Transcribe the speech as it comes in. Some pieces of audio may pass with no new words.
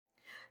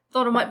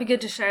thought it might be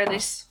good to share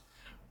this.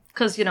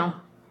 Because,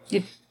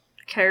 you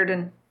cared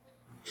and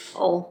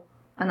all.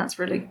 And that's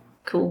really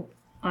cool,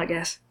 I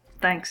guess.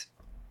 Thanks.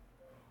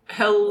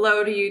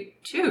 Hello to you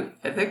too,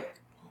 I think.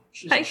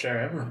 She doesn't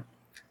share ever.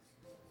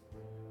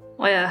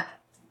 Well, yeah.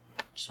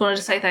 Just wanted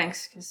to say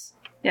thanks, because,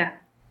 yeah.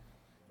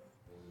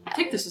 I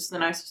think this is the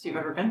nicest you've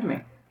ever been to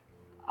me.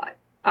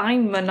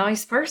 I'm a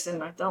nice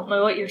person. I don't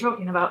know what you're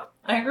talking about.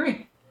 I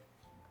agree.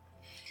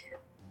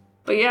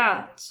 But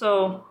yeah,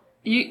 so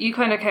you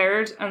kind of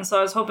cared, and so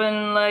I was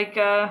hoping, like,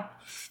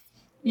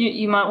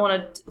 you might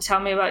want to tell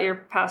me about your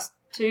past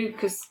too,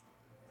 because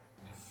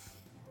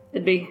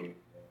it'd be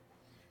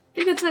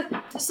good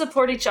to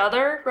support each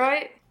other,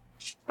 right?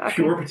 Back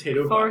Pure and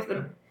potato forth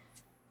vodka.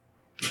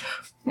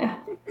 yeah.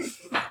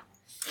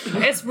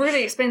 It's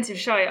really expensive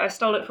shite. I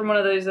stole it from one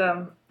of those,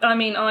 I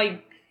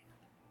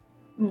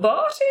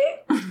bought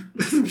it?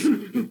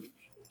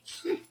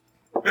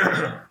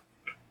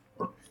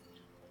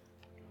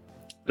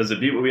 Does it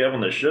beat what we have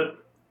on the ship?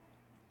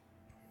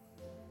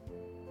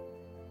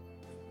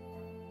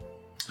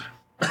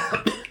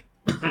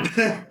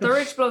 The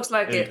rich blokes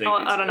like it. Oh,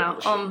 I don't know.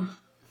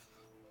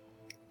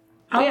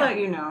 I'll yeah. let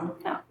you know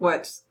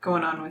what's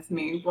going on with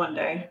me one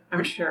day,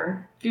 I'm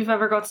sure. If you've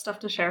ever got stuff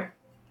to share.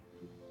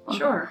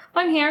 Sure.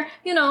 I'm here,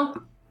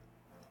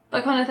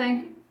 that kind of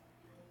thing.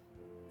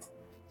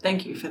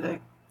 Thank you for the...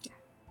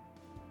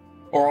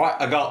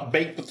 Alright, I got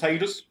baked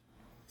potatoes.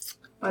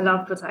 I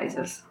love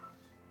potatoes.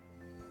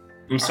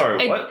 I'm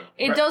sorry, what?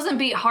 It doesn't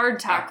beat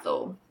hardtack,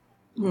 though.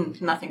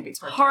 nothing beats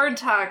hard.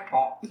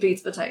 Hardtack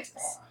beats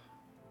potatoes.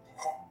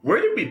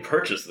 Where did we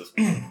purchase this?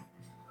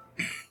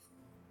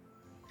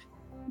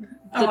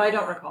 I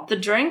don't recall. The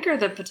drink or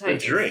the The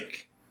potatoes?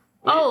 drink.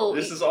 Oh.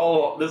 This is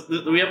all... This,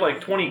 we have like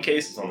 20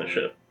 cases on the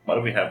ship. Why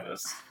do we have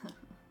this?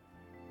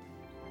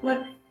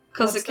 What?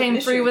 Because it came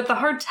free with the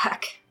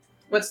hardtack.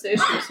 What's the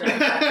issue,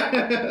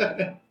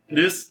 sir?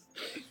 This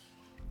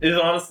is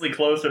honestly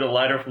closer to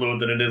lighter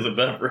fluid than it is a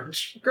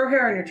beverage. Grow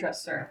hair on your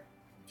chest, sir.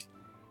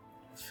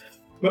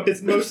 But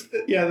it's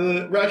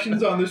the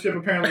rations on the ship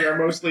apparently are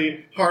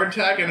mostly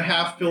hardtack and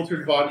half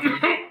filtered vodka.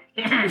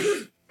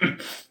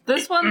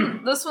 This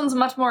one's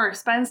much more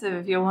expensive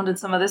if you wanted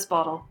some of this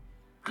bottle.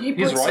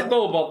 He's right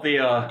though about the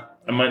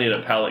I might need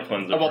a palate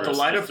cleanser about the first,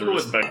 lighter just to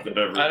fluid. respect the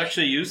beverage. I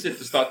actually used it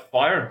to start the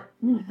fire.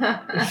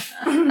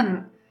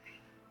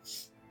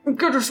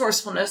 Good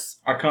resourcefulness.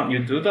 Or can't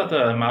you do that,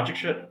 magic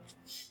shit?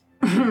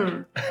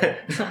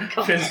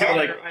 Finn's gonna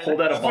like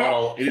hold out a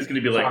bottle and he's gonna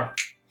be like,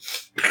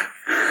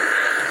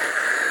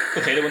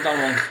 Potato went down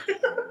wrong.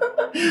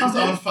 It's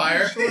on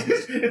fire.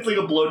 it's like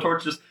a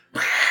blowtorch just.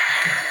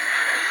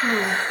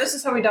 This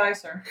is how we die,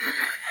 sir.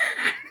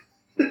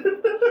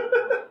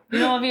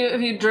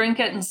 If you drink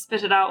it and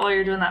spit it out while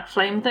you're doing that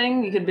flame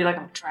thing, you could be like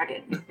a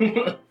dragon.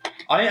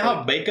 I didn't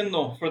have bacon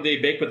though for the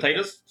baked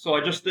potatoes, so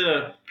I just did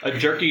a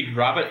jerky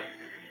rabbit.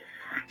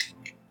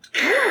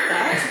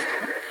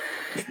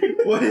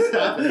 What is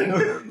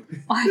happening?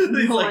 I have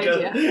no like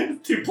idea.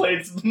 2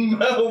 plates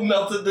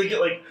melted to get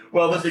like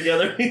welded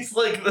together. He's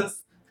like,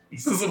 this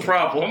is a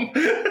problem.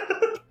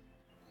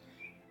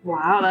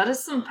 Wow, that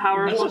is some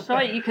powerful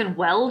shit. You can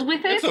weld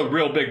with it? It's a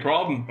real big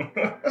problem.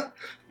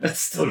 It's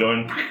still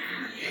going.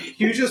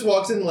 Hugh just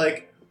walks in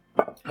like,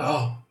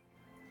 oh.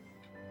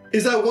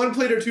 Is that 1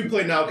 plate or 2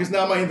 plate now? Because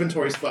now my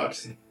inventory's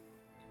fucked.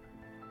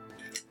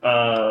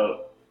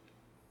 That's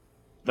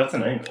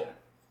an angle.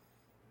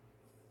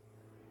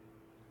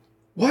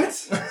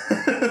 What?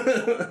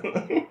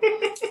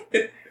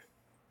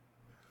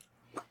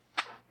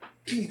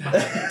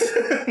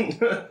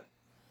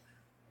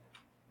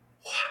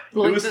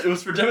 It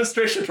was for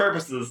demonstration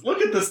purposes. Look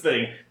at this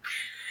thing.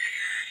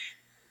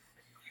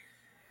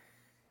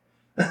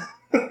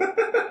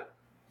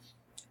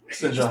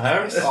 Since your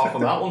hair is off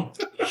on that one.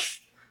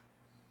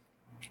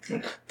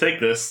 Take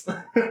this.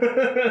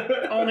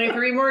 Only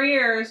 3 more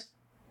years.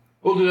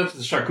 We'll do that to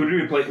the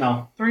charcuterie plate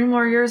now. 3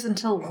 more years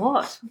until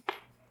what?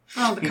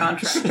 Oh, the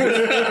contract.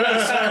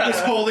 He's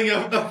holding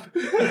up a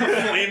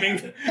flaming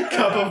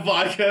cup of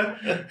vodka.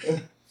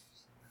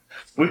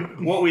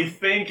 What we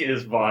think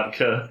is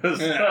vodka.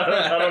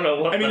 I don't know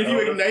what. I mean, if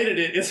you ignited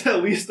it, it's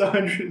at least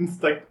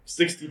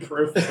 160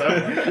 proof.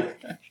 So.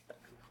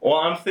 Well,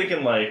 I'm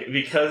thinking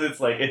because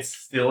it's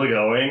still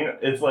going.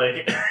 It's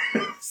like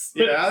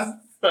Yeah.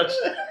 such.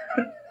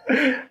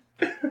 I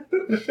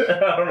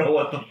don't know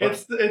what the fuck.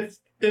 It's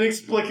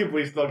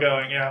inexplicably still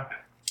going. Yeah.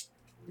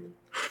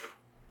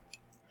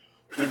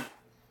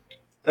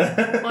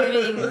 Well, I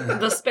mean,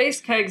 the space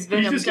kegs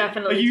venom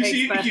definitely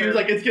tastes better.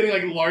 It's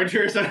getting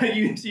larger, so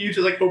you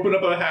just open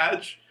up a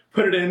hatch,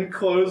 put it in,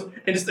 close,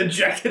 and just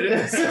eject it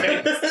into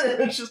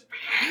space.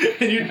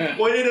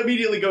 It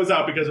immediately goes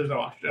out because there's no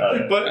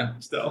oxygen.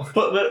 But still.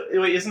 But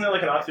wait, isn't there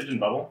an oxygen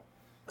bubble?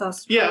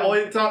 That's true. Yeah, well,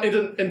 it's not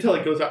until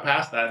it goes up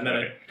past that, and then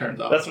it turns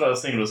off. That's what I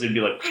was thinking. It'd be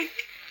like,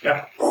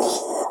 yeah.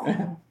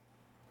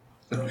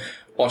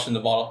 Washing the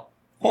bottle.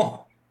 Huh.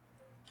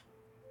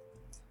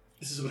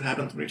 This is what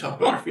happens when we talk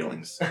about our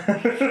feelings.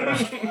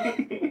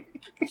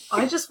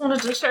 I just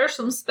wanted to share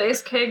some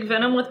space keg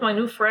venom with my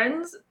new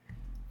friends.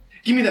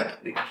 Give me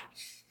that plate.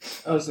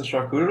 Oh, it's the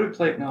charcuterie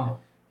plate now.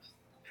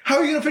 How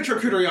are you gonna fit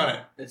charcuterie on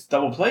it? It's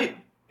double plate.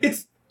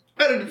 It's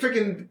at a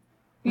freaking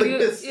like you,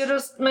 this. You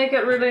just make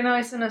it really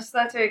nice and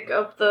aesthetic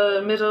up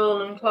the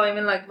middle and climb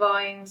in like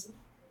vines.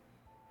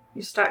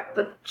 You stack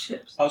the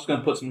chips. I was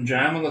gonna put some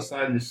jam on the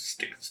side and just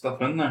stick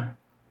stuff in there.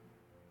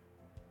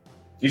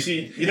 You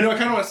see, You know, I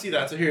kind of want to see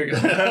that. So here you go.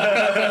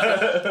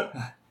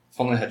 If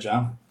only I had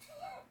jam.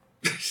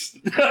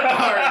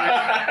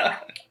 Alright.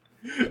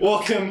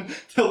 Welcome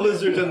to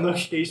Lizards and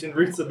Location,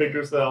 Roots of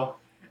Yggdrasil.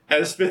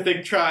 As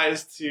Spithic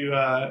tries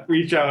to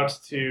reach out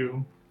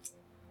to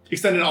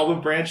extend an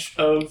olive branch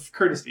of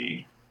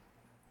courtesy.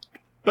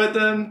 But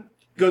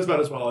goes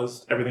about as well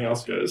as everything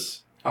else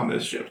goes on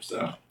this ship,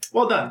 so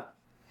well done.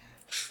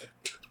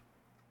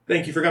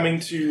 Thank you for coming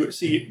to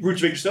see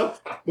Roots of Yggdrasil.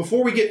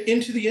 Before we get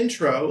into the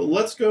intro,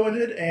 let's go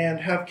ahead and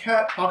have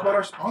Kat talk about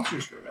our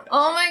sponsors for a minute.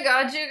 Oh my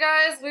god, you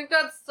guys, we've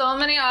got so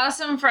many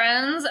awesome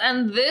friends,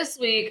 and this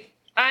week,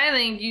 I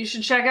think you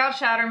should check out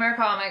Shattermare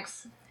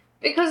Comics.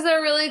 Because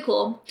they're really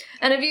cool.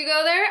 And if you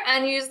go there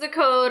and use the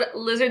code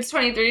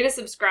Lizards23 to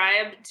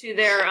subscribe to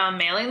their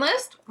mailing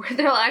list, where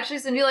they'll actually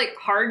send you like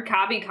hard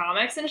copy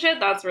comics and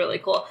shit, that's really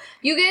cool.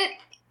 You get,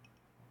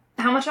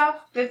 how much off?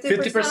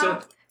 50%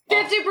 off?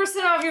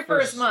 50% off your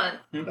first month.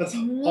 That's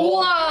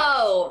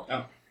all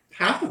Whoa!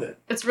 half of it.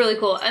 It's really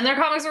cool. And their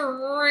comics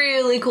are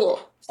really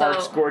cool. So,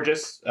 Art's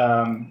gorgeous.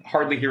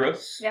 Hardly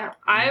Heroes. yeah,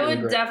 I Really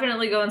would great.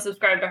 definitely go and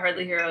subscribe to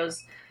Hardly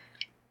Heroes.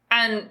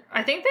 And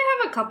I think they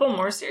have a couple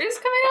more series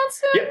coming out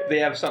soon. Yep, they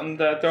have something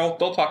that they'll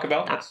talk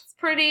about. That's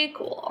pretty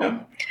cool. Yeah.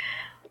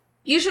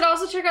 You should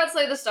also check out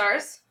Slay the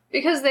Stars,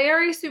 because they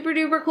are a super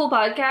duper cool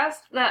podcast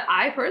that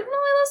I personally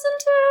listen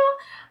to,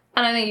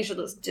 and I think you should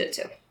listen to it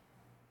too.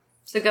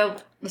 So go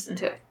listen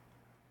to it.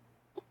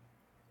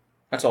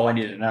 That's all I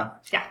needed to know.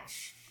 Yeah.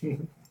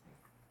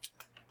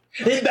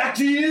 Hey, back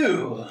to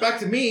you. Back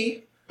to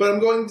me, but I'm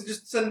going to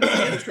just send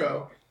the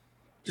intro.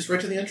 Just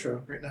right to the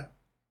intro right now.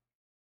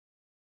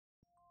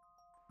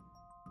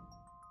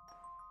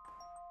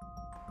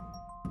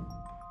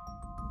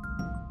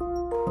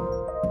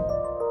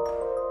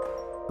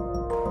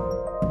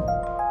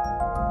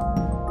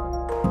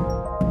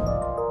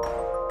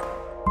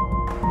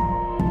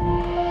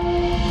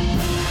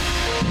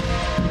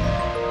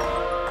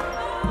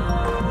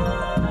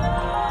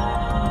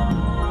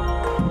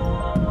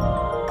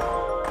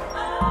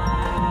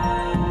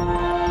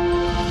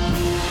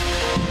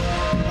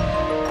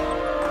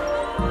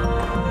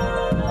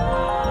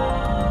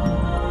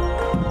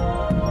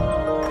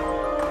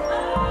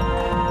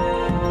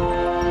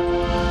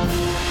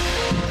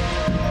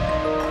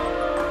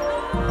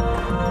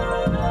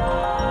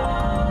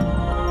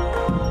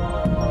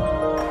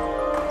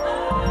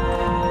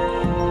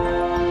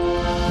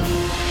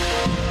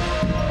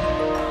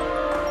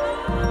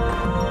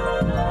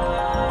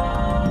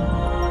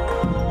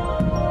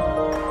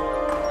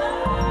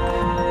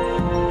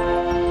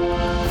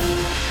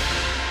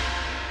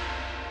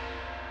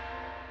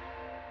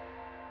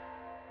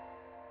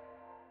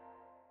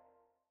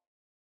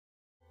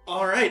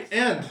 All right,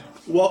 and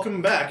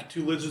welcome back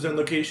to Lizards and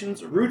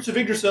Locations, Roots of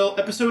Yggdrasil,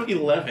 episode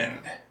 11.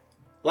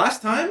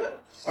 Last time,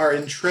 our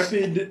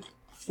intrepid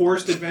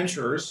forest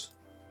adventurers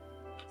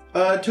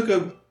took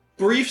a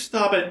brief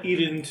stop at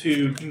Eden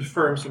to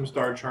confirm some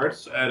star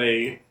charts at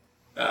a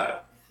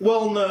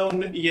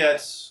well-known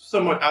yet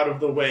somewhat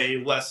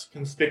out-of-the-way, less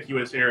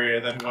conspicuous area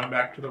than going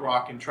back to the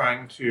rock and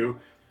trying to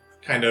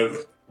kind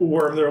of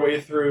worm their way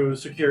through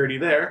security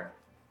there.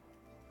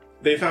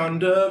 They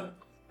found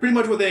pretty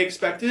much what they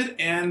expected,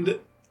 and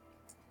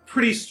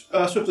pretty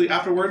swiftly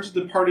afterwards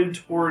departed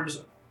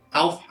towards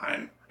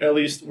Alfheim, at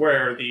least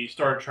where the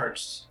star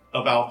charts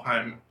of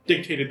Alfheim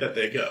dictated that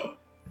they go.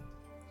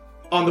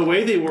 On the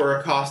way, they were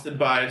accosted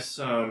by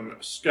some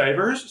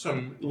skivers,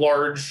 some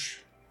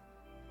large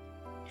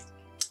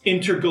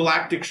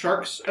intergalactic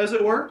sharks, as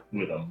it were.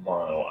 With a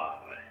mono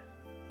eye.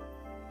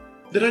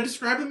 Did I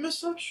describe them as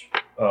such?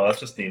 Oh,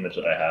 that's just the image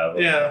that I have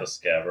of Yeah. the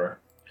scaver.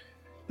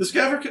 The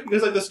scaver,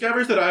 because like the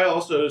scavers that I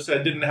also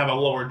said didn't have a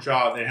lower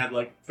jaw. They had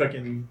like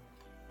fucking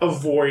a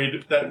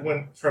void that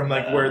went from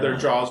like where their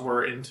jaws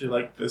were into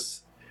like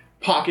this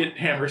pocket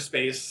hammer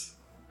space.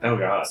 Oh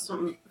god.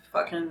 Some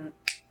fucking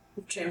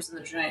James and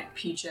the Giant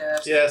Peach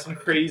ass. Yeah, some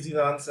crazy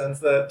nonsense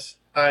that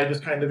I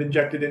just kind of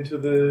injected into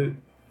the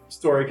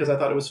story because I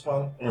thought it was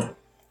fun.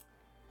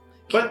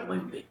 But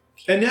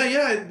and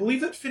yeah, I believe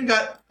that Finn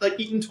got like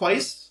eaten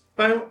twice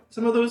by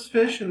some of those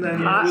fish, and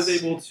then Yes. was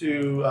able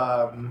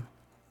to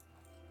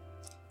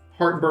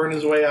heartburn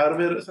his way out of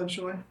it.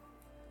 Essentially,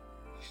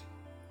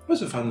 it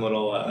was a fun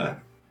little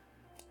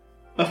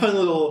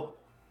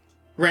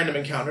random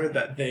encounter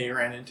that they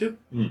ran into.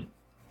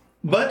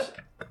 But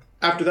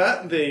after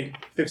that, they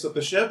fixed up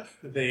the ship.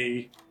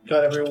 They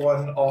got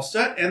everyone all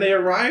set, and they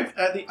arrived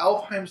at the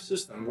Alfheim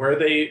system, where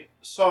they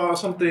saw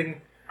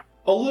something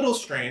a little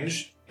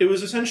strange. It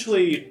was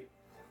essentially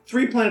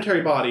 3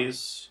 planetary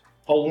bodies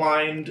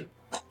aligned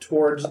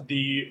towards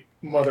the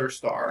mother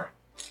star.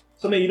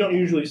 Something you don't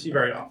usually see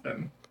very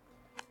often.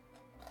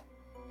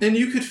 And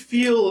you could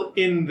feel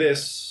in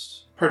this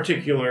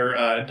particular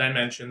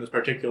dimension, this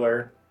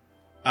particular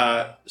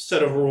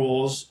set of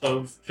rules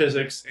of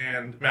physics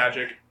and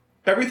magic,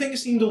 everything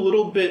seemed a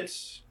little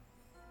bit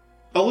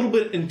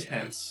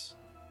intense.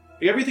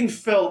 Like, everything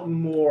felt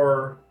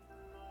more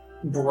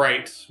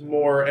bright,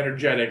 more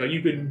energetic. Like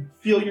you could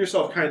feel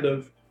yourself kind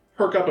of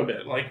perk up a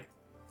bit. Like,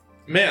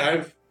 man,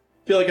 I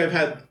feel like I've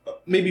had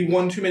maybe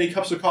one too many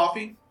cups of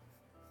coffee,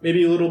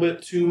 maybe a little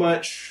bit too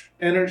much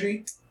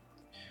energy.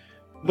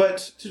 But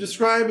to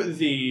describe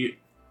the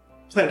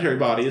planetary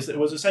bodies, it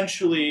was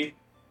essentially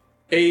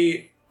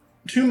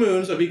two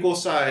moons of equal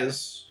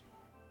size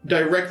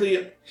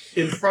directly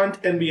in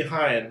front and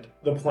behind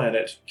the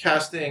planet,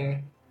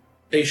 casting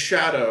a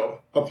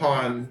shadow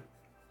upon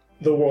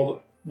the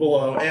world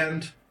below.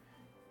 And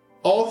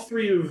all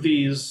three of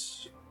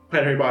these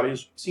planetary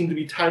bodies seem to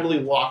be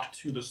tidally locked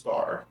to the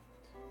star.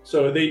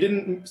 So they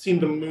didn't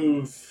seem to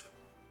move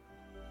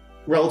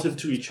relative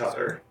to each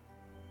other.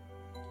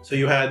 So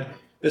you had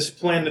this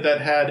planet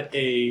that had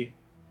a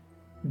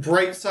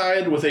bright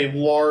side with a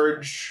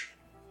large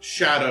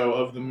shadow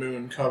of the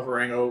moon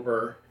covering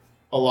over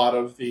a lot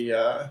of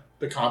the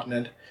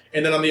continent.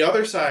 And then on the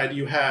other side,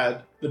 you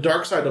had the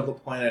dark side of the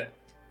planet.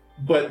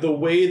 But the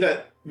way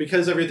that,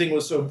 because everything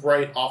was so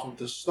bright off of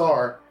the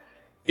star,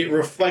 it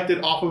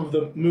reflected off of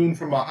the moon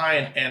from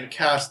behind and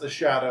cast the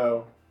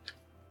shadow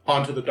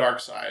onto the dark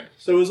side.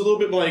 So it was a little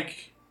bit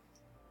like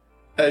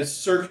a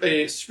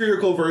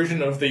spherical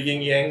version of the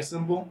yin-yang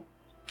symbol.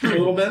 A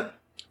little bit.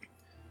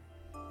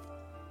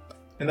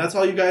 And that's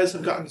all you guys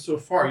have gotten so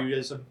far. You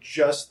guys have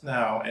just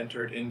now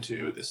entered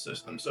into this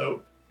system.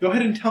 So go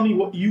ahead and tell me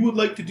what you would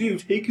like to do.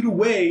 Take it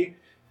away.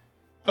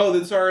 Oh,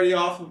 that's already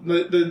off of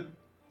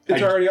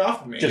it's already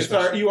off of me.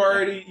 You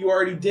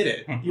already did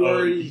it. You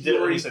already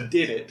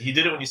did it. He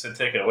did it when you said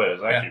take it away.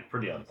 It was actually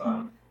pretty on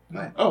time.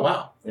 Oh,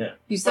 wow. Yeah.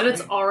 You said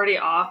it's already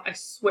off. I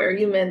swear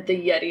you meant the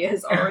Yeti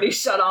has already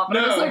shut off. And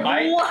I was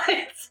like,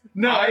 what?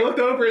 No, I looked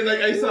over and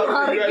I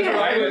saw you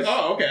guys were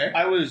oh, okay.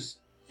 I was,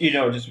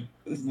 just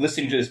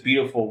listening to this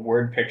beautiful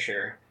word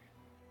picture,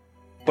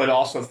 but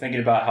also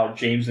thinking about how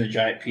James and the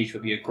Giant Peach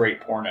would be a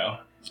great porno.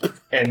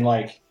 And,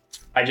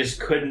 I just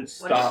couldn't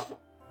stop.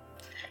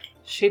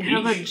 She'd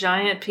have a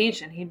giant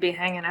peach and he'd be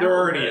hanging out. There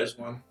already is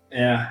one.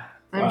 Yeah.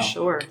 I'm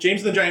sure.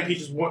 James and the Giant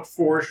Peach is what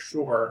for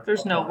sure.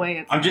 There's no way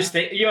it's I'm just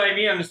thinking, you know what I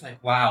mean? I'm just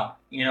like, wow,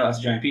 that's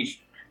a giant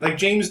peach. Like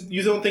James,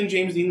 you don't think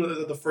James Dean,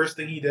 the first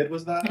thing he did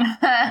was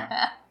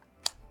that?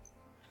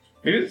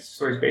 Maybe the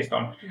story's based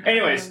on.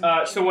 Anyways,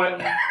 so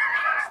what?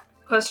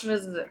 Question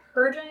is it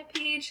her giant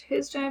peach,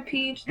 his giant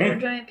peach, their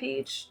giant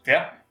peach?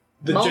 Yeah.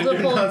 The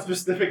gender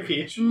non-specific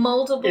peach.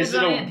 Multiple Is it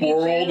giant a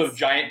world peaches? of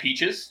giant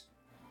peaches?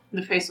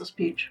 The faceless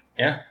peach.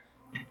 Yeah.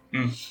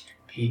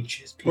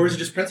 Peaches. Or is it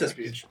just Princess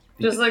Peach?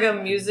 Just like a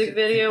music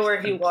video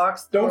where he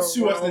walks through Don't a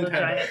sue us, world of Nintendo.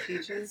 giant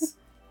peaches.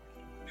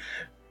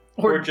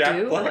 Or Jack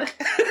do? Black.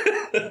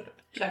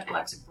 Jack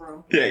Black's a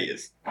bro. Yeah, he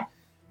is.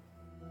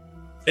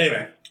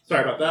 Anyway,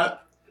 sorry about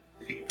that.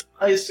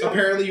 I assume.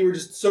 Apparently you were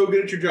just so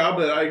good at your job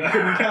that I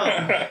couldn't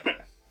count.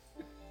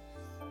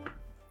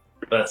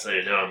 That's how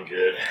you know I'm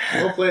good.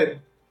 Well played.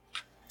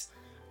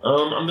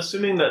 I'm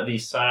assuming that the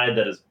side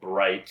that is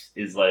bright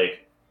is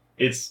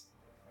it's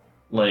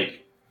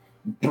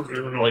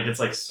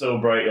so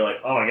bright you're like,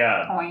 oh my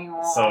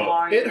god.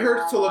 So It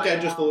hurts to look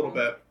at just a little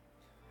bit.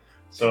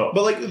 So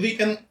But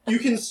and you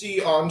can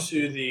see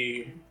onto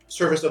the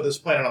surface of this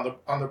planet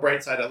on the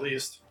bright side at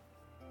least.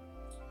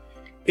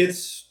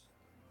 It's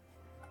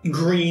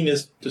green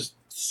is just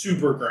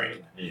super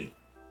green. Mm.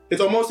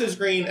 It's almost as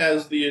green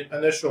as the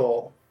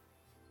initial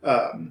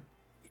a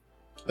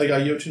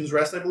Yochin's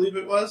Rest, I believe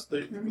it was.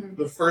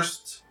 The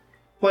first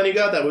planet you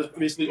got that was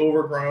basically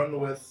overgrown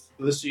with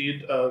the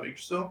seed of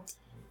Yggdrasil.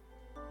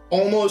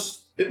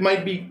 Almost, it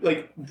might be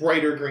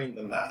brighter green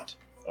than that.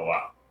 oh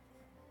wow.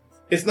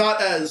 It's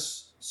not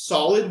as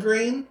solid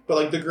green,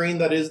 but the green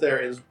that is there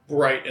is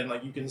bright, and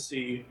you can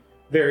see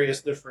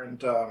various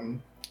different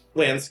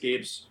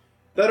landscapes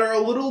that are a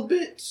little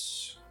bit.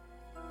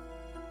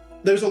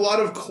 There's a lot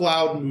of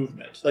cloud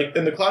movement,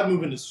 and the cloud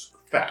movement is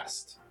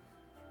fast.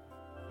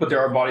 But there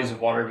are bodies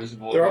of water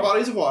visible. There are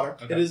bodies of water.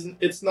 Okay. It isn't.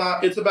 It's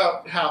not. It's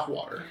about half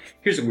water.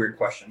 Here's a weird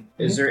question.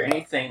 Is there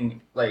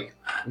anything,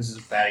 this is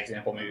a bad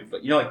example maybe,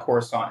 but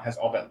Coruscant has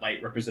all that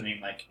light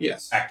representing,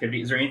 Yes.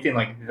 activity. Is there anything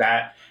like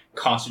that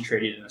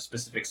concentrated in a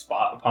specific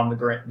spot upon the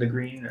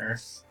green, or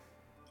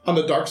On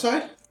the dark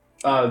side,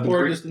 the or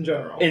green, just in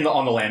general.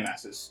 on the land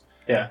masses?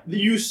 Yeah.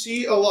 You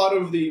see a lot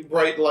of the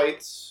bright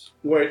lights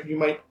where you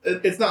might.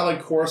 It's not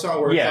like Coruscant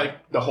where it's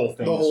the whole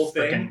thing. the whole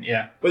thing.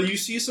 Yeah. But you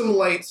see some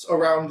lights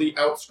around the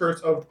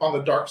outskirts on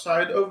the dark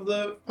side of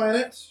the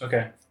planet,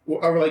 Okay.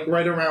 or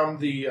right around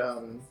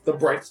the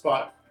bright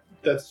spot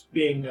that's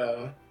being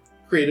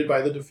created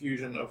by the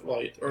diffusion of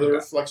light or the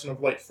reflection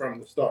of light from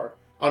the star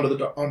onto the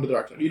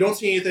dark side. You don't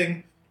see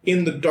anything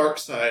in the dark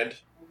side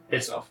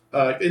Itself.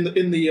 in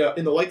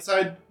the light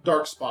side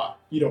dark spot.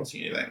 You don't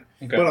see anything,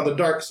 Okay. but on the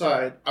dark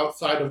side,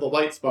 outside of the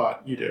light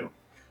spot, you do.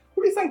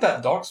 What do you think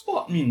that dark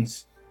spot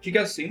means? Have you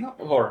guys seen that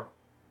before?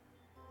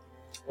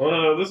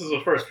 Well, this is a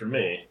first for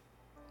me.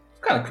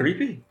 Kind of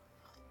creepy.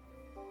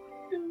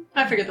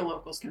 I figure the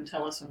locals can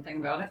tell us something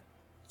about it.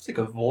 It's like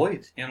a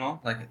void, you know?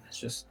 Like, it's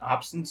just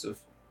absence of...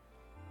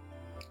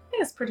 I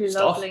think it's pretty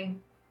Stuff. lovely. I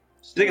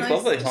think it's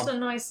lovely, Just huh? a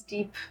nice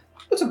deep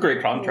It's a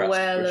great contrast,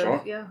 well for sure.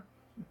 of, yeah.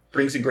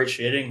 Brings in great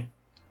shading.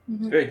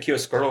 Mhm. Very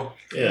chiaroscuro.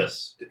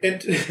 Yes.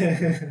 And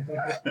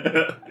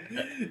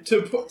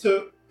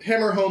to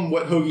hammer home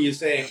what Hoagie is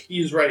saying,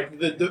 he's right.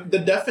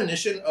 The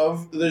definition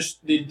of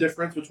the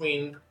difference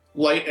between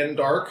light and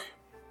dark,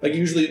 like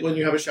usually when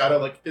you have a shadow,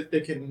 like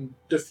it can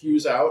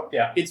diffuse out.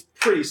 Yeah. It's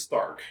pretty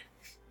stark,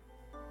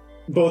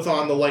 both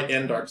on the light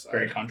and dark side.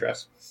 Very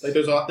contrast. Like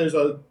there's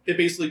a it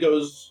basically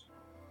goes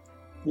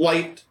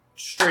light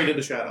straight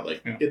into shadow.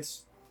 Like Yeah.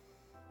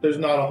 there's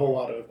not a whole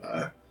lot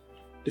of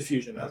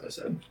diffusion, as I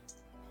said.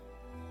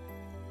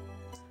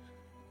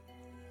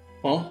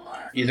 Well,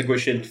 you think we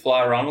should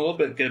fly around a little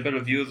bit, get a better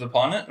view of the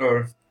planet,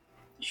 or...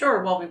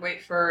 Sure, while we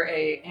wait for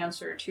a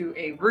answer to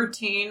a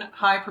routine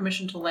high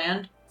permission to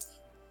land.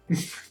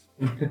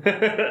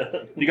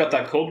 You got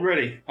that code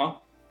ready, huh?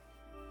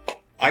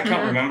 I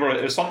can't remember.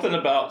 It was something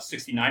about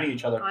 69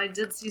 each other. I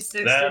did see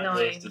That was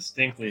 69.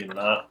 distinctly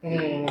not.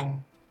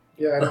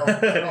 Yeah, I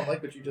don't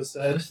like what you just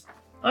said.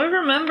 I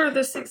remember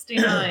the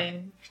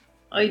 69.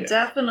 I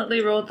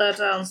definitely wrote that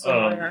down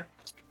somewhere.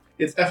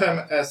 It's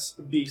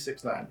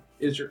FMSB69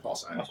 is your call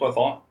sign. That's what I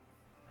thought.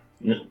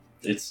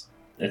 It's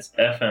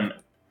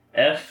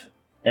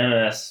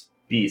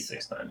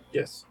FMSB69.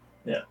 Yes.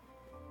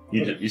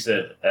 You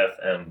said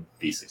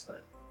FMB69.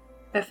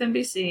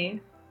 FMBC.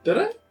 Did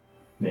I?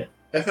 Yeah.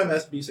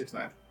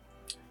 FMSB69.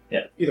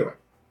 Yeah. Either way.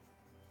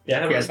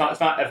 Yeah, Yeah, it's not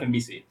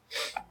FMBC.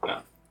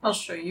 I'll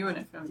show you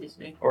an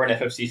FMVC. Or an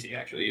FFCC,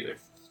 actually, either.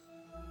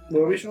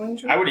 What are we showing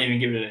each I wouldn't even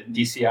give it a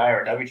DCI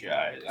or a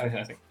WGI.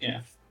 I think,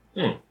 yeah.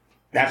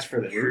 That's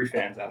for the true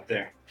fans out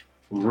there.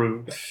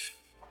 Rude.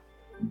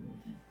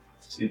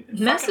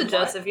 Message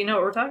us if you know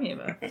what we're talking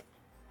about.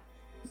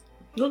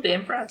 You'll be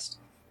impressed.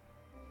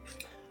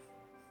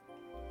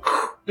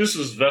 This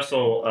is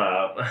vessel.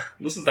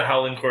 This is the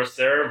Howling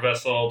Corsair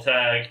vessel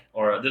tag,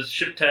 or this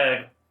ship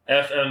tag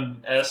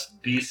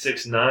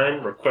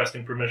FMSB69,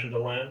 requesting permission to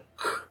land.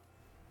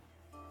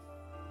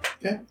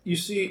 Okay. You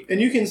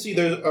can see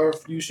there are a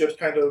few ships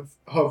kind of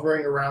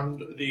hovering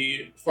around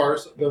the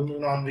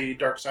moon on the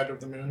dark side of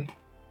the moon.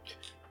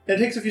 And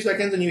it takes a few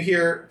seconds, and you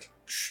hear.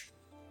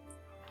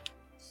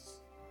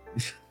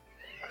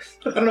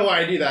 I don't know why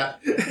I do that.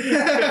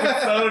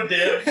 It's so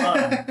damn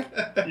fun.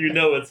 You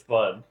know it's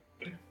fun.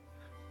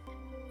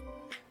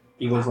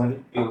 Eagles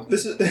landed. Eagles.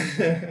 This is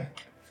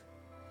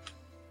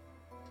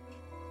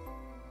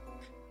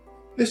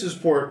this is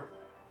port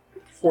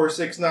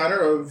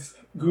 469er of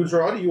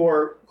Gudrod. You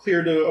are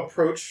clear to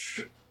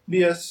approach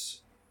BS.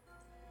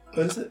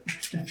 What is it?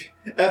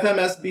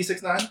 FMS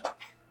B69.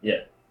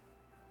 Yeah.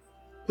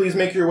 Please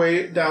make your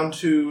way down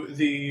to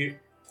the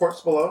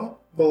ports below,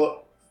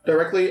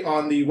 directly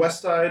on the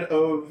west side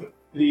of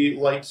the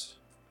light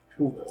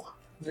pool.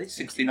 They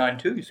 69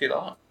 too, you see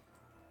that?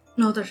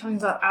 No, they're talking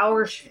about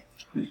our ship.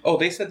 Oh,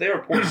 they said they were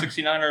port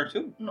 69 or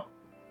too.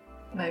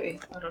 Maybe.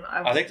 I don't know.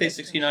 I think they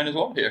 69 as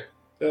well here.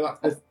 They're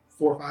not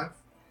 4-5.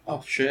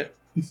 Oh, shit.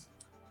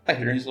 I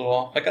hear these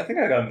little... Like, I think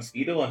I got a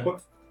mosquito in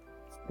it.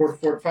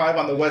 Port 5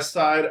 on the west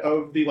side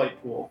of the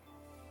light pool.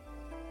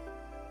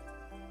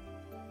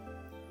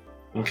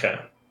 Okay.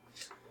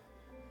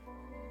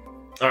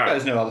 You Alright.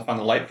 guys know how to find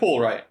the light pool,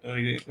 right?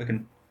 We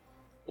can...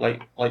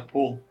 Light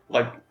pool.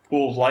 Like,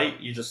 pool's light,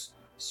 you just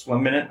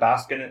swim in it,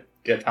 bask in it,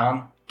 get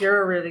tan.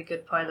 You're a really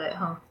good pilot,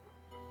 huh?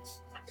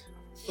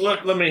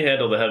 Let me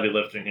handle the heavy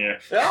lifting here.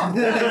 Yeah.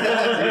 You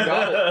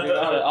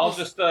got it. I'll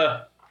just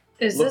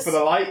Is look this for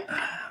the light.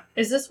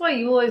 is this why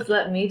you always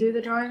let me do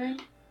the driving?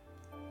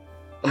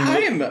 I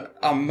am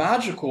a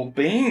magical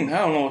being. I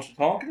don't know what you're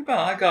talking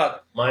about. I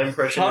got My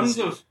impression tons is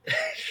of...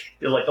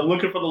 you're like, I'm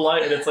looking for the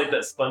light, and it's like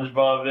that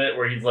SpongeBob bit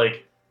where he's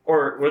like,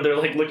 or where they're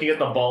like looking at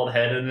the bald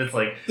head, and it's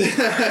like,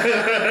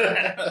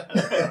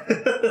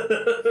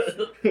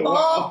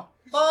 Wow.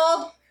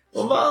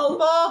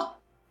 Bob!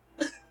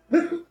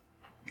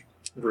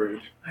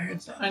 Rude.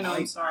 I know,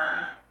 I'm sorry.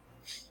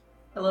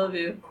 I love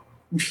you.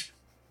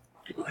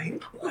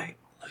 Light.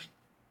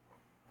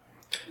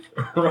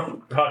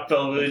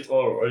 Rockville Village,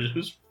 or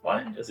who's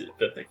flying? Is it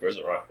Picnic? Where's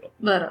it Rockville?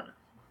 I don't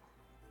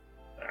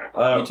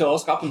know. You tell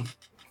us, Captain.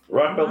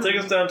 Rockville, take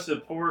us down to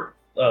port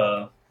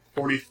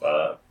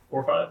 45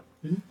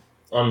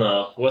 on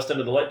the west end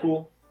of the light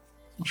pool.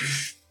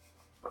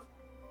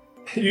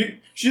 She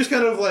just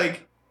kind of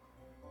like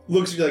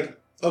looks at you like,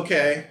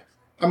 okay,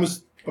 I'm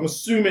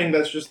assuming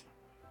that's just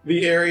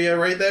the area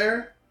right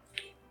there.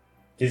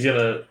 He's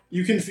gonna.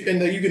 You can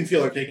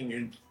feel her taking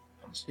you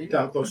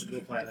down closer to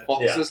the planet.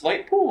 Well, Yeah. this is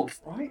light pool,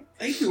 right?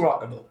 Thank you,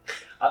 Rockable.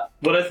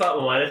 What I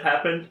thought might have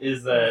happened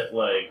is that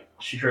like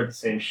she heard the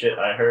same shit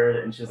I heard,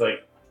 and she's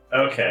like,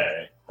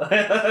 okay.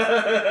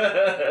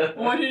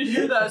 Why did you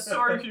hear that?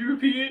 Sorry, can you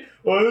repeat it?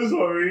 Oh,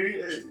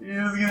 sorry.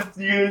 You're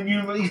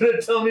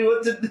gonna tell me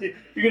what to do.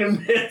 You're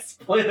gonna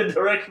explain the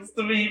directions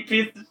to me, you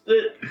piece of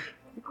shit.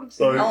 I'm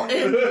sorry. I'll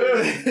end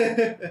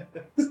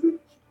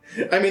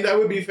I mean, that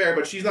would be fair,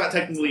 but she's not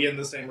technically in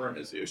the same room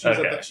as you.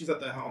 She's at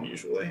the helm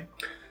usually.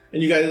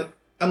 And you guys,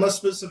 unless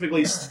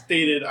specifically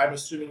stated, I'm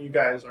assuming you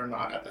guys are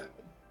not at the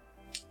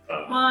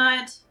helm.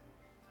 What?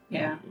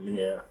 Yeah.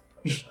 Yeah.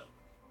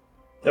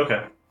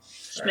 Okay.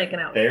 Just making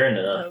out. Fair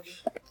enough.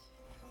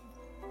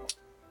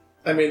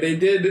 I mean, they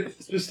did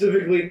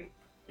specifically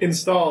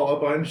install a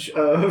bunch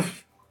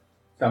of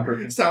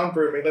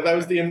soundproofing. That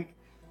was the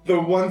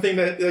one thing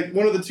that, like,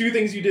 one of the two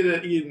things you did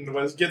at Eden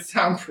was get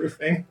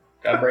soundproofing.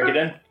 Gotta break it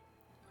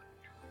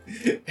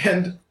in.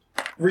 And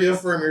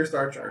reaffirm your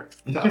star chart.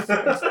 No,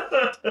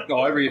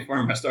 I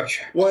reaffirm my star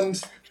chart. One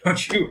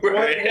Don't you one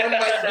worry.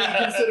 might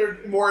be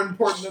considered more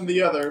important than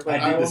the other, but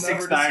I did will the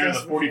never 6, 9, or the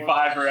discuss which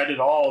 45, or I did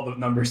all the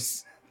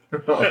numbers.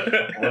 Have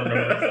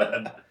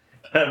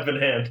been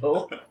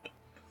handled.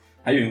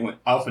 I even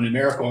went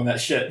alphanumerical on that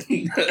shit.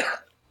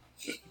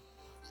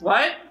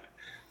 What?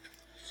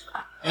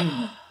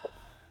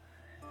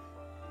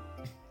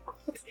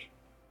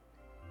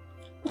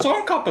 What's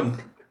wrong, Coppin?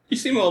 You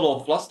seem a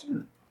little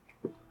flustered.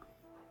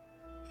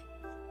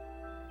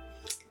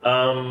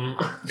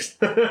 He's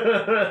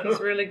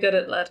really good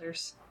at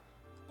letters.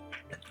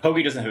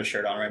 Hoagie doesn't have a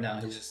shirt on right now.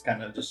 He's just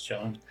kind of just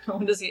chilling.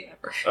 When does he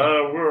ever?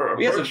 We're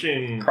He has a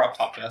approaching. crop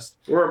top vest.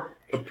 We're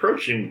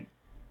approaching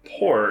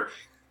port.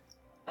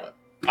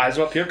 Eyes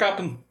are up here,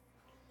 Coppin.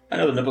 I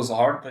know the nipples are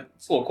hard, but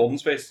it's a little cold in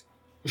space.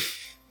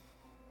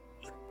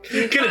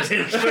 Get attention.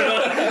 You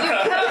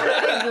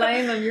can't really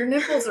blame him. Your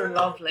nipples are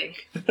lovely.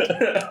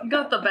 You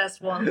got the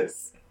best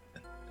ones.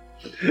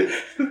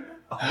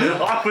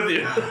 Off with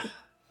you.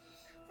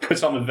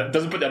 Puts on the vest.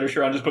 Doesn't put the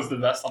undershirt on, just puts the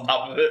vest on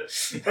top of it.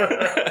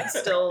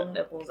 Still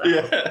nipples out.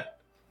 Yeah.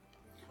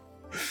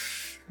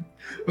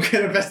 What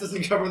kind of vest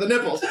doesn't cover the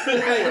nipples?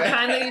 Anyway.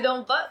 Kind of you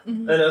don't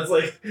button. And it's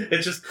like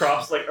it just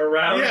crops like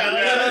around.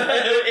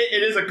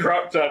 It is a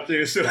crop top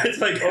too, so it's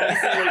like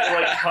Almost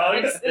like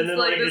hugs, It's and then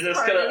like like it this just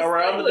part kind of is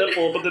around the like-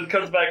 nipple, but then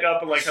comes back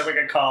up and like has like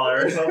a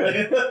collar or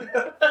something.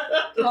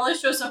 Molly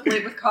shows up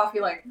late with coffee,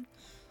 like,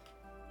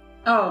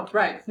 oh,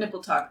 right,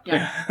 nipple talk.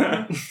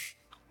 Yeah.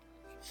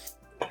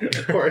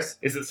 Of course.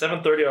 Is it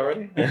 7:30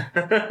 already?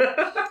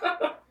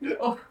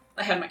 Oh,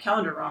 I had my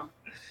calendar wrong.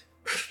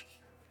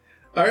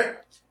 Alright.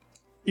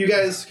 You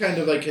guys kind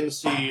of like can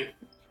see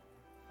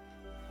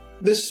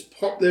this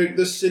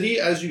the city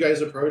as you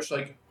guys approach,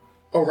 like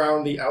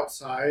around the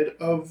outside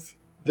of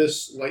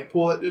this light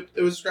pool that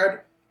it was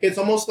described. It's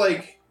almost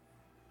like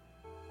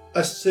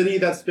a city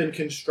that's been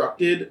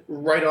constructed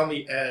right on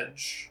the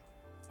edge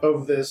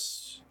of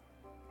this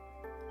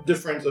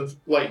difference of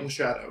light and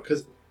shadow.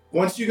 Because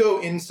once you go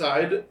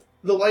inside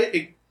the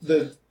light,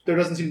 there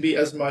doesn't seem to be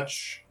as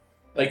much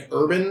like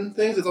urban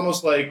things. It's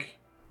almost like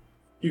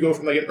you go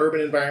from like an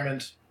urban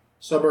environment,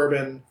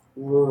 suburban,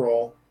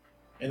 rural,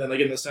 and then like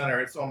in the center,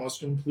 it's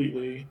almost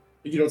completely,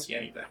 you don't see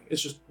anything.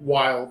 It's just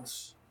wild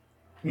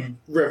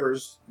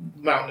rivers,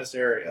 mountainous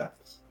area.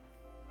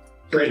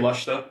 pretty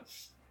lush though.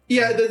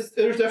 Yeah, there's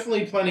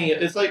definitely plenty.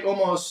 It's like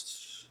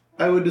almost,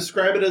 I would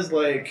describe it as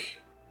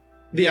like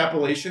the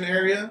Appalachian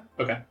area.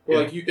 Okay.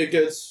 Where like it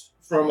gets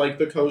from like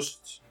the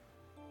coast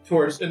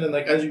towards, and then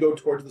like as you go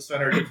towards the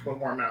center, it gets a little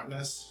more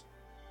mountainous.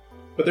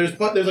 But there's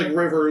like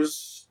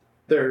rivers.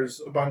 There's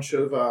a bunch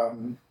of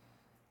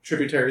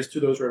tributaries to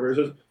those rivers.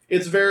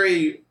 It's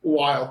very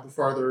wild the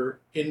farther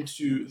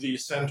into the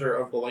center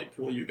of the light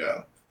pool you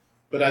go.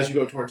 But as you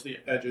go towards the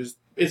edges,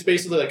 it's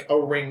basically like a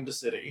ringed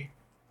city.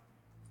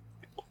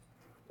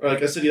 Or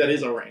like a city that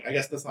is a ring. I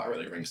guess that's not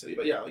really a ring city,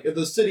 but yeah, like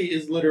the city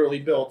is literally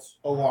built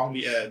along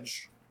the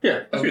edge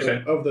Yeah, that's what you're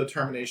saying. of the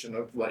termination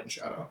of light and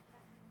shadow.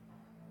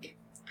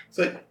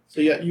 So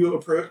yeah, you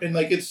approach, and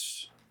like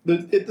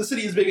the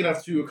city is big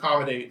enough to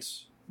accommodate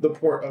the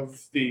port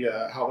of the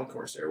Howling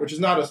Corsair, which is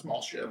not a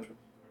small ship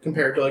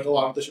compared to like a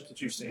lot of the ships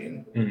that you've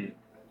seen. Mhm.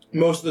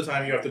 Most of the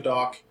time, you have to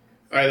dock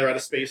either at a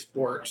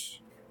spaceport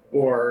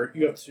or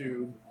you have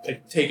to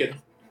like, take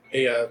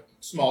a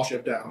small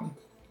ship down.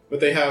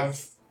 But they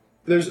have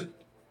there's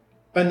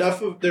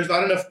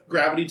not enough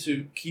gravity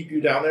to keep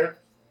you down there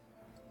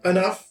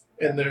enough,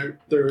 and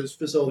there is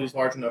facilities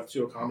large enough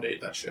to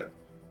accommodate that ship.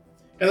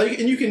 And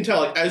you can tell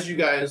like as you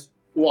guys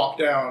walk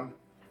down,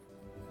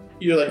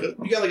 you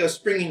got like a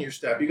spring in your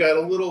step. You got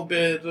a little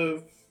bit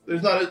of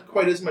there's not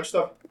quite as much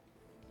stuff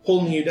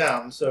holding you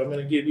down. So I'm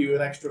going to give you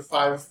an extra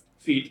 5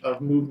 feet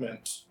of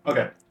movement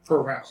Okay. per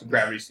round. So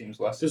gravity seems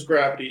less. Because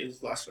gravity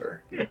is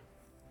lesser.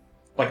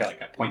 Like a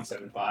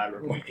 0.75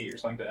 or 0.8 or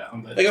something like that.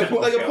 On the Like a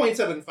typical scale.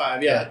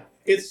 0.75, yeah.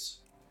 It's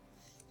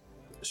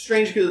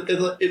strange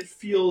because it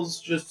feels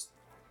just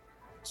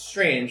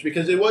strange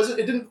because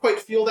it didn't quite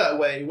feel that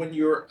way when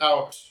you were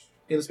out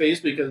in space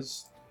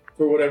because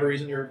for whatever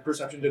reason your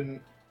perception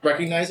didn't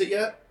recognize it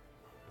yet.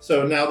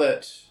 So now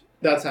that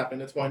that's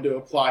happened, it's going to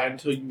apply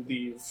until you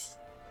leave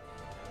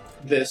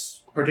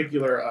this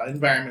particular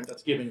environment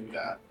that's giving you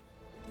that.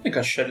 I think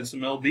I shedded some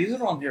LBs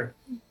around here.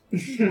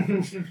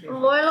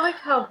 Well, I like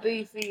how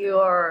beefy you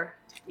are.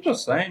 I'm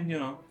just saying, you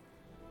know.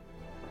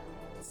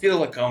 I feel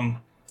like I'm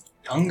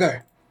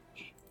younger.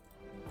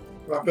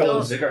 Rockwell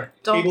Don't- is Bigger.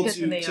 Don't able piss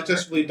me to over.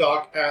 successfully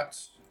dock at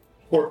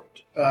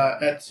port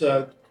at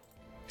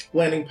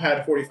landing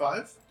pad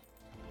 45.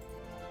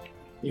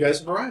 You guys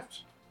have arrived.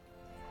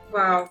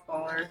 Wow,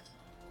 baller.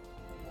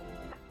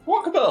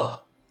 Walkabout.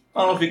 I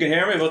don't know if you can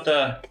hear me,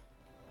 but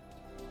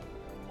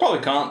probably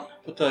can't.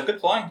 But good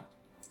flying.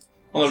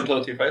 I'll never tell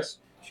it to your face.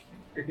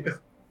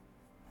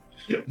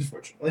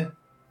 Unfortunately.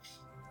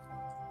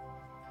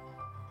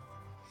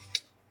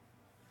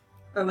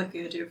 I like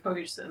the idea of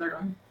Poggy just sitting there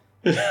going,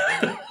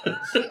 Yeah,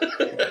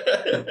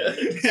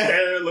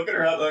 looking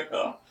around like,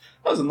 oh,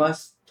 that was a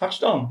nice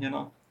touchdown, you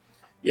know.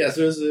 Yeah,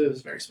 so it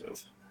was very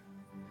smooth.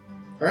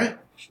 Alright.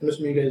 I'm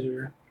assuming you guys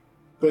are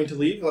going to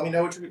leave. Let me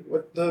know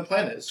what the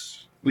plan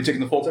is. We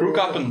taking the full crew,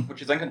 Captain. What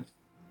you thinking?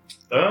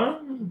 I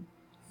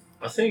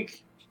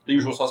think The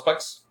usual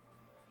suspects.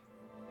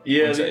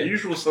 the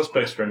usual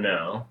suspects for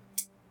now,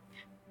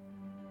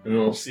 and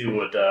then we'll see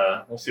what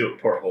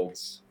port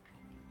holds.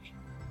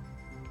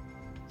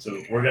 So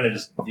we're gonna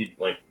just need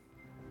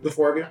The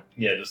four of you?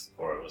 just the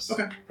four of us.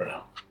 Okay. For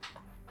now.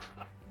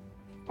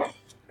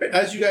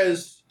 As you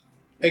guys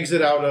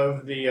exit out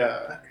of the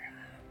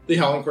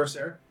Howling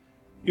Corsair,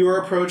 you are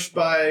approached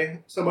by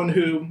someone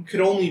who could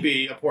only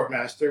be a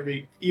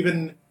portmaster.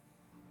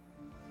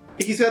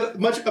 He's got a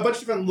much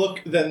different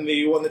look than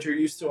the one that you're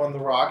used to on the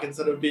Rock.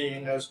 Instead of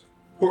being a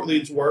Port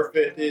Leeds wharf,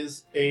 it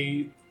is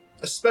a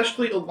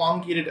especially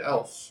elongated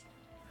elf.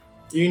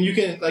 You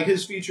can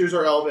his features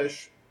are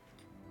elvish.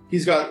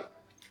 He's got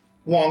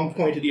long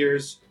pointed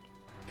ears,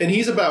 and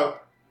he's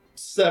about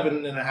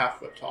 7.5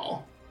 foot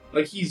tall.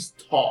 Like, he's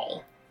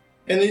tall.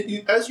 And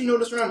then as you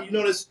notice around, you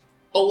notice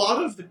a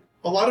lot of the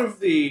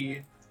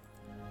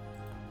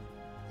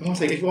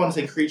if you want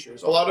to say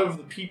creatures, a lot of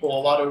the people,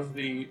 a lot of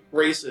the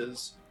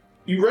races,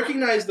 you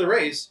recognize the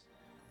race,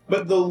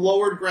 but the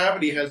lowered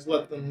gravity has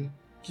let them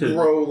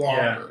grow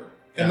longer.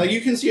 And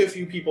you can see a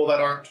few people that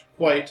aren't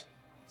quite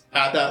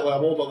at that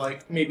level,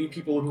 but maybe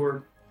people who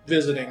are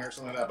visiting or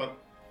something like that. But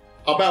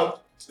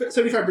about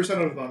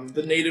 75% of them,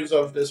 the natives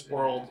of this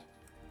world,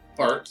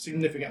 are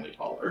significantly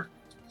taller.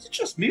 Is it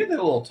just me that a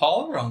little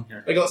taller around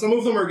here? Some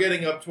of them are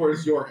getting up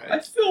towards your head. I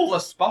feel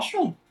less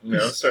special. Yeah,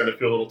 I'm starting to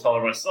feel a little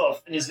taller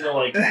myself, and he's gonna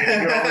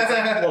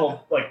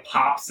little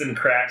pops and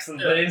cracks and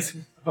things.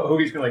 Oh,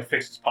 he's gonna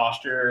fix his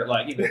posture.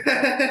 He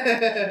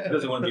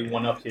doesn't want to be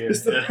one up here.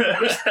 Just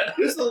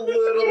a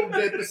little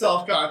bit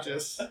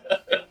self-conscious.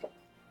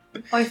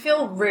 I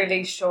feel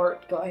really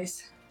short,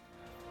 guys.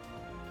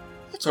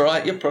 It's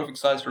alright, you're perfect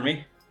size for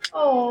me.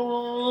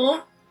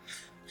 Oh.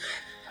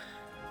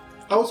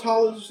 How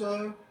tall is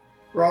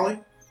Raleigh?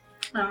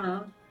 I don't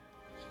know.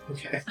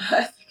 Okay.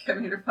 I think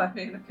I'm either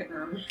 5'8", I can't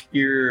remember.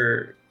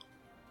 You're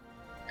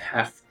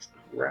half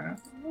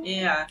draft?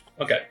 Yeah.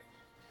 Okay.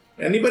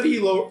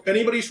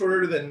 Anybody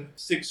shorter than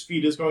 6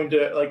 feet is going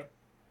to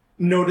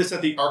notice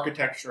that the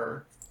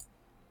architecture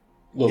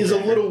is a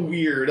little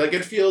weird.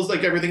 It feels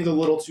like everything's a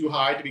little too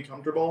high to be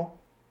comfortable.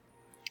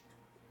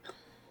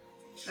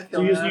 I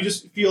So feel you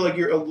just feel like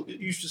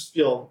you just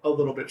feel a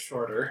little bit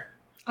shorter.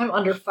 I'm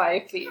under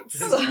 5 feet.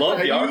 Love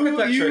the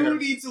architecture. You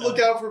need to look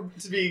out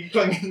to be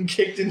fucking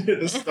kicked into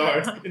the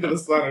stars, into the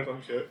sun or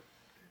some shit.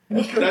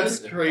 That's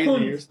crazy.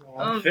 You're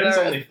small. Finn's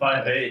only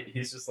 5'8".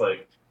 He's just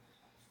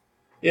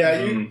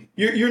Yeah,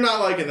 you're not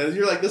liking this.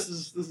 You're like, this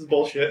is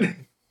bullshit.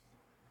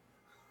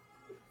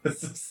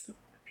 this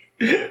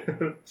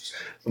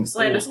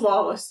land is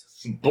lawless.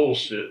 Some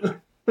bullshit.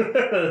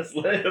 this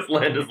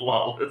land is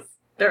lawless.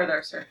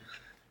 There, sir.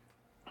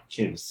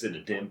 Can't even sit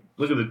a damn.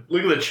 Look at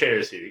the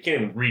chairs here. You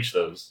can't even reach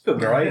those.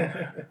 Right?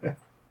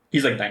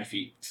 He's 9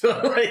 feet.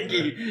 So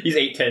he's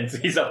 8'10", so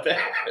he's up there.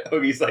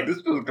 He's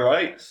this feels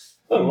great.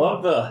 I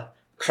love the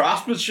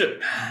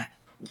craftsmanship.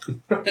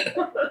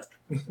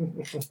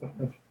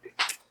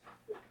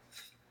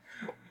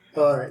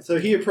 Alright, so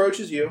he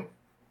approaches you,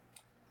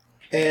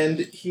 and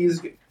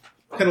he's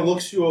kind of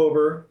looks you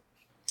over,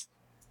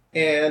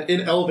 and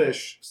in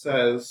Elvish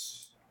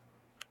says,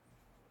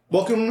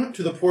 "Welcome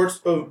to the port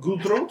of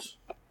Gudrod.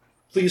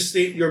 Please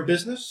state your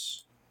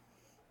business,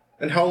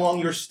 and how long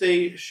your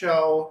stay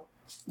shall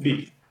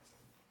be."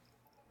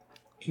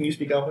 Can you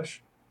speak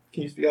Elvish?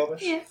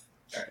 Yeah.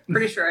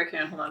 Pretty sure I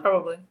can. Hold on.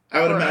 Probably.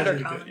 I would Or imagine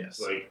you undercommon. could,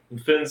 yes.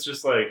 Finn's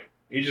just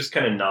he's just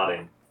kind of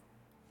nodding.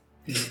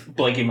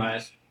 Blinking my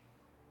eyes.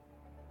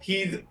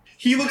 He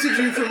looks at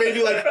you for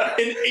maybe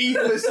an eighth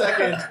of a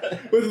second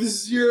with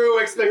zero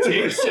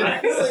expectation.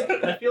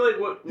 I feel like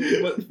what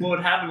would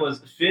happen was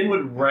Finn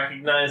would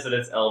recognize that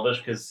it's Elvish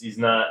because he's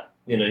not,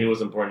 he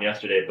wasn't born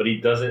yesterday, but he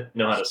doesn't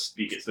know how to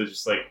speak it, so it's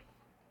just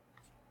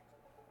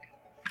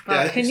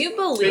Yeah, Can you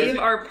believe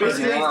our partners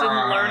basically, didn't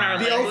learn our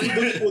The elves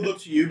language? will look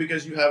to you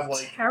because you have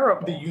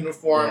Terrible. the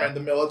uniform Yeah. and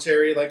the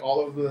military,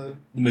 all of the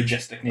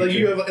Majestic nature.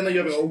 you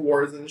have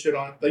awards and shit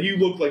on. You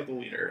look like the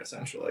leader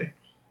essentially.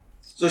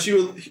 So he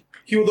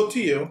would look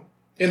to you,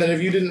 and then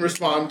if you didn't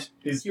respond,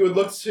 he would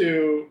look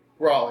to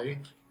Raleigh.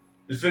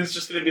 Finn's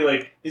just gonna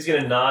be he's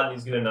gonna nod, and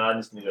he's gonna nod, and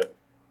he's gonna go.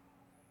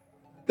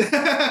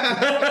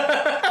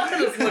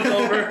 Just look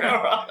over.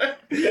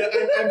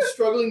 I'm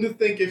struggling to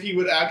think if he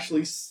would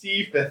actually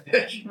see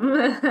Finish.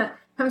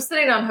 I'm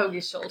sitting on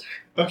Hoagie's shoulder.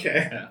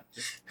 Okay.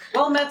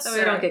 Well met, So we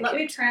sir. don't get Let me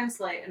kicked.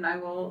 translate, and I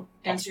will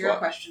answer your squat.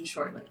 question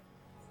shortly.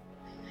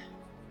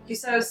 He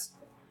says,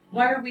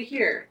 "Why are we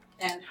here,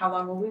 and how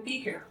long will we be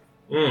here?"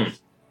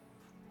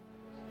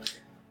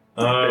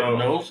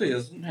 Nosy,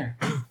 isn't there?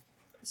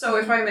 So,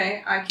 if I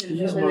may, I can.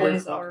 Yes, It mother-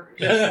 is our...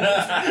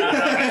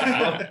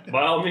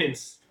 By all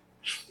means.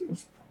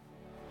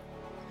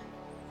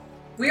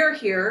 We are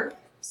here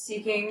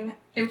seeking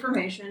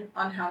information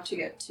on how to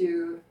get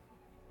to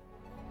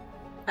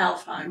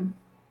Alfheim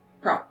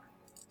proper.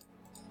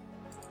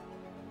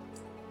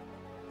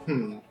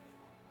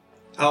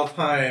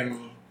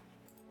 Alfheim.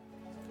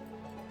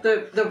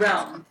 The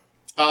realm,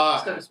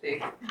 Ah, so to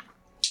speak.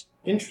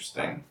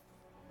 interesting.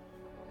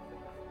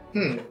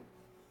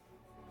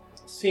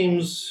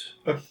 Seems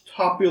a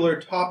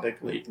popular topic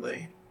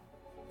lately.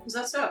 Is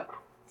that so?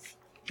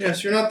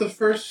 Yes, you're not the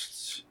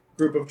first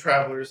group of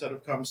travelers that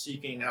have come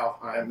seeking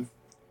Alfheim,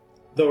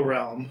 the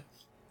realm,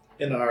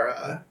 in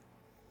our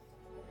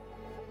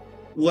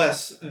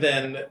less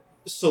than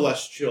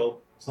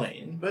celestial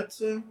plane. But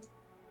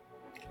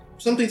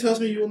something tells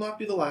me you will not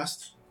be the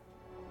last.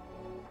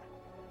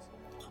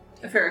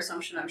 A fair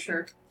assumption, I'm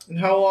sure. And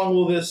how long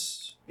will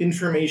this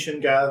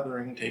information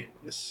gathering take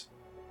place?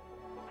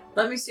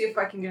 Let me see if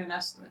I can get an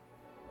estimate.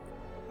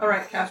 All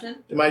right,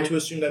 Captain. Am I to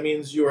assume that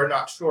means you are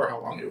not sure how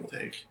long it will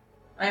take?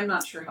 I am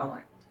not sure how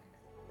long.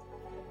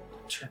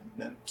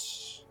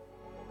 Determinant.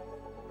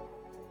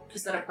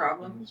 Is that a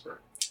problem?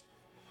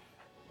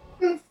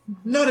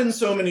 Not in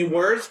so many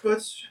words, but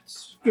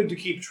it's good to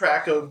keep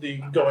track of the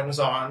goings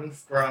on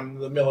from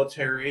the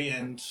military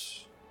and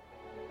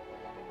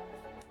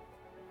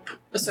their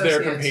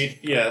Associates.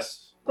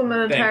 yes. The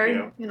military,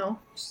 Thank you know.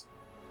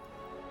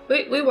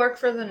 We work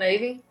for the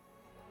Navy.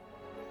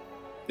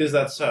 Is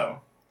that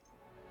so?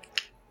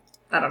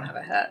 I don't have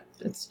a hat.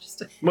 It's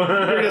just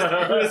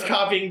You're just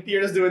copying.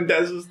 You're just doing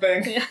Dez's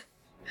thing. Yeah.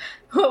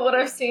 What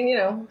I've seen, you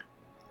know,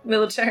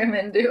 military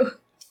men do.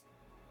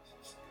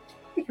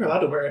 You're allowed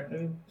to wear it.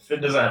 Finn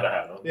doesn't have a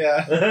hat on.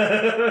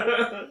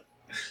 Yeah.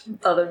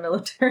 Other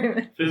military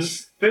men.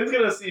 Finn's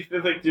gonna see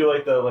Finn like do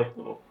like the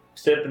little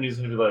tip, and he's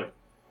gonna be like,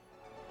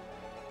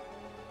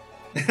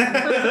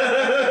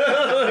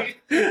 Yeah.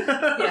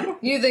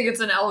 You think it's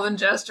an elven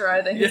gesture,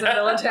 I think it's a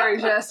military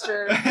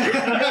gesture.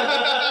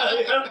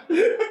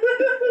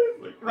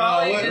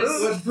 Raleigh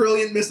what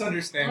brilliant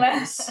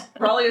misunderstanding.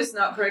 Raleigh is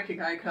not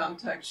breaking eye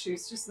contact.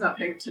 She's just not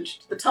paying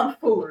attention to the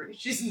tomfoolery.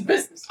 She's in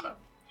business mode.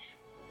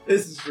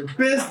 This is for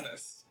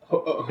business.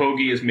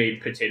 Hoagie has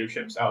made potato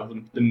chips out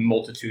of the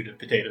multitude of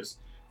potatoes,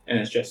 and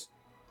it's just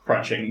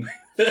crunching.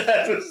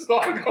 That's what's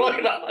all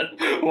going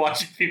on.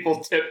 Watching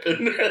people tip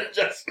and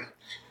just.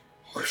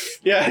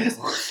 Yeah.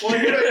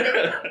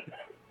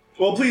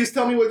 Well, please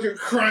tell me what your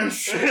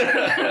crunch.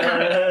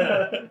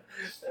 How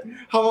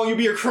long you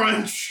be your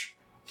crunch?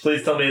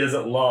 please tell me it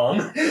isn't long.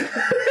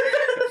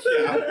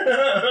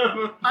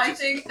 I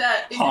think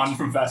that Han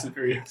from Fast and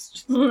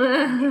Furious.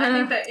 I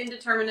think that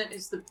indeterminate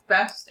is the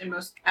best and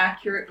most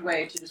accurate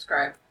way to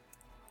describe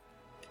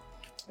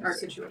our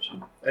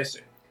situation. I see.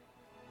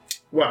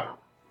 Well,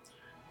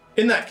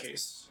 in that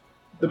case,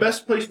 the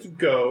best place to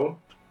go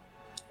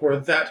for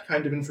that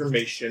kind of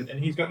information,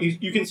 and you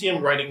can see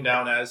him writing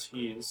down as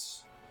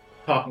he's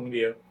talking to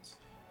you.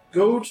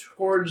 Go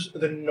towards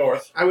the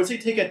north. I would say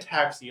take a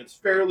taxi. It's a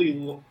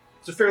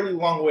fairly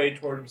long way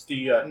towards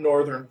the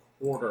northern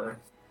quarter,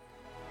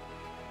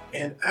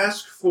 and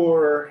ask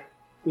for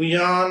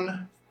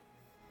Leon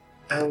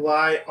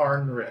Eli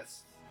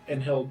Arnrith,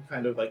 and he'll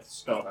kind of like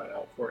spell that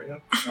out for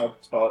you. I'll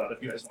spell it out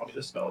if you guys want me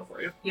to spell it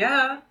for you.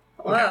 Yeah.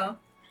 Hello.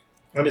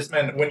 I just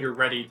meant when you're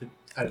ready to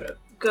type it.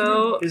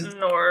 Go Is-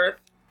 north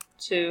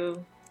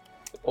to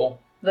Oh.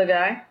 the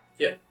guy.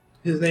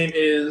 His name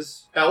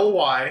is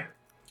Ly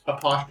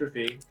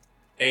apostrophe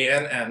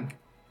ANN.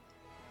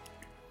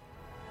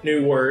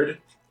 New word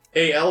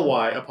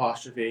ALY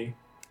apostrophe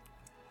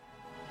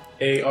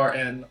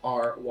ARNRYTH.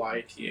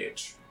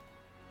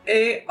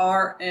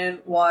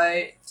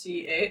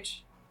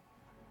 ARNYTH.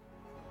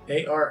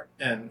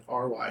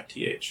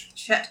 ARNRYTH.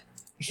 Chet.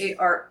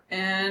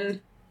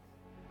 ARNRY.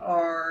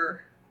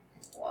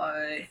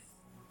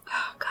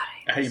 Oh god.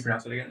 How do you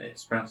pronounce it again?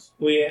 It's pronounced.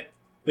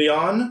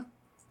 Leon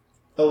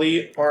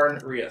Ali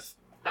Arnrith.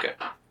 Okay.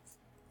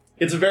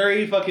 It's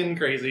very fucking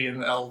crazy,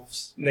 and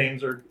elves'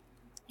 names are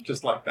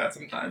just like that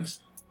sometimes.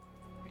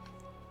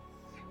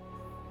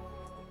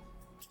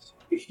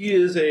 He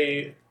is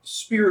a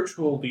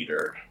spiritual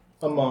leader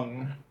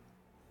among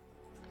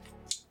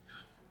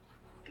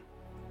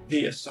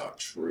the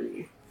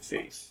Asatri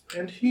faith,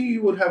 and he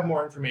would have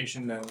more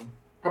information than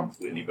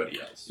probably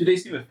anybody else. Do they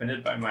seem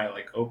offended by my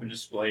open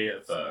display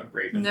of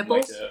Raven?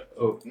 Nipples?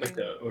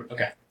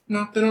 Okay.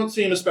 No, they don't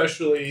seem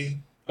especially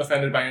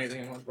offended by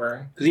anything anyone's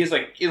wearing.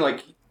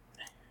 Because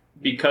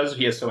because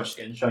he has so much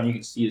skin shine, you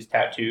can see his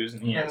tattoos,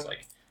 and he has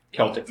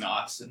Celtic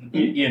knots, and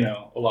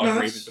a lot of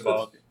ravens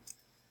involved.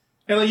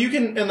 And you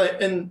can,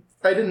 and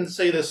I didn't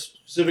say this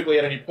specifically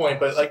at any point,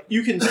 but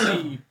you can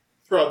see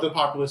throughout the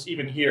populace,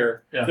 even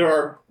here, Yeah. there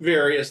are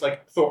various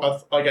like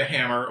like a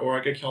hammer or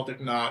like a Celtic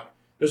knot.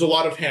 There's a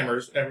lot of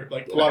hammers.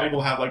 Like a lot of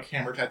people have like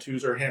hammer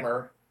tattoos or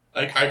hammer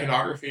like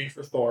iconography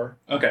for Thor.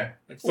 Okay.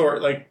 Like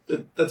Thor, like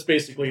that's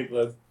basically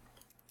the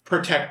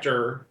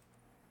protector,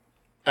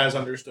 as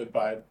understood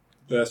by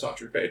the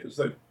Sotru faith. It's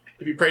like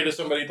if you pray to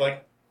somebody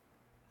like.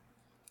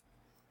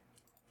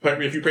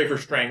 But if you pray for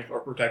strength or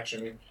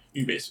protection,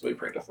 you basically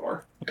pray to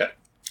Thor. Okay.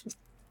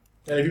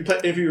 And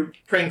if you're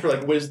praying for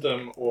like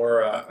wisdom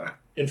or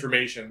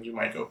information, you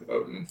might go with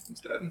Odin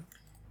instead.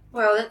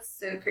 Well, that's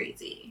so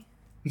crazy.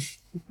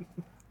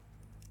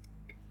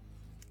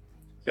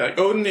 Yeah, like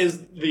Odin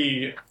is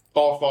the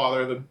all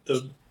father,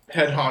 the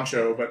head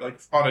honcho, but like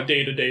on a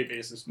day-to-day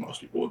basis,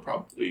 most people would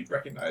probably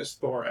recognize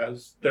Thor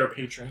as their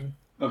patron,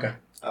 Okay.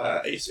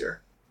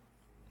 Aesir.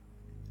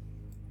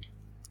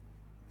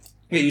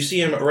 Yeah, you see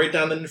him write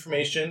down the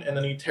information, and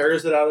then he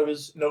tears it out of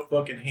his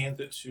notebook and hands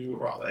it to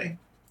RoY.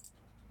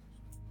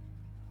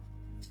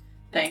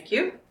 Thank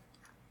you.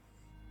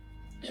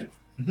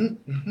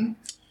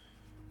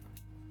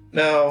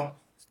 Now,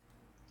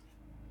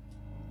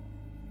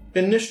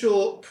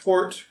 initial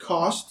port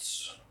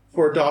costs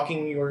for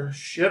docking your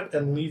ship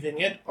and leaving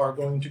it are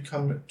going to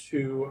come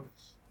to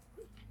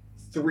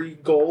 3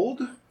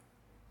 gold.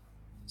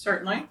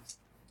 Certainly.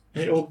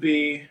 It will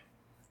be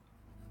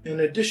an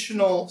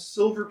additional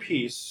silver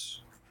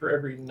piece for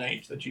every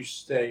night that you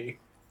stay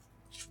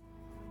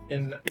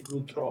in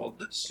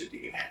Gudrod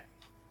City.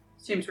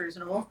 Seems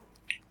reasonable.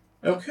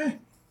 Okay.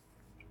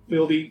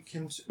 We'll be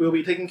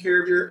taking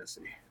care of your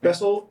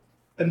vessel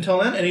until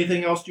then.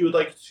 Anything else you would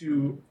like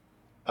to,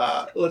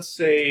 let's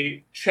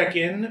say, check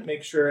in,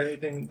 make sure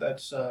anything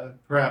that's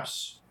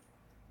perhaps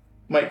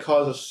might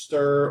cause a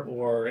stir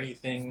or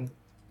anything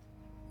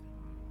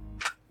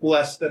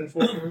less than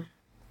forward?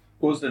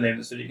 What was the name of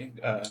the city?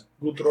 Gudrod,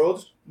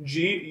 Gudrod.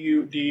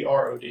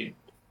 Udrod.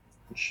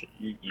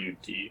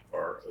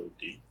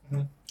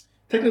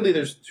 Technically,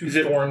 there's 2 Is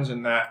it- thorns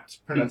in that Is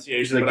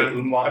pronunciation. it like but the I'm-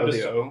 umlaut I'm or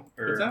just- the O?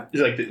 Or What's that?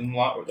 Is it like the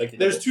umlaut or like the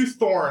There's 2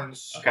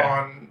 thorns Okay.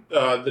 on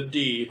the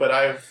D, but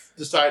I've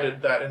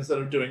decided that instead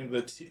of doing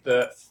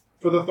the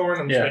for the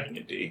thorn, I'm just Yeah. making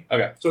it D.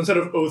 Okay. So instead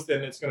of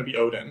Othin, it's going to be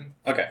Odin,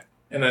 Okay.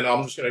 and then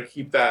I'm just going to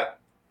keep that.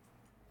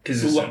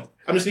 Consistent.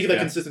 I'm just going to keep that Yeah.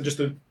 consistent, just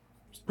to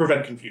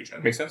prevent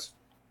confusion. Makes sense.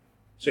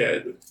 So yeah,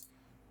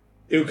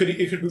 it could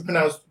be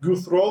pronounced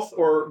Guthroth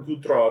or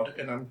Gudrod,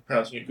 and I'm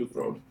pronouncing it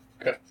Gudrod.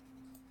 Okay.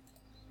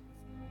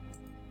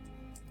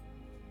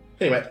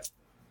 Anyway,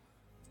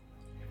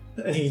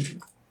 and he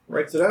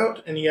writes it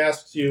out, and he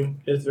asks you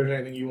if there's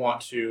anything you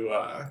want to,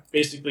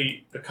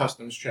 basically a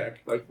customs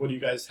check. Like, what do you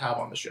guys have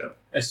on the ship?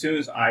 As soon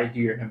as I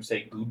hear him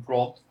say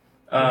Gudrod,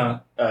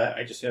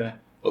 I just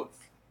oh,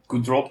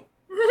 Gudrod.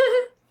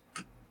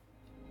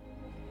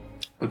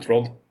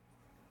 Gudrod.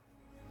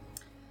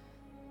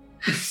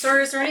 Sir,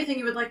 is there anything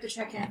you would like to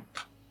check in?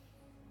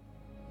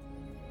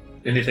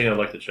 Anything I'd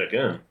like to check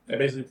in And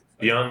basically,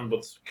 beyond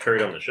what's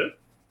carried on the ship?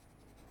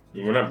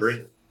 We're not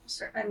bringing.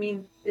 Sir, I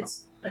mean,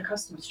 it's a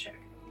customs check.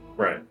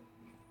 Right.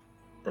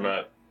 We're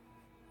not.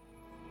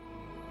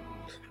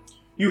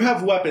 you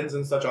have weapons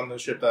and such on the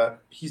ship that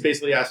he's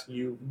basically asking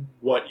you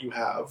what you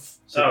have.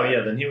 Oh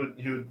yeah, then he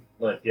would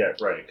like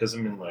right because I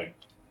mean like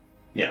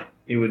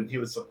he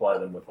would supply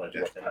them with like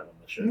what they have on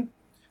the ship.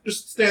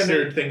 Just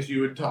standard things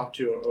you would talk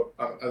to.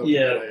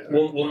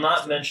 We'll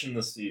not mention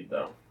the seed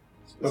though.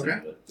 Okay.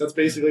 That's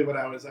basically what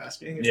I was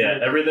asking. If Yeah,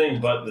 you- everything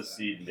but the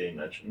seed being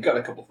mentioned. Got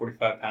a couple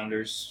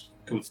 45-pounders,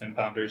 couple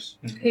 10-pounders.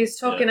 He's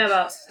talking Yeah.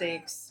 about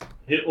steaks.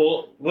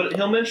 He'll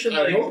mention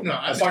I like hope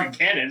not. I was talking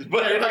cannons,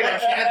 but You're talking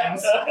about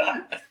cannons.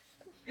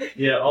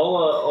 yeah,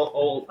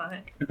 I'll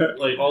Fine.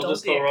 like I'll Don't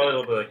just be tell a Riley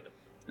I'll be like,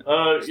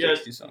 yeah,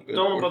 Steaks do sound good.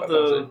 don't know about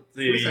 45 pounds.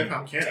 45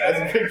 pound cannon. That's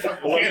a big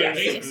fucking cannon.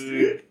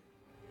 Jesus.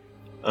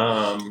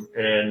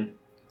 And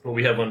what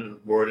we have on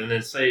board, and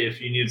then say if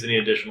he needs any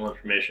additional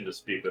information to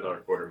speak with our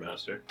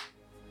quartermaster.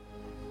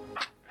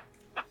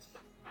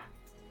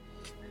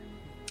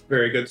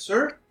 Very good,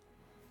 sir.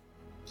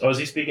 Oh, is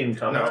he speaking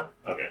common?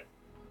 Okay.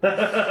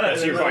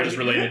 So you're probably just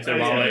related to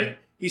Raleigh.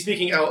 He's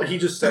speaking He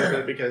just said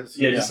it because.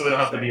 Yeah, just so we don't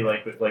have to be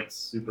like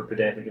super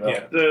pedantic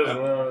about.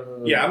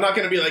 Yeah, I'm not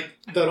going to be like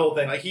that whole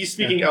thing. Like, he's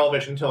speaking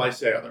Elvish until I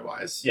say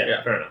otherwise. Yeah,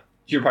 Yeah. fair enough.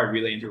 You're probably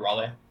relating to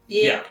Raleigh.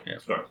 Yeah, Yeah.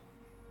 sure.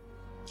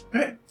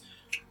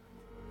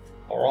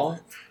 All right.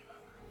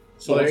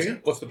 So Well, there what's, you go.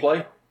 what's the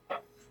play?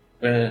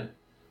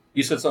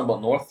 You said something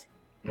about North.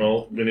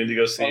 Well, we need to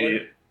go see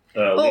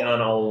Raleigh.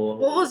 Leon. All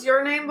What was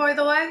your name, by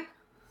the way?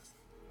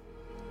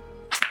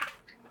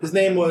 His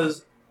name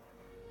was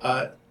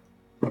Erberos.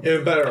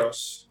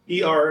 Erboeros.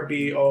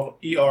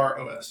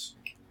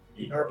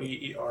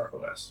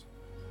 Erberos.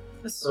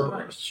 That's so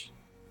much.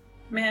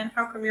 Man,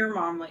 how come your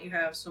mom let you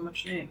have so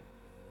much name?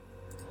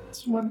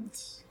 This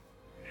one's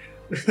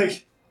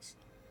like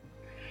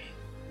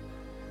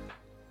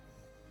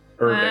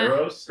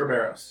Herberos.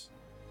 Erberos.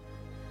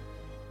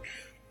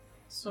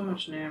 So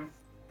much name.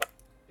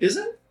 Is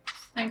it?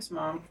 Thanks,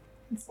 Mom.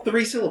 It's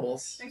 3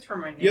 syllables. Thanks for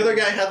my name. The other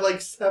guy had like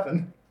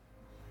 7.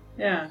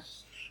 Yeah.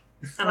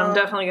 And I'm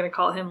definitely going to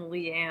call him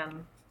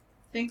Leanne.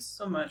 Thanks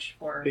so much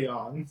for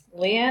Leon.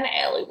 Leanne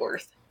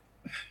Alleyworth.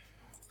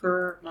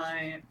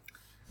 my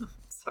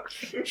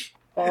Sorry.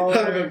 That'll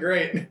go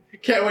great.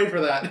 Can't wait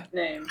for that.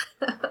 name.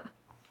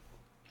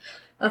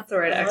 That's the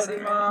right I love accent.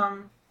 you,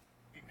 Mom.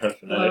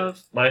 Phonetic.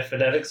 My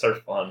phonetics are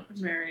fun.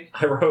 I'm married.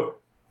 I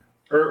wrote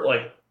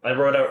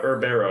out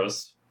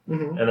Urberos,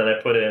 Mm-hmm. and then I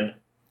put in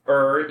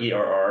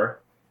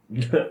ERR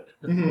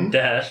Mm-hmm.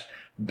 dash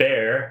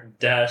bear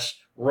dash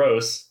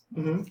roast,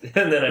 Mm-hmm.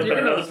 and then I You're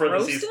put gonna another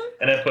parentheses, roast him?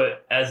 and I put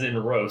as in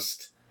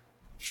roast.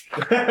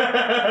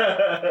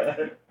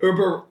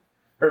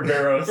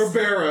 Urberos.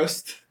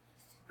 Barrost.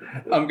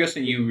 I'm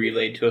guessing you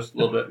relayed to us a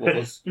little bit what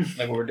was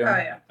like what we're doing. Oh,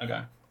 yeah.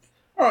 Okay.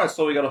 All right,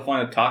 so we got to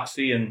find a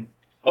taxi and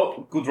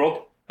good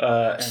rope.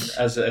 And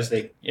as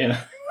they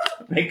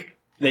make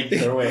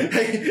their way.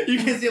 You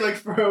can see like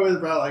furrow his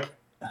brow, like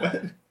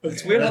what?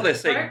 It's weird how they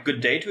say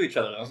good day to each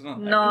other, isn't it?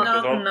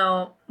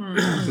 No.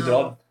 Good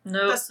job.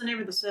 No. That's the name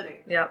of the city.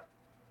 Yep.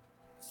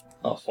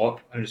 Oh fuck!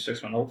 I just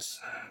fixed my notes.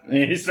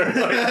 And he starts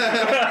like.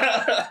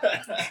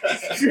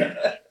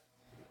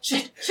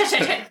 Shit.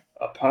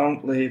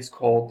 Apparently,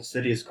 the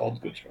city is called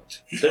Good Road.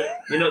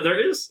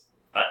 There is.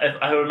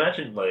 I would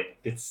imagine like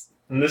it's.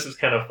 And this is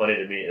kind of funny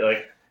to me.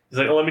 Like he's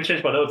like, oh, let me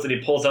change my notes, and he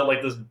pulls out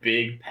like this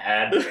big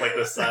pad, like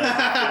the size, of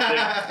this thing,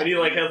 and he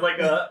like has like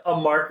a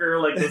marker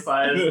like the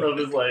size of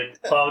his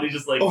like palm. And he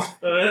just like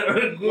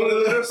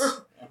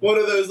One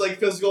of those like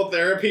physical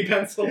therapy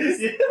pencils.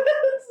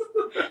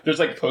 There's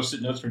like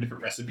post-it notes for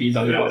different recipes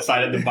on the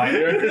outside of the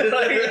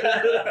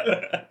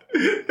binder.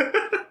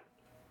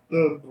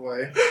 Oh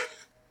boy.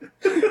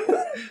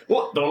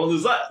 Well, don't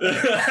lose that.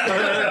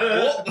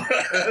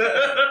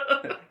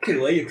 Get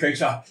away, you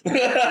crankshaw.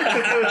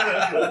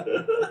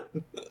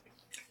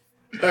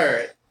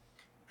 Alright.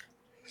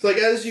 So like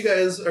as you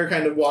guys are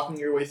kind of walking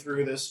your way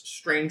through this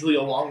strangely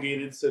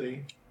elongated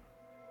city,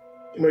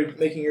 you're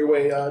making your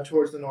way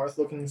towards the north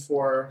looking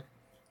for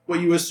what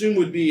you assume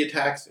would be a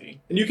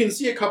taxi. And you can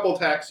see a couple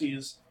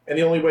taxis, and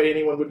the only way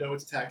anyone would know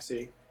it's a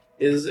taxi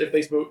is if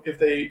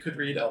they could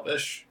read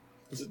Elvish.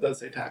 Because it does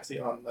say taxi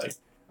on like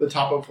the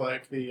top of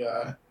like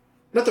the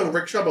not the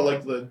rickshaw, but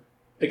like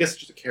I guess it's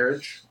just a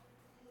carriage.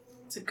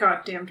 It's a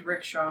goddamned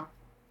rickshaw.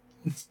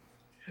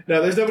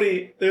 No, there's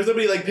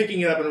nobody like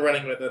picking it up and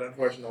running with it,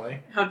 unfortunately.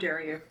 How dare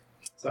you?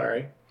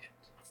 Sorry.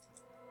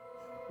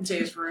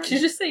 Dave's ruined. Did you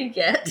just say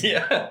yet?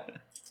 Yeah.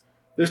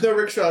 There's no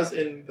rickshaws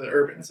in the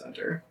urban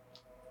center.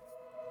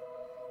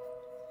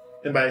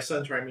 And by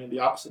center, I mean the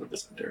opposite of the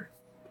center.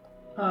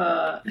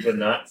 But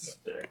not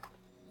there.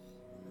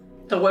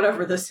 The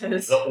whatever this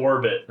is. The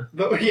orbit.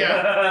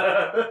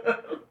 Yeah,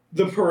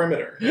 the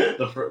perimeter.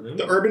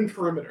 The urban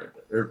perimeter.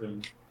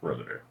 Urban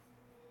perimeter.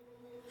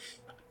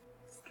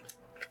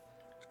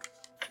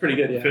 Pretty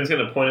good, yeah. Finn's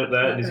gonna point at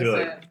that and he's gonna be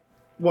like,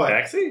 What?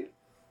 taxi?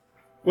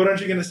 What aren't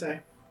you going to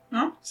say?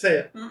 Huh? Say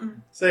it.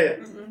 Mm-mm. Say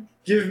it. Mm-mm.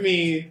 Give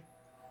me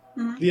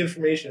Mhm. the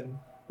information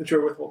that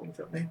you're withholding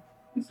from me.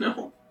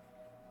 No.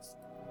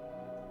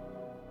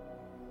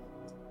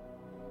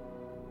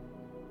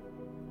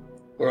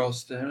 We're all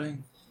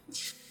staring.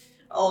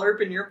 I'll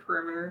urban your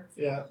perimeter.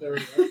 Yeah, there we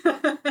go.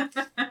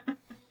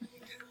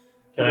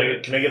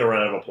 Can I get a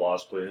round of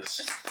applause,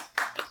 please?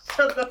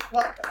 Shut the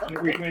fuck up.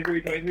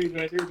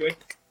 23.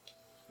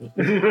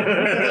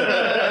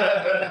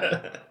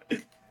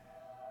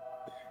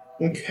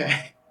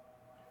 Okay.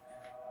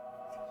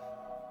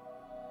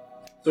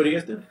 So what do you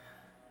guys do?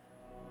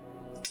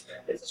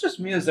 It's just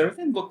me. Does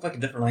everything look like a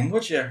different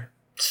language here?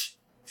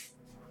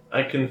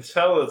 I can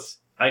tell it's.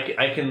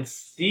 I can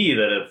see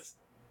that it's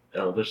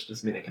Elvish.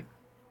 Doesn't mean I can.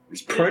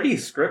 It's pretty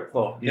script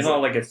though. You know,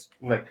 like it's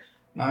like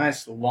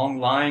nice long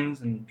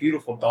lines and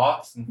beautiful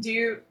dots. And Do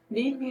you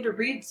need me to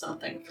read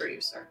something for you,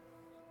 sir?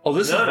 oh,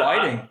 this is No,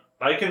 writing.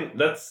 I can.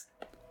 That's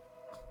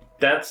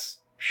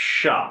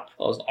shop.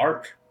 Oh, it's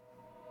art.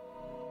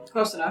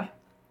 Close enough.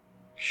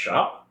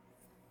 Shop.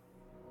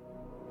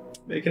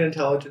 Make an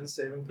intelligence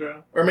saving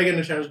throw. Or make an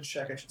intelligence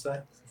check, I should say.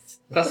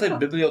 That's a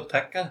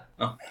biblioteca.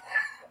 Oh.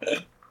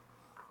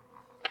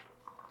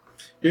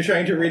 You're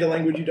trying to read a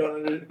language you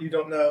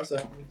don't know, so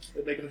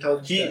make an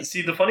intelligence check.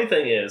 See, the funny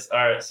thing is,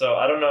 all right. So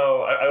I don't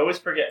know. I always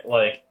forget.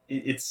 Like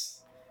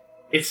it's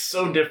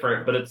so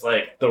different, but it's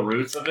like the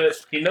roots of it.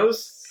 He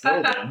knows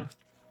Sylvan.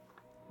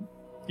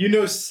 You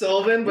know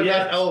Sylvan, but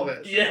Yes. not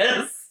Elvish.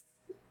 Yes.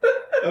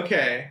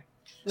 Okay.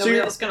 Nobody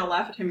you're- else gonna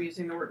laugh at him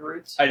using the word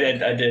roots. I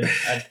did. I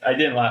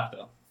didn't laugh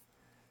though.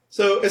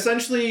 So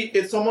essentially,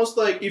 it's almost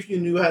like if you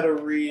knew how to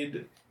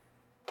read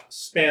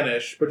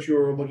Spanish, but you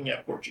were looking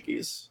at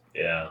Portuguese.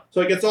 Yeah.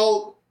 So like it's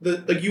all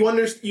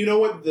you know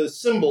what the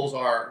symbols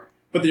are,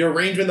 but the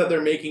arrangement that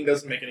they're making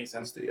doesn't make any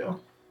sense to you.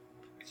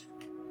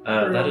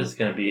 That is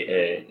going to be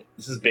a.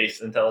 This is base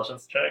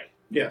intelligence check.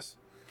 Yes.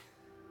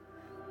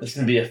 This is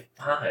going to be a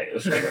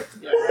 5.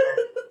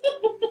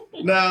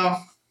 No,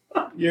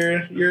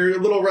 you're a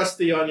little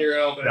rusty on your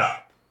Elvish.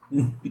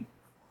 No.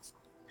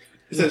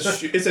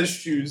 It says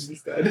shoes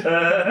instead.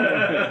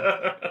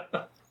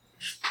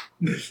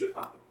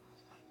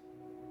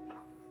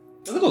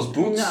 Look at those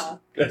boots. No.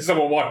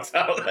 Someone walks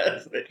out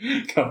as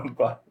they come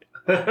by.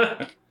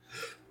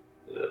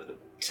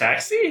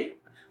 Taxi?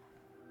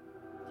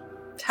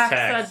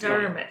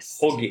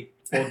 Taxidermist. Hoagie.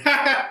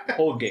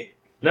 Hoagie.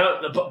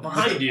 No,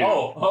 behind you.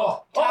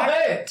 Oh,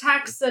 hey!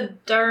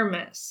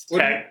 Taxidermist.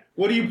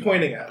 What are you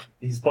pointing at?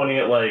 He's pointing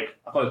at like.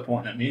 I thought he was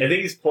pointing at me. I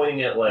think he's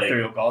pointing at like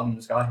Ethereal god in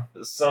the sky.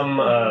 some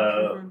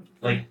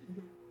like.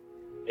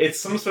 It's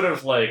some sort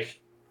of like.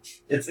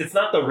 It's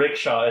not the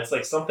rickshaw. It's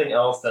like something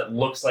else that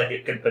looks like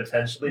it could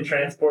potentially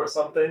transport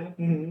something.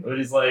 Mm-hmm. But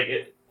he's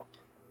like,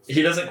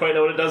 he doesn't quite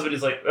know what it does. But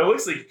he's like, it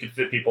looks like it could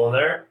fit people in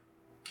there.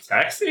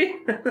 Taxi?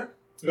 Go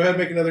ahead and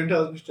make another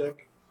intelligence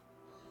check.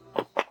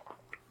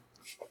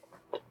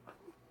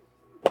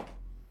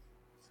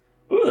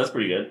 Ooh, that's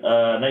pretty good.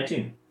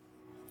 19.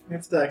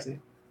 It's a taxi.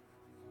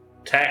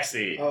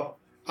 Taxi. Oh,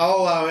 I'll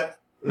allow it.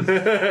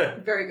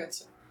 Very good,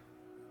 sir.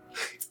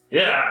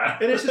 Yeah.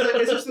 And it's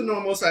just a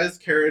normal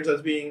sized carriage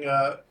that's being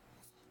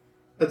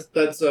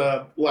that's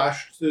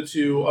lashed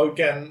to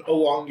again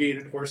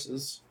elongated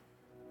horses.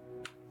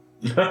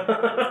 It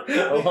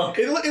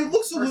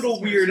looks a little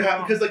weird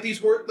because like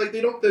these like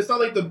they don't. It's not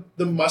like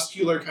the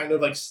muscular kind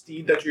of like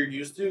steed that you're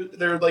used to.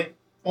 They're like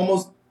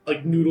almost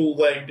like noodle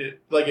legged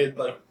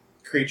like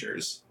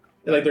creatures,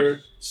 and like their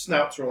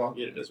snouts are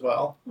elongated as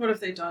well. What have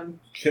they done?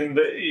 Can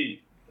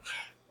they?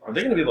 Are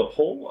they going to be able to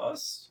pull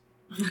us?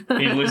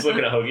 He's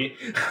looking at Hoagie.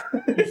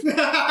 He's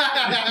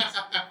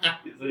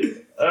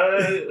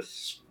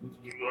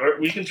like,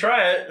 we can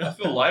try it. I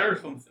feel lighter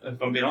if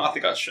I'm being honest. I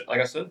think like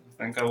I said,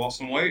 I think I lost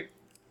some weight.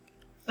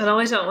 And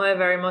I don't weigh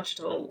very much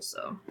at all,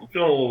 so. I'm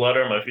feeling a little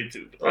lighter on my feet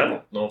too. But I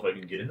don't know if I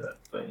can get in that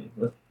thing.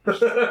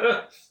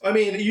 I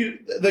mean,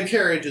 the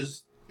carriage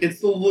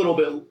it's a little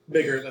bit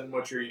bigger than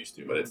what you're used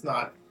to, but it's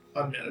not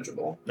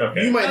unmanageable.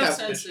 Okay. You might No have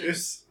some sense in-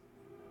 issues.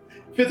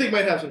 Fifthing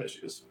might have some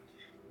issues.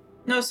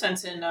 No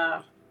sense in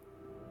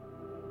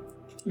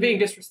being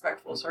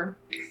disrespectful, sir.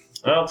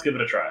 Well, let's give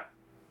it a try.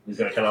 He's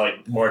gonna kind of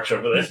like march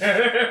over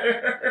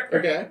there.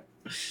 Okay.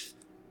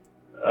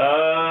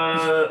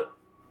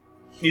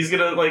 He's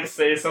gonna like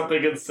say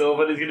something in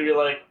Sylvan. He's gonna be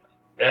like,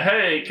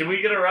 "Hey, can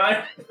we get a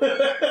ride?"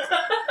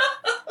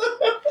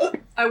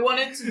 I want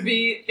it to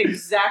be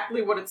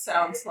exactly what it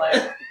sounds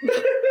like.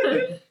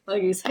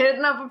 Like he's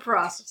hitting up a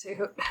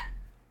prostitute.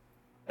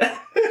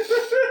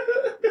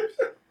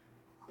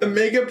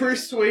 Make a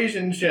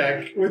persuasion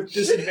check with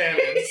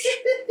disadvantage.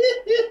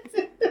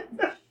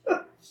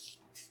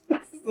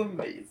 This is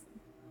amazing.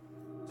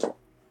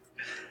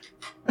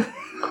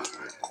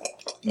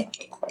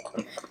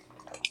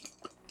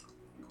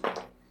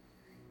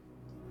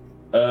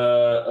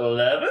 Uh,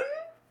 11?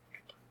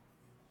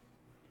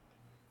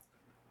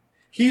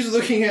 He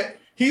looks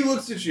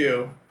at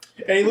you,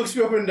 and he looks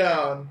you up and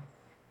down,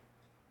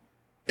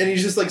 and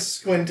he's just like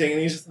squinting,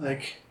 and he's just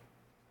like,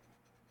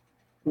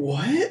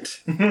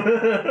 "What?"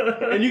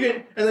 And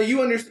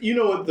you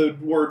know what the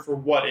word for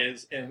 "what"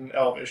 is in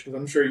Elvish, because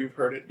I'm sure you've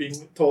heard it being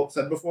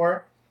said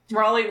before.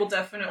 Raleigh will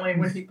definitely,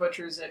 when he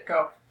butchers it,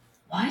 go,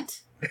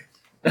 "What?"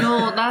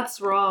 No, that's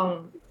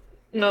wrong.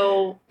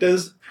 No.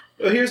 Here's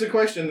a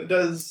question: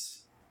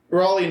 does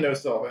Raleigh know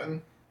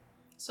Sylvan?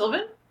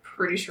 Sylvan?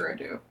 Pretty sure I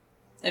do.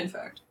 In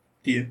fact.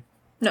 Do you?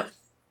 No.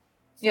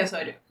 Yes,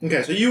 I do.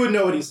 Okay, so you would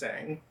know what he's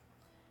saying.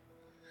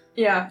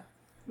 Yeah.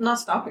 I'm not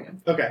stopping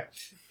him. Okay,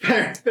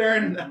 fair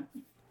enough.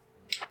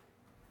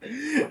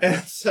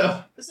 And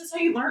so, This is how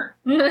you learn.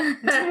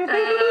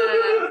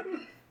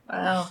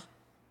 Wow.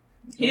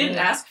 He didn't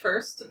ask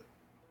first.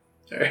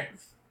 sorry.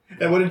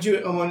 And what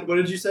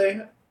did you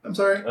say? I'm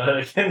sorry.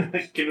 Can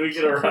we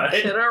get a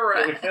ride? Get a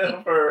ride.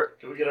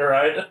 Can we get a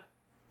ride?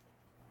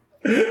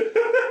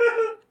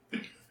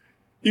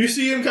 You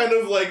see him kind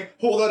of like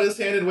hold out his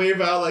hand and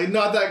wave out like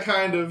not that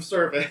kind of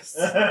service.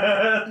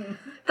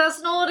 That's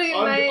not what he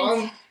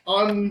meant.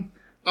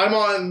 I'm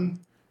on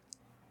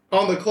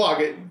the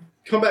clock.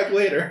 Come back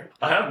later.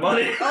 I have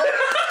money.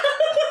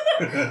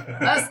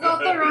 That's not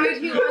the ride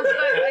he wanted,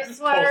 I Pulls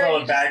swear.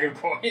 out a bag of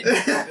coins.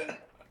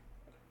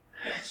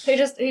 He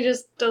just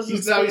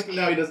doesn't now speak.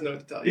 he doesn't know what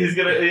to tell you.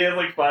 He has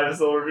like 5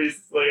 silver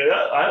pieces. Like,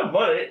 I have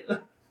money.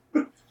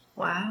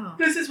 Wow.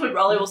 This is when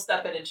Raleigh will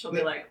step in and she'll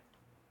be like,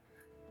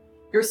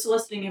 "You're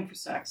soliciting him for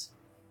sex."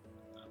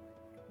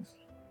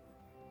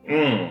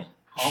 Mm.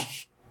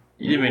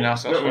 You didn't mean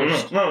ask us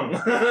first. No.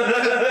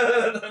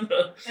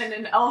 And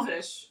in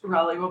Elvish,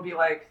 Raleigh will be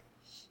like,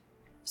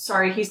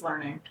 "Sorry, he's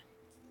learning."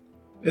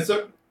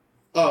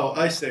 Oh,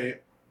 I see.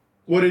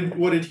 What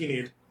did he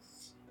need?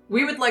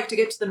 We would like to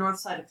get to the north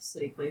side of the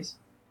city, please.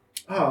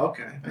 Oh,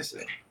 okay. I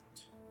see.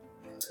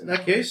 In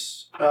that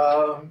case,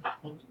 4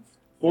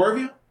 of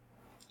you?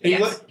 And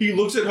Yes. he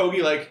looks at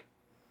Hoagie like,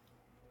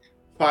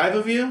 5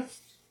 of you?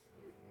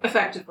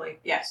 Effectively,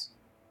 yes.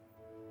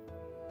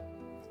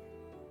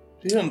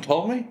 You didn't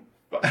tell me?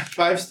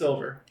 5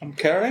 silver. I'm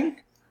carrying?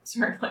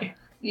 Certainly.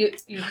 You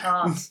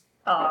can't.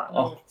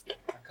 Oh,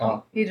 I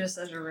can't. He just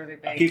says you're really I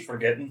big. keep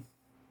forgetting.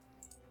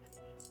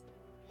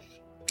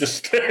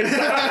 Just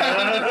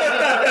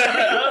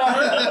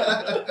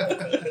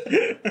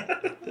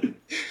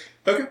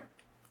Okay.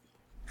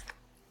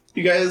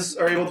 You guys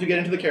are able to get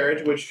into the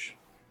carriage, which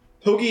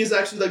Hoagie is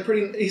actually like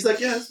pretty. He's like,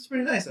 yeah, this is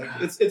pretty nice.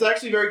 It's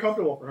actually very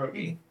comfortable for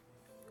Hoagie.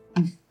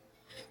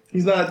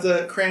 He's not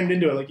crammed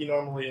into it like he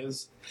normally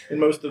is in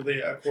most of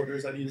the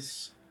quarters that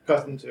he's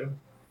accustomed to.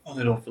 Oh,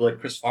 they don't feel like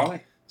Chris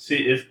Farley.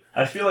 See,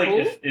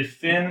 if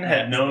Finn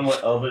had known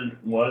what Elvin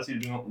was, he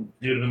would have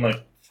been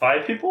like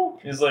 5 people.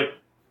 He's like,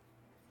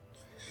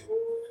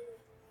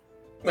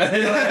 like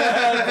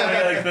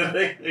the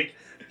thing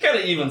kind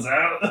of evens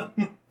out.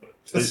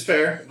 That's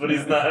fair. But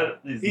he's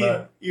not. He's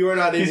not. You are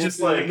not He's able just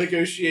to like-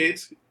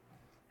 negotiate.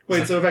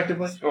 Wait, so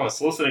effectively? Oh,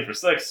 soliciting for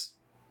sex.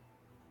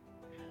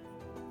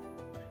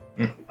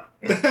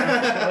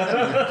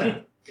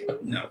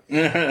 No.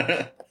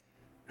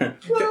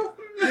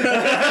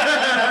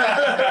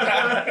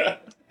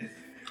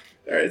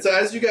 Alright, so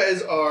as you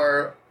guys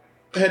are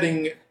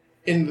heading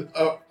in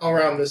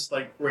around this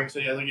like ring, so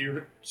yeah, like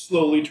you're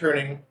slowly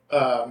turning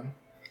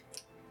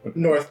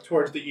north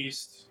towards the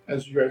east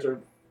as you guys are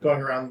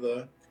going around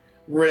the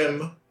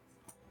rim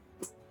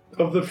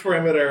of the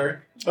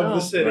perimeter of the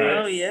city.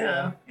 Oh,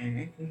 yeah.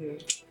 Mm-hmm.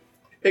 Mhm.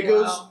 It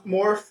goes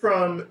more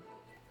from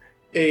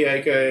a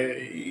I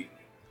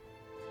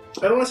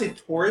don't want to say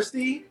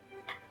touristy,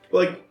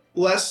 but like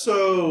less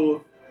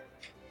so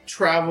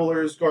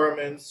travelers'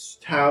 garments,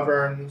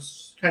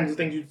 taverns, kinds of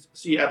things you'd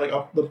see at like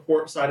up the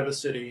port side of a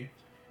city,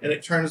 and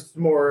it turns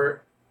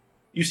more.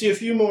 You see a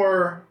few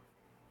more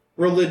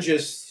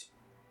religious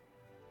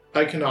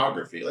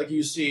iconography, like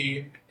you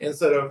see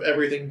instead of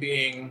everything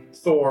being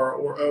Thor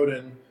or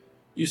Odin,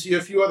 you see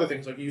a few other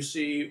things. Like you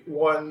see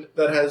one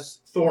that has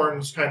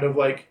thorns, kind of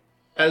like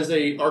as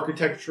a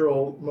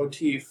architectural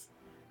motif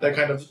that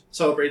kind of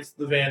celebrates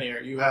the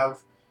Vanir. You have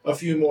a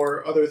few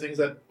more other things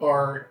that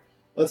are.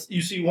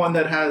 You see one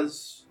that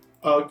has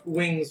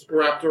wings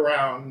wrapped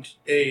around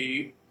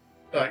a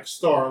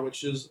star,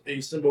 which is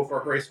a symbol for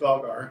Hrace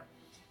Valgar.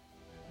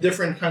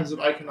 Different kinds of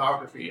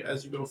iconography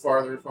as you go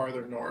farther and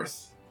farther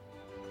north.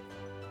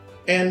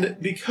 And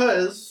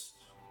because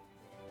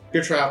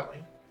you're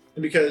traveling,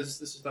 and because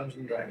this is Dungeons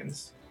and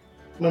Dragons,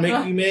 I'm gonna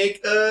make you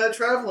make a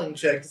traveling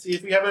check to see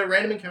if we have a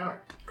random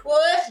encounter.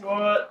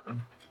 What?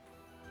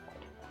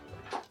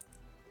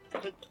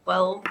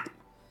 12.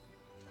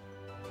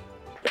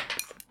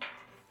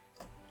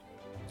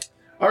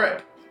 All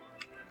right,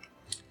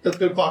 let's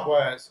go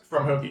clockwise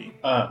from Hoagie.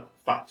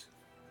 5.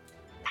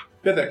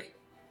 Vivek,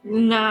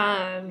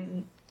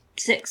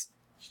 6.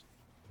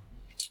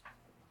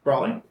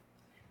 Brawley,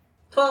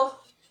 12.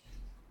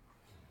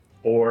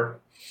 4.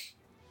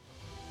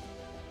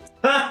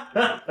 It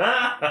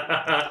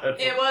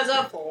was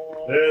a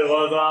 4. It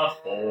was a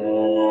 4.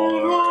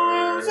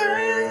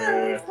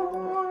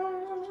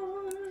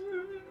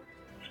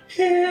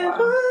 It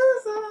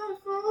was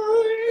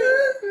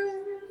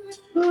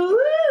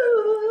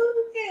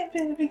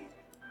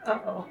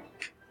Uh-oh.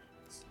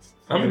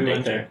 I'm in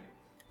danger.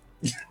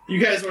 You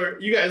guys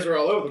were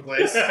all over the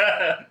place.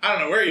 I don't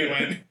know where you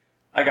went.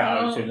 I got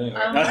Oh, auto-tune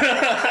I'm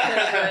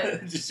anyway.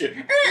 gonna Just You're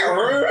gonna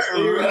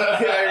auto-tune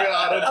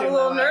I'm a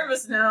little that.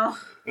 nervous now.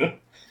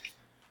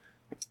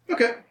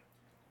 Okay.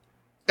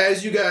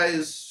 As you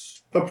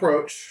guys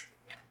approach,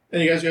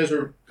 and you guys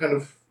are kind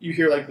of, you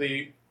hear like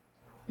the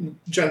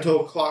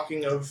gentle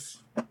clocking of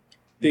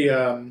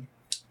the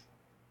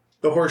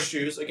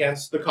horseshoes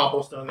against the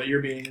cobblestone that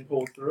you're being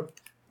pulled through.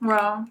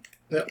 Wow.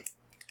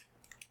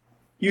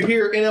 You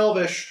hear in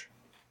Elvish,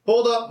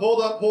 hold up,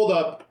 hold up, hold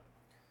up.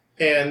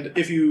 And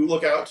if you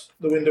look out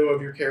the window of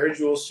your carriage,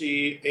 you will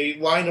see a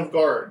line of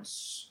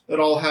guards that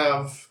all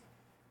have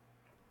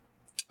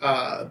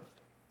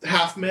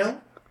half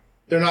mail.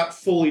 They're not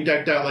fully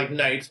decked out like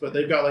knights, but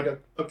they've got like a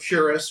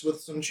cuirass with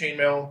some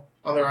chainmail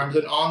on their arms,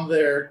 and on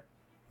the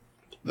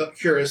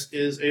cuirass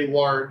is a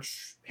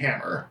large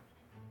hammer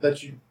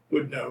that you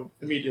would know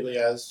immediately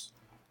as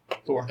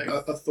Thor.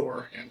 a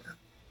Thor hammer.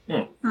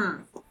 Hmm.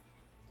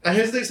 I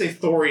hesitate to say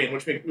Thorian,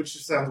 which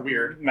just sounds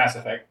weird. Mass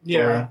Effect.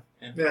 Yeah.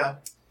 Thor. Yeah.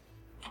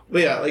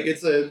 But yeah, like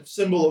it's a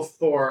symbol of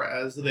Thor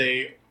as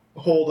they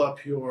hold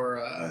up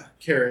your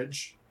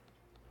carriage.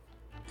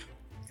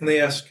 And they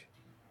ask,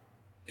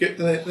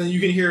 then you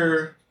can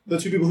hear, the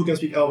two people who can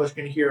speak Elvish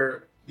can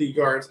hear the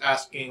guards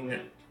asking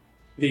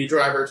the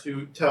driver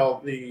to tell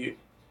the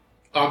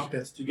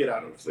occupants to get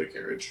out of the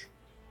carriage.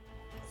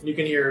 And you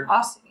can hear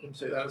Awesome. him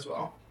say that as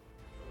well.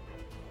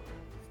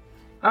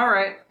 All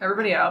right,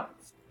 everybody out.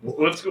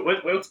 What's going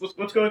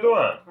to go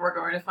on? We're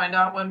going to find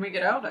out when we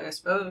get out, I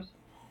suppose.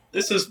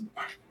 This is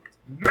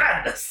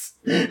madness.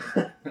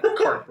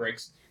 Cart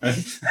breaks. Yeah,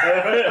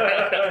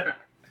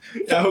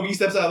 Hoagie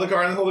steps out of the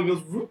car and the whole thing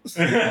goes. Whoops.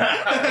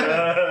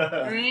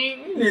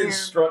 It's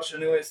stretch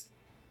anyways.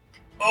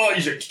 Oh,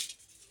 you should.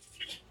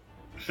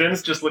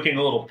 Finn's just looking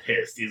a little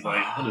pissed. He's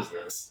like, "What is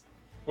this?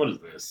 What is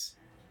this?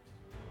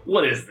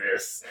 What is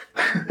this?"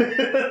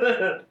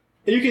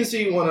 You can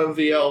see one of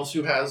the elves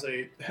who has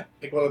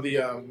one of the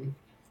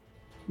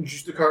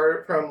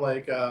Justikar from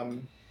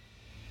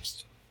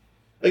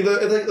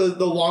the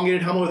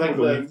elongated helmet with like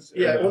The wings?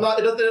 yeah. Or Well, not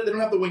they don't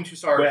have the wing two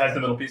stars, But it has the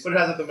middle piece. but it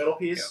has at the middle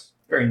piece.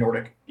 Very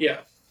Nordic.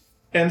 Yeah,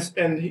 and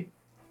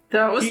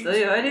That was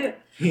the idea.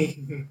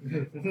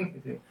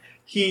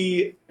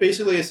 He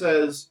basically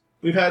says,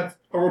 we've had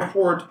a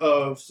report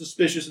of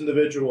suspicious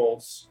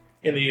individuals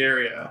in the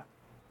area.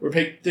 We're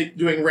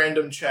doing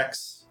random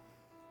checks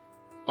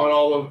on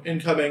all of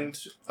incoming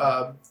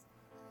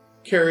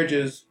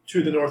carriages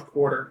to the North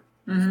Quarter.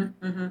 One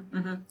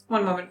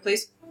moment,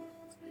 please.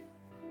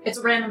 It's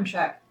a random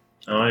check.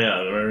 Oh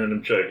yeah, the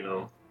random check, you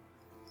know.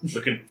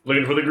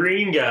 Looking for the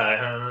green guy,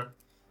 huh?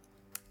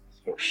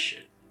 Oh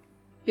shit.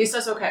 He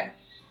says okay.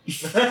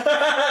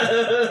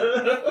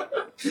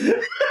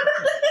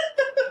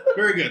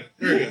 Very good.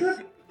 Very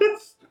good.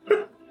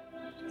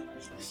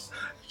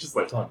 Just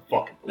like Tom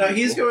fucking. Now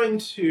he's going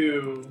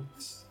to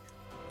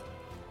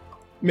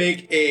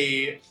make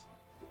a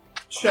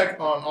check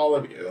on all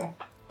of you.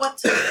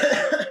 What?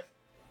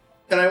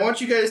 And I want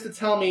you guys to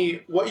tell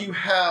me what you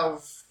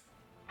have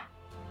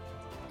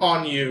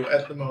on you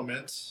at the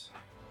moment.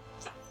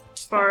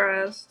 As far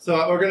as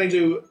So we're gonna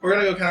go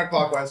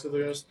counterclockwise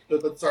because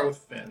let's start with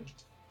Finn.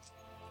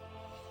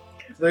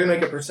 So they're gonna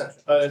make a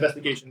perception,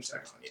 investigation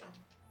check on you.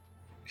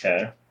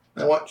 Okay.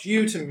 I want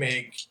you to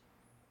make.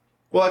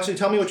 Well, actually,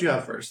 tell me what you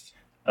have first.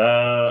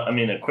 I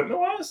mean,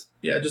 equipment-wise.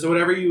 Yeah, just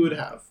whatever you would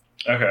have.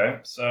 Okay,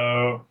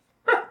 so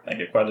I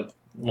get quite a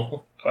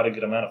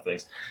good amount of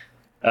things.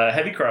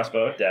 Heavy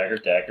crossbow,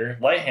 dagger,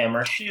 light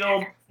hammer,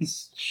 shield.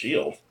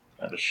 Shield.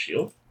 I have a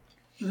shield.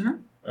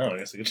 Mm-hmm. Oh, I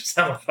guess I could just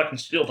have a fucking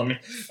shield on me.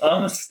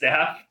 A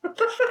staff.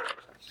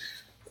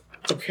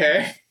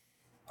 Okay.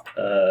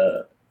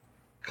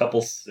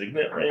 Couple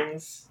signet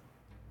rings.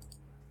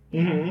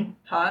 Mm-hmm.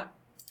 Hot.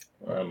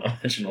 I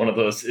imagine one of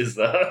those is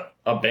a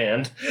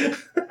band.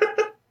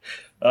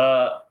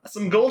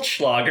 Some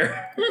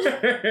Goldschlager.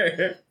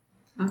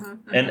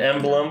 An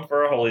emblem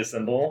for a holy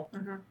symbol.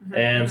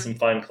 And some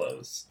fine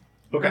clothes.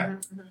 Okay.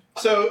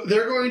 So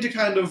they're going to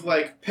kind of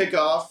like pick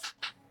off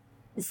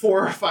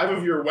 4 or 5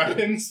 of your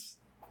weapons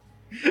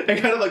and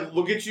kind of like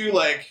look at you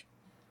like,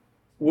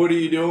 what are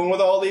you doing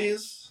with all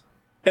these?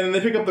 And then they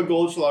pick up the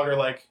Goldschlager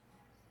like,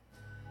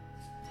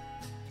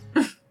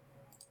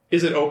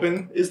 is it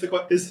open?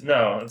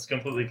 No, it's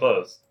completely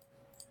closed.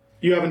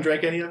 You haven't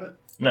drank any of it?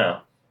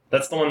 No.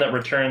 That's the one that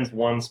returns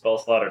 1 spell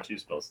slot or 2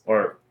 spells.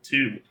 Or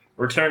 2.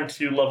 Return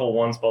 2 level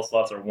 1 spell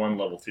slots or 1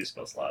 level 2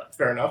 spell slot.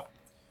 Fair enough.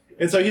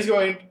 And so he's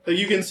going,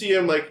 you can see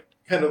him like,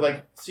 kind of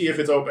like, see if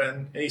it's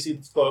open. And he sees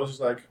it's closed. He's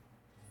like,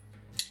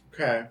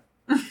 okay.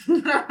 He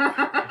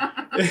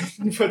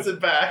puts it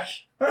back.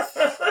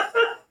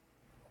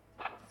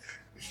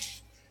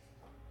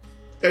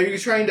 Are you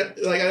trying to,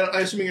 like,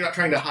 I'm assuming you're not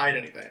trying to hide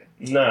anything.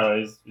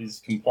 No, he's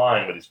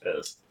complying, but he's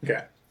pissed.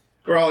 Okay.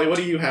 Raleigh, what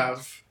do you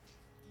have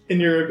in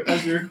your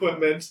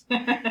equipment?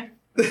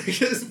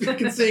 Because you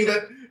can see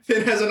that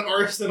Finn has an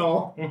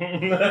arsenal.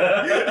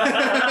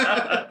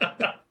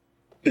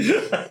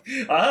 I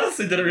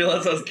honestly didn't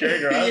realize I was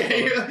carrying around.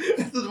 Yeah.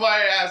 This is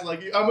why I asked,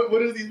 like, what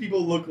do these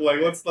people look like?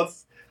 Let's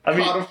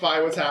codify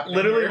what's happening.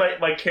 Literally, here.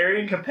 my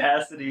carrying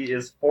capacity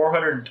is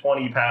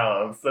 420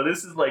 pounds, so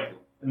this is like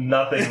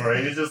nothing,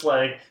 right? He's just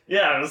like,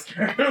 yeah, I'm just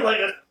carrying like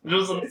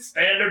just a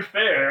standard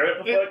fare.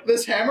 What the fuck?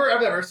 This hammer,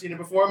 I've never seen it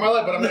before in my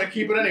life, but I'm gonna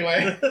keep it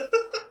anyway.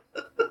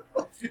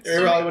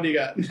 Hey, Raleigh, what do you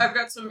got? I've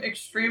got some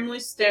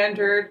extremely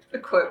standard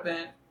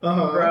equipment.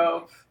 Uh-huh.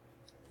 Rope,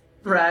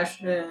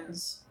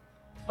 rations,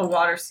 a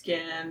water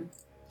skin,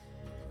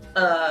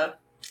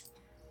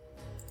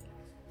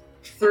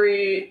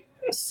 3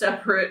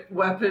 separate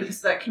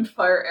weapons that can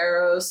fire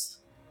arrows,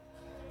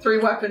 3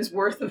 weapons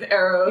worth of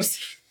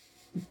arrows,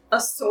 a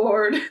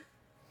sword.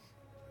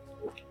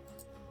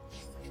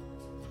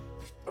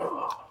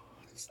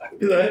 Is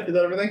that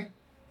everything?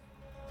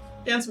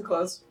 And some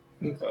clothes.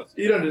 And clothes.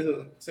 You don't just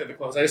say the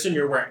clothes. I assume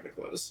you're wearing the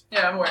clothes.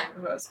 Yeah, I'm wearing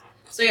the clothes.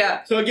 So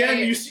yeah. So again,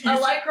 you a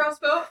light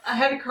crossbow, a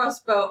heavy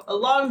crossbow, a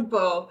long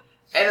bow,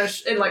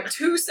 and like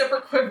 2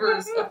 separate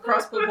quivers of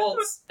crossbow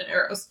bolts and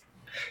arrows.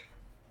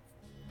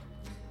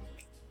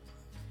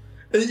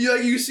 And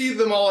you see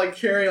them all like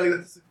carrying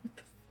like this.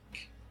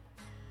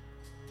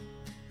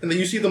 And then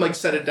you see them like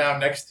set it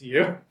down next to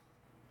you.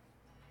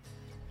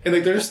 And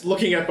like they're just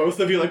looking at both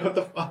of you like, what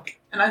the fuck?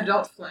 And I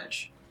don't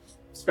flinch.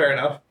 It's fair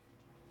enough.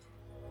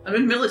 I'm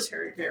in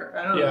military gear.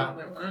 I don't know what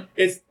they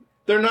want.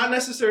 They're not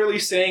necessarily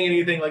saying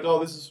anything like, oh,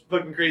 this is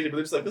fucking crazy, but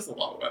they're just like, this is a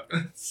lot of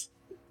weapons.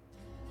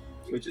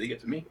 Wait till they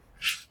get to me.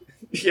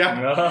 Yeah.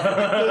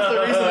 That's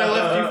the reason I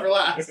left you for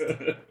last.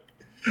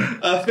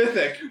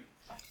 Fithic.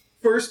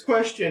 First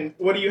question,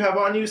 what do you have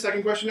on you?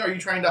 Second question, are you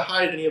trying to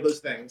hide any of those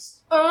things?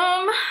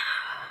 I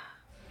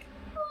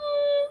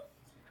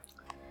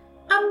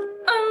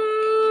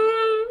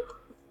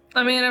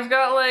mean, I've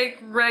got like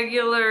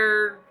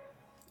regular,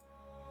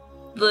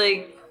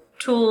 like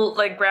tool,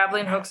 like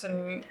grappling hooks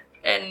and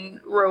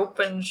rope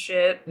and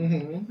shit.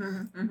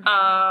 Mm-hmm.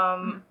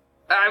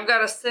 I've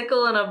got a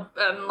sickle and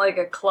like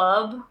a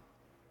club.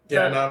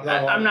 Yeah,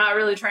 I'm not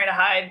really trying to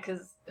hide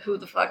because who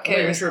the fuck I'm not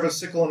even cares? sure if a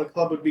sickle and a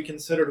club would be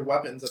considered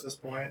weapons at this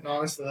point.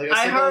 Honestly, like a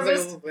sickle is like a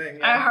little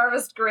thing. I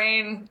harvest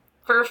grain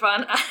for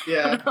fun.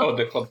 Yeah. Oh,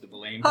 the club to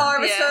blame.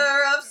 Harvester of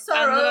And then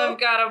sorrow. I've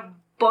got a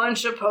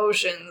bunch of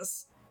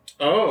potions.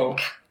 Oh.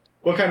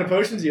 What kind of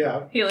potions do you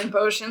have? Healing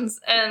potions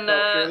and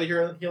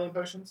Purely healing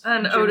potions?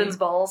 and Jimmy. Odin's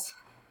balls.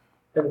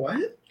 And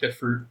what? The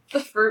fruit. The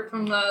fruit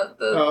from the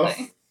Oh.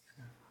 thing.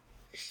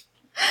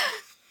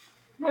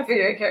 I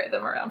figure I carry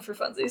them around for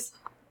funsies.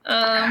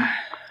 I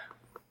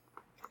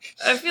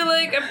feel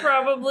like I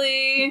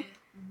probably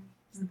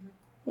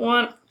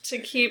want to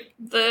keep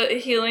the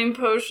healing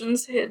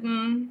potions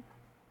hidden.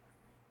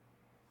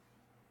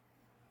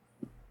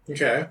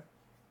 Okay.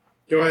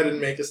 Go ahead and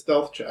make a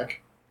stealth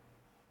check.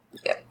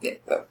 Yep.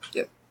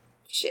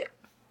 Shit.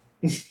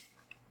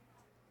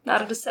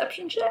 Not a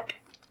deception check?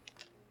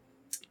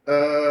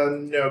 No,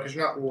 because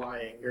you're not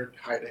lying. You're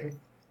hiding.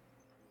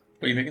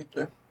 What are you making?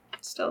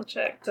 Stealth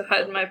check to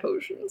hide my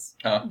potions.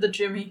 The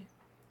Jimmy.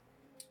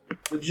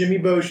 The Jimmy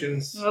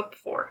Potions. Up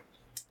 4.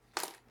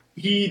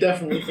 He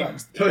definitely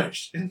finds the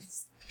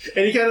potions.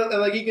 And he kind of,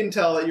 like, you can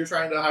tell that you're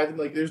trying to hide them.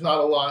 Like, there's not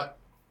a lot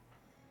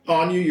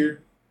on you. You're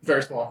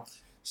very small.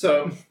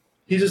 So,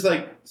 he just,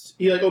 like,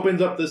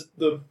 opens up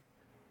the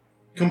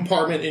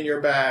compartment in your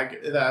bag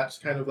that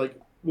kind of, like,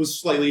 was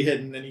slightly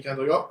hidden. And he kind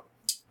of, like,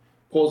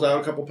 pulls out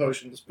a couple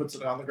potions, puts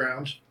it on the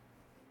ground.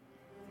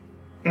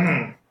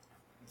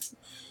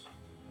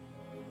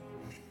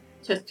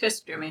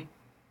 Tisk, Jimmy.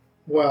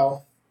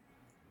 Well,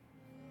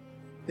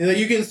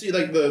 you can see,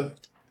 like, the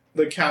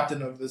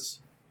captain of this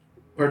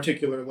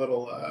particular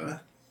little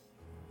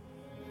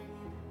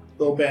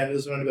band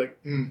is going to be like,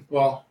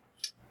 well,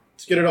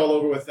 let's get it all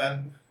over with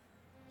then.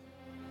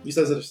 He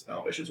says it in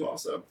Elvish as well,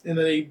 so. And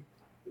then he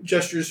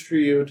gestures for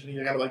you, and he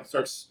kind of, like,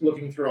 starts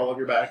looking through all of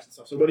your bags and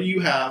stuff. So what do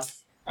you have?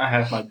 I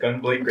have my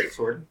gunblade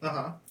greatsword,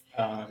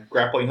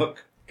 grappling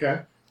hook,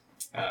 Okay.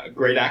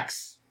 great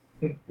axe,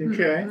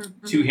 Okay.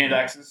 2 hand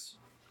axes,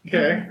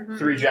 Okay.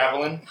 3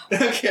 javelin,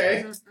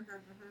 Okay.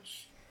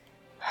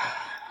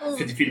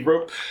 50 feet of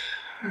rope,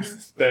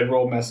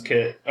 bedroll mess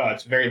kit.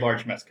 It's a very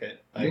large mess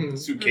kit, like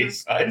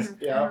suitcase size.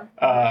 Yeah.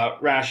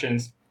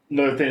 Rations,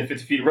 another thing,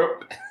 50 feet of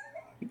rope,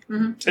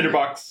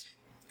 tinderbox,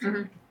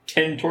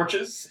 10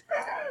 torches,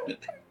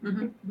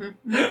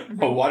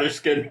 a water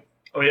skin.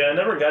 Oh yeah, I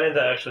never got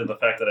into actually the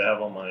fact that I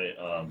have all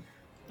my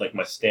like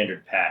my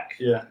standard pack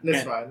Yeah,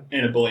 That's fine.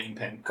 and a bullying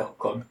pen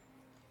club.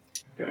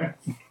 Okay.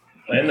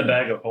 and the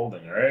bag of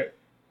holding. All right,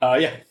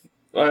 Yeah.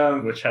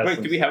 which has. Wait,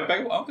 some- do we have a bag?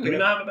 I don't think Do we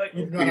not have a bag?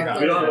 You do We not do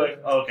have We don't have a that.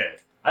 bag. Oh, okay.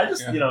 I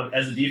just as a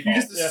default. You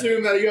just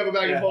assume that you have a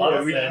bag Yeah. of holding.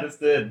 Honestly, I just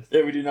did.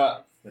 Yeah, we do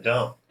not. I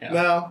don't. Yeah.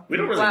 No. We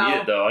don't really Wow.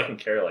 need it though. I can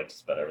carry like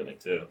just about everything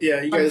too.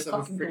 Yeah, you guys I'm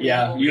have a fucking freaking...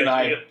 Yeah, you and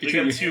I. we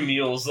between got 2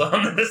 meals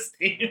on this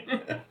team.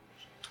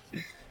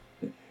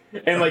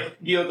 And like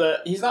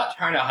he's not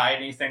trying to hide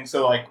anything.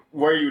 So like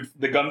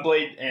the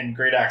gunblade and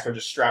great axe are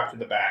just strapped to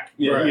the back.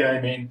 You Right. know what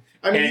I mean?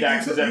 I mean, Hand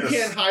axes you at the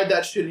can't hide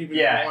that shit even if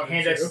you Yeah, wanted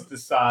hand to. axe to the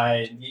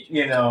side.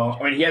 You know,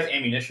 I mean he has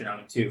ammunition on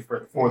him too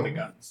for the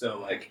gun. So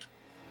like,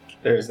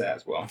 there's that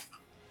as well.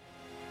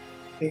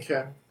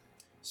 Okay.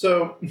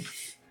 So,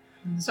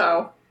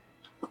 So,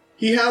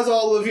 he has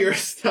all of your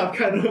stuff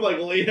kind of like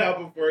laid out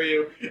before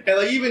you. And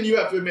like even you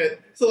have to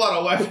admit, it's a lot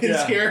of weapons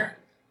Yeah. here.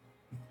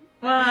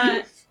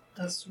 what?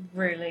 That's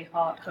really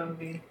hot,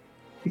 Kobe.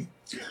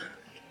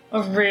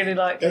 I really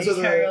like That's to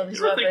what carry the- all You these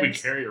ever think we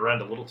weapons. carry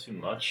around a little too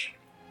much?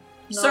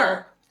 No.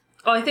 Sir.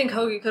 Oh, I think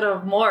Hoagie could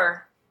have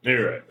more.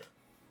 You're right.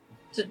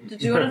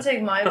 Did you want to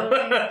take my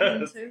belaying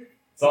pin too?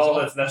 It's all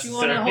that's Do you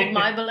want necessary. to hold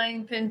my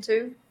belaying pin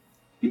too?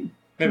 Maybe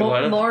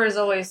light up. More is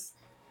always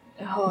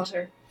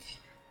hotter.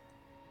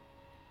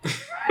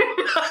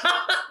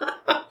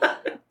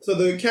 So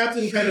the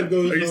captain kind of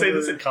goes Are you saying over-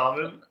 this in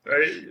common?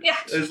 Right? Yeah.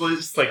 It's like-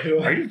 just like,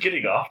 are you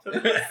getting off to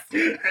this?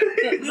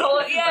 So,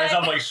 As yeah.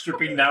 I'm like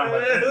stripping down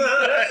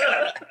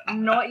my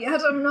Not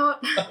yet, I'm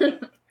not.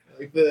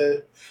 like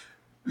the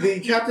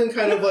captain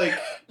kind of like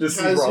Just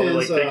see has Robert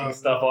his like taking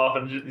stuff off,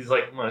 and he's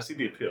like, "I see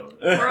the appeal."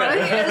 Right?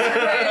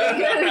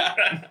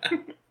 That's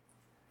really good.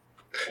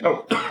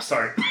 Oh,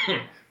 sorry.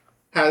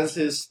 has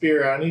his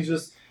spear out, and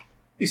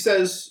he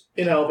says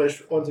in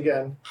Elvish once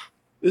again,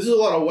 "This is a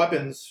lot of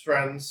weapons,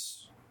 friends.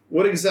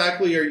 What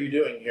exactly are you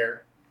doing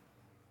here?"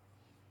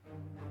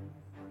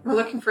 We're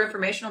looking for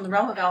information on the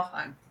realm of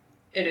Alfheim.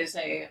 It is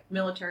a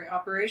military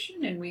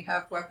operation, and we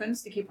have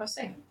weapons to keep us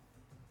safe.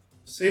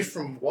 Safe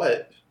from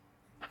what?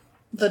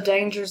 The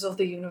dangers of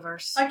the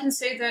universe. I can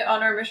say that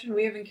on our mission,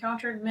 we have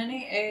encountered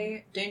many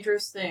a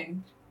dangerous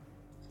thing.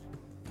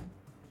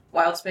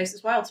 Wild space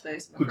is wild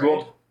space. I'm Good afraid.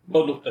 roll.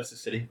 Oh no, that's the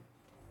city.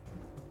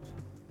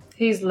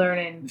 He's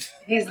learning.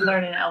 He's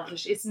learning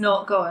Elvish. It's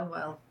not going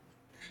well.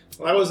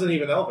 Well, I wasn't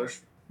even Elvish.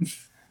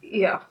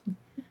 Yeah.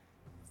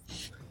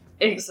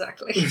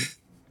 Exactly.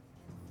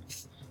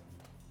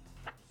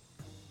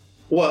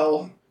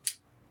 Well,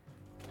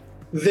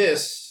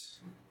 this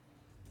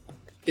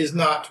is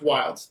not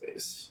wild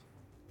space.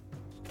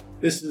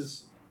 This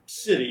is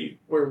city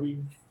where we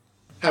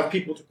have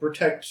people to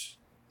protect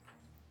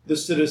the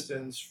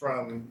citizens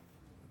from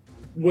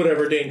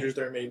whatever dangers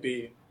there may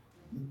be.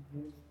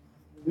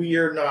 We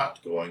are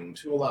not going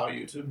to allow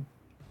you to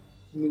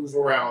move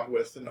around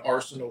with an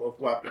arsenal of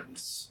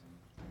weapons.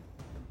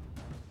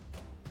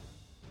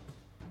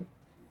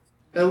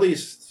 At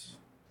least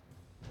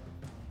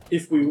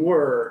if we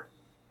were,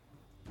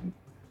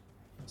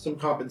 some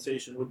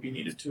compensation would be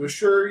needed to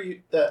assure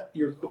you that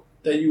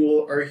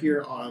you are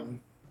here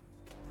on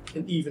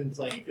an even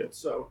playing field.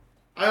 So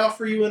I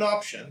offer you an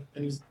option,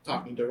 and he's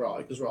talking to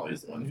Raleigh because Raleigh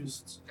is the one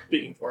who's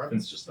speaking for him.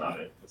 It's just not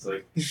it. It's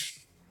like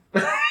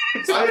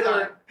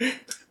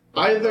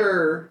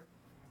Either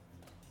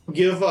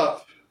give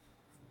up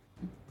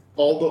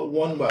all but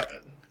one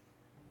weapon,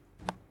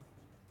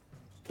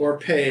 or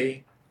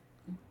pay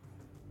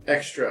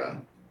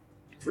extra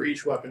for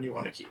each weapon you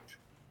want to keep.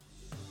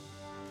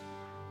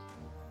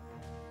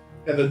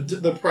 And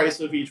the price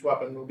of each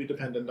weapon will be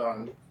dependent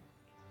on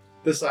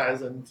the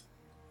size and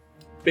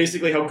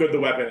basically how good the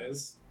weapon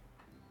is.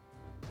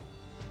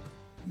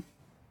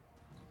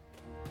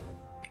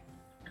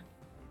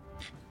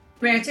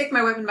 May I take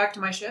my weapon back to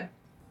my ship?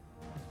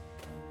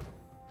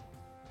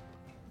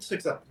 It's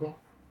acceptable.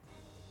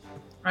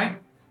 Right?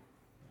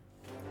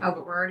 Oh,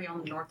 but we're already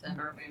on the north end,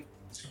 aren't we?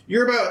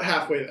 You're about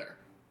halfway there.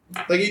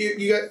 Like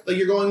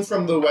you're going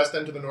from the west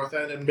end to the north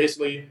end, and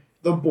basically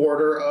the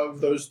border of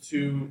those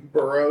two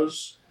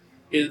boroughs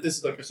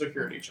is like a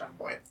security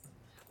checkpoint.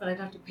 But I'd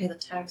have to pay the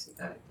taxi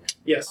back.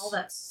 Yes. All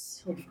that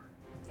silver.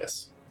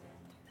 Yes.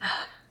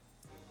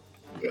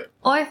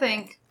 I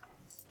think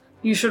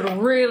you should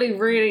really,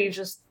 really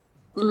just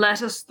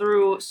let us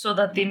through so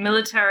that the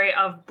military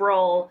of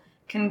Brawl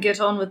can get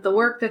on with the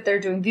work that they're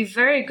doing. The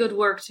very good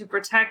work to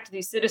protect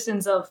the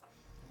citizens of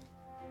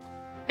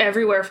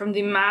everywhere from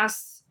the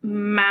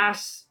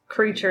mass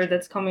creature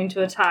that's coming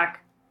to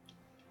attack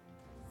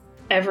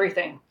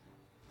everything.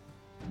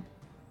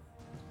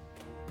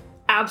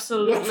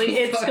 Absolutely.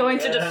 It's going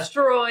to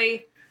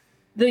destroy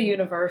the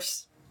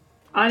universe.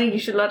 I think you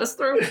should let us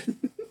through.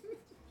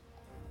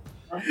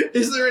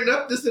 Is there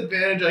enough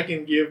disadvantage I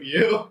can give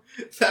you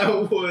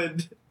that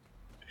would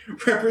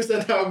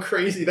represent how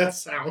crazy that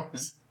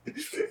sounds?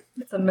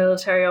 It's a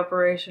military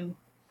operation.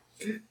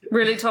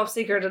 Really top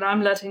secret, and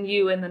I'm letting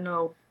you in the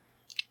know.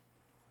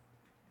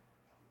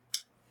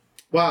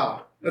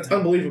 Wow, that's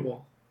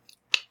unbelievable.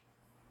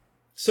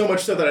 So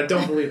much so that I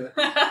don't believe it.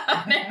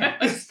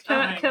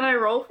 Can I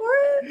roll for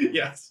it?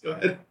 Yes, go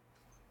ahead.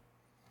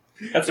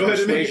 That's a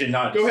persuasion,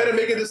 not. Go ahead and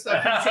make a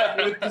deception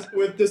check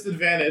with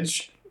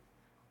disadvantage.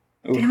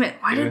 Oof. Damn it,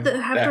 why did they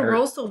have That to hurt.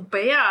 roll so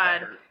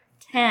bad?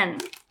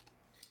 10.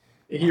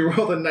 He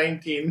rolled a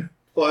 19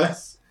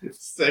 plus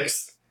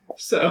 6.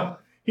 So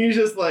he's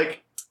just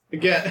like,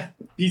 again,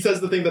 he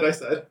says the thing that I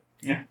said.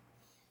 Yeah.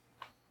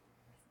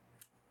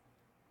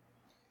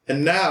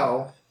 And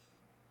now,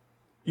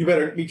 you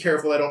better be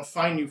careful I don't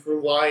fine you for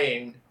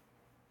lying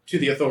to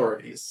the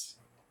authorities.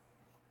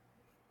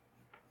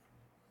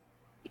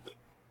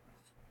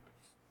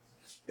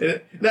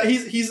 Now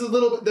he's a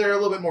little bit. They're a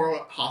little bit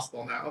more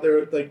hostile now.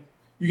 They're like,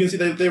 you can see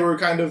they were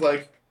kind of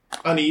like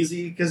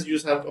uneasy because you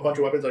just have a bunch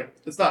of weapons. Like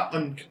it's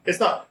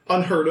not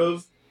unheard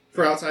of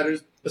for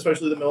outsiders,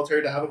 especially the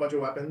military, to have a bunch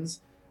of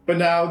weapons. But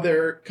now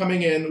they're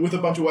coming in with a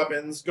bunch of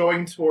weapons,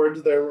 going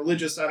towards their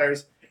religious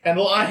centers and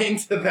lying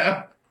to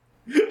them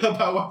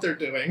about what they're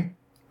doing.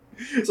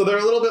 So they're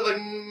a little bit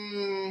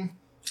like,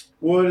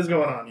 what is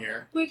going on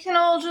here? We can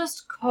all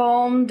just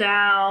calm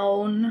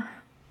down.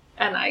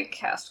 And I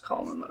cast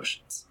Calm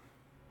Emotions.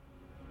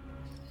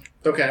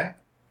 Okay.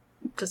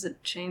 Does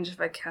it change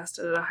if I cast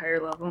it at a higher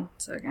level?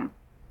 Second.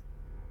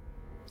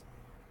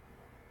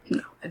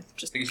 No, I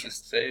just. I think it's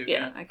just save.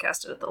 Yeah, I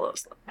cast it at the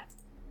lowest level.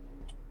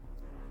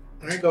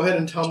 All right, go ahead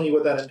and tell me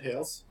what that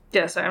entails.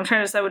 Yeah, sorry, I'm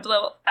trying to decide which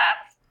level.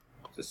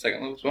 It's the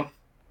second level as well.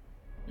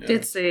 Yeah.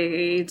 It's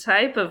a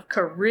type of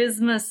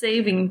charisma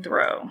saving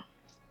throw.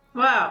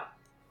 Wow.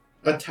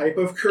 A type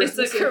of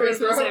charisma. It's a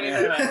charisma saving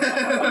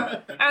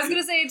throw. I was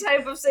gonna say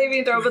type of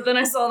saving throw, but then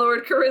I saw the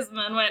word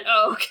charisma and went,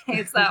 "Oh, okay,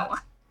 it's that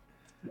one."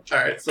 All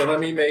right, so let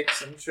me make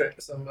some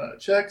checks.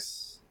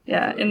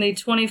 Yeah, in the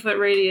 20-foot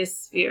radius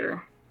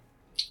sphere,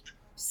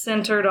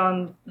 centered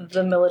on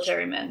the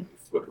military men.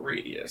 Foot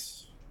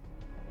radius.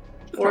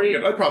 40.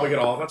 I'd probably get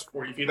all. That's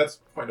 40 feet. That's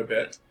quite a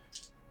bit.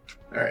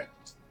 All right.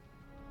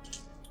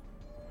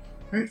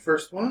 All right,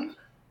 first one.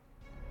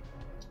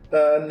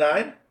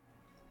 9.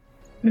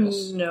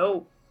 Yes.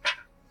 No.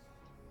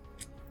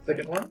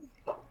 Second one.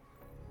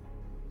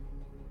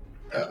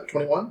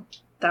 21.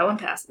 That one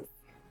passes.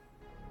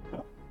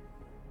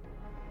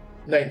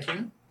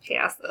 19.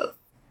 Passes.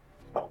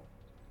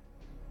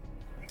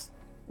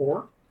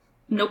 4.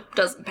 Nope,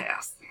 doesn't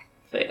pass.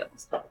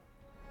 Fails.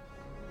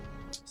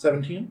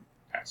 17.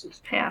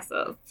 Passes.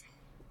 Passes.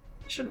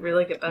 Should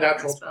really get better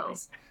Natural at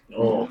spells.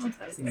 oh,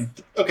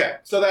 Okay,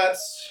 so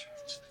that's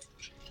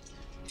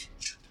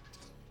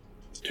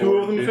 2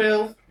 of them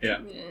failed, Yeah.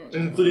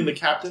 including the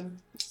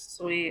captain.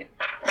 Sweet.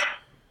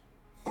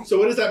 So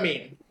what does that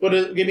mean?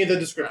 Give me the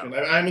description.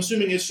 I'm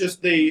assuming it's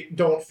just they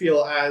don't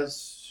feel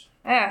as...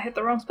 Ah, I hit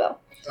the wrong spell.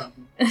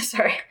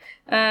 Sorry.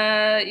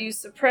 You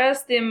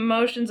suppress the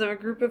emotions of a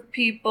group of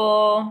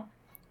people.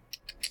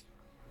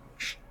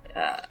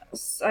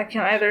 I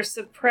can either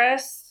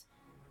suppress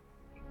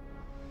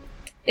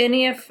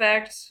any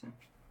effect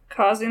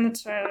causing the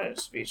target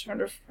to be turned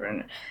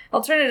different.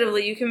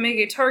 Alternatively, you can make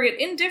a target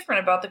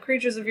indifferent about the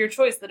creatures of your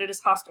choice that it is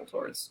hostile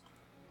towards.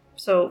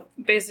 So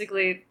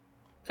basically,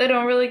 they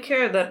don't really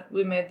care that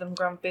we made them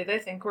grumpy. They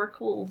think we're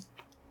cool.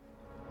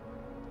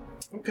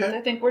 Okay.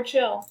 They think we're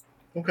chill.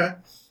 Okay.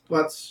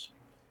 Let's.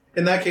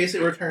 In that case,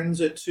 it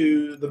returns it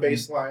to the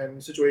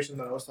baseline situation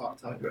that I was telling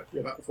you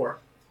about before.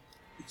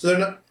 So they're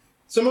not.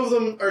 Some of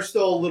them are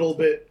still a little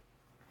bit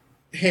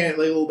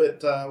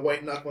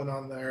white knuckling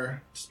on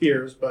their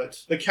spears,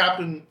 but the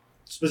captain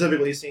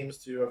specifically seems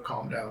to have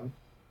calmed down.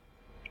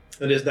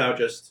 And is now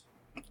just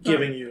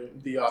giving you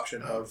the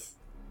option of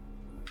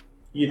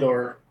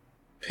either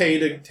pay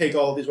to take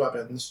all of these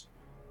weapons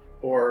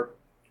or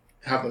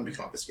have them be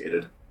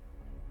confiscated.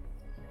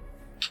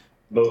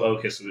 But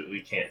okay, so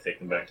we can't take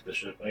them back to the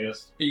ship, I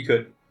guess. You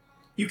could.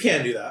 You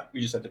can do that.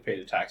 You just have to pay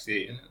the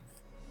taxi. And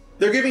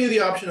They're giving you the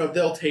option of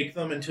they'll take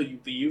them until you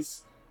leave,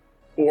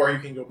 or you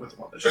can go with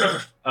them on the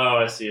ship. Oh,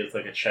 I see. It's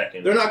like a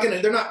check-in. They're not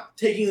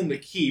taking them to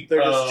keep.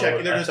 They're just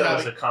checking. They're I just thought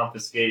having. it was a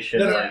confiscation.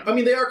 No, like- I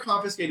mean, they are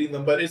confiscating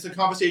them, but it's a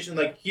confiscation.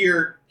 Like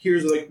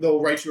here's like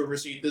they'll write you a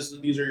receipt.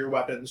 These are your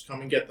weapons.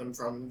 Come and get them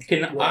from.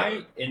 can wherever.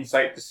 I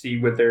insight to see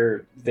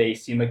whether they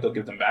seem like they'll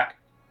give them back?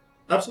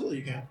 Absolutely,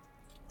 you can.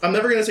 I'm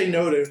never gonna say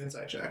no to an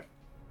insight check.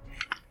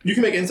 You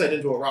can make insight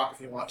into a rock if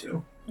you want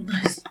to.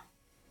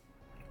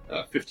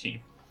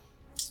 15.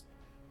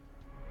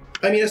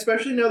 I mean,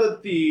 especially now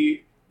that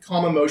the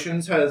calm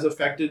emotions has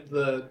affected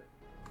the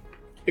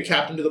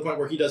captain to the point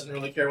where he doesn't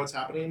really care what's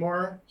happening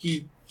anymore.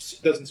 He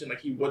doesn't seem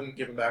like he wouldn't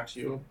give them back to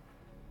you.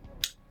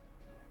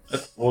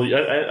 Well,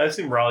 I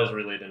assume Raleigh's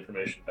relayed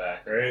information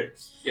back, right?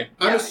 Yeah.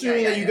 I'm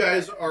assuming that you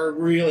guys are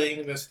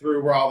relaying this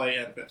through Raleigh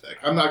and Vithic.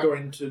 I'm not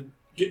going to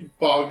get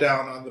bogged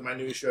down on the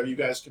minutiae of you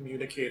guys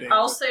communicating.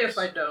 I'll say if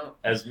I don't.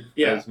 As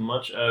Yeah.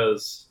 much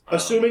as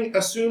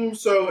Assume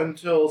so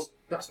until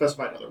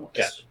specified otherwise.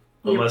 Gotcha.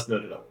 Unless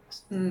noted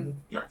otherwise. Mm.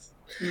 Nice.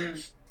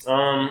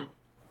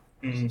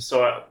 Mm.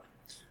 So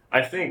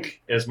I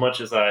think as much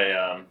as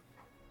I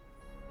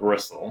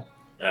bristle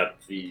at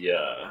the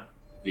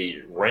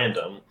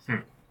random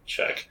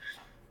check,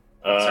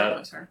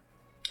 Certainly, sir.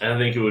 I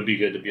think it would be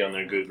good to be on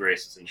their good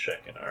graces and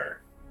checking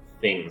our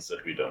things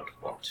that we don't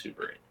want to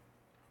bring.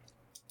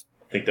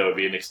 I think that would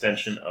be an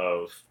extension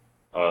of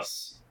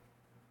us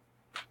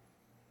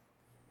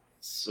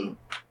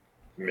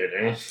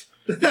submitting.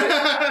 Did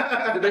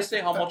they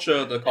say how much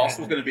the cost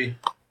was going to be?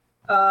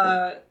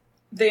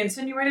 They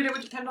insinuated it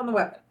would depend on the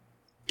weapon.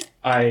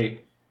 I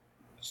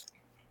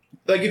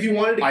Like if you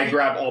wanted to.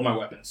 grab all my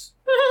weapons.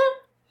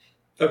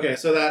 Okay,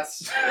 so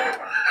that's.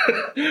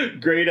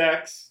 Great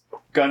axe,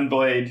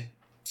 gunblade,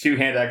 2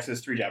 hand axes,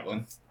 3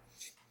 javelin.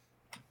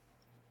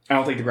 I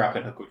don't think the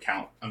grappling hook would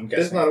count. I'm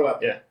guessing. It's not a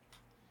weapon. Yeah.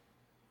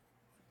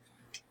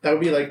 That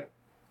would be like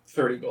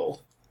 30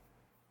 gold.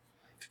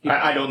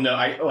 I don't know.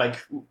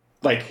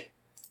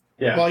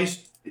 Yeah. Well,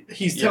 he's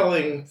Yeah.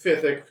 telling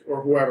Fithic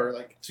or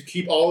whoever to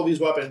keep all of these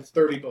weapons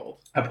 30 gold.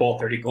 I pull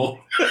 30 gold.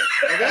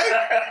 Okay,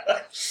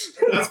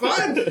 that's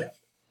fine.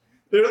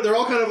 They're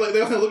all kind of like they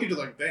all kind of look at you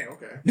like, dang,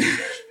 okay,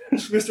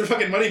 Mr.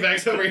 fucking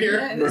Moneybags over here.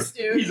 Yeah, this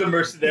dude. He's a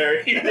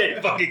mercenary. They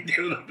fucking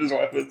give up his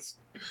weapons.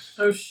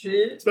 Oh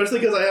shit. Especially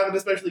because I haven't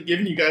especially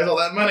given you guys all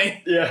that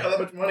money, all Yeah. that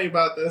much money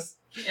about this.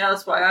 Yeah,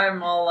 that's why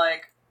I'm all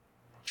like,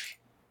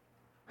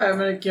 I'm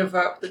gonna give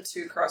up the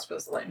 2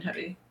 crossbows, the light and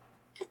heavy,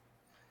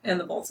 and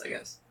the bolts, I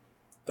guess.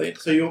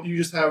 So you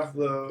just have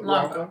the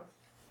longbow.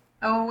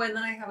 Oh, and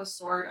then I have a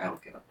sword. I will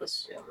give up the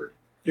sword.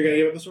 You're gonna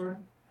give up the sword.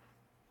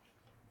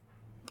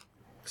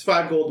 It's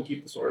 5 gold to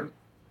keep the sword.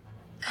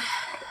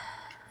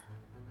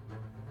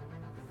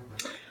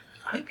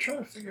 I'm trying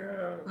to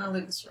figure I'm gonna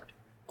leave the sword.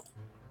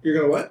 You're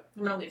gonna what?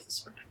 I'm gonna leave the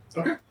sword.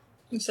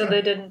 So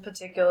they didn't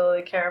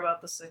particularly care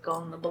about the sickle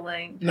and the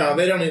belaying. No,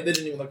 they don't. They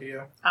didn't even look at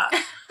you.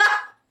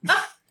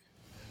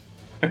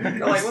 They're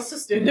like, what's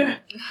this dude doing?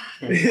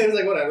 It's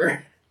like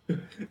whatever.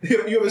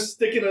 You have a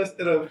stick and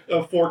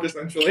a fork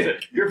essentially.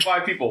 You're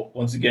 5 people.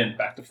 Once again,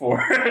 back to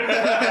 4.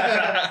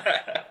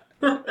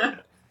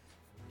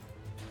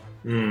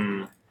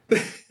 You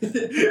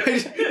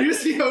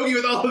just see Hoagie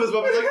with all of his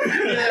weapons, like,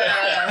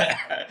 yeah.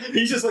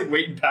 He's just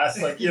waiting past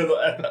at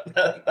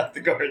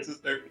the guards and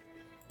stuff.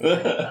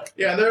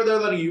 Yeah, they're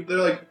letting you.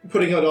 They're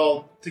putting it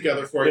all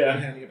together for you Yeah.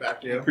 and handing it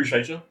back to you.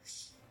 Appreciate you.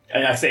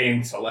 And I say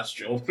in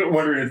Celestial, but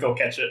wondering if they'll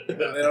catch it.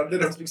 No, they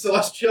don't speak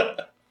Celestial.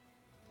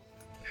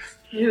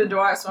 Neither do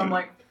I, so I'm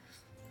like,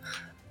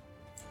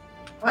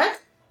 what?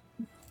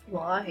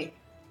 Why?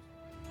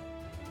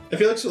 I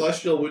feel like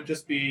Celestial would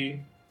just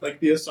be like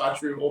the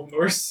Asatru Old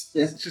Norse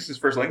It's just his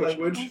first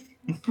language.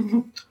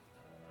 The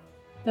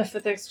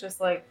Fithic's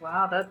just like,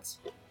 wow, that's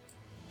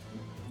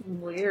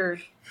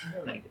weird.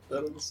 Get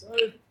that on the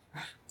side.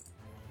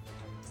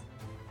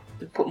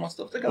 Put my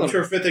stuff together. I'm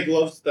sure Fithic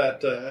loves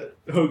that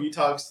Hoagie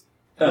talks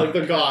like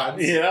the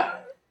gods. Yeah.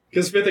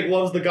 Because Fithic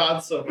loves the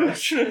gods so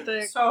much.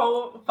 Fithic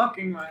So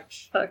fucking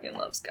much. fucking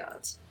loves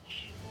gods.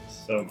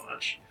 So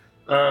much.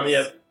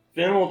 Yeah.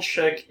 Finn will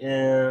check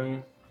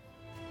in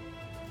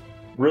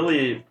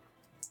really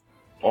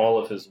all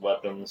of his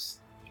weapons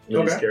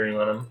He's Okay. carrying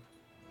on him.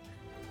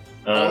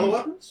 All the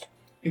weapons,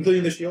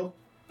 including the shield.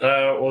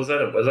 Was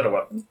that a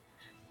weapon?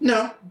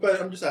 No,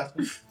 but I'm just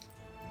asking.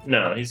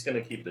 No, he's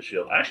gonna keep the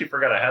shield. I actually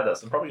forgot I had that,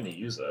 so I'm probably gonna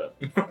use that.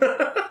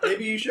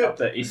 Maybe you Up should.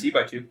 the AC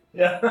by 2.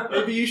 Yeah.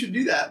 Maybe you should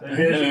do that.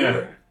 Maybe I should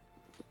do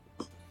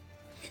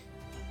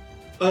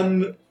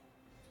it.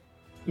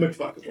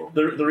 McFuckable.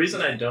 The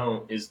reason I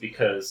don't is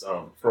because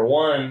for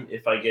one,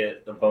 if I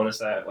get the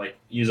bonus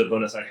use a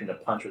bonus action to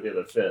punch with the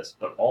other fist,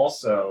 but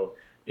also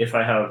if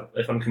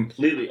I'm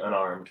completely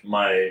unarmed,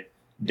 my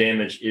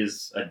damage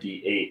is a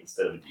D8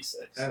 instead of a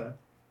D6.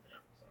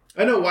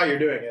 I know why you're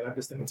doing it. I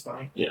just think it's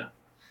funny.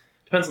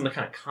 Depends on the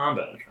kind of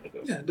combat I'm trying to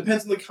go. Yeah, it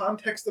depends on the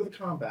context of the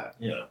combat.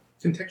 Yeah.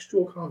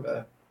 Contextual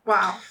combat.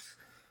 Wow.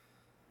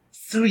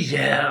 So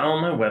yeah, all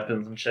my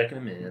weapons, I'm checking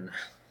them in.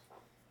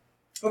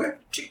 Okay.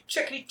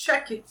 Check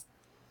it.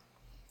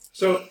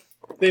 So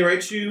they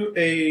write you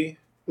a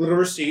little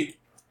receipt,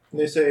 and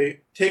they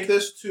say, take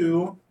this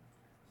to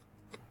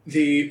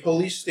the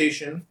police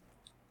station.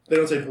 They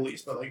don't say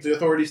police, but like the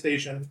authority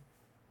station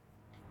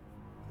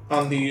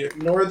on the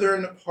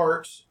northern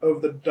part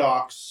of the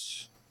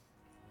docks.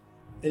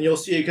 And you'll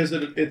see it because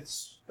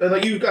it's and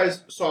like you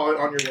guys saw it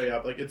on your way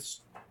up. Like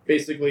it's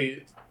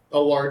basically a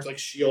large like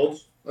shield,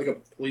 like a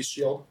police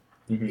shield.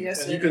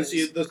 Yes, And you can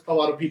see there's a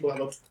lot of people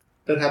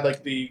that had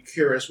like the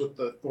cuirass with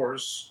the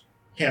Thor's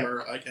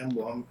hammer like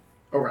emblem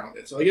around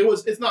it. So like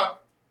it's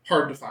not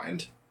hard to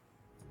find.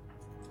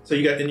 So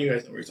you guys know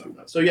what you're talking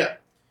about. So yeah,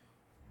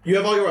 you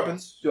have all your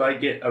weapons. Do I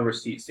get a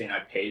receipt saying I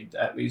paid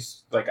at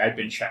least, like I've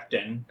been checked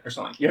in or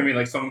something? You know what I mean?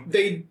 Like some.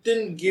 They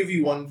didn't give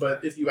you one,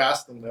 but if you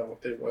asked them,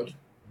 they would.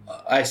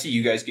 I see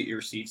you guys get your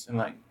receipts and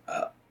like,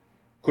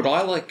 could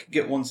I like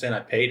get one saying I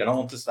paid? I don't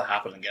want this to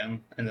happen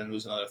again and then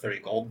lose another 30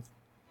 gold.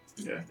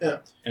 Yeah.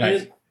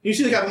 And You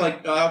see the captain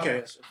like,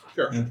 okay,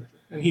 sure. Yeah.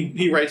 And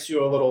he writes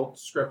you a little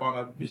script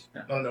on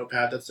a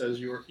notepad that says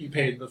you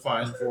paid the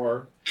fine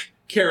for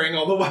carrying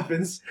all the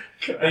weapons.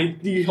 And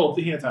he hands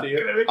it to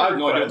you. I have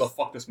no idea what the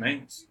fuck this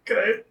means. Can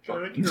I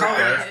make a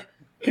request?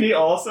 Can you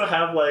also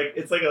have like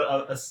it's like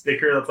a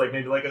sticker that's like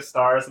maybe like a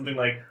star or something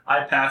like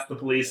I passed the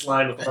police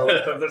line with my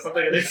weapons or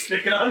something and they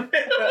stick it on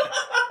it?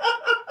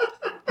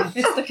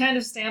 It's the kind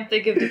of stamp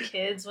they give to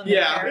kids when their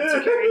Yeah. parents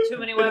are carrying too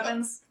many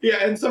weapons.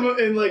 Yeah,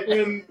 and like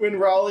when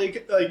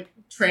Raleigh like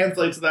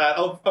translates that,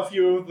 a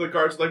few of the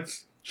guards are like,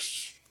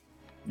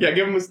 yeah,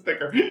 give him a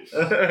sticker.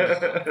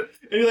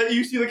 And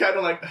you see the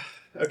captain like,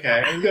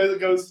 okay, and he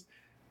goes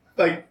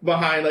like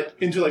behind like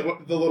into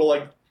like the little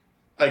like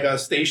a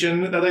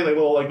station that like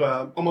little like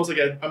almost like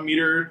a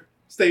meter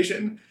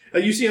station.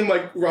 Like you see him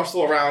like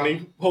rustle around.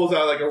 He pulls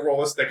out like a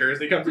roll of stickers.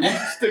 He comes and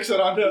sticks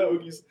it onto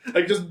Ogie's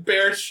like just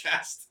bare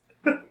chest.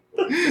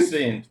 Just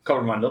saying,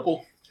 cover my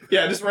nipple.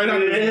 Yeah, just right on.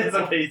 It's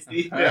a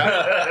pasty.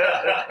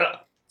 Yeah.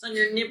 It's on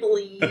your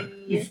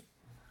nibbly.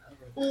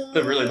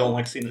 They really don't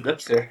like seeing the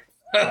nips there.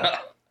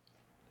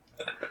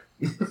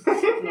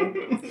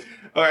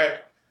 All right,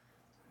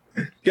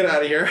 get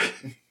out of here.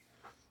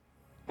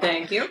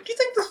 Thank you. Do you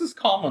think this is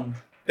common?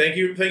 Thank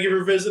you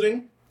for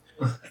visiting.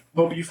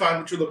 Hope you find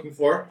what you're looking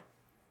for.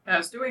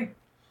 As do we.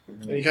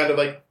 And he kind of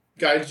like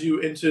guides you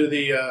into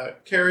the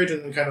carriage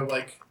and then kind of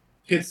like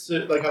hits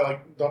it, like kind of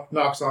like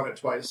knocks on it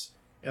twice,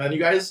 and then you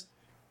guys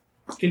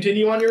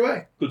continue on your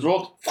way. Good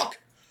road. Fuck.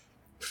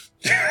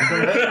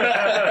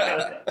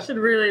 Should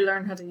really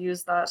learn how to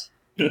use that.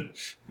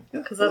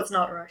 Because that's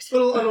not right.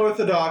 Little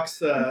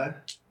unorthodox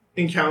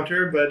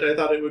encounter, but I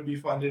thought it would be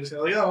fun to just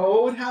go like, oh,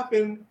 what would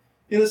happen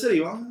in the city?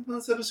 Well,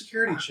 let's have a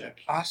security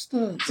check.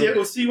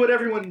 We'll see what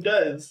everyone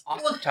does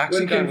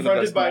when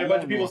confronted by a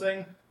bunch of people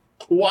saying,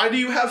 "Why do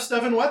you have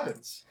 7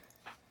 weapons?"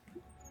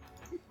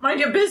 Mind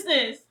your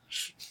business.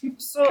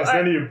 So Because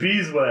none of your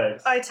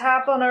beeswax. I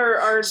tap on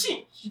our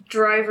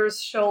driver's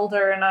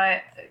shoulder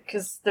and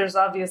because there's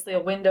obviously a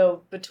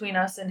window between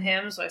us and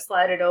him, so I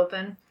slide it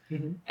open.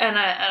 Mhm. And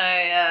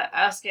I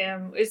ask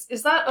him, is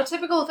that a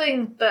typical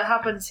thing that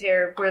happens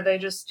here where they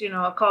just,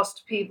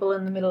 accost people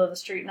in the middle of the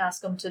street and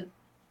ask them to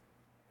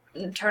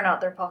turn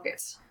out their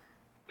pockets?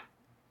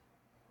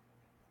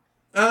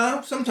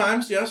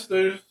 Sometimes, yes.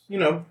 There's,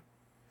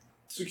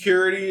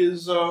 security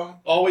is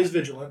always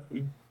vigilant.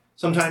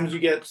 Sometimes you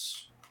get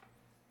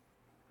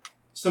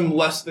some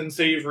less than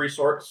savory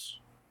sorts.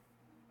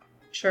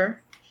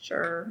 Sure.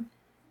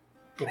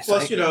 Plus,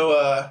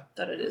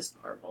 That it is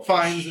normal.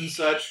 fines and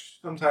such.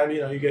 Sometimes,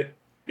 you get...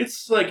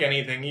 It's like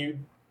anything. You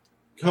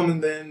come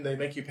and then they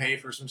make you pay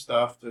for some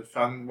stuff to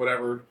fund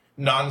whatever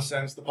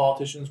nonsense the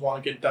politicians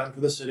want to get done for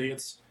the city.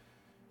 It's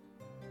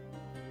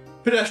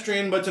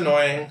pedestrian, but it's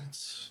annoying.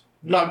 It's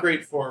not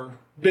great for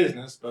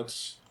business,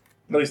 but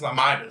at least not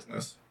my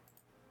business.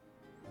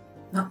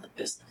 Not the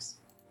business.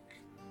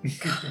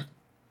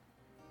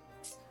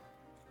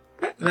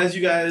 And as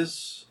you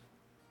guys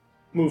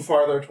move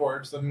farther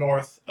towards the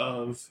north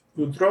of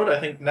Udrod, I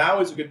think now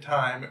is a good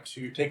time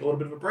to take a little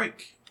bit of a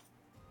break.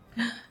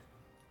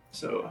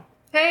 So,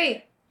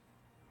 Hey,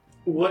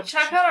 what?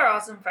 check out our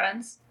awesome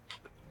friends.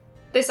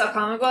 They sell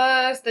comic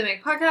books, they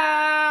make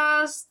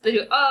podcasts, they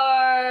do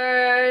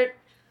art.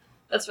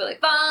 That's really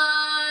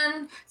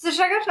fun. So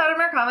check out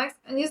Shadowmare Comics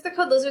and use the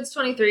code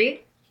Lizards23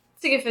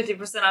 to get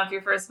 50% off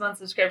your first month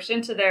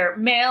subscription to their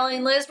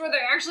mailing list, where they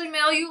actually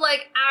mail you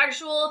like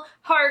actual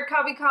hard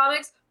copy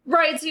comics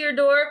right to your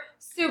door.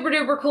 Super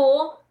duper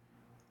cool.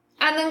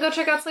 And then go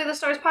check out Slay the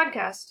Stars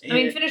podcast. I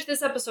mean, finish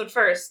this episode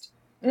first,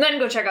 and then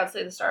go check out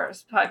Slay the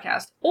Stars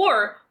podcast.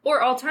 Or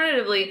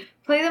alternatively,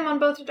 play them on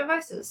both your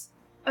devices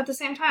at the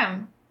same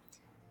time.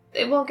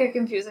 It won't get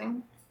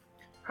confusing.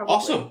 Probably.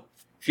 Also,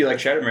 if you like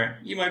Shadowmare,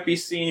 you might be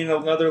seeing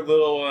another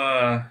little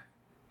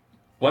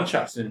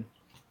one-shot soon.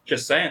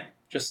 Just saying.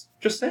 Just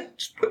saying.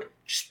 Just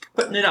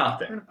putting it out I'm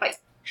there. gonna fight.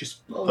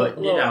 Just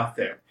putting it out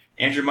there.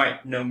 Andrew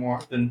might know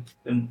more than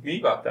me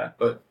about that,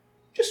 but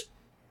just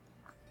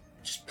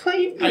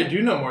play. I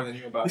do know more than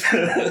you about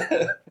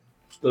that.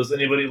 Does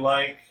anybody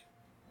like?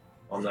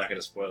 I'm not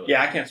gonna spoil it.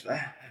 Yeah, I can't.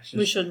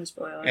 We shouldn't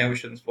spoil it. Yeah, we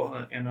shouldn't spoil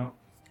it. You know,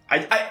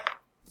 I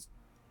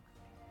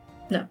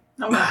No,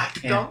 yeah.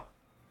 don't.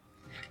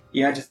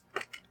 Yeah, just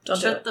Don't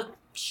do it.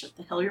 Shut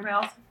the hell your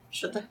mouth.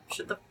 Shut.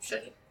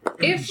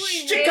 If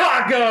we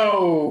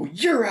Chicago.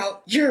 You're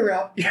out. If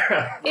we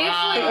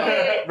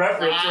hit,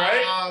 Reference,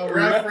 right?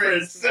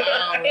 Reference.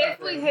 if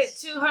we hit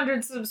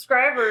 200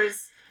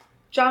 subscribers,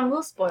 John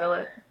will spoil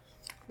it.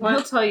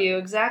 He'll tell you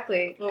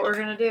exactly what we're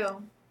gonna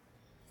do.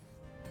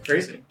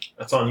 Crazy.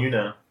 That's on you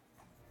now.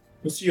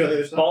 We'll see you on the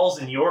other side.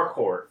 Balls in your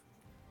court.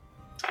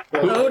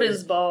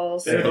 Odin's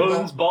balls. Yeah.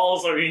 Odin's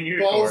balls are in your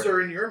Balls court.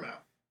 are in your mouth.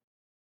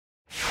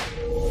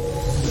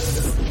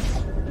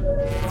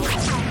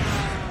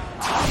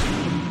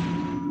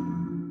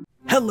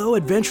 Hello,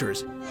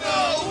 adventurers!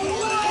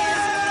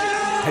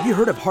 Have you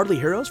heard of Hardly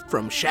Heroes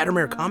from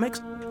Shadowmare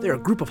Comics? They're a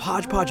group of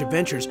hodgepodge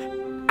adventures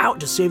out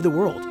to save the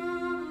world.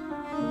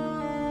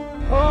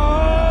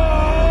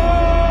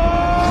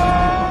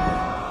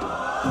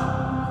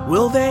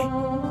 Will they?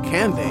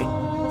 Can they?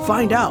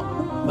 Find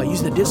out by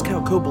using the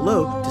discount code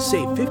below to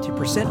save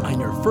 50% on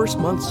your first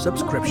month's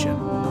subscription.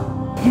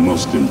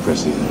 Most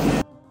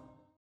impressive.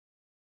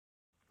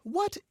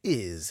 What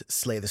is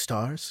Slay the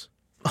Stars?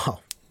 Oh.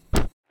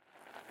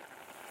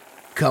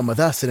 Come with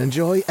us and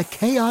enjoy a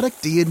chaotic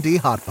D&D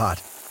hot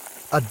pot,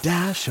 a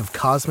dash of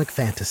cosmic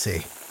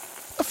fantasy,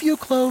 a few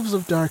cloves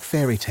of dark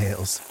fairy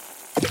tales.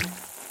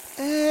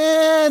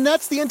 And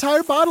that's the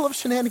entire bottle of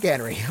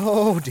shenaniganery.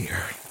 Oh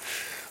dear.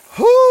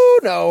 Oh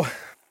no.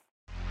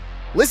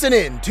 Listen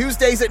in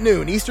Tuesdays at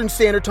noon Eastern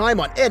Standard Time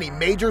on any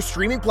major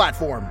streaming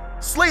platform.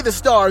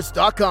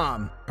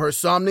 SlayTheStars.com.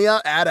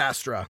 Persomnia ad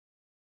Astra.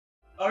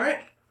 All right,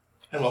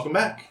 and welcome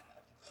back.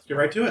 Let's get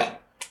right to it.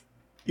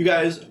 You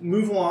guys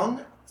move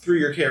along through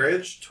your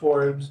carriage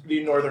towards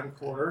the northern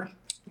quarter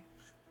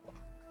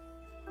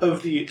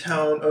of the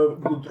town of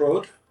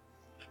Gudrod.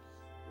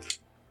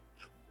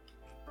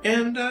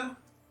 And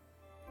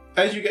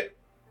as you get...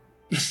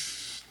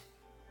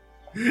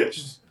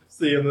 Just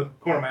see in the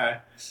corner of my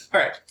eye.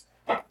 Alright.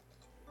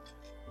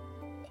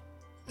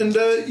 And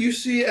you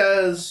see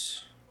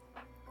as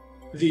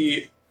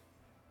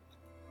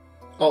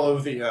all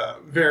of the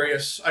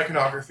various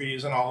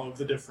iconographies and all of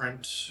the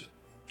different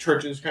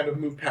churches kind of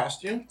move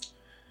past you.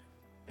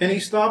 And he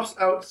stops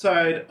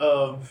outside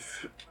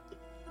of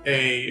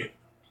a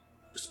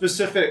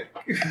specific...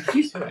 What are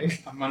you doing?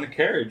 I'm on a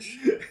carriage.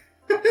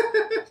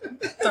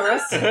 The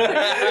rest of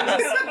the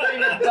is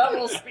going at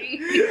double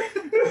speed.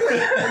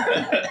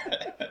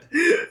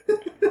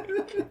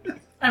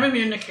 I'm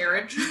immune to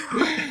carriage.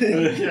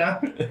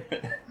 Yeah.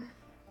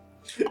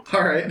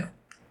 All right.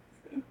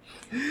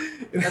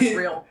 That's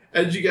real.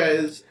 As you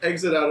guys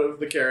exit out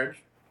of the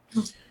carriage,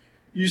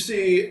 you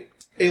see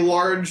a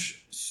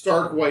large,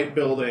 stark white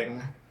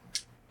building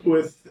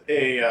with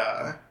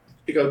a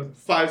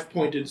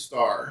five-pointed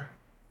star,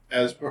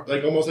 as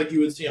almost like you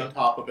would see on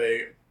top of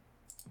a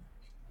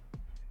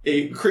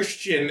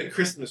Christian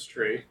Christmas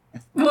tree.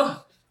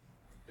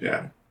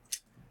 Yeah.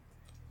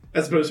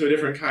 As opposed to a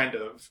different kind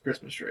of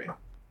Christmas tree.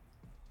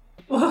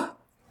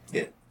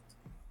 Yeah.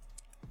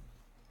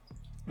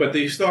 But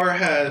the star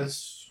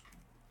has...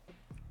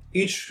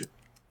 Each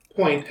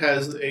point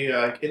has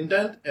a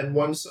indent, and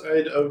one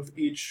side of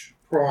each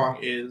prong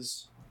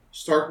is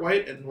stark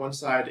white, and one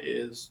side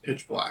is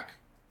pitch black.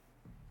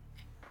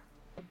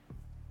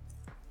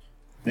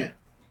 Yeah.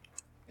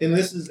 And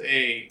this is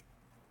a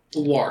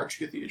large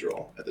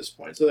cathedral at this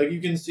point. So you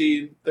can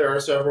see there are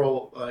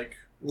several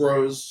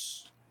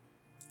rose,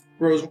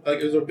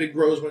 there's a big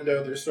rose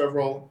window, there's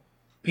several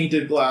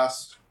painted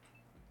glass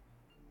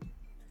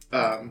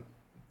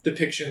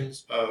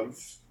depictions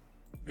of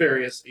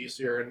various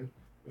Aesir and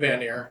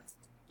Vanir,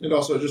 and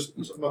also just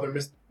some other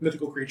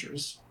mythical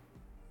creatures.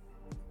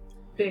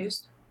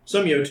 Based.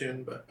 Some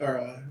Jotun, but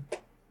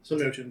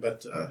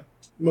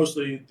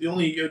mostly the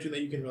only Jotun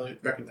that you can really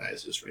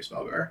recognize is Ray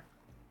Svalgar.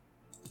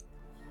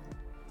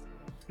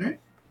 Alright.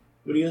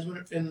 What do you guys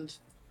want to... And,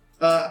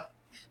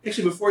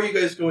 actually, before you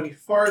guys go any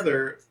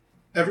farther,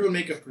 everyone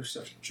make a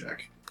perception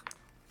check.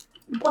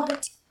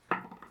 What?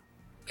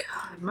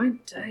 God, my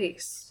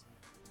dice.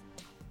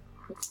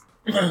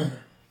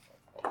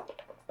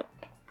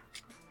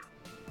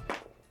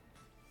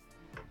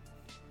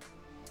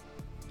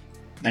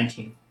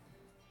 19.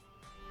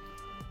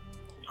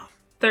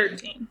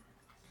 13.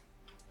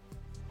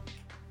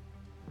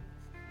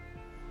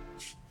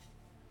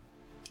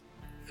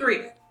 Three.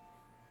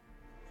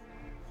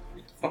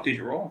 What the fuck did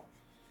you roll?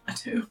 A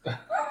 2.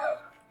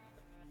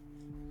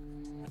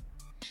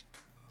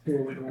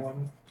 Rolling a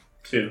 1.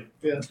 2.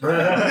 Yeah.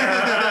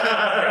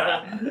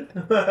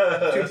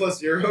 2 plus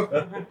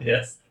 0.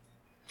 Yes.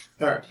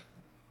 Alright.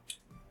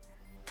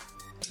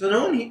 So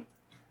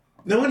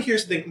no one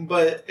hears anything,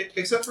 but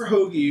except for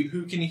Hoagie,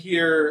 who can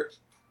hear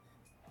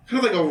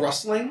kind of like a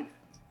rustling.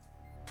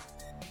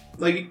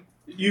 Like,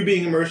 you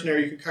being a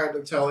mercenary, you can kind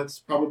of tell it's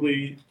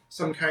probably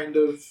some kind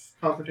of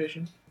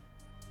confrontation.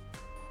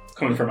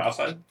 Coming from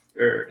outside?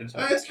 Or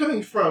inside? It's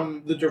coming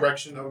from the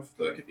direction of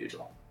the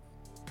cathedral.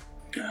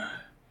 I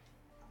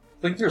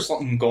think there's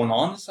something going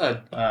on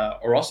inside.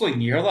 Or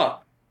rustling, you hear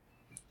that?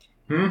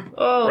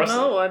 Oh,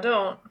 Russell. no, I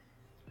don't.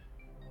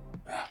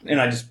 And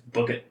I just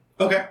book it.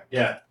 Okay.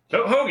 Yeah.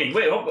 Oh, Hoagie,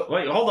 wait,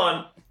 hold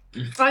on.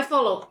 I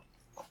follow.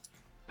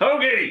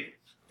 Hoagie!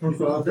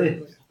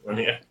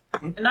 Yeah.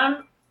 And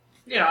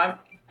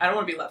I don't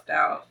want to be left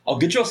out. I'll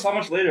get you a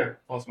sandwich later.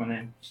 What's my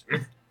name?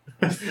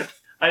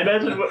 I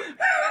imagine what,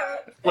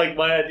 like,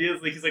 my idea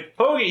is, like, he's like,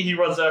 Hoagie, he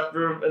runs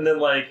after him, and then,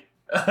 like,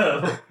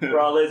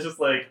 Raleigh's just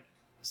like,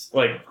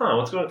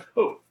 what's going on?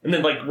 Oh, and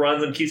then, like,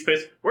 runs and keeps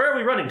pace. Where are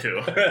we running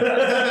to?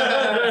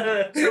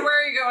 So where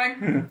are you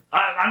going?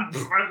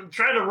 I'm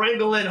trying to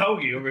wrangle in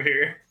Hoagie over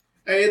here.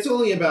 Hey, it's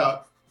only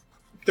about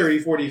 30,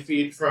 40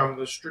 feet from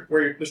the street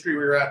where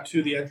you're at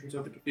to the entrance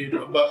of the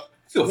cathedral. But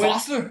Feel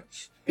faster.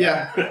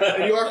 yeah,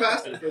 and you are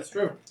faster. That's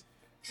true.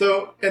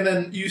 So, and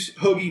then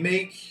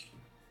Hoagie,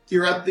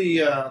 you're at the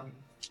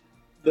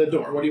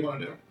door. What do you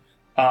want to do?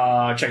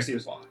 Check see if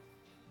it's locked.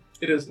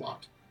 It is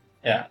locked.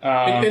 Yeah.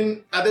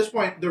 And at this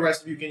point, the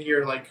rest of you can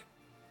hear like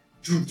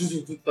you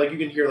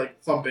can hear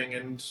like thumping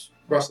and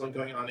rustling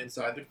going on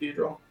inside the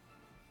cathedral.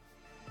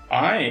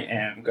 I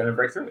am gonna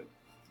break through it.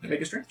 Make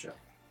a strength check.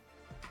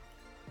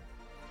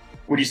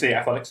 Would you say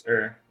athletics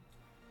or?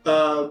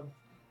 I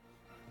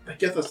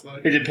guess that's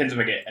like. It depends if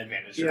I get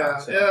advantage. Or Yeah,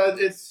 not, so. yeah,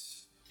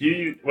 it's. Do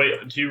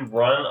you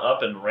run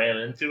up and ran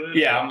into it?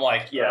 Yeah, I'm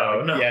like,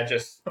 Oh, no. yeah,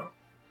 just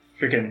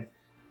freaking.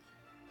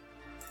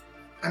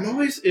 I'm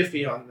always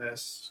iffy on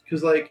this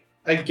because, like,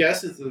 I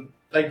guess it's an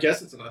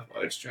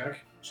athletics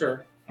check.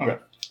 Sure.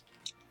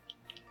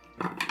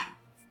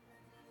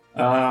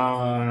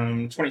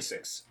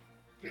 26.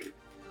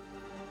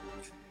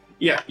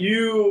 Yeah,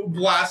 you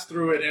blast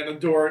through it, and the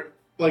door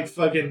like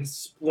fucking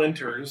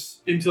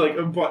splinters into like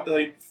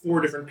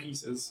 4 different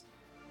pieces,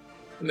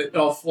 and it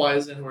all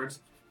flies inwards.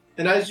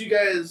 And as you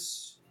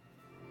guys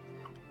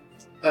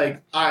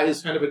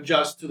eyes kind of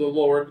adjust to the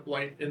lower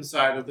light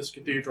inside of this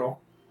cathedral,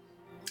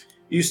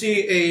 you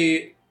see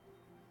a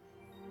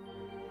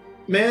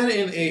man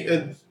in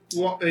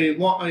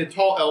a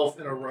tall elf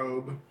in a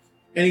robe,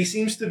 and he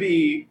seems to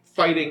be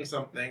fighting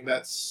something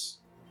that's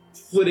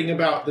flitting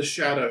about the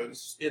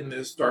shadows in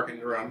this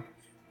darkened room.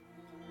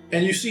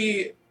 And you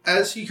see,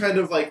 as he kind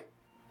of like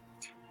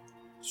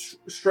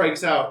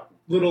strikes out,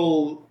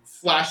 little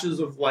flashes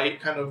of light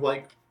kind of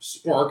like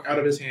spark out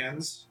of his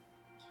hands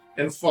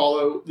and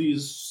follow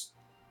these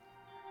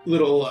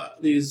little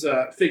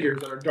figures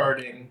that are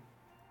darting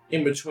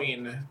in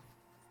between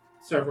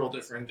several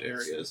different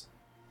areas.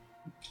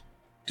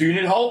 Do you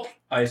need help?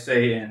 I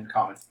say in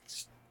common.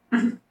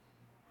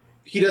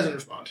 He doesn't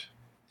respond.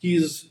 He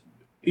is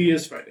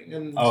fighting.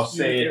 And I'll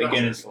say it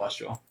again in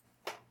Celestial.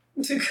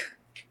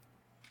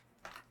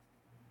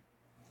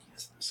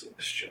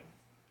 Celestial.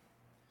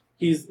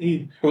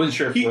 I wasn't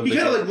sure if He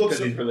kind of like looks.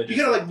 he's religious. He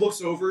kind of like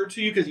looks over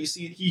to you because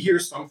he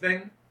hears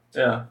something,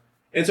 Yeah.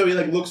 and so he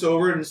like looks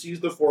over and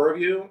sees the 4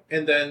 of you,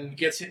 and then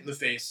gets hit in the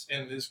face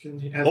and has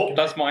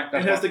That's mine.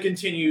 and has to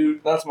continue.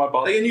 That's my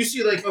boss. Like, and you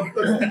see like a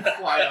feet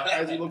fly up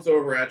as he looks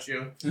over at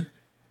you,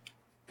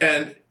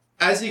 and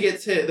as he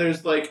gets hit,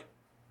 there's like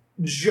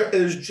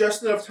there's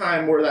just enough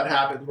time where that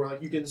happens where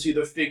like you can see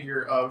the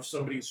figure of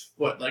somebody's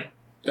foot like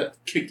that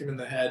kicked him in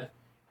the head,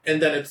 and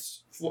then it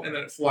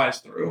flies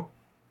through,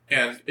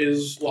 and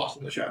is lost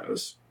in the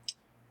shadows.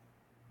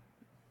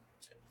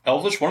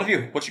 Elvish, one of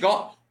you. What you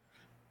got?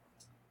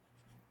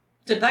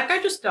 Did that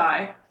guy just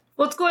die?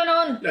 What's going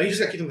on? No, he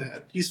just got kicked in the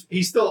head. He's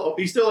still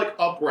like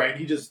upright.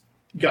 He just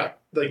got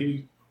like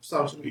he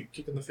saw somebody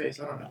kicked in the face.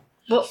 I don't know.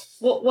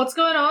 What's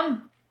going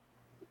on?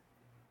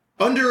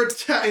 Under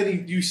attack,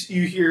 and you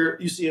see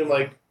him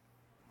like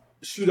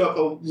shoot up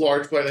a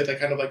large blade that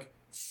kind of like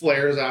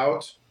flares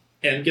out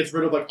and gets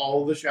rid of like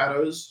all of the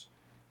shadows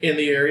in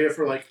the area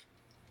for like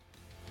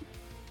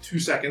 2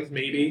 seconds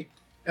maybe.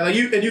 And like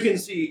you can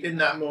see in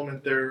that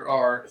moment there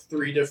are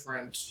 3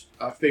 different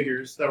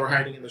figures that were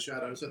hiding in the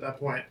shadows at that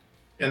point.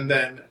 And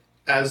then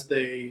as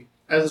the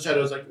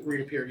shadows like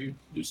reappear, you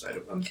lose sight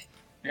of them.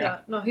 Yeah.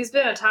 No, he's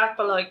been attacked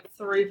by like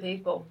 3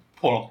 people.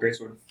 Pull out the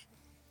greatsword.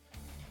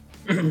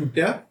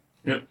 Yeah.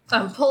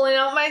 I'm pulling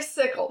out my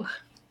sickle.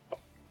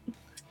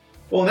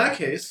 Well, in that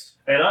case,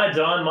 And I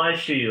don my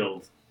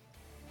shield.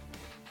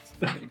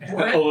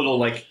 A little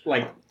like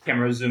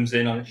Camera zooms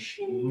in on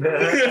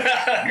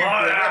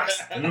My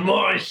axe and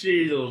my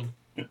shield.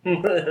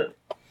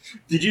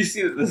 Did you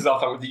see this is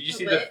off topic? Did you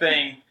see the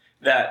thing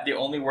that the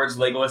only words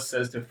Legolas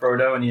says to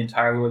Frodo in the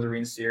entire Lord of the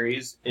Rings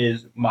series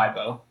is "my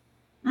bow"?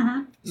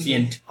 Mm-hmm.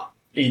 It's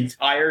the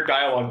entire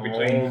dialogue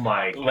between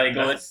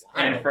Legolas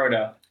and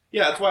Frodo.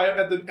 Yeah, that's why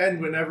at the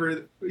end,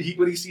 whenever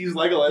when he sees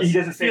Legolas, He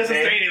doesn't say his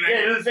name. anything.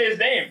 Yeah, he doesn't say his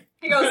name.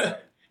 He goes,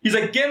 He's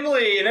like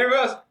Gimli, and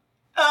everybody goes,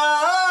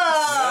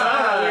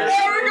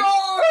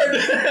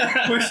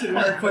 Aragorn! Question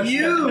mark,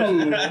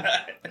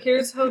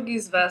 Here's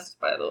Hoagie's vest,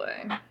 by the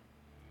way.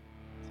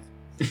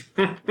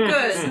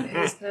 good.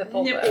 His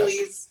nipple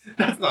vest. Nipplies.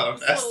 That's not a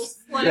vest.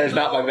 That's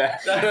not my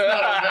best. That's not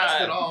a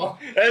vest at all.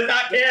 That's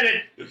not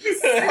canon.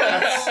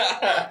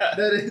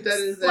 That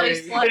is Slice,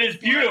 a slice. It is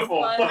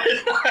beautiful.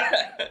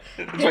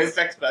 It's my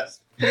sex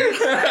vest.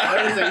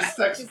 that is a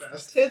sex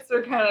vest. Tits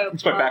are kind of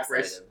It's my back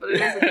brace. lopsided, but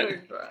it is a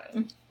clear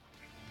dry.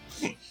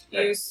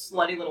 You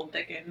slutty little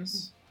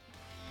Dickens.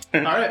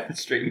 All right.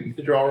 Straight.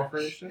 Did you all roll for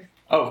initiative?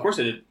 Oh, of course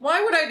I did.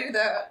 Why would I do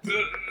that?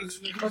 Let's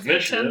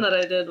pretend that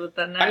I did with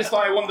that I just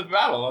thought I won the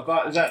battle. I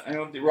thought, is that, I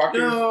don't think Rocker.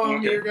 No,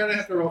 Okay. you're gonna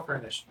have to roll for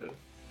initiative.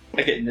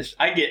 I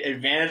get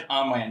advantage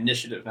on my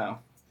initiative now.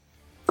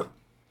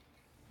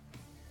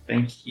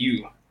 Thank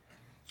you.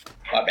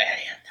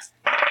 Barbarian.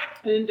 I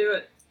didn't do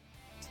it.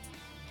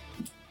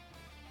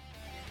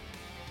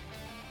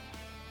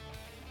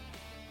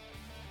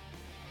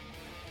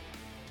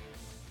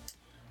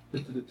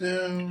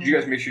 Did you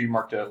guys make sure you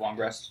marked a long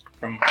rest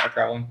from our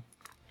traveling?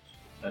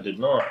 I did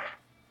not.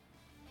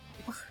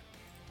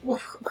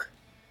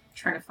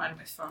 Trying to find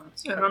my phone.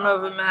 I don't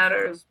know if it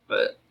matters,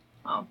 but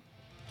I'll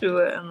do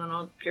it and then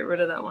I'll get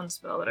rid of that one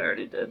spell that I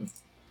already did.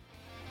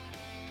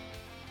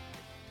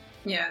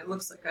 Yeah, it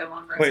looks like I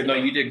long rested. Wait, no,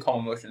 you did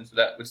calm emotion, so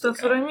that would still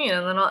That's what I count. mean,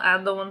 and then I'll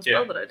add the one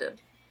spell Yeah. that I did.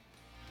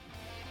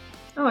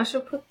 Oh, I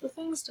should put the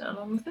things down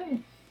on the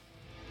thing.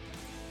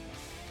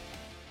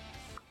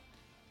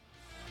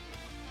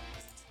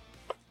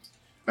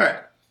 All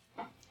right.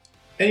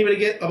 Anybody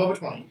get above a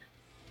 20?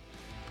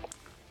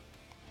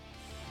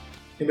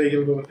 Anybody get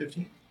above a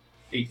 15?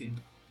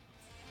 18.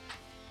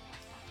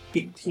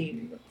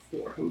 18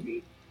 for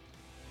Hoagie.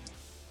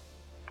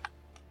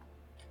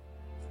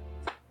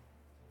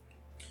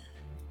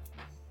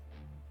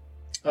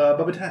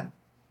 Above a 10.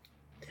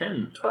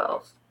 10.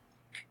 12.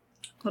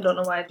 I don't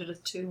know why I did a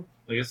 2.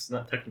 I guess it's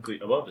not technically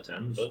above a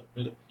 10, but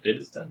it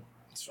is 10.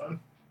 It's fine.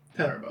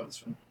 10 or above is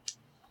fine.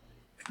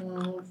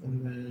 12,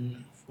 and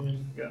then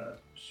Flynn got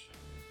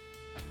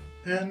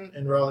 10,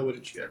 and Raleigh, what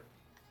did you get?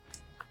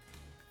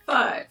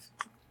 5.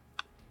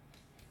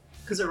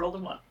 Because I rolled a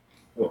 1.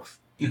 Oof.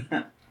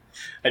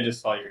 I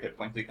just saw your hit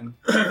points again.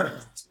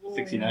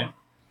 69.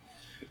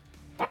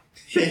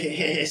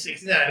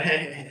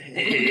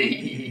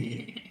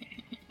 69.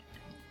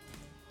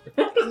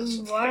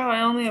 Why do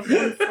I only have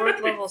one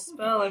 4th level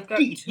spell? I've got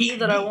 2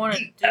 that I want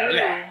to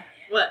do.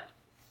 What?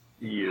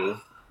 You.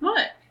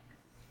 What?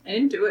 I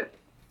didn't do it.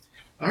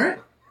 Alright.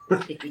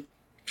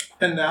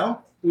 And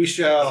now we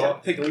shall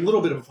take a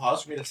little bit of a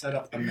pause for me to set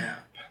up the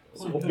map.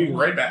 So we'll be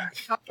right back.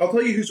 I'll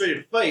tell you who's ready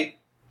to fight.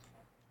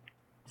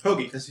 Hoagie,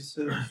 because he's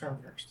the turn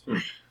first.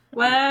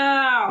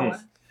 Wow.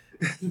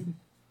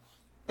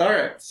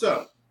 Alright,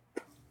 so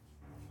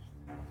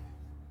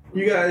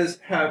you guys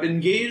have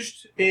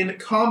engaged in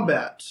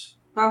combat.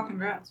 Wow,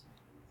 congrats.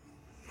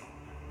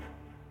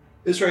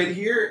 This right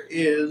here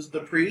is the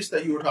priest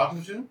that you were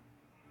talking to.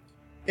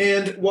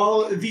 And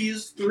while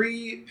these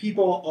 3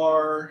 people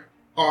are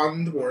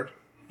on the board,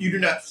 you do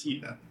not see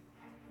them.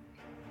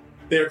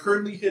 They are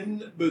currently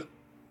hidden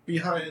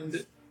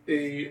behind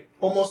a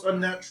almost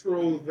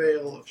unnatural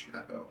veil of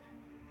shadow.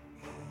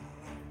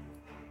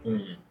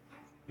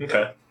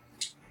 Okay.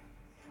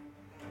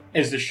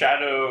 Is the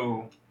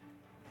shadow...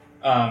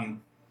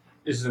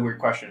 this is a weird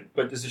question,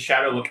 but does the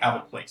shadow look out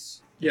of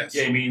place? Yes.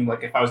 Yeah, I mean,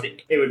 like, if I was to...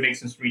 It would make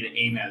sense for me to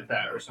aim at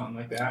that or something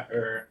like that,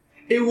 or...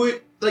 It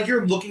would, like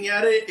you're looking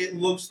at it, it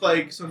looks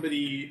like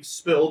somebody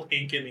spilled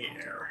ink in the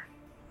air.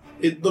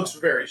 It looks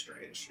very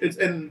strange.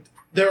 And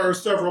there are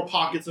several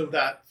pockets of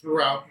that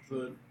throughout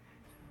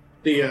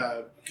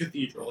the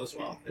cathedral as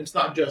well. It's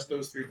not just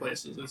those 3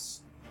 places.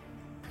 It's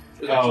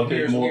Oh,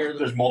 there's there's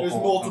there's multiple.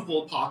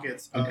 multiple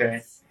pockets of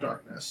Okay.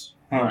 darkness.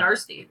 Huh.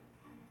 Nasty.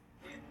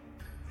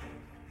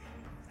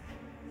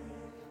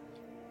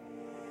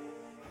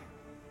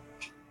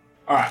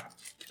 Alright.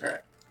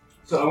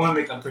 So I want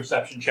to make a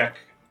perception check,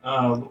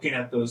 looking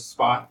at those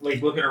spots,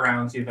 like looking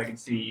around, see if I can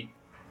see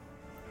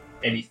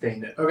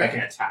anything that I Okay. can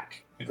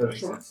attack, if that makes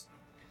Sure. sense.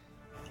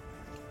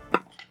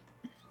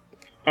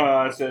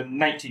 It's a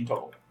 19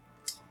 total.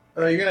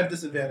 You're gonna have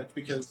disadvantage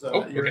because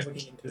Oh, you're okay.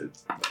 looking into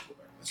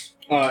darkness.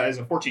 As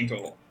a 14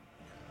 total.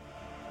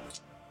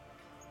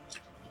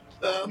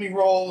 Let me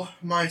roll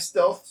my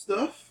stealth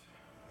stuff.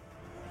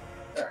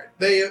 Alright.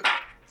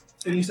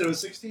 And you said it was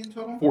 16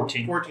 total?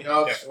 14. 14.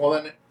 Oh, okay. Yeah. Well,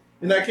 then,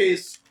 in that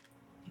case,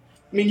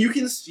 I mean, you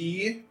can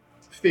see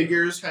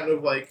figures kind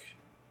of like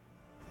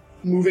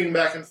moving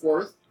back and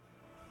forth.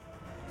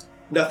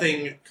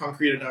 nothing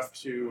concrete enough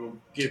to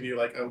give you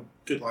like a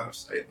good line of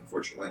sight,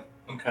 unfortunately.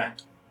 Okay.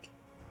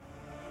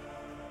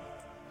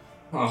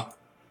 Huh.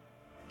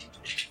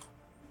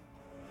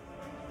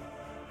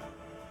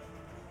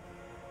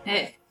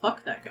 Hey,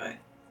 fuck that guy.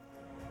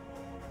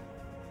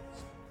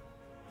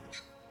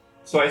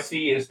 So I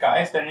see this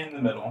guy standing in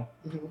the middle,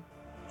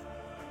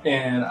 Mm-hmm.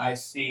 and I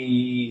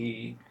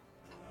see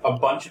a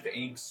bunch of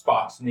ink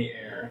spots in the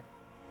air.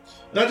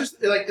 Not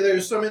just like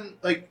there's some in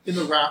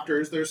the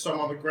rafters. There's some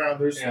on the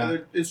ground. Yeah.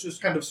 It's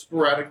just kind of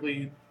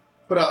sporadically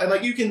put out, and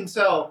like you can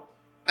tell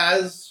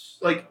as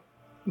like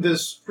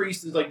this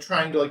priest is like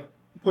trying to like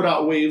put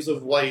out waves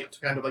of light to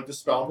kind of like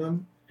dispel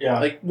them. Yeah.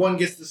 Like one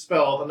gets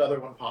dispelled, another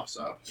one pops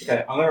up.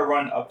 Okay, I'm gonna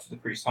run up to the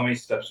priest. How many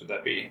steps would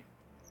that be?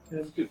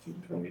 10,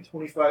 15, 20,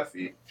 25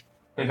 feet.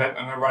 25.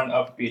 I'm gonna run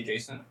up, be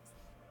adjacent.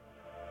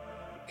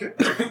 Okay.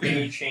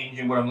 Any change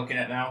in what I'm looking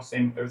at now?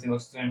 Same. Everything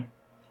looks the same.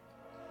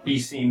 He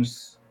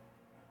seems.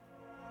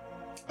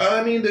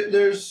 I mean,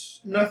 there's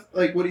nothing.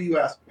 Like, what do you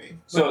ask me?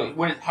 So,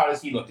 how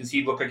does he look? Does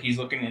he look like he's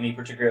looking in any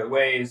particular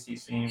way? Does he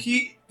seem?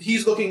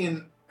 He's looking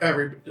in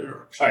every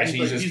direction. All right, so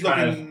he's just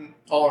kind looking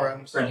all around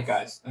himself. Frantic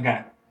guys.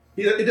 Okay.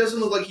 It doesn't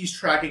look like he's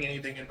tracking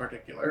anything in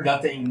particular.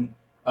 Nothing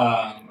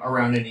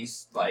around any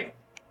like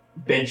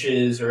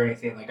benches or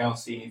anything. Like I don't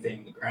see anything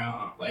in the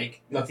ground.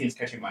 Like nothing's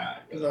catching my eye.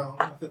 No,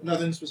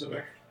 nothing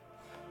specific.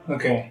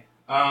 Okay.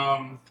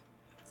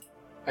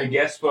 I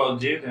guess what I'll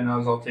do then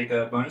is I'll take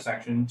a bonus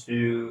action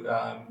to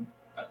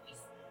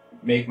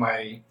make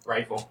my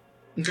rifle.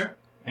 Okay.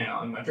 And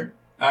I'll end my turn.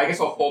 I guess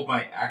I'll hold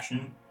my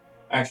action.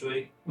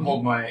 Actually,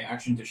 hold my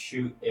action to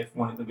shoot if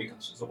one of them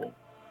becomes visible.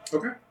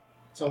 Okay.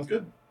 Sounds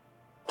good.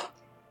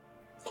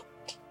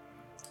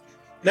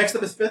 Next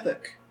up is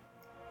Fithic.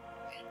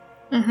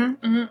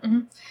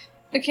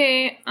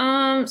 Okay,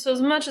 so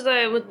as much as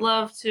I would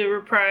love to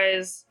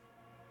reprise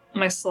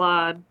my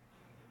slod,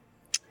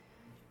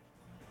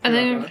 I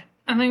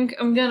think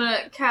I'm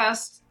gonna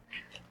cast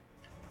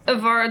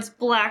Avard's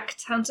Black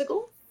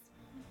Tentacle.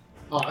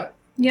 Hot.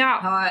 Yeah.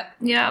 Hot.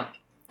 Yeah.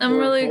 I'm Or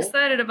really cold?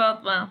 excited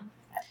about that.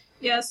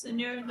 Yes, and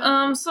you're So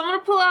I'm gonna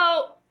pull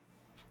out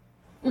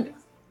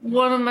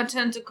one of my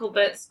tentacle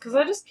bits, because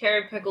I just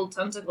carry pickled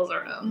tentacles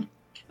around.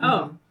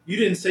 Oh. You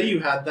didn't say you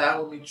had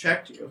that when we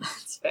checked you.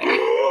 That's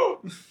fair.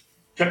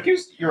 Chuck,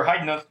 you're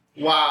hiding us.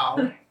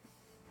 Wow.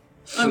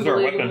 Those are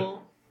a weapon.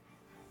 Unbelievable.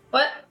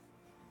 What?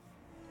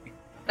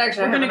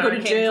 Actually, We're I have gonna an go to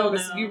arcane jail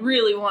focus now. if you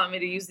really want me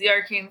to use the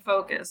arcane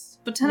focus.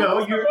 But No,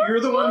 tentacles you're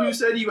the one who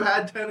said you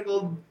had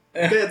tentacled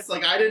bits.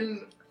 Like I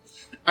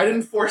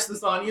didn't force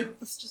this on you.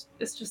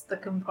 It's just the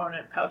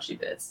component pouchy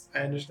bits. I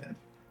understand.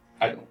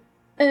 I don't.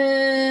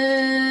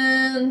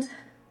 And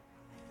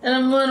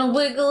I'm gonna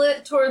wiggle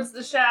it towards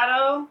the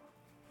shadow.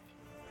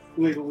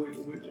 Wiggle,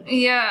 wiggle, wiggle.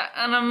 Yeah,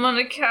 and I'm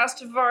gonna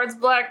cast Vard's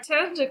Black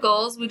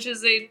Tentacles, which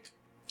is a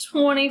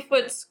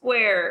 20-foot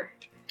square.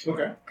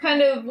 Okay.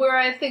 Kind of where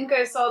I think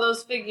I saw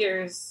those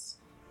figures.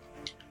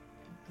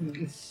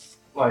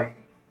 Like,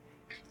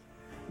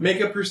 Make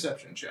a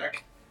perception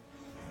check.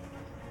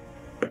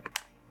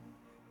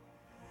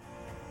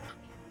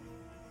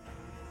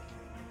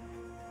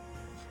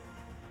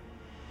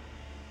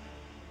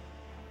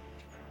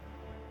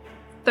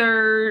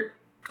 Third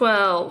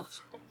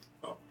 12.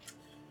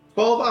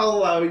 12, I'll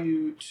allow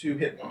you to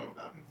hit one of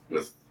them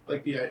with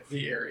like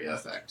the area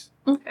effect.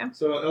 Okay.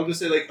 So I'll just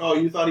say like, oh,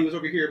 you thought he was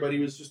over here, but he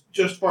was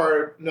just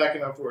far back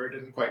enough where it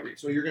didn't quite reach.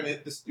 So you're gonna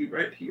hit this dude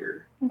right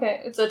here.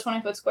 Okay, it's a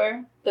 20-foot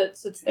square that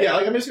sits there. Yeah,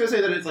 like I'm just gonna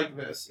say that it's like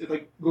this. It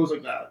like goes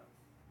like that.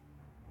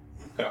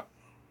 Okay.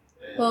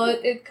 Well,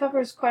 it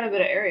covers quite a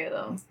bit of area,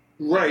 though.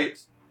 Right,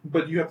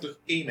 but you have to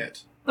aim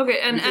it. Okay,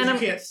 and because you I'm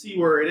can't see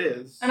where it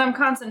is. and I'm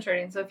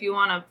concentrating. So if you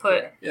want to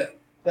put, Yeah,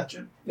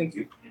 gotcha. Thank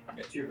you.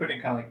 so you're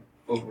putting kind of like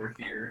over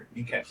here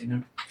and catching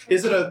him.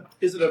 Is it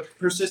a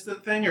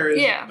persistent thing or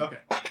is Yeah. Okay.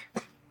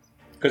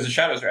 Because the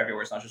shadows are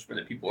everywhere. It's not just where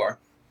the people are.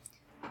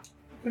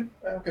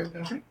 Okay.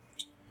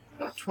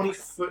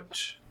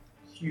 20-foot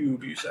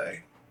cube, you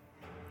say?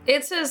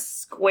 it says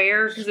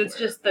square because it's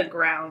just the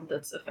ground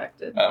that's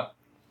affected. Oh.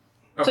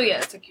 So Okay. yeah,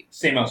 it's a cube.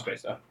 Same amount of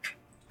space though.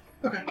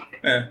 Okay.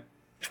 Yeah.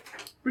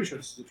 Pretty sure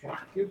this is a 20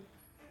 cube.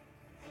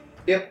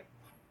 Yep.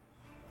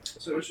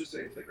 So let's just say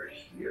it's like right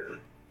here.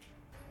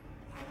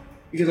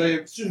 Because I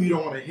assume you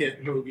don't want to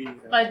hit Hoagie.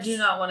 I do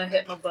not want to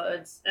hit my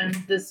buds and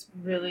this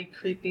really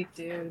creepy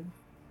dude.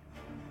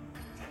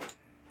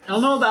 I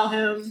don't know about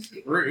him.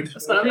 Rude.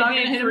 But I'm not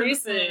Creepy gonna hit him in the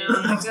priest face.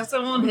 now. I guess I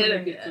won't hit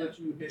him yet. So that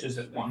you hit Just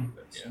at one.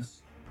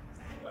 Yes.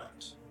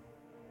 that.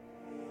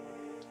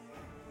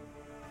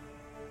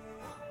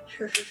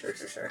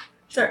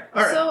 Sure.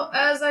 All right. So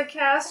as I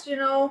cast,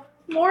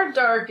 more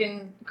dark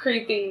and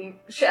creepy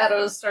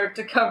shadows start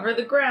to cover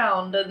the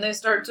ground, and they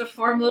start to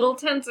form little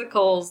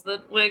tentacles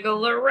that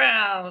wiggle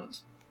around.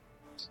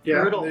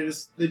 Yeah, Brutal.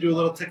 they do a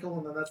little tickle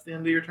and then that's the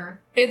end of your turn?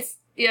 It's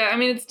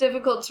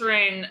difficult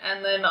terrain,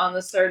 and then on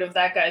the start of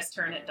that guy's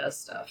turn, it does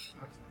stuff.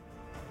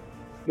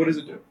 What does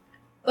it do?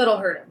 It'll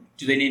hurt him.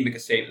 Do they need to make a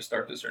save to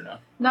start this or no?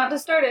 Not to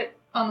start it.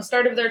 On the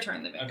start of their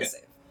turn, they make Okay. a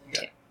save.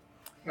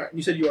 Alright,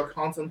 you said you are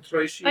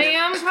concentration. I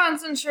am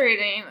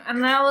concentrating,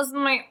 and that was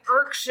my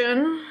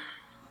action.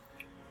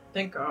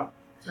 Thank God.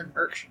 An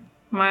urchin.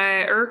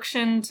 My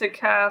action to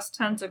cast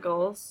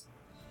tentacles.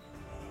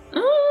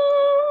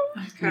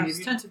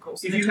 Cast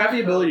tentacles. If you have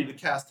the ability to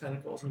cast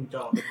tentacles and you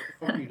don't, what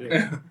the fuck are you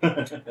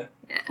doing?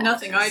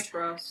 Nothing I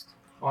trust.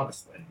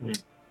 Honestly.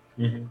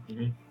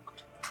 Mm-hmm.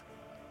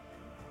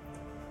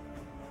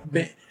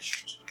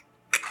 Banished.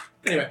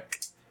 Anyway.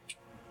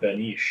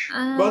 Banish.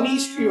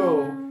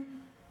 Benicio.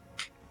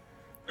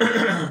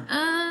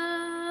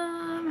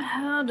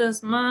 How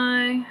does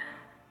my...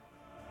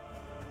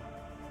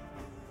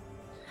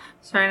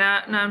 Sorry,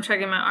 now I'm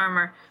checking my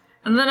armor.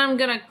 And then I'm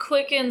gonna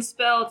quicken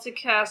spell to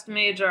cast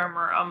mage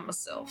armor on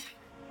myself.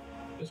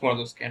 It's one of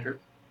those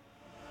cantrips.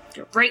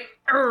 Right.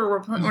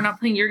 We're not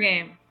playing your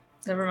game.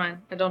 Never mind.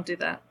 I don't do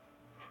that.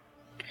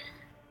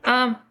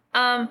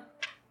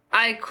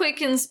 I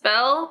quicken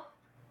spell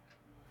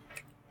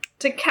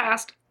to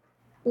cast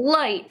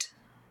light.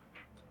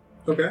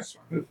 Okay.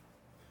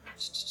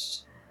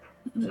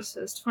 This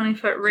is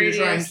 20-foot So you're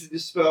trying radius. to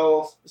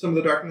dispel some of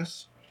the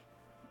darkness?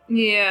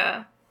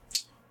 Yeah.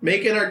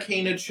 Make an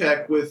Arcana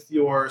check with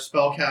your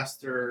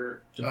spellcaster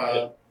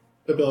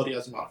ability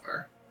as a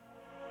modifier.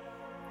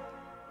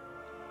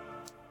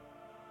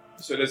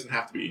 So it doesn't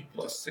have to be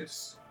plus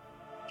 6.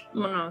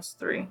 Well, no, it's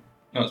 3.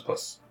 No, it's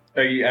plus.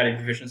 Are you adding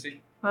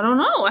proficiency? I don't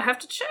know. I have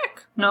to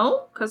check.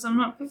 No, because I'm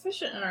not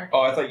proficient in Arcana.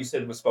 Oh, I thought you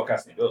said with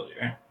spellcasting ability,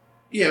 right?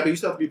 Yeah, but you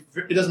still have to be.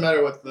 It doesn't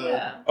matter what the.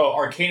 Yeah. Oh,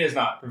 Arcana is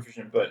not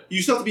proficient, but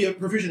You still have to be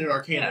proficient in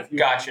Arcana Yeah. if you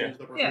Gotcha. use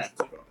the proficiency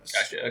bonus.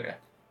 gotcha. Okay.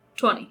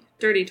 20.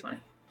 Dirty 20.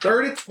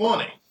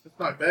 30-20. It's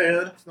not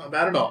bad. It's not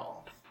bad at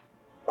all.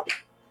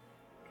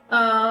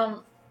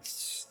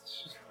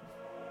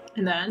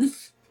 And then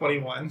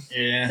 21.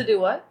 Yeah. To do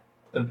what?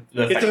 The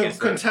It's effect a is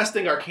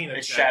contesting Arcana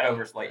it's check. shadow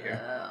versus light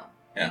here.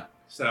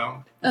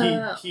 So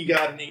Oh. he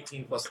got an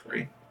 18 plus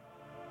 3.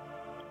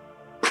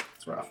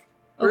 It's rough.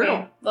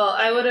 Okay. Well,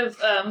 I would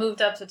have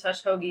moved up to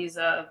touch Hoagie's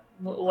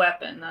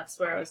weapon. That's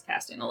where I was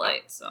casting a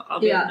light. So I'll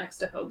be Yeah. up next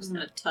to Hoagie's. I'm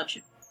gonna touch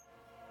it.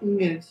 I'm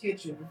gonna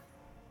teach you.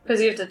 Because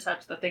you have to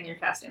touch the thing you're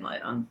casting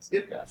light on.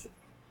 Yep. Gotcha.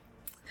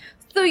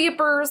 So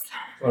yippers.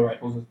 All right.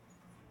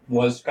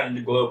 Was kind of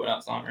to glow, but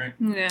not song, right?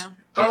 Yeah.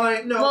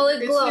 Alright, no. Well,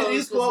 it glows. It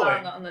is just not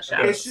glowing. on the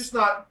shadows. It's just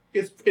not.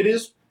 It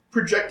is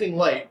projecting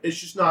light. It's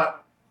just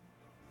not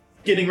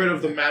getting rid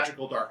of the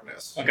magical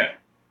darkness. Okay.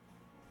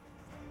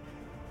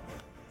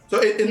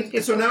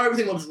 So now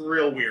everything looks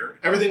real weird.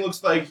 Everything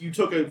looks like you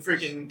took a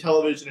freaking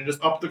television and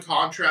just upped the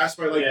contrast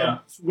by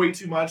way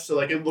too much. So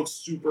like it looks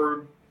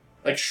super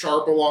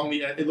sharp along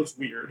the end. It looks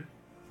weird.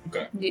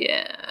 Okay.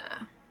 Yeah.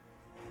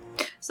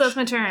 So that's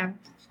my turn.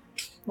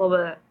 A little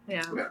bit.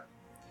 Yeah. Okay.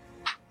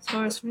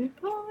 Source 3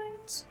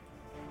 points.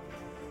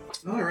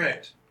 All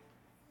right.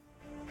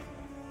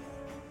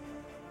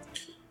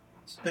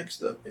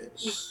 Next up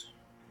is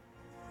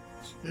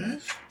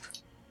this.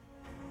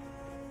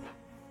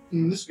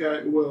 And this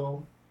guy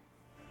will.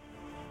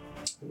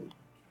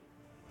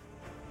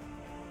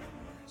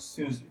 As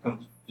soon as it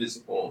becomes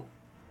visible,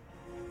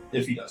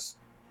 if he does,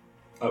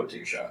 I would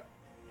take a shot.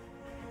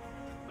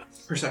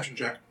 Perception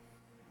check.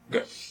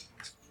 Good.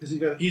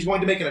 He's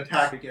going to make an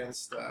attack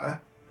against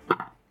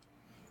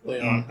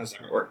Leon. That's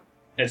not gonna work.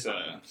 It's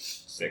a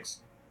 6.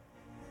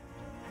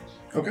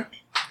 Okay.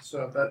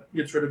 So that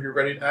gets rid of your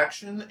ready to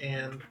action,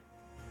 and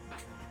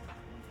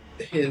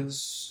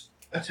his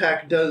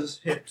attack does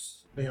hit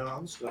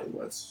Leon, so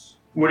let's...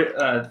 Would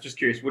it? Just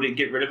curious. Would it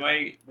get rid of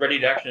my ready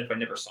to action if I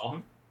never saw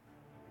him?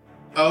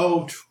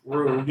 Oh,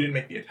 true. You didn't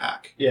make the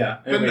attack. Yeah.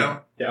 But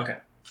no. Yeah. Okay.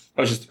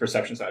 That was just the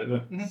perception side of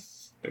it. Mhm.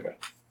 Okay.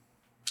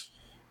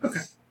 Okay.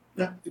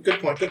 Yeah, good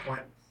point, good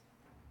point.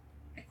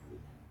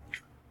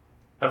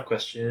 I have a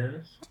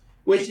question.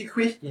 What's your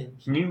question?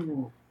 Can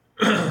you?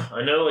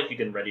 I know, like you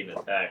can ready an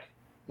attack.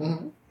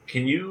 Mm-hmm.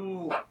 Can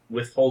you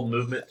withhold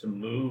movement to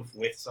move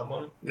with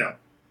someone? No.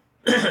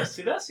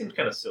 See, that seems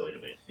kind of silly to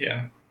me.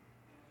 Yeah.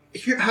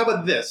 Here, how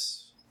about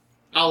this?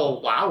 I'll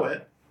allow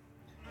it,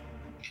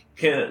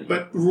 Can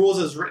but rules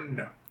as written,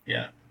 no.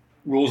 Yeah.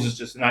 Rules is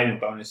just not even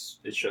bonus.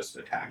 It's just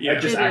attack. Yeah.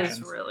 Just It actions.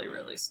 is really,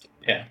 really stupid.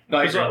 Yeah. No,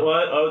 I Because agree.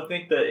 I would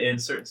think that in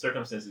certain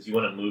circumstances you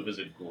want to move as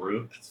a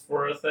group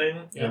for a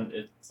thing, and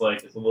it's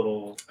a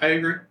little. I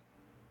agree.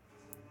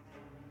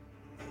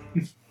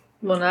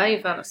 Well, now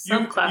you found a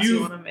subclass you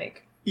you've- want to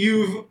make.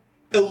 You've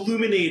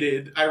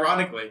illuminated,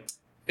 ironically,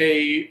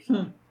 a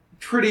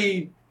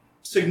pretty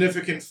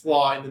significant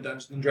flaw in the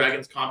Dungeons and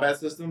Dragons combat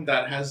system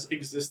that has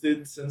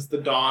existed since the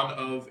dawn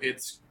of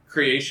its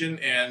creation,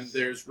 and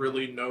there's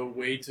really no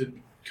way to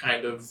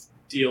kind of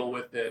deal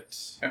with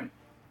it. Okay.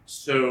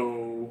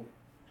 So,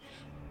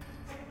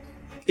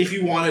 if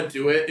you want to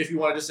do it, if you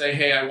wanted to say,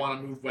 hey, I want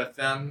to move with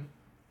them,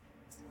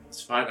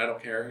 it's fine, I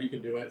don't care, you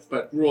can do it.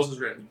 But rules is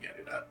written, you can't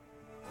do that.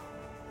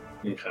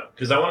 Okay.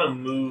 Because I want to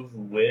move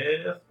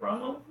with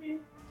Ronald,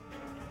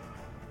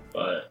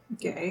 but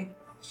Okay.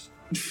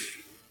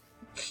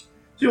 So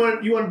you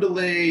want to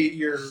delay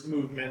your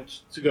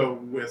movement to go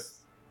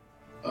with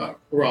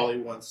Raleigh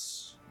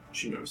once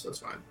she moves. That's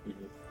fine.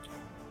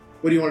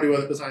 What do you want to do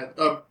with it besides?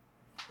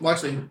 Well,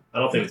 actually, I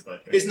don't think it's my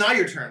turn. it's not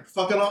your turn.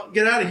 Fucking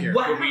get out of here.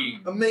 Wow.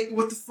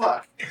 What the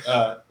fuck?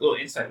 Little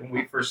insight: when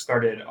we first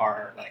started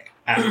our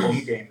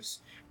at-home games,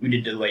 we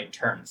did delayed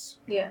turns.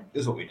 Yeah.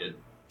 Is what we did.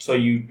 So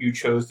you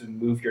chose to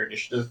move your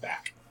initiative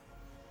back.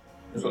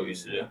 Is what we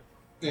used to do.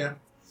 Yeah.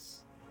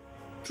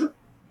 Sure.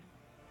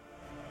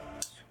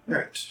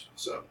 Alright,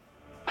 so.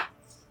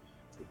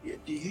 Be a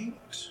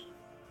D8.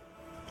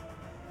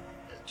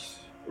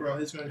 Well,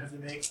 he's going to have to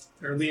make.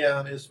 Or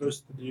Leon is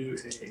supposed to do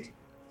a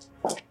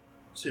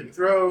saving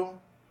throw,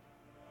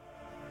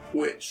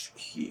 which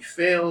he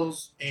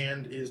fails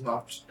and is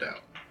knocked down.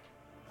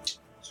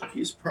 So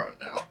he's prone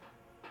now.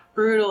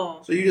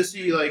 Brutal. So you just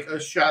see a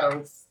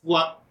shadow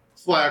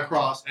fly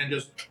across and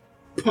just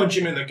punch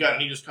him in the gut,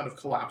 and he just kind of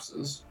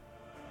collapses.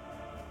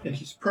 And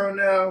he's prone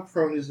now.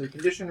 Prone is a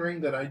condition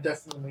ring that I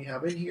definitely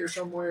have in here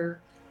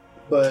somewhere,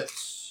 but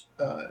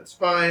it's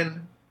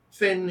fine.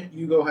 Finn,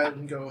 you go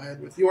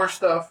ahead with your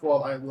stuff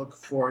while I look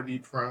for the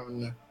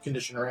prone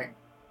condition ring.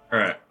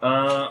 Alright,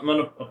 I'm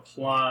gonna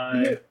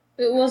apply...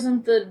 It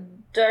wasn't the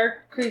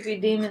dark, creepy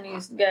demon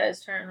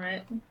guy's turn,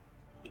 right?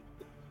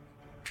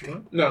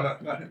 What? No,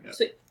 not him yet.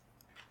 Sweet.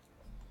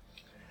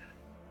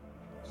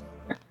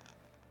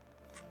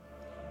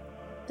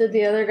 Did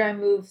the other guy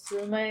move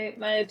through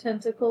my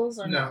tentacles?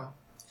 Or No.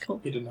 Cool.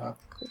 He did not.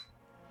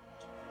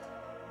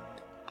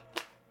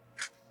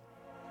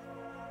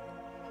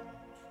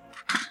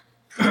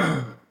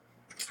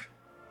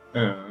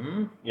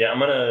 Yeah, I'm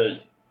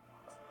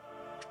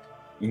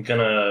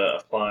gonna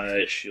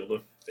apply Shield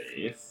of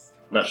Faith.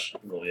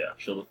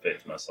 Shield of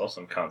Faith myself,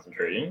 so I'm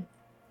concentrating.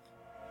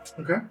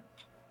 Okay.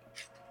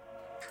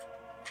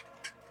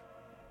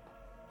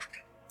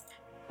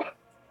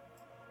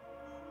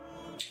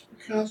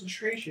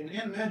 Concentration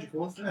and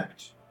magical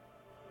effect.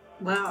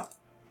 Wow.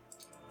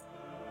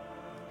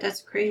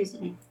 That's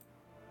crazy.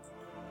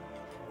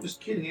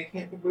 Just kidding, I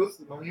can't put both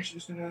of them on. You're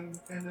just gonna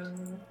kind of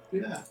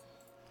do that.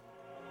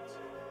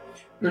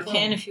 You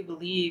can if you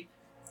believe.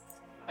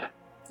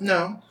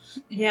 No.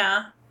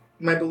 Yeah.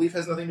 My belief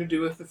has nothing to do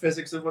with the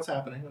physics of what's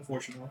happening,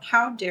 unfortunately.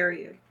 How dare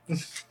you?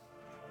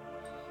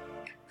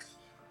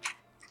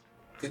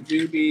 It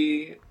do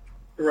be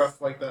rough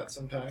like that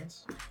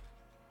sometimes.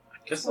 I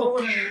guess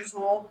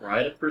I'll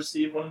try to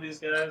perceive one of these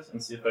guys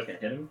and see if I can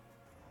hit him.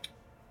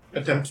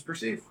 Attempt to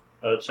perceive.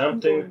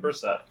 Attempting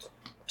percept.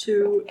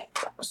 To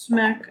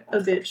smack a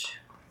bitch.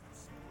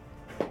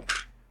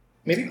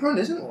 Maybe prone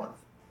isn't one.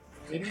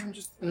 Maybe I'm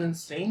just an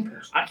insane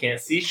person. I can't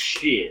see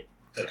shit.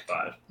 That's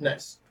 5.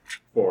 Nice.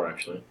 4,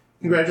 actually.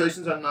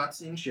 Congratulations on not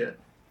seeing shit.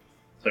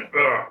 It's like,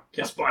 ugh,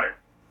 can't spot it.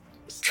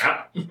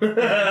 Stop. Do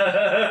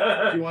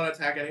you want to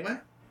attack anyway?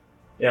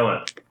 Yeah, why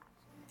not?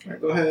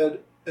 Alright, go ahead.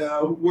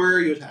 Where are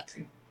you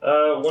attacking?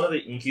 One of the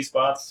inky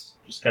spots.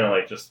 Just kind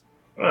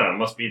of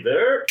must be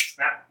there.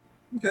 Snap.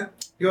 Okay.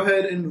 Go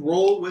ahead and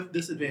roll with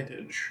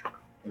disadvantage.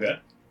 Okay.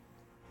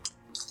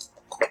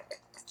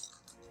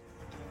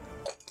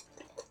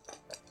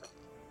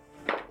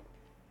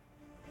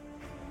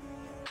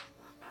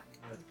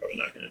 Probably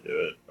not going to do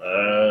it.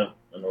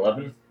 An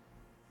 11?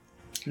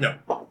 No.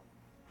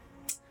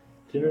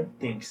 Didn't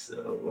think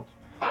so.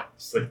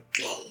 It's like...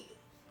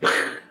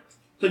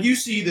 So you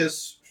see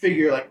this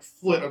figure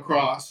flit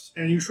across,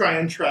 and you try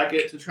and track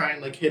it to try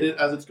and hit it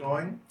as it's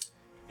going,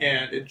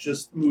 and it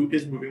just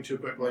is moving too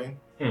quickly.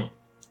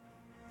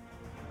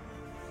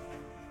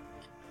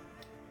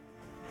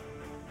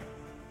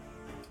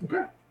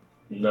 Okay.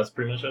 And that's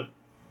pretty much it.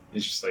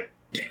 He's just like,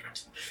 damn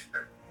it.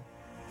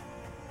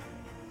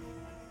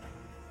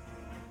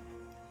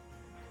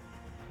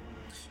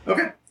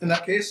 Okay. In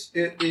that case,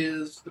 it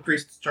is the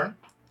priest's turn,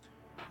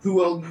 who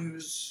will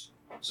use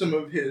some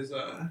of his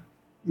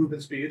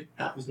movement speed,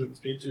 half his movement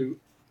speed, to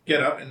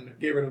get up and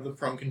get rid of the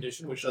prone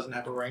condition, which doesn't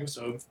have a ring,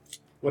 so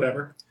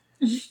whatever.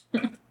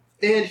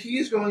 And he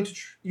is going to...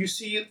 you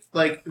see,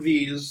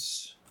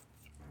 these...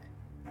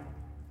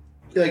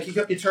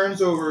 he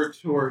turns over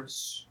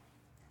towards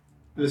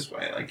this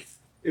way.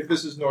 If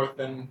this is north,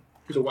 then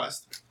to the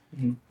west.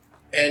 Mm-hmm.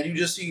 And you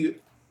just see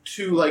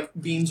two,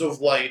 beams of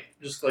light,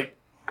 just,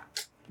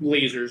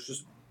 lasers,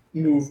 just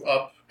move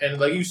up. And,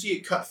 you see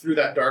it cut through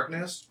that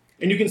darkness.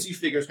 And you can see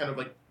figures kind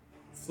of,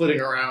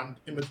 flitting around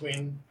in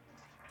between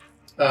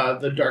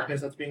the darkness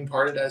that's being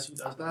parted as he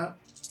does that.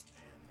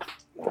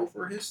 Roll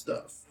for his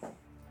stuff.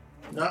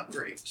 Not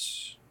great.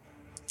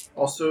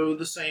 Also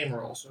the same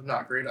roll, so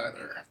not great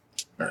either.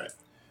 Alright.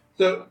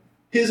 So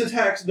his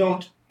attacks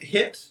don't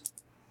hit.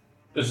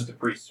 This is the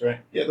priest, right?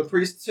 Yeah, the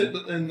priests hit,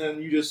 and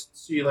then you just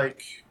see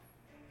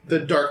the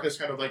darkness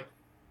kind of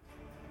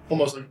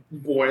almost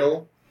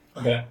boil.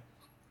 Okay.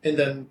 And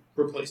then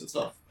replace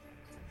itself.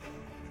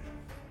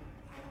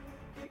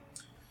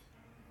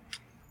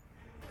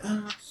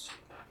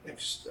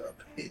 Next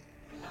up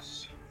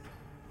is...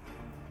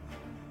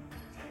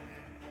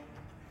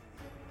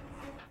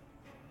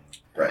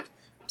 Right.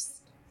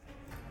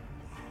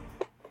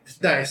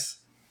 Nice.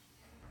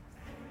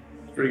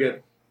 Pretty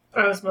good.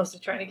 I was mostly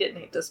trying to get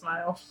Nate to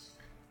smile.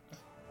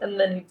 And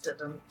then he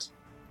didn't.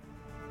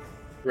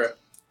 Right.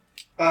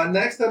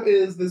 Next up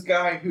is this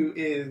guy who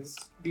is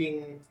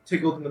being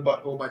tickled in the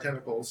butthole by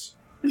tentacles.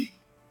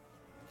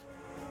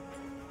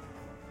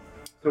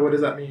 So what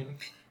does that mean?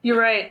 You're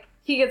right.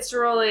 He gets to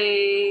roll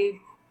a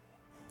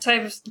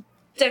type of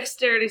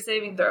dexterity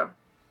saving throw.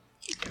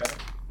 Okay.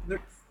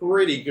 They're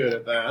pretty good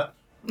at that.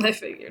 I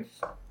figured.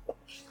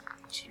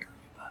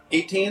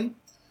 18?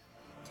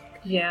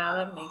 Yeah,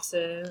 that makes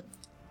it.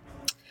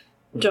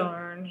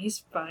 Darn, he's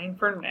fine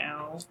for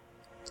now.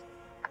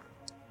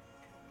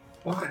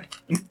 Why?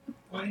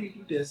 Why do you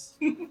do this?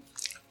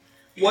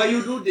 Why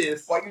you do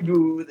this? Why you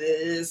do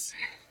this?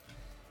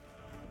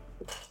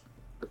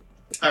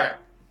 Alright.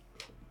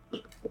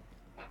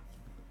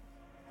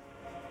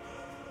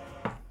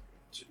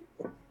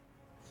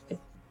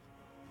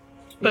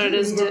 But it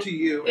is Move up to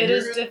you. It and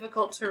is you're gonna-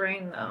 difficult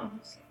terrain, though.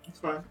 It's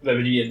fine. That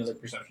would be another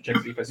perception check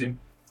to see if I see him.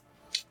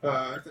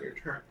 I thought your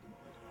turn.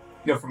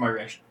 No, for my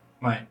reaction.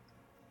 I'm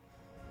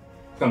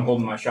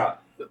holding my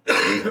shot.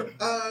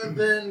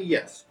 Then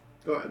yes.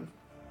 Go ahead.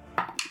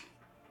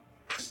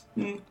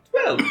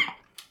 12.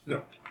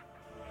 No.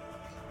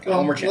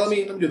 One more chance. Let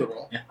me do the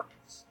roll. Yeah.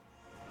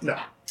 No.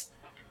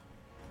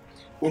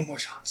 One more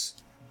chance.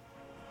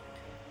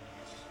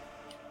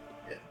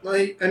 Yeah.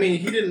 Like, I mean,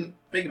 he didn't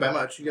make it by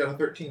much. He got a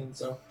 13,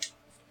 so.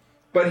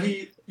 But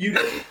you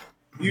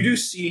do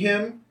see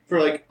him for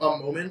like a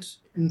moment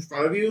in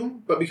front of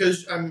you, but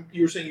because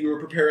you were saying you were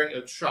preparing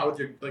a shot with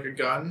your a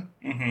gun,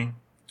 Mm-hmm.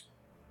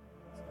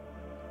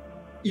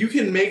 you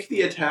can make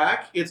the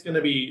attack. It's gonna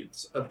be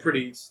a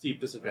pretty steep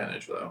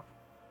disadvantage though.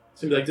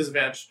 It's gonna be like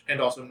disadvantage and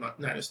also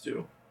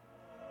 -2,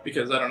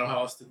 because I don't know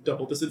how else to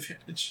double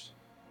disadvantage.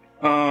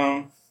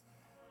 Yeah,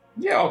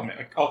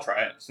 I'll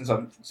try it since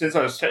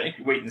I was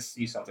technically waiting to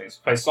see something. If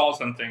I saw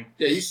something,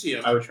 Yeah, you see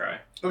him. I would try.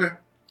 Okay.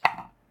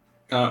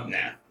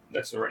 Nah,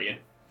 that's already a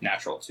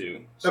natural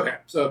 2. So. Okay,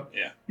 so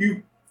Yeah.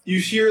 you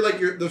hear like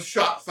the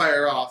shot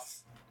fire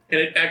off, and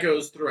it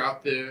echoes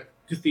throughout the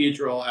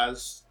cathedral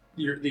as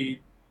the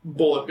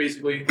bullet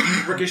basically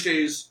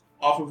ricochets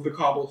off of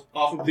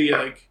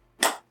the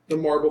the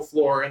marble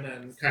floor and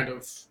then kind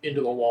of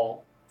into the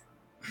wall.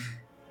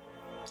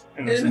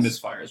 And it's a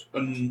misfire.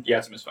 Yeah,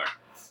 it's a misfire.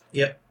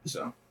 Yep.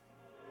 So.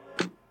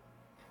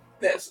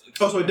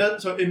 So it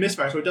does. So it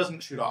misfires. So it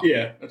doesn't shoot off.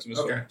 Yeah, that's a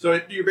misfire. Okay.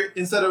 So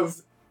instead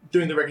of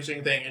doing the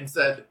ricocheting thing,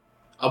 instead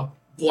a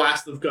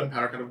blast of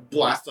gunpowder kind of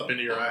blasts up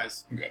into your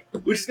eyes. Okay.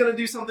 Which is going to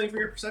do something for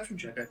your perception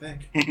check, I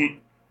think.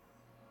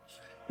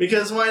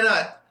 Because why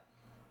not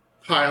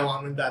pile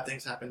on when bad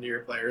things happen to your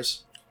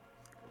players?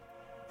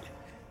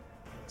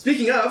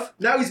 Speaking of,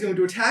 now he's going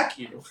to attack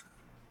you.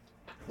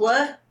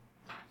 What?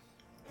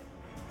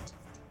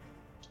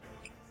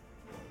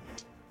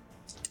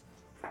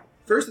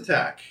 First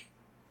attack.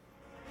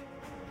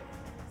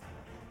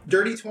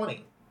 Dirty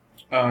 20.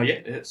 Yeah,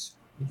 it is.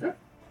 Okay.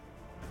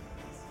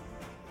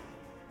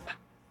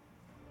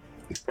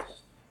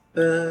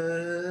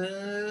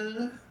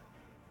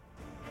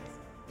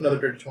 Another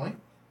dirty 20.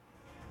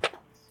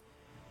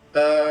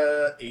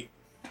 8.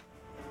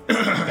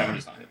 That one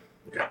is not hit.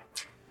 Okay.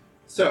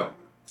 So,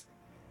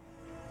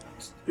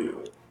 let's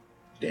do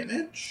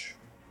damage.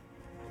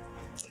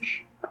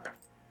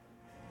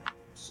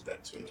 So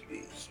that's going to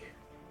be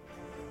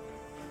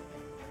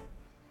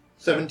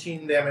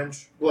 17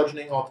 damage,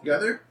 bludgeoning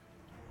altogether.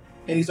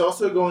 And he's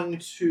also going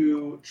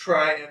to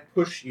try and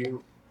push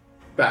you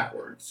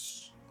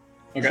backwards.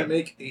 Okay. To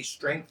make a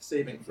strength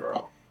saving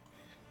throw.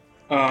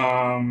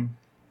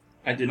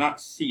 I did not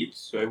see it,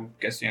 so I'm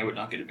guessing I would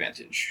not get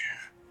advantage.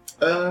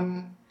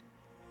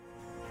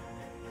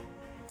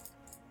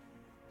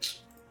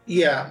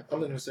 Yeah, I'm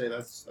going to say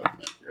that's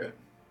accurate.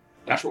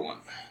 Natural 1.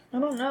 I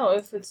don't know.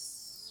 If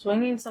it's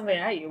swinging something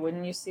at you,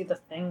 wouldn't you see the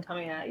thing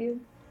coming at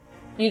you?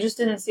 You just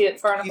didn't see it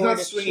far enough He's away not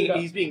to swinging. shoot up.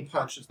 He's being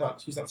punched.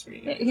 He's not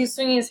swinging. At He's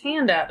swinging his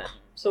hand at him.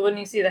 So wouldn't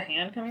you see the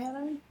hand coming at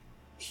him?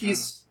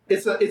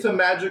 It's a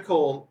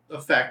magical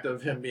effect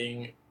of him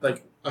being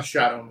like a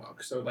shadow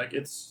monk. So like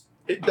it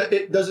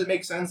does it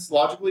make sense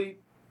logically?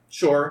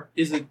 Sure.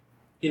 Is it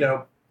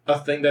a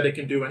thing that it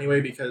can do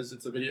anyway because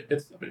it's a video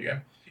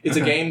game. It's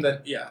a game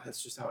that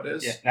that's just how it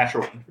is. Yeah,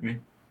 natural 1 for me.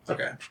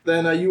 Okay.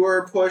 Then you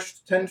are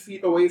pushed 10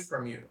 feet away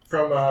from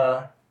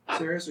Sarah,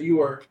 so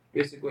you are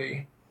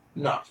basically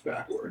knocked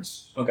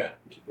backwards. Okay.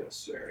 To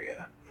this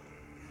area.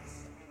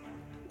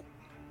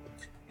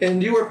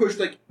 And you are pushed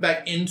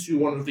back into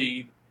one of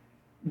the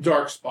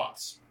dark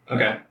spots.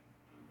 Okay.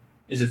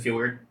 Does it feel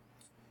weird?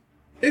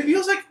 It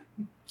feels like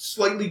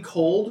slightly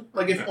cold,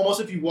 like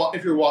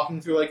if you're walking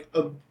through like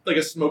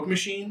a smoke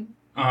machine.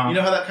 You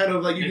know how that kind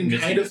of you can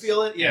kind of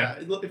feel it. Yeah,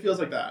 it feels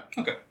like that.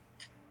 Okay.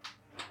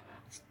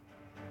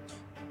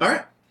 All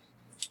right.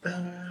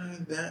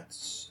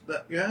 That's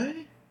that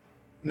guy.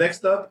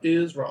 Next up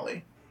is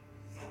Raleigh.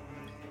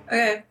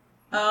 Okay.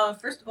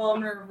 First of all,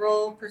 I'm gonna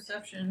roll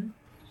perception.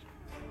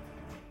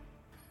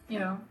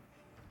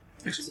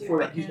 Actually, See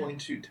before if I that, he's can. going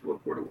to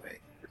teleport away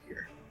over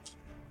here.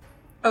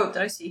 Oh,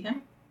 did I see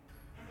him?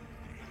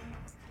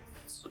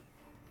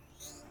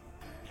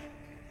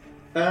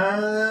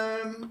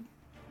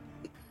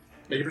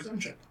 Make a perception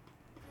check.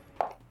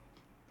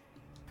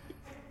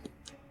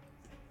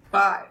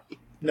 5.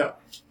 No.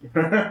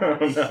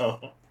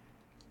 No.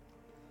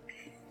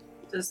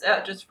 Does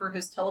that just for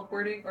his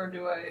teleporting, or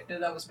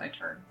that was my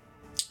turn?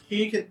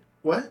 He can.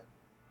 What?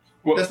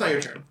 Well, That's not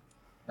your turn.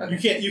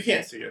 Okay. You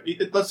can't see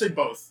it. Let's say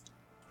both.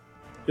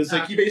 Because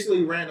he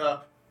basically ran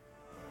up,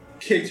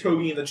 kicked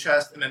Hoagie in the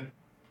chest, and then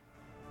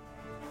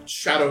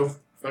shadow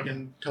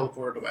fucking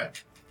teleported away.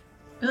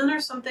 Isn't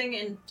there something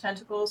in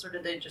tentacles, or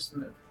did they just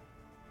move?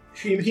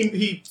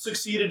 He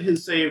succeeded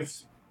his save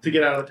to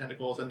get out of the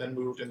tentacles, and then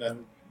moved, and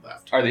then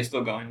left. Are they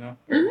still going though?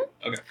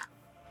 Mm-hmm. Okay.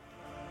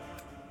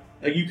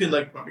 Like you could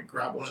probably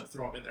grab one and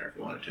throw him in there if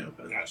you wanted to,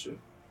 but that's you.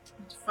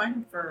 Let's find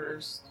him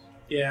first.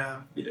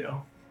 Yeah, you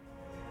do.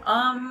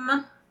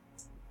 I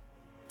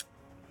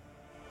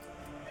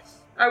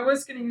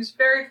was gonna use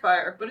Fairy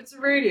Fire, but it's a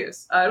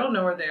radius. I don't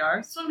know where they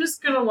are, so I'm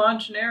just gonna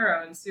launch an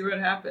arrow and see what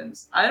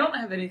happens. I don't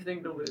have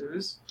anything to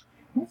lose.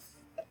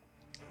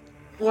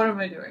 What am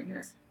I doing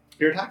here?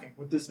 You're attacking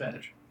with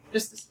disadvantage.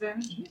 Just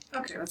disadvantage?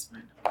 Okay, that's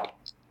fine.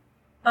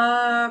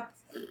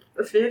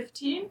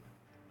 15?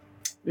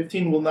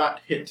 15 will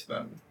not hit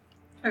them.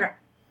 Okay.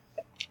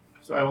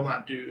 So I will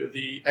not do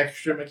the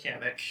extra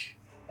mechanic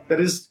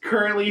that is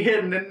currently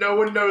hidden and no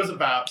one knows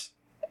about.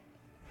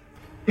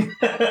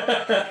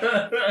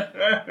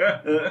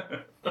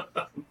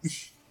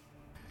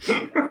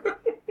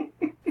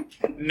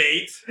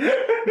 Nate.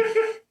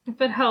 If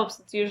it helps,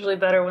 it's usually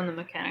better when the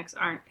mechanics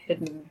aren't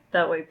hidden.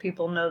 That way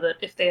people know that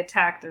if they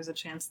attack, there's a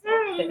chance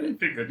they'll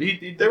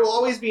hit. There will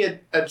always be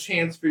a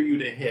chance for you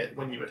to hit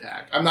when you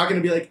attack. I'm not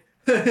going to be like,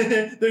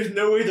 there's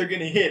no way they're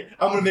going to hit.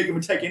 I'm going to make them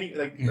attack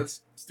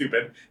that's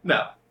stupid.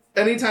 No.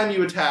 Anytime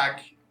you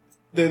attack,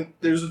 then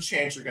there's a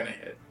chance you're going to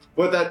hit.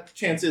 What that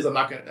chance is, I'm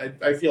not going to...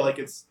 I feel like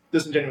it's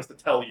disingenuous to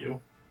tell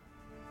you.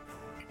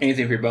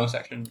 Anything for your bonus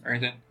action or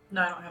anything?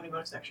 No, I don't have any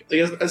bonus action.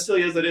 As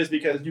silly as that is,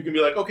 because you can be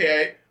like,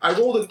 okay, I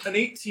rolled an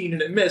 18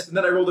 and it missed, and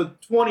then I rolled a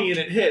 20 and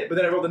it hit, but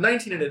then I rolled a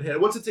 19 and it hit.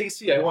 What's its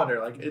AC? I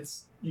wonder.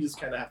 You just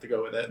kind of have to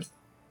go with it.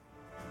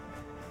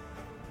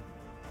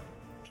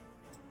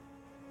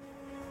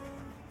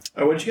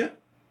 Oh, what'd you get?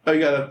 Oh,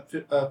 you got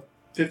a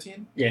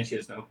 15? Yeah, and she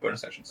has no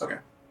bonus actions. Okay.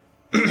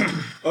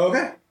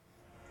 Okay.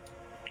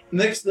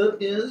 Next up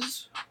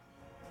is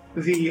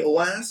the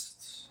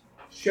last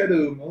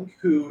Shadow Monk,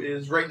 who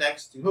is right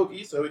next to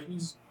Hoagie, so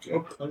he's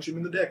going to punch him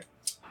in the dick.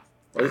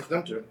 Or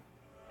attempt to.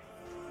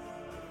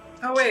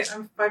 Oh wait,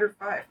 I'm fighter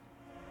 5.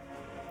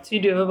 So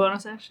you do have a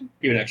bonus action?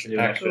 You have an extra You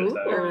have an attack. extra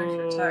attack. Or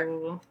an extra attack.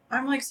 Ooh.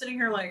 I'm sitting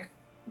here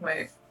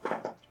wait.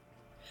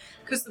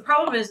 Because the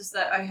problem is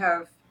that I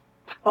have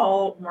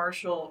all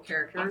martial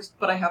characters,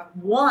 but I have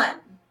one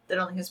that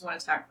only has 1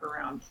 attack per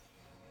round.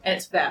 And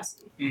it's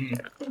Vasty.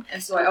 Mm-hmm.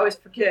 And so I always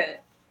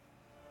forget.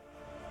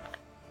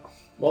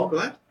 Well, go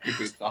ahead. You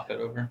could knock that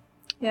over.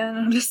 Yeah, and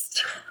I'm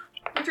just...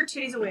 Put your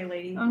titties away,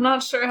 lady. I'm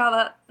not sure how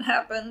that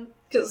happened,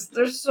 because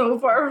they're so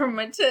far from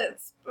my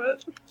tits,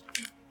 but...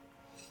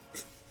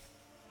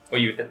 Well,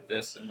 you hit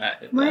this and that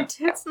hit My that.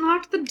 tits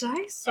knocked the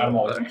dice I'm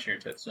always over. touching your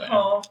tits. So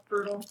Oh,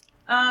 brutal.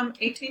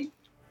 18.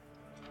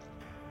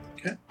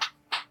 Okay.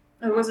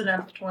 It was an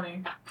F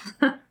 20.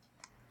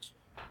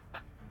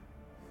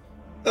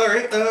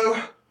 Alright,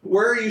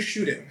 where are you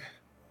shooting?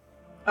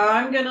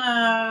 I'm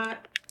gonna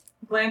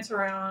glance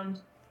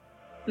around.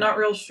 Not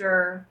real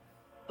sure.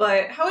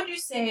 But how would you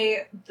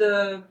say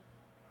that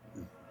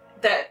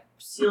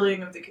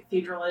ceiling of the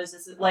cathedral is?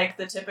 Is it like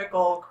the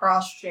typical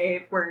cross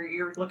shape where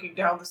you're looking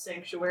down the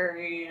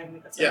sanctuary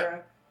and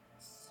etc.?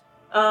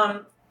 Yeah.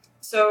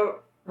 So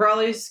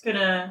Raleigh's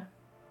gonna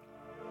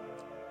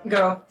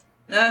go,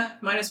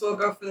 might as well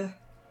go for the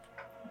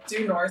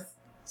due north.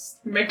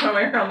 Make my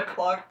way around the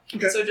clock.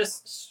 Okay. So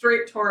just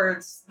straight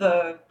towards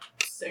the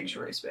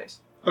sanctuary space.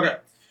 Okay.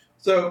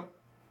 So,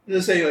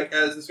 let's say,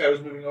 as this guy was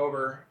moving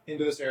over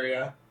into this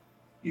area,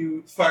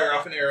 you fire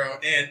off an arrow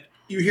and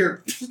you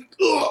hear,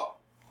 ugh!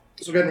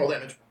 So go ahead and roll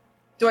damage.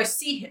 Do I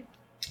see him?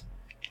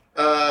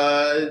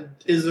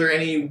 Is there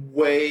any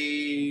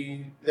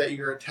way that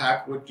your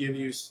attack would give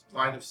you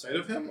line of sight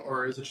of him,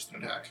 or is it just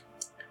an attack?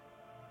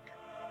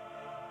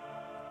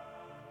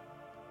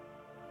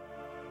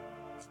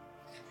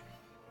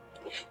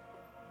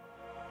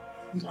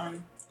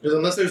 Because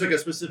unless there's a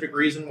specific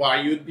reason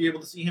why you would be able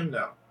to see him,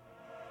 no.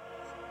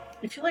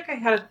 I feel like I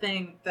had a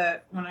thing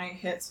that when I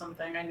hit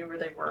something, I knew where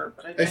they were,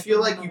 but I feel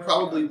like you remember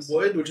probably where it was.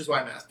 would, which is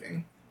why I'm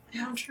asking.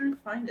 Yeah, I'm trying to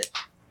find it.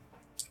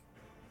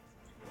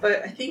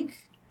 But I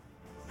think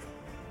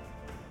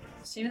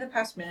seen in the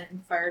past minute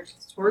and fired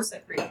towards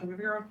that creature,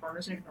 moving around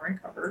corners and ignoring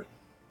cover.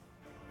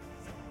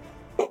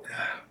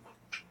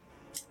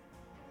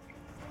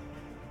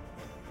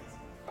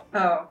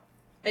 Oh,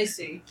 I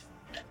see.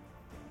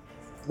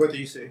 What do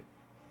you see?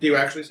 Do you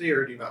actually see,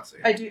 or do you not see?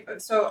 I do.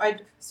 So I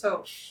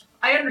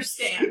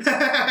understand.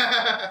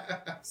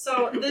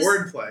 So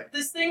Wordplay.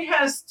 this thing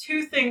has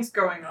 2 things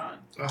going on.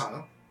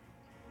 Uh-huh.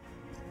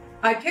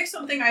 I picked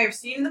something I have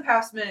seen in the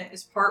past minute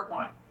is part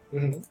 1.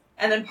 Mm-hmm.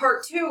 And then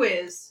part 2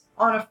 is,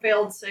 on a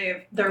failed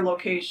save, their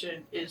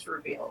location is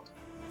revealed.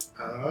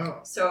 Oh.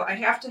 So I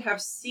have to have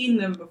seen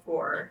them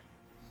before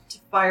to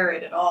fire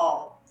it at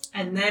all.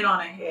 And then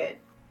on a hit,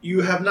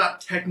 You have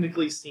not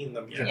technically seen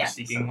them Yeah, yet. Yeah,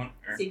 seeking so- one.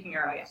 Or... seeking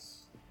arrow, yeah.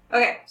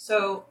 Okay,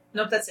 so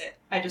nope, that's it.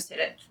 I just hit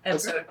it. And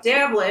Okay. so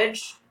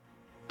damage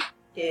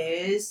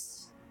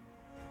is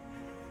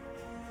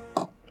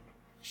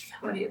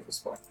what do you have this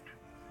for?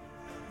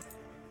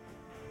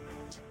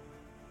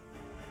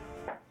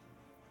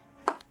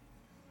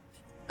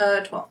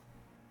 Uh, 12.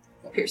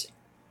 Piercing.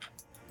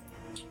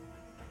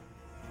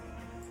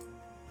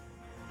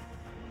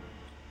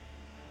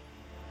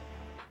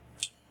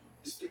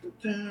 Stick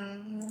it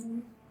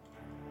down.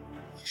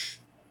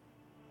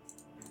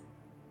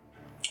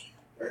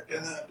 Alright,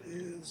 and that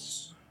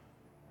is.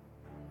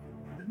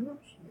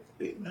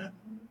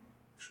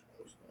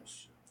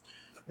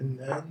 And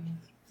then.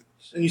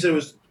 And you said it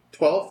was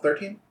 12,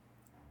 13?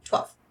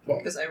 12. 12.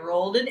 Because I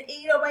rolled an 8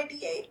 on my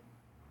d8.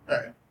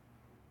 Alright.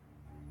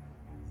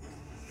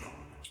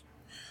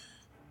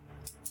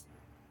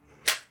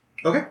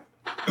 Okay.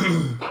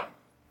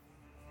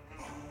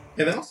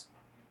 Anything else?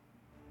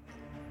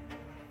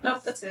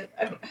 Nope, that's it.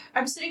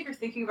 I'm sitting here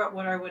thinking about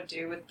what I would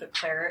do with the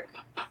cleric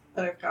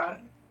that I've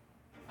got.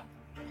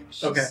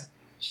 Okay.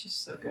 She's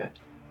so good.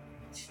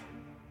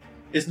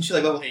 Isn't she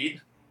like level 8?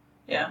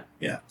 Yeah.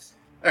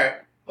 Alright.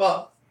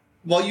 Well,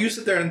 while you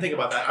sit there and think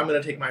about that, I'm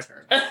going to take my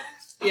turn.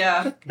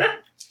 Yeah.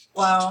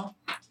 Wow.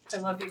 I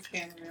love you,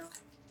 Cameron.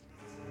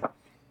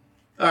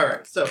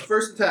 Alright, so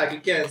first attack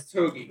against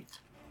Togi.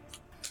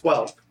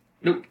 12.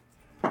 Nope.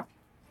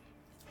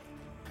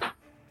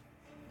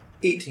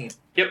 18.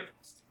 Yep.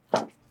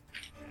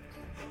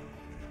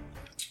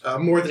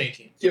 More than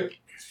 18. Yep.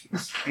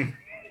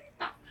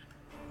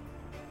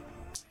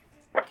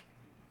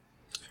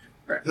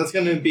 Alright, that's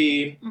going to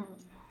be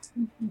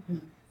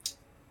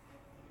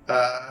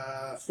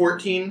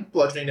 14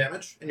 bludgeoning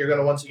damage, and you're going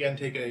to once again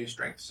take a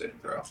strength saving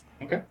throw.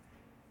 Okay.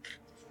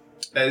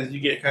 As you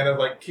get kind of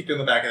like kicked in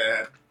the back of the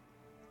head.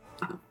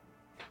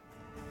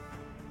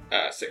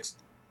 6.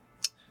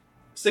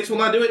 6 will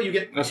not do it, you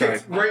get Oh, kicked sorry.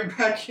 right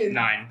back in.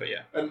 9, but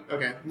yeah.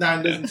 Okay,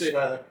 9 doesn't save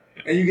either.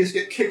 And you just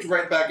get kicked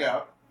right back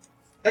out.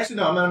 Actually,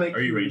 no, I'm going to make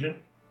Are you raging?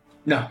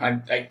 No,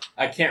 I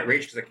can't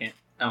rage because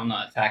I'm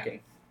not attacking.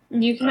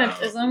 You can,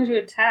 as long as you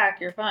attack,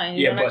 you're fine.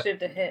 You Yeah, don't but actually have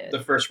to hit.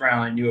 The first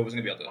round, I knew I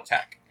wasn't going to be able to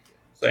attack.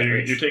 So I You're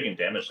raged. taking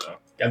damage though.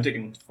 I'm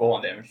taking full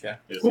on damage, yeah.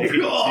 Yeah, so you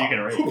can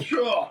rage.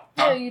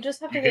 Yeah, you just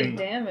have to You get can-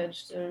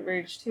 damage to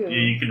rage too. Yeah,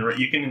 you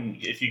can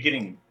if you're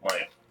getting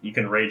like you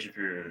can rage if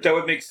you're. That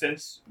would make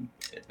sense.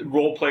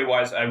 Roleplay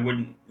wise, I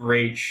wouldn't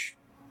rage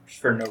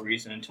for no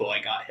reason until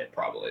I got hit,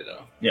 probably,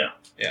 though.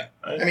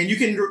 I mean, you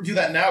can do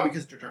that now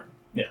because it's your turn.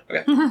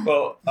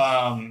 Well,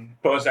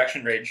 bonus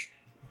action rage.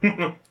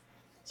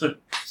 So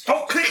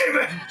Stop kicking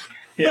me!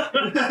 yeah.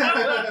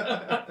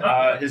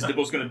 His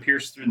nipple's going to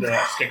pierce through the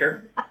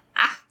sticker.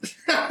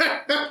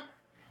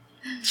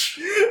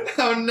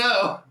 Oh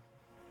no!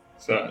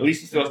 So at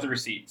least he still has the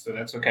receipt, so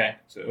that's okay.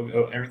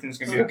 So everything's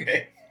going to be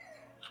okay.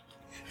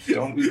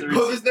 Don't lose the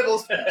Both receipt. his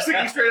nipples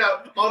sticking straight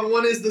out. On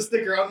one is the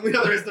sticker, on the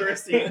other is the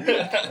receipt.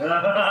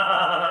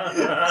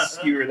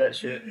 Skewer that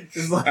shit.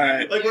 It's like,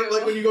 Alright. like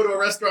when you go to a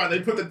restaurant, they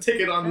put the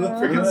ticket on the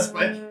freaking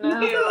spike.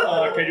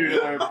 No. Can I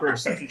do another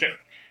perception check?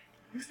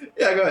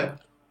 Yeah, go ahead.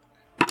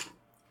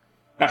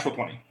 Natural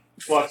 20.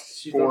 Plus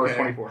She's 4, okay.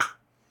 24.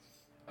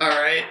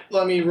 Alright,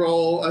 let me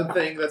roll a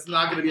thing that's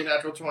not going to be a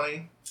natural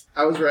 20.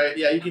 I was right.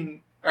 Yeah, you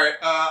can. Alright,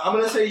 I'm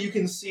going to say you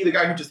can see the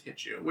guy who just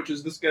hit you, which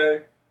is this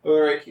guy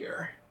right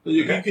here. So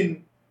you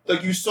can.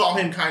 Like, you saw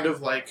him kind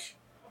of, like,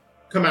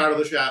 come out of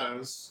the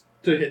shadows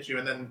to hit you,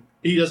 and then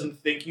he doesn't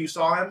think you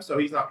saw him, so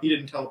he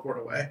didn't teleport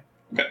away.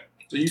 Okay.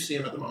 So you see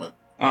him at the moment.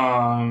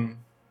 I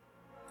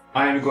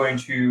am going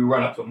to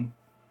run up to him.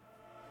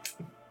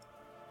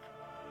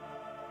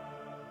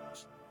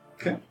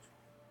 Okay.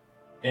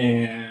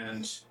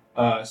 And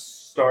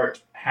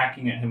start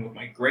hacking at him with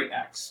my great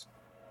axe.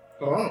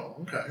 Oh,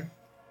 okay.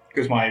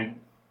 Because my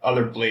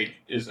other blade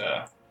is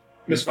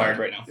misfired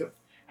right now. Yep.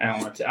 I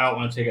don't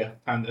want to take a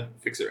time to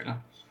fix it right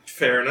now.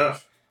 Fair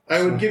enough.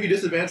 I would give you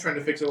disadvantage trying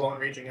to fix it while I'm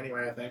reaching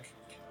anyway, I think.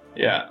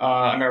 Yeah,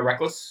 I'm going to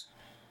reckless.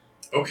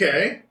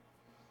 Okay.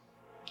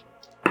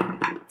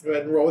 Go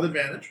ahead and roll with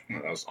advantage.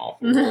 Oh, that was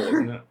awful,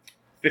 wasn't it?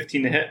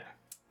 15 to hit.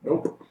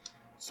 Nope.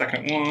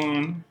 Second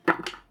one.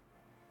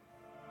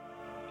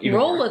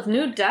 Roll worse. with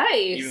new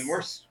dice. Even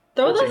worse.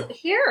 Throw 14. them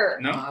here.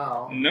 No.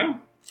 Wow. No.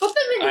 Put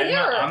them in here.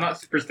 I'm not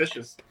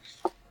superstitious.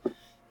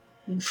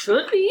 You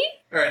should be.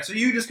 Alright, so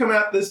you just come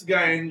at this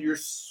guy and you're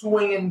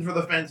swinging for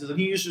the fences, and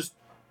he's just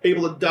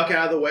able to duck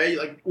out of the way,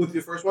 like, with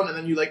your first one, and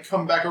then you, like,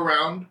 come back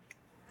around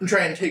and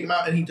try and take him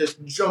out, and he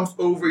just jumps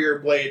over your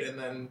blade, and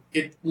then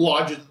it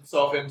lodges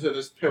itself into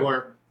this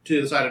pillar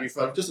to the side of you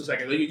for like, just a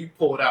second. Like, you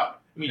pull it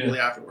out immediately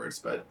afterwards,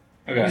 but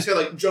Okay. this guy,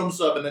 like,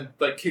 jumps up and then,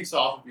 like, kicks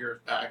off of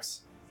your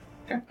axe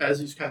Okay. as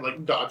he's kind of,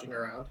 like, dodging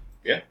around.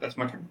 Yeah, that's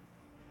my turn.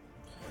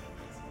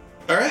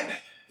 Alright,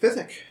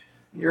 Fithic,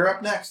 you're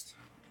up next.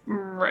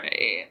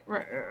 Right.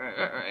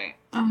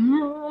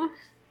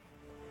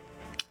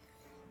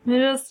 Let me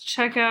just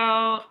check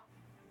out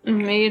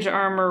mage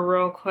armor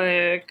real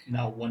quick.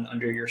 Now 1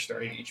 under your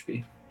starting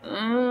HP.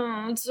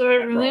 So I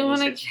really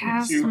want to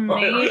cast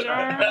mage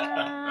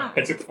armor.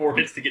 It took 4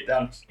 hits to get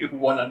down to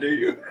 1 under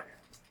you.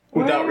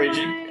 Without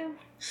raging.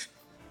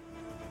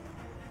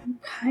 I'm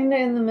kind of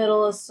in the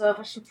middle of stuff.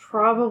 I should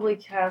probably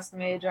cast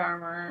mage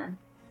armor.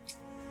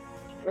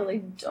 I really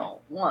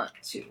don't want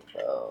to,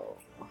 though.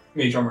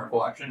 Mage armor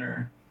full action,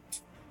 or?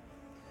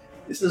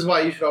 This is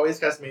why you should always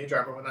cast mage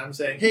armor when I'm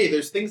saying, hey,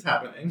 there's things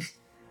happening.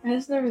 I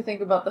just never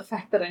think about the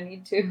fact that I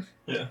need to.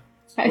 Yeah.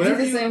 I do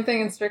the same thing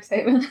in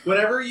Strixhaven.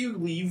 Whenever you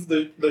leave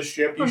the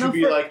ship, you should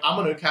be like, I'm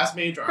going to cast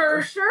mage For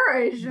armor. sure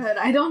I should.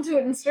 I don't do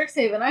it in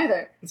Strixhaven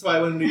either. That's why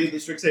when we did the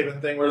Strixhaven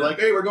thing, we're like,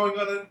 hey, we're going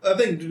on a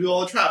thing to do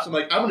all the traps. I'm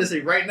like, I'm going to say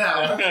right now,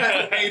 I'm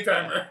casting mage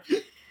armor.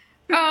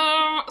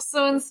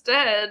 So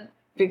instead,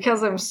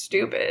 because I'm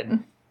stupid,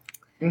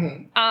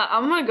 Mm-hmm.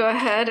 I'm going to go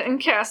ahead and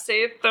cast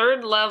a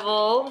 3rd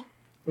level.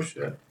 Oh,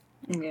 shit.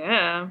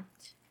 Yeah.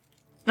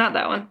 Not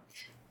that one.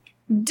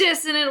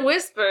 Dissonant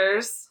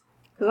Whispers.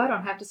 Because I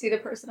don't have to see the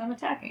person I'm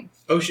attacking.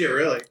 Oh, shit,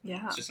 really?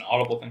 Yeah. It's just an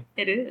audible thing.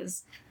 It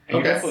is. And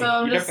Okay.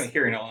 you're definitely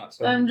hearing a lot.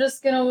 So. I'm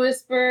just going to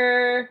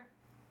whisper...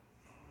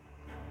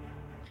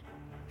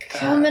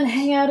 Come and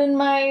hang out in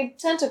my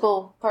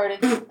tentacle party.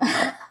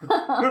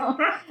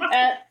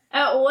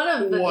 at one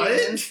of the What?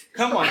 demons.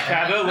 Come on,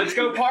 Shadow, let's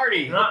go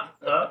party! Yeah.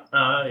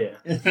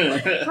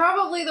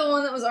 Probably the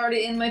one that was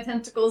already in my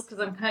tentacles because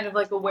I'm kind of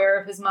like aware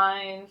of his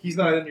mind. He's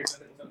not in your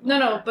tentacle.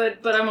 No,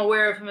 but I'm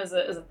aware of him as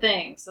a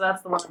thing, so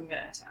that's the one I'm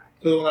gonna attack.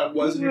 The one that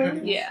was in your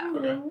tentacle? Yeah.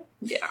 Okay.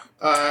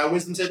 Yeah.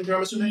 Wisdom saving throw,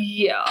 Mr. Nate?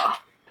 Yeah.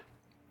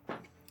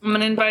 I'm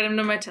gonna invite him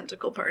to my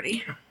tentacle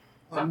party.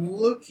 I'm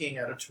looking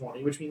at a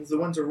 20, which means the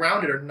ones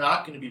around it are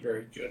not going to be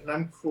very good. And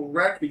I'm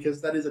correct because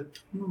that is a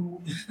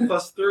 2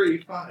 plus 3,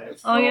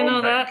 5. Oh, you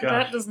know my that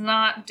gosh. does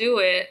not do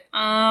it.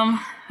 And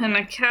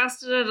I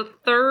cast it at a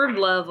 3rd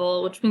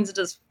level, which means it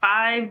does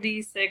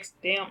 5d6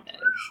 damage.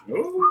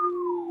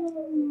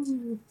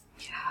 Ooh.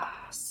 Yeah,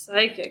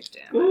 psychic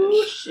damage.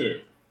 Ooh,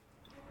 shit.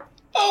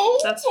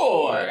 Oh, That's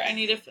 4. I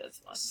need a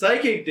 5th one.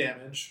 Psychic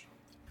damage.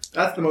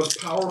 That's the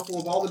most powerful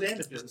of all the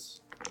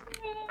damages.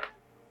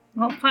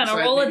 Well, fine. I'll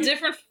Besides roll a maybe-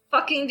 different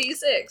fucking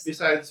d6.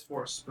 Besides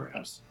force,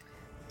 perhaps.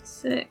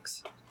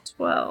 6,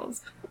 12,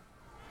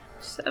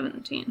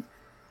 17,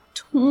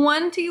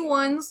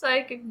 21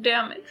 psychic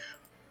damage.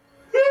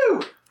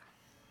 Woo!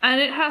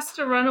 And it has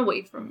to run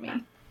away from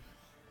me.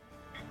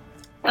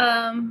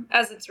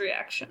 As its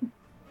reaction.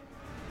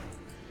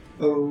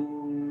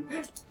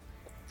 Okay.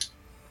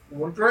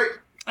 One break.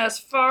 As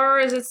far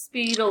as its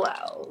speed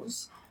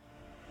allows.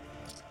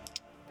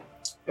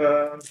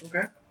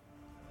 Okay.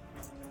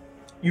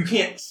 You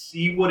can't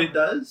see what it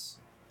does,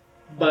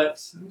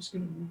 but I'm just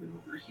gonna move it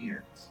over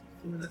here. It's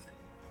doing a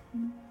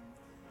thing.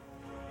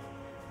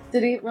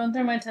 Did he run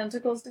through my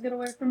tentacles to get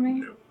away from me?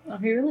 No. Oh,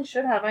 he really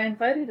should have. I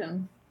invited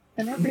him.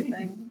 And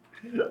everything.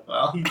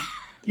 Well,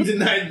 he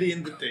denied the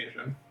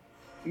invitation.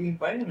 You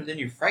invited him and then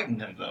you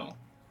frightened him, though.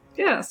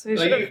 Yeah, so he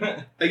should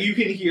have. Like you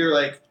can hear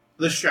like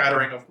the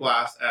shattering of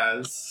glass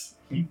as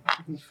he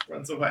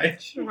runs away.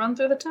 Should run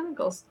through the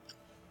tentacles.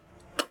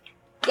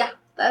 Yeah,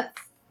 that's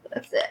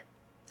it.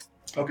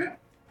 Okay.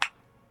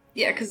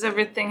 Yeah, because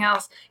everything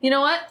else. You know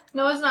what?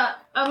 No, it's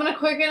not. I'm gonna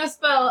quicken a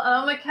spell and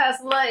I'm gonna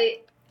cast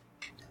light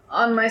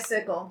on my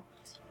sickle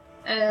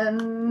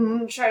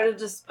and try to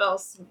dispel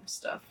some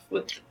stuff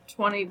with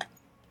 20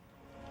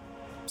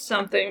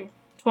 something.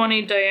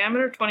 20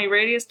 diameter, 20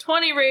 radius,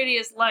 20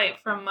 radius light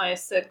from my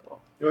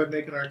sickle. Go ahead and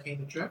make an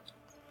arcane check.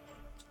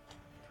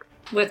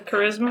 With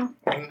charisma.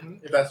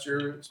 If that's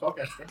your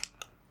spellcaster.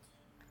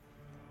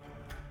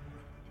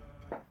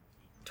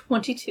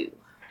 22.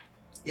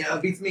 Yeah,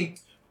 that beats me.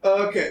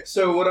 Okay,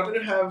 so what I'm going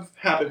to have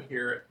happen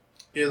here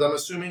is I'm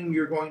assuming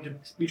you're going to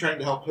be trying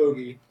to help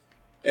Hoagie.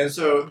 And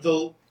so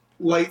the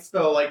light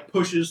spell like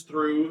pushes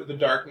through the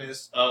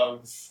darkness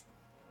of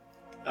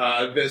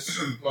this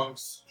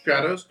monk's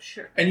shadows.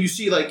 Sure. And you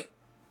see like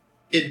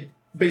it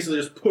basically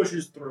just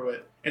pushes through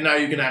it. And now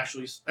you can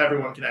actually,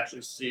 everyone can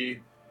actually see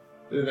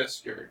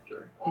this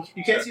character.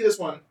 You can't see this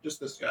one, just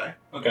this guy.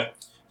 Okay.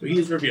 So he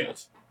is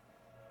revealed.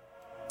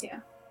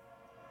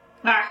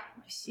 Ah,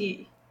 I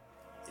see.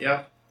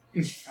 Yeah.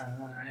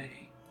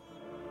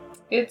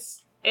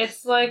 It's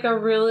like a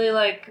really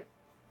like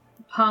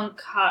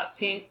punk hot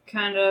pink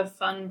kind of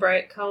fun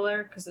bright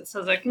color because it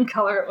says I can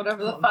color it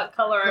whatever the fuck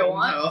color I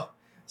want. No.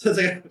 So it's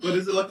like, what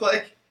does it look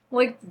like?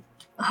 Like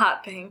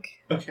hot pink.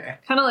 Okay.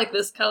 Kind of like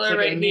this color It's like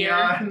right a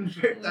neon,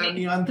 here.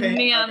 neon pink.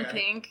 Neon Okay.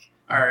 pink.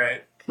 All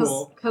right.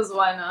 Cool. Because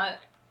why not?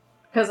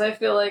 Because I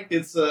feel like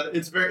It's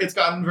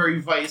gotten very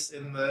Vice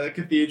in the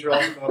cathedral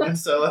at the moment.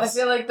 So I let's.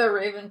 feel like the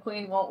Raven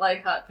Queen won't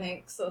like hot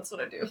pink, so that's what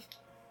I do.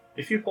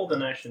 If you hold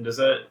an action,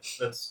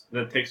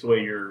 that takes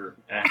away your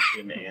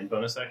action and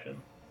bonus action?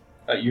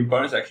 Your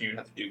bonus action you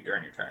have to do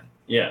during your turn.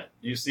 Yeah.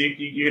 You see,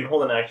 you can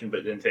hold an action,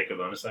 but then take a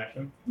bonus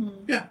action.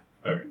 Yeah.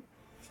 Okay.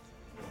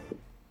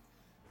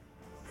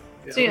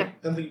 Yeah, So, yeah. I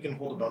don't think you can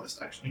hold a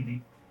bonus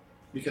action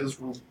because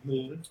No,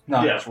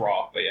 Yeah. it's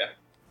raw, but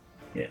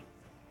yeah.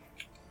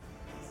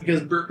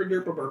 because burp.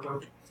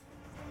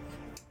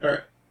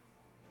 Alright.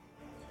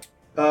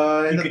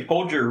 You could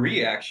hold your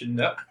reaction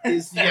though.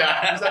 Is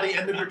that the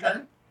end of your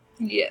turn?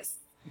 Yes.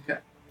 Okay.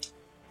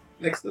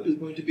 Next up is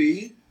going to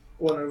be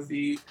one of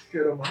the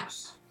Shadow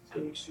Monks.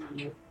 It's going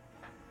to...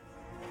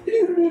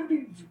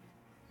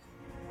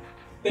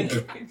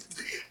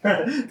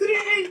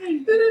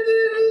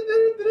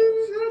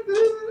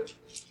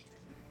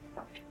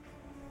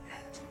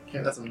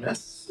 Okay, that's a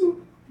miss.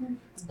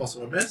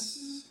 Also a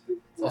miss.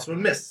 It's also a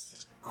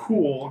miss.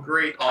 Cool,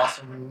 great,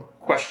 awesome.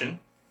 Question.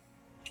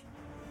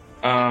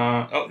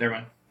 Oh, never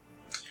mind.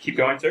 Keep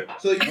going, sir.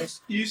 So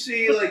you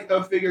see like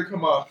a figure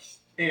come up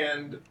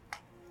and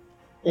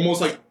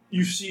almost like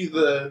you see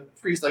the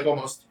priest like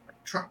almost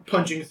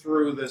punching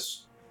through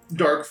this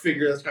dark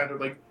figure that's kind of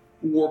like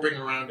warping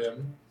around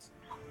him.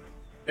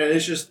 And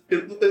it's just,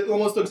 it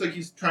almost looks like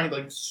he's trying to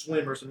like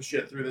swim or some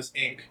shit through this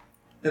ink.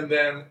 And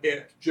then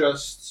it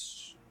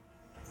just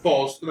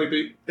falls, like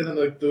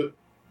the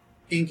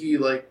inky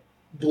like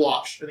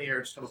blotch in the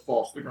air just kind of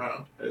falls to the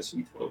ground as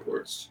he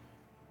teleports.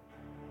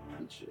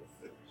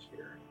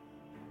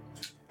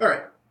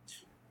 Alright.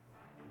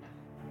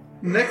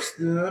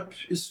 Next up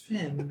is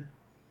Finn.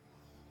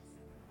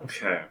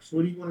 Okay. So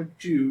what do you want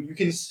to do? You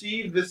can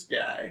see this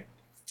guy.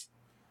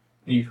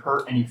 And you've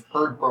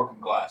heard broken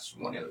glass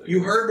from one of the other.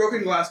 You heard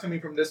broken glass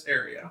coming from this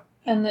area.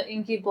 And the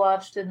inky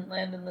blotch didn't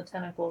land in the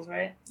tentacles,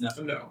 right?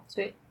 No.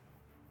 Sweet.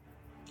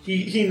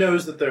 He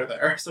knows that they're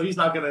there, so he's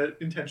not going to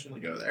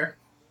intentionally go there.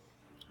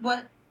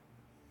 What?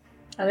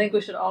 I think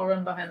we should all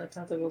run behind the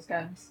tentacles,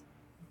 guys.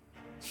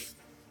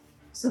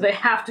 So they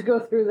have to go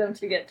through them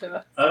to get to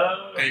us.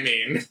 I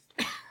mean,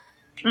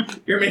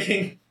 you're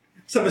making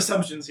some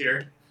assumptions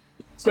here,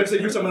 especially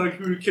for someone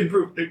who can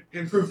prove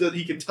that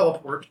he can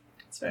teleport.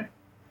 That's fair.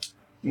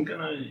 I'm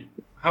gonna.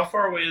 How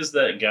far away is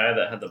that guy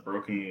that had the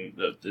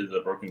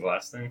broken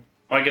glass thing?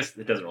 Well, I guess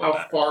it doesn't really How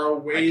matter. far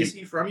away is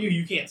he from you?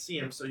 You can't see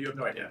him, so you have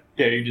no idea.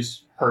 Yeah, you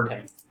just heard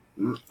him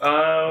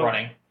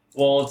running.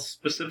 Well, it's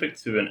specific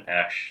to an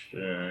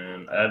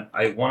action.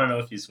 I want to know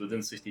if he's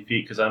within 60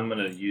 feet because I'm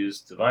gonna use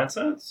Divine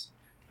Sense.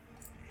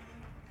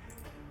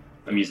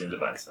 I'm using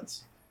Divine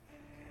Sense.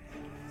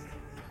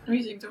 I'm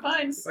using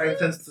divines. I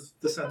intend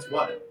to sense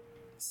what?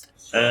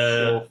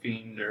 Celestial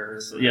fiend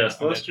or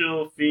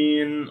Celestial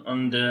Fiend,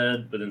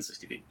 Undead, within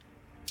 60 feet.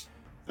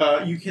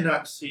 You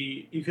cannot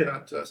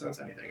sense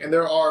anything, and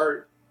there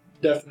are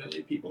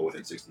definitely people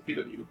within 60 feet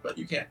of you, but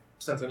you can't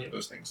sense any of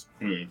those things.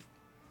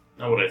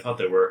 Not what I thought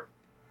they were.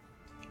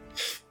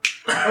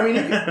 I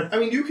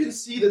mean, you can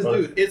see this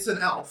dude. It's an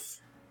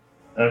elf.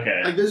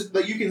 Okay.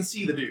 Like you can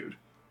see the dude.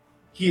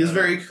 He is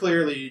very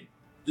clearly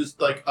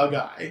just like a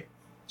guy.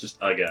 Just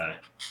a guy.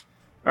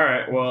 All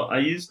right. Well, I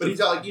used. But he's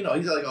got like he's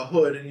got like a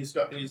hood and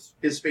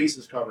his face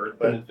is covered.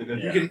 But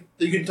you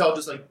can tell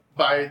just like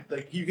by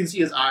like you can see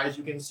his eyes.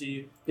 You can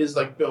see his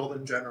like build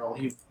in general.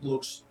 He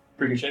looks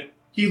pretty good shape.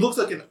 He looks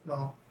like an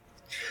no.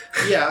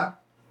 Yeah,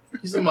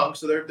 he's a monk,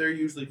 so they're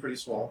usually pretty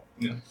small.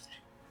 Yeah.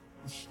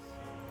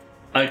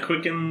 I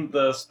quicken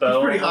the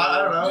spell. He's pretty hot.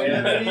 I don't know.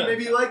 Yeah,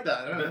 maybe you like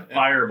that. I don't know.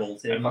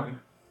 Firebolt him.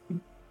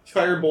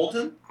 Firebolt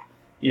him?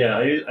 Yeah,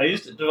 I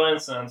used Divine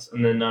Sense,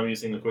 and then now I'm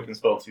using the quicken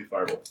spell to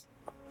Firebolt.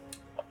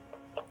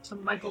 So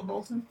Michael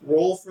Bolton.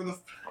 Roll for the.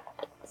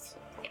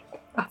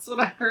 That's what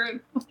I heard.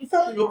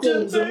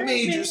 Bolton's a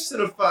major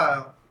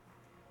cinephile.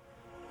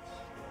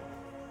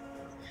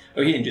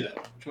 Oh, he didn't do that.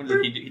 Which one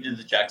did he do? He did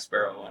the Jack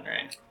Sparrow one,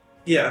 right?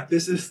 Yeah,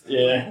 this is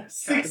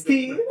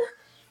 16.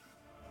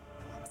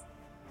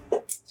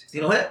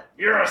 16 will hit.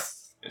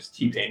 Yes! It's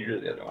T-Pain or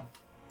the other one.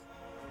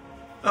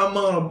 I'm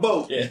on a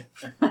boat. Yeah.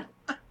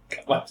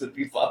 Watch it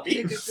be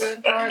floppy. Take a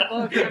good hard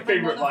look at my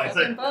Favorite line.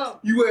 motherfucking boat.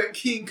 You at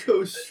King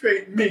Coast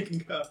straight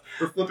making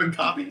or flipping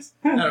copies?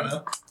 I don't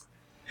know.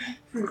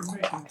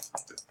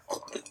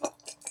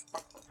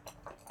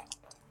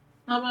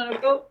 I'm on a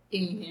boat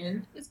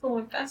and it's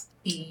going fast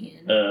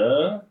and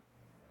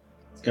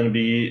It's gonna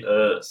be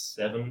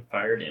 7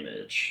 fire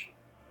damage.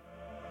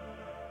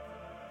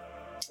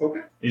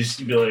 Okay. You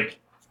just be like,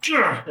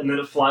 "Gah!" And then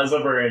it flies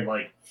over and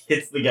like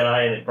hits the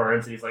guy and it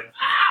burns and he's like,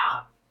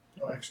 ah!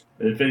 Oh, actually.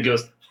 And Finn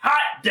goes,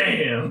 hot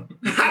damn!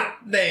 Hot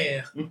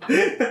damn!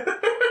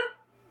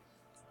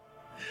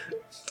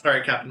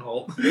 Alright, Captain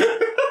Holt.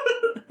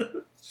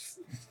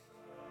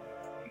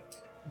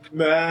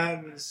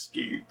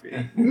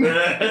 Manscaping.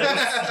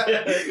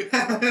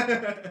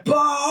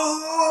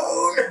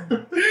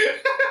 Bone!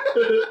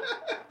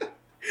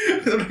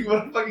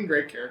 What a fucking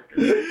great character.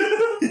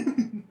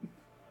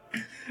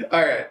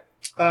 Alright.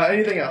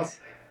 Anything else?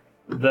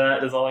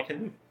 That is all I can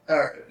do.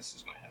 Alright. This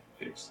is my happy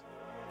face.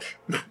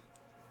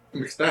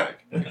 I'm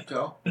ecstatic. I can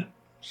tell.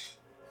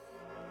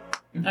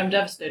 I'm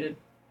devastated.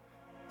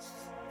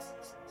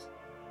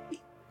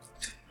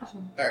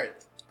 Alright.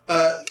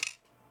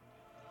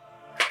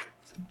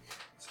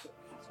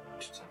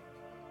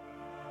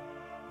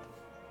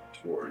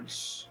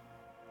 Towards.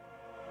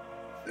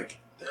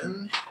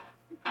 Then.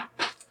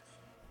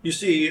 You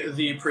see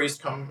the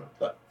priest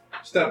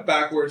step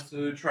backwards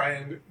to try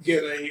and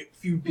get a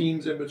few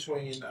beams in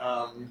between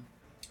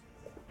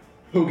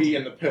Hoogie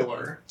and the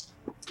pillar.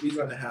 He's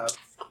going to have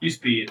Used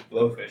to be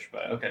blowfish,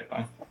 but okay,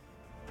 fine.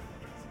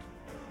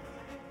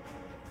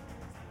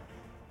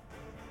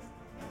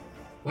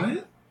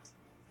 What?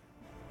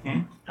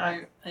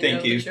 I Thank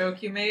know you. the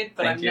joke you made,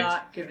 but Thank I'm you.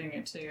 not giving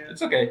it to you.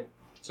 It's okay.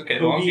 It's okay.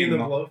 As long as Hoagie you and the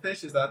know.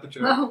 blowfish? Is that the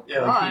joke? Oh, Yeah,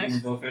 like gosh.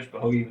 eating blowfish,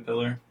 but Hoagie the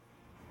pillar.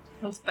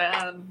 That's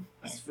bad.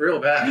 That's real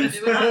bad.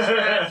 It was a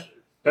stretch.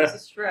 It was a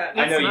stretch.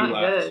 I know It's you not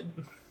laughed.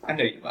 good. I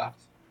know you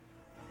laughed.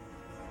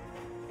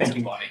 Thank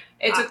you, Bonnie.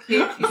 It's okay.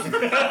 It's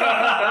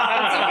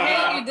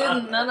okay you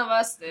didn't. None of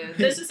us did.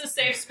 This is a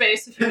safe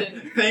space if you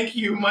didn't. Thank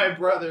you, my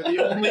brother,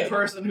 the only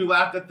person who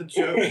laughed at the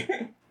joke.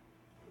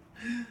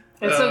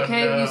 It's Oh,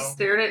 okay no. you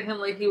stared at him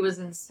like he was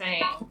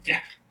insane.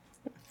 Yeah.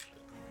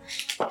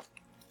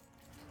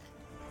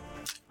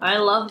 I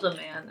love the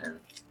man. And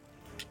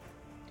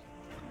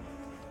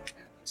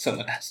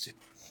Someone has to.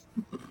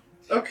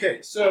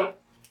 Okay, so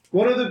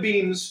one of the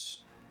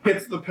beams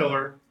hits the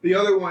pillar. The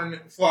other one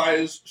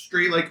flies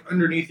straight like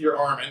underneath your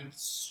arm and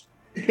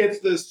hits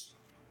this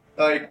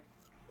like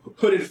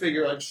hooded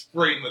figure like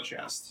straight in the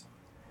chest.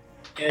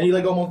 And he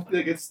like almost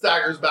like it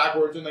staggers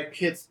backwards and like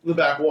hits the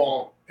back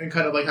wall and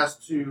kind of like has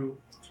to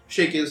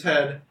shake his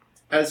head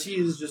as he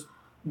is just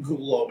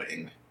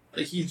glowing.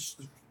 Like he's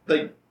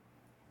like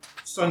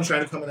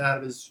sunshine coming out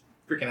of his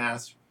freaking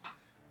ass.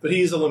 But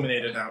he's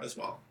illuminated now as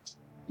well.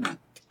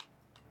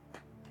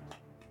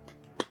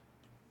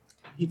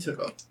 He took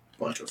a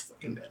bunch of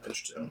fucking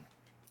damage too.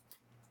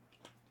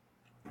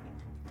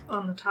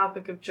 on the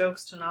topic of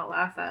jokes to not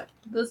laugh at,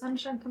 does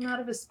sunshine come out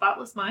of his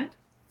spotless mind?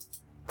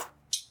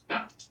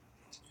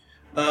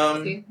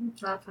 See,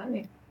 it's not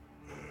funny.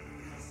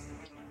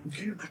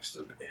 Okay, next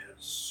up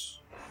is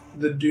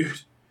the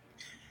dude.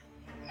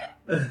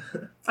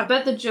 I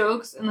bet the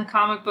jokes in the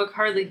comic book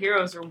Hardly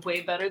Heroes are way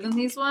better than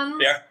these ones.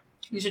 Yeah.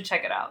 You should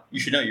check it out. You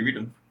should know. You read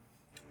them.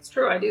 It's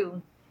true, I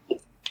do.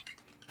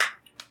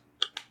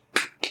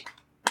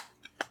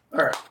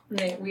 Alright.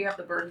 Nate, we have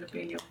the burden of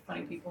being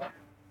funny people.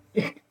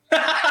 That's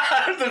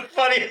the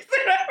funniest thing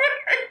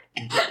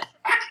ever.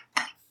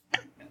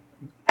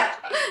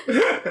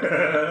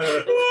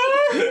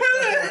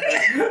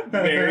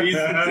 Mary's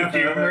sense of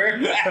humor.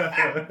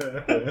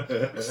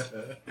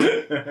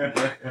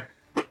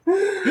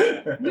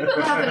 You've been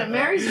laughing at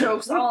Mary's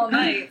jokes all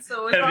night,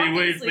 so it's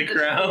Heavyweights obviously the the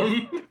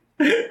crown.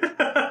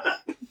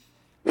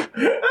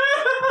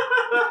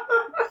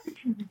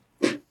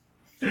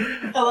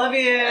 I love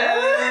you.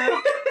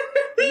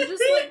 You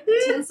just like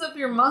tense up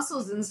your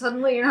muscles and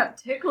suddenly you're not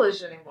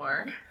ticklish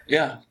anymore.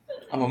 Yeah,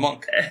 I'm a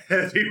monk.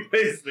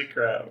 Heavyweights the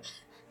crown.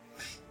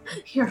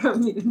 You're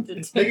immune to Make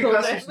a tickle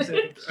constitution damage.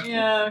 saving throw.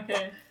 Yeah,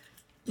 okay.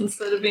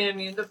 Instead of being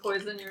immune to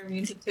poison, you're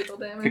immune to tickle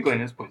damage.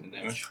 Tickling is poison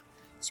damage.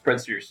 It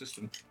spreads through your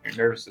system, your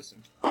nervous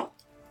system. You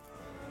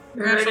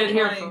heard it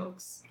here, Natural 20.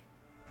 folks.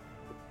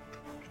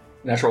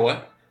 Natural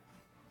what?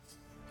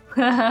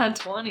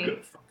 20.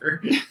 Good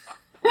fucker.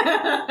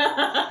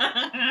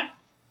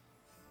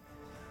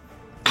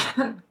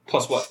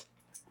 Plus what?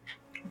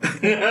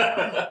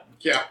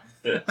 Yeah.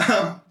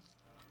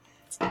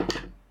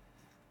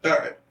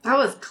 Alright. That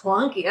was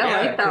clunky.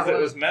 I like that because it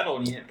one. was metal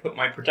and you didn't put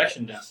my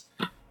protection down.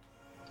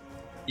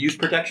 Use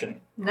protection.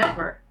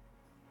 Never.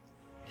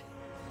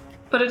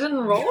 But it didn't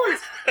roll as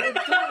it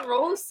didn't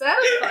roll as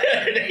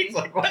satisfying. He's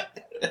like, what?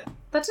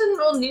 That didn't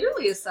roll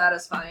nearly as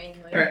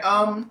satisfyingly.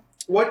 Alright,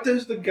 what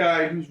does the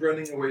guy who's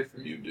running away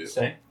from you do?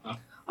 Say? Oh.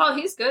 Oh,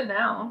 he's good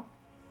now.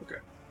 Okay.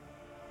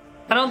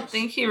 I don't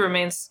think he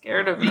remains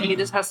scared of me. He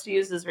just has to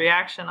use his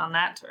reaction on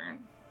that turn.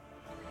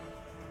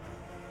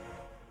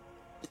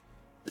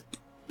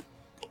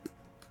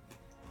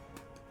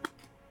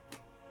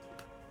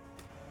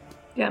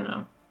 Yeah,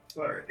 no.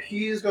 Alright,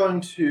 he's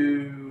going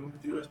to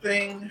do a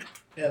thing,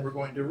 and we're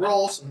going to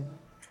roll some.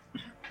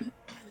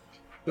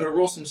 Gonna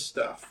roll some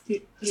stuff.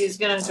 He's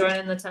gonna join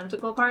in the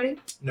tentacle party?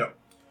 No.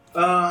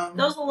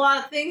 Those are a lot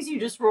of things you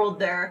just rolled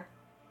there.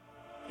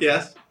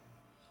 Yes.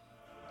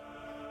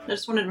 I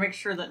just wanted to make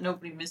sure that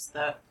nobody missed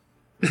that.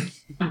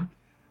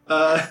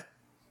 The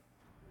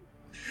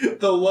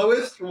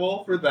lowest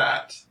roll for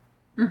that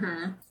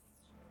Mm-hmm.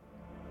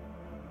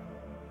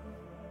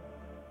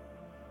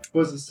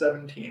 was a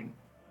 17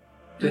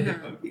 to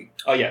hit Mhm. Mogi.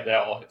 Oh yeah, that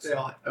all hits. They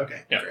all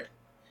okay. Yeah. Great.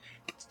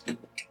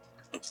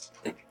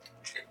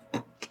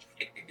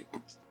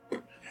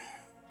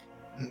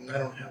 I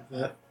don't have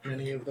that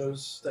many of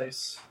those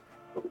dice.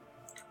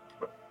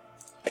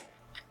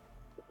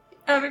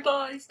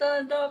 Everybody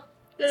stand up.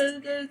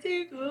 The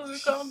eagle will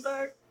come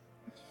back.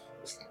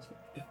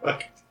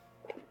 Fuck.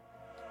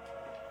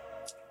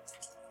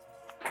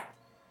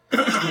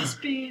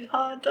 Speed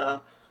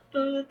Honda.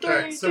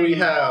 Alright, so we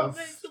have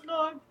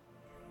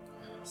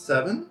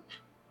 7,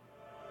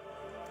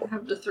 I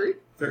have the 3.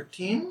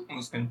 13, I'm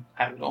just gonna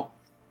have it all.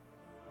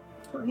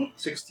 20.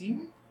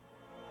 16,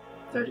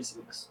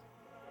 36.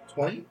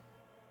 20,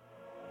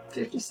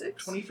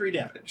 56. 23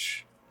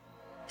 damage.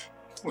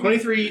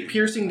 23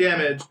 piercing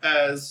damage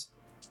as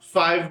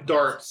 5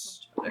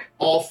 darts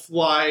all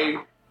fly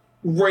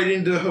right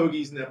into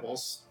Hoagie's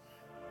nipples.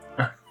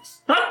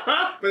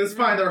 But it's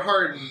fine, they're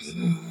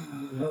hardened.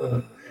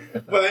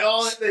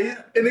 But they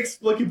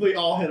inexplicably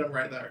all hit him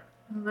right there.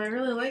 I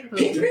really like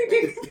those.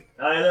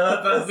 I know,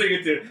 that's what I was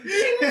thinking too.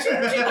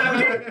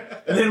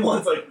 And then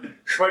one's like,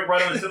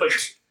 right on his head, like,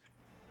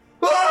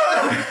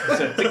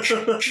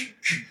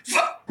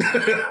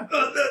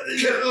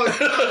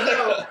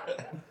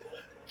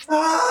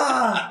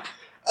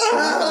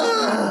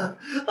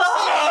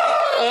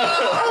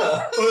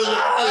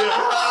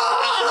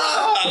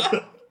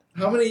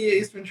 How many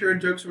Ace Ventura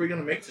jokes are we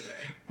gonna make today?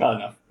 Not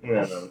enough.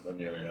 Yeah, no,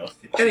 nearly enough.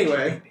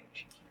 Anyway,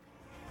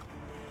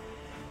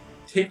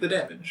 take the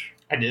damage.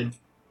 I did.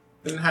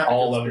 And have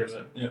All of it.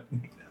 Yeah.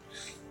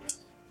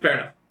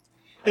 Fair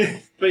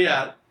enough. But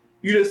yeah,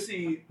 you just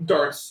see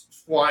darts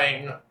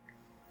flying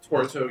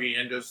towards Hoagie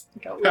and just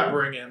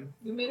peppering him.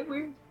 You made it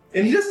weird.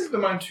 And he doesn't seem to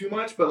mind too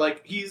much, but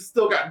like he's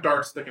still got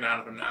darts sticking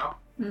out of him now.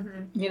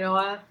 Mm-hmm. You know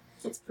what?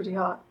 It's pretty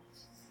hot.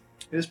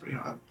 It is pretty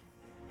hot.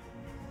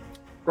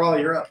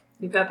 Raleigh, you're up.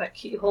 You've got that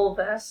keyhole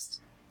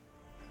vest.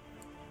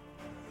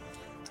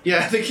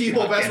 Yeah, the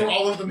keyhole vest where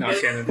all of them Not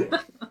hit. canon.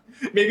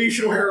 Maybe you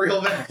should wear a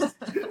real vest.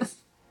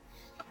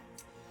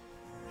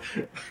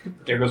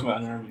 There goes my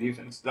unarmed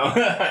defense. No.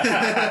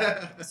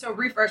 So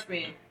refresh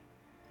me.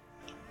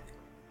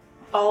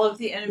 All of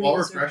the Well, enemies are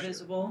refresh you.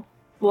 visible.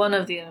 One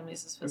of the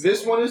enemies is visible.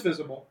 This one is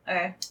visible.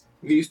 Okay.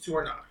 These two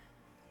are not.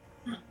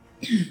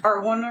 Are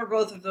one or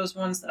both of those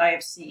ones that I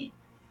have seen?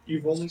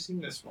 You've only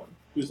seen this one,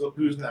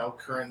 who's now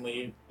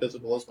currently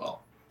visible as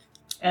well.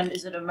 And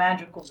is it a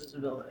magical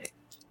visibility?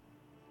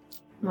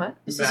 What?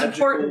 This is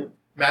important.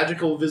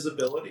 Magical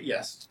visibility,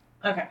 yes.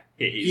 Okay.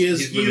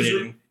 He's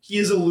illuminating. He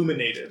is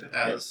illuminated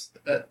as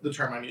the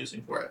term I'm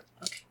using for it.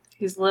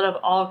 He's lit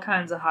up all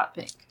kinds of hot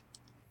pink.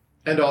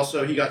 And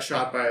also, he got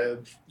shot by a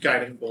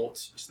guiding bolt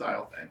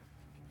style thing.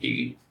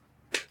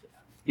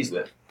 He's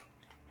lit.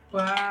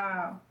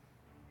 Wow.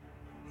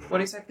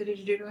 What exactly did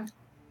you do to him?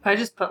 I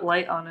just put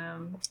light on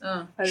him.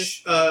 Oh. I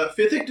just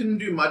Fithic didn't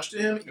do much to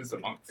him. It's the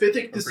monk.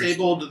 Fithic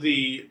disabled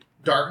the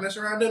darkness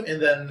around him,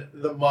 and then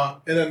the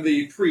monk, and then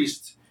the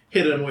priest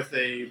hit him with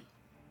a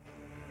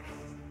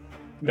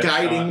That's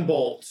guiding not-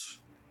 bolt.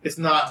 It's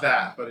not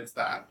that, but it's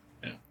that.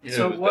 Yeah.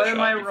 So It was what that am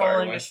shot I you fire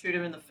rolling away. to shoot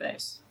him in the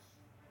face?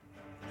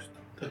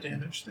 The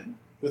damage thing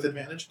with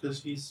advantage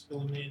because he's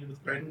illuminated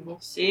with guiding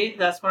bolt. See,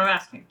 that's what I'm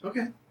asking.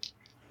 Okay.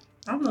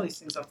 I don't know these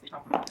things off the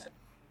top of my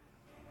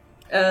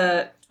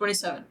head.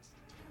 27.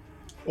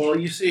 Well,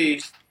 you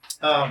see,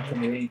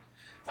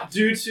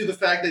 due to the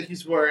fact that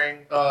he's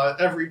wearing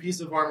every piece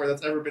of armor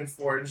that's ever been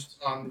forged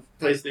on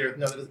the face of the earth,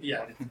 no, that is,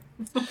 yeah.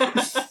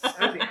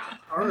 That'd be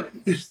hard.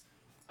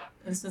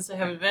 And since I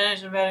have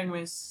advantage of adding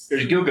my...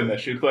 There's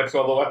Gilgamesh who collects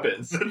all the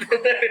weapons.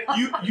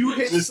 You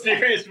hit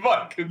Mysterious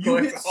monk who you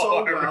hit collects all so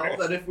armor. well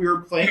that if we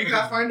were playing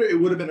Pathfinder, it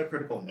would have been a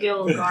critical hit.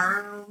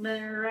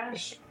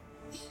 Gilgamesh.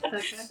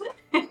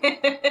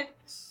 Okay.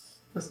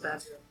 What's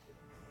that?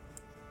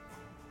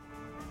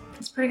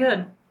 It's pretty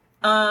good.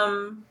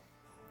 And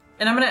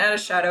I'm gonna add a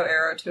shadow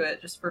arrow to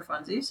it just for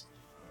funsies.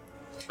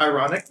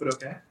 Ironic, but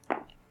okay.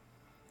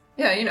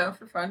 Yeah, you know,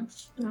 for fun.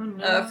 Oh,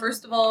 no.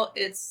 First of all,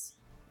 it's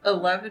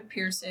 11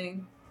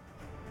 piercing,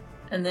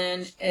 and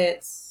then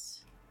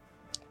it's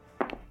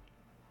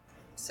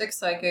 6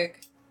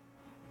 psychic,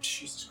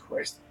 Jesus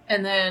Christ.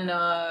 and then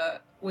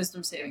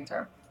wisdom saving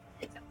throw.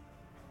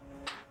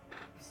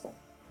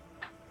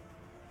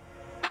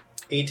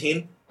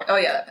 18. Oh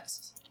yeah, that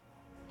passes.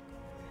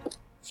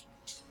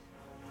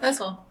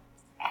 That's all.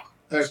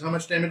 Alright, so how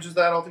much damage is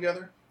that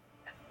altogether?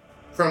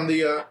 From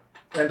the,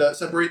 and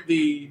separate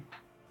the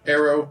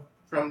arrow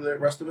from the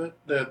rest of it?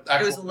 The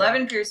actual. It was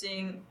 11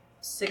 piercing,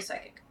 6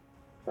 psychic.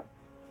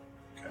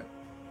 Okay.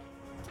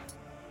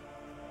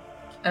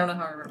 I don't know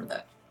how I remember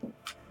that.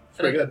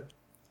 Pretty good.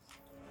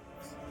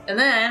 And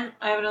then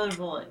I have another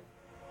bullet.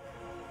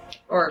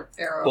 Or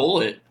arrow.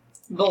 Bullet.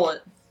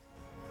 Bullet.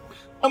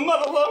 I'm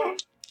not alone.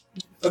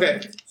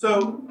 Okay,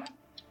 so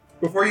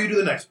before you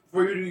do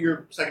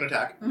your second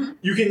attack,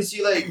 you can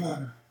see like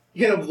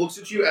he kind of looks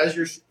at you as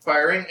you're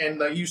firing, and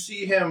you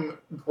see him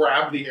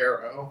grab the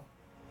arrow,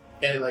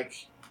 and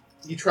like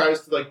he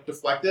tries to like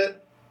deflect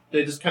it, and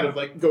it just kind of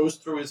like goes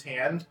through his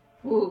hand.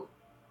 Ooh.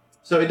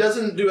 So it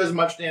doesn't do as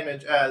much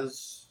damage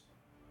as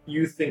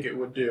you think it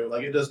would do.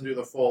 Like it doesn't do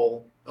the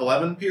full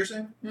 11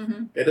 piercing.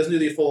 Mm-hmm. It doesn't do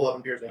the full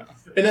 11 piercing,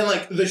 and then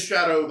like the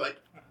shadow, like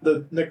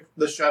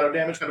the shadow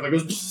damage kind of like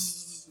goes.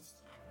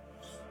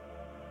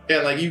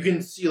 And like you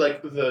can see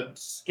like the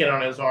skin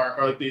on his arm,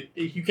 or like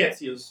you can't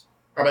see his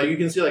arm, but you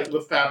can see like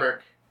the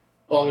fabric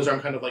along his arm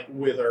kind of like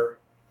wither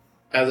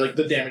as like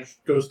the damage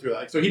goes through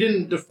that. So he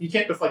didn't, he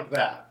can't deflect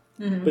that,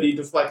 Mm-hmm. but he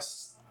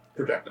deflects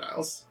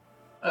projectiles.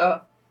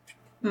 I'm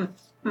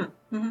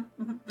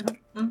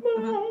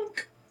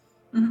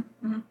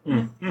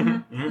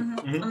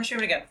gonna shoot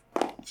him again.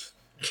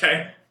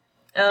 Okay.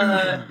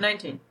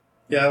 19.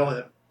 Yeah, that'll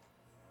hit.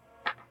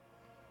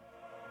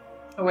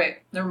 Oh wait,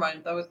 never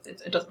mind. That was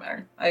it doesn't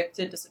matter. I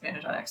did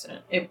disadvantage on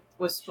accident. It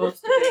was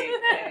supposed to be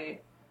a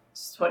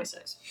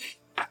 26.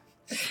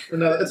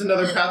 It's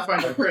another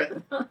Pathfinder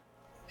crit.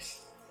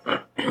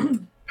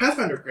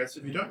 Pathfinder crits,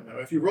 if you don't know,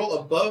 if you roll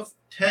above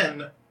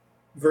 10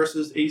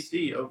 versus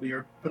AC of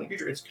your opponent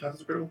creature. It's counts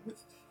as a critical hit.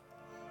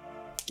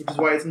 Which is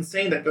why it's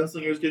insane that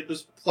gunslingers get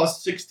this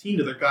plus 16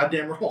 to their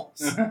goddamn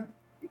rolls.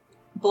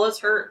 Bullets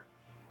hurt.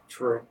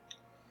 True.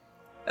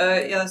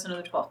 Yeah, that's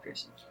another 12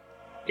 piercing.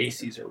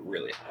 ACs are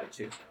really high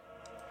too.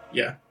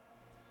 Yeah.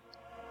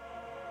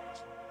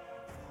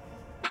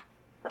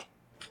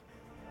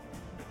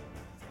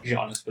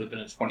 Giannis would have been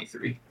a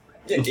 23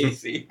 to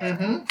AC.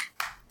 Mm-hmm.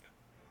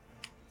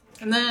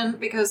 And then,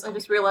 because I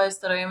just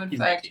realized that I am in He's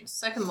fact 19.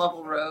 second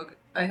level rogue,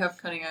 I have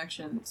cunning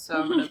action, so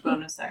I'm going to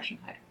bonus action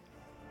hide.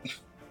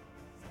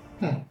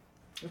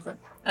 Okay.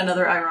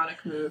 Another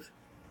ironic move.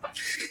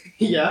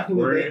 Yeah.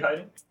 Where are you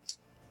hiding?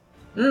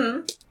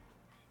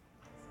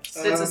 It's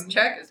a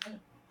check, isn't it?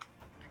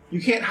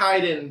 You can't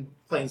hide in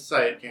plain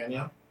sight, can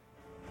you?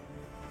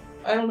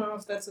 I don't know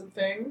if that's a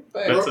thing,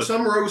 but That's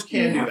Some rogues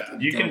can do that.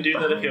 You can do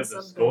that if you have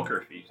the Something.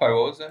 skulker feat. Sorry,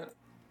 what was that?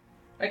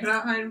 I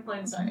cannot hide in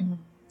plain sight.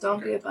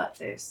 Don't be a butt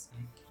face.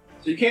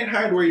 So you can't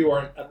hide where you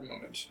are at the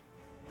moment.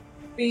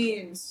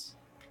 Beans.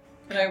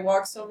 Can I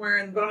walk somewhere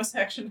and bonus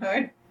action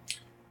hide?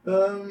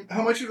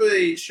 How much of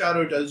a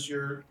shadow does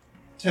your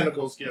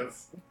tentacles give?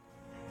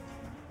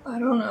 I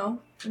don't know.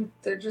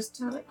 They're just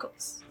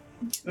tentacles.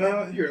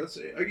 Here, let's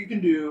see. You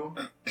can do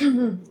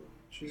 2,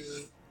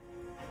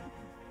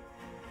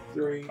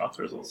 3.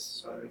 Concert's a little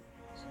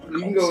You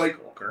can go like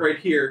Skulker. right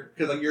here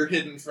because like you're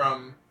hidden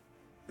from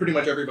pretty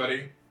much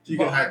everybody, so you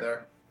can hide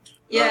there.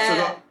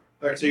 Yeah.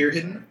 All right, so you're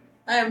hidden.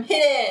 I'm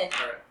hidden.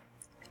 All right.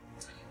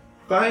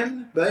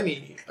 Fine by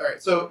me. All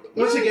right. So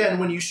once again,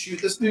 when you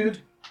shoot this dude,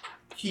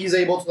 he's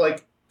able to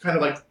like kind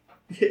of like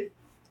hit,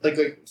 like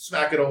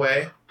smack it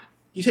away.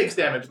 He takes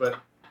damage, but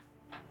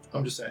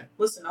I'm just saying.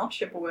 Listen, I'll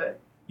chip away.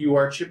 You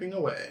are chipping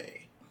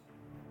away.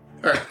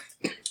 All right.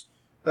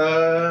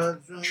 No,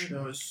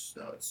 it's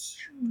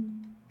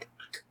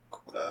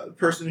the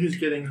person who's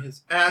getting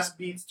his ass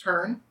beat's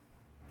turn,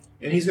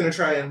 and he's gonna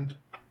try and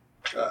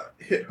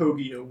hit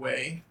Hoagie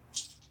away.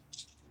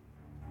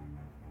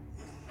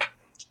 Right,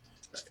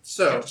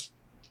 so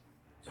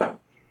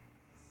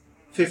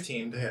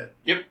 15 to hit.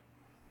 Yep.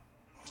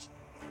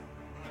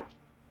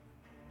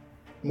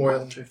 More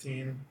than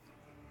 15.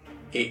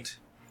 8.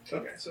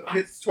 Okay, so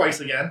hits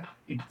twice again.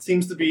 It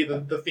seems to be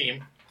the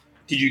theme.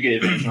 Did you get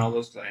advantage on all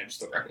those? Because I am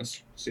still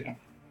reckless. So, yeah.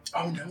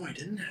 Oh no, I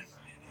didn't have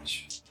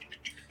advantage.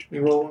 Let me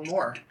roll one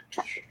more.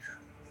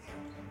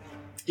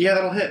 Yeah,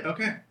 that'll hit.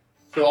 Okay.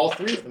 So all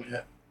 3 of them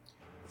hit.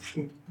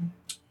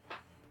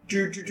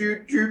 It's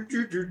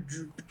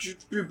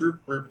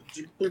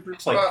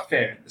like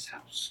fair in this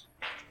house.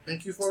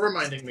 Thank you for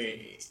reminding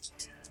me.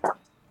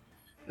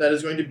 That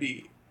is going to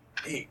be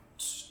 8,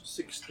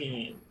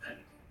 16,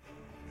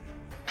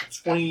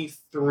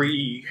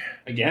 23.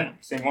 Again,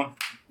 same one.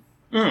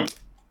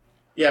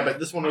 Yeah, but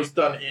this one was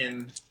done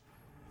in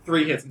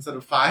 3 hits instead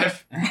of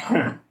 5.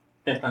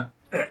 Yeah.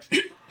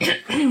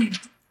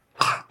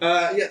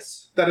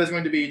 Yes, that is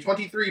going to be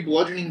 23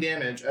 bludgeoning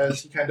damage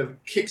as he kind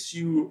of kicks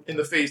you in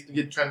the face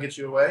to try and get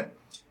you away.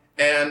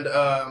 And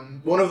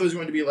one of those is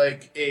going to be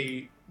like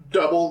a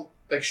double,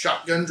 like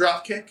shotgun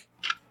drop kick.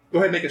 Go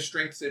ahead and make a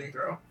strength saving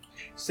throw.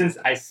 Since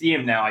I see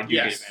him now, I do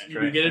Yes, get advantage, you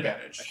right? do get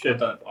advantage. I should have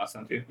done it the last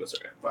time too, but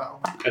sorry. Wow.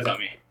 That's not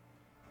me.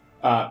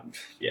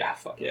 Yeah,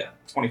 fuck yeah.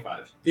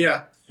 25.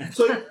 Yeah.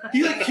 So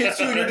he like hits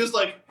you and you're just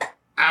like,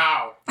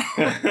 ow.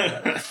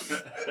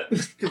 Because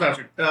that's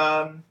your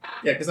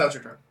because that was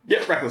your turn.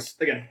 Yep, reckless.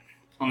 Again.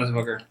 On this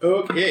fucker.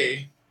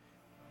 Okay.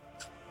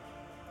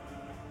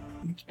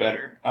 It's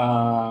better.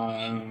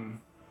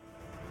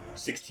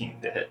 16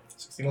 to hit.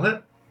 16 will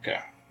hit. Okay.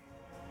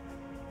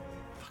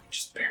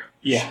 Just barely.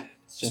 Yeah.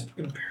 Just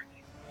fucking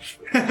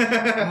Oh,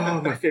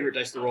 barely. my favorite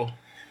dice to roll.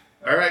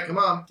 All right, come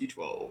on.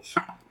 D12.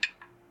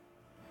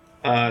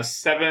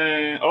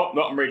 7. Oh,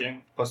 no, I'm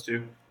raging.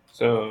 +2.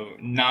 So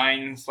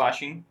 9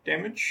 slashing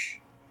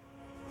damage.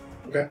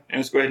 Okay. And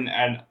let's go ahead and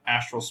add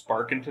Astral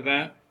Spark into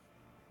that,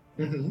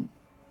 Mm-hmm.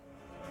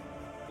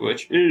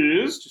 which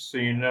is, just so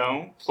you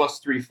know,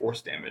 +3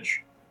 force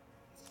damage.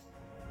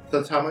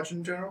 That's how much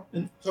in general?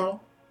 In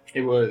total?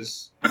 It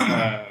was,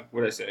 what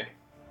did I say?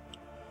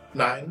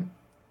 9.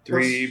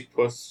 3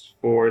 plus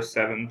 4,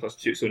 7 plus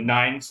 2. So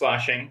 9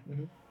 slashing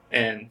Mhm.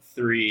 and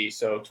 3,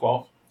 so 12.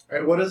 All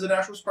right, what does an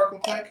actual spark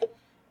look like?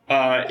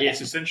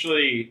 It's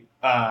essentially,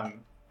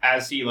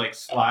 as he like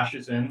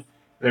slashes in,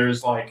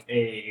 there's like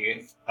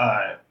a,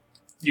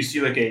 you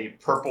see like a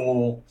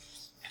purple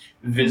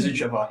visage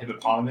of a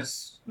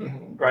hippopotamus,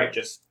 Mm-hmm. right?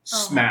 Just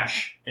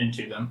smash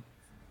into them.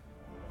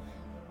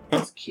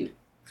 That's cute.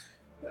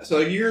 So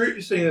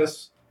you're saying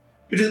this,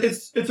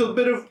 it's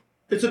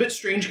a bit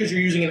strange because you're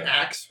using an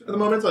axe at the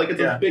moment. So like it's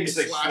a big it's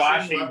like slashing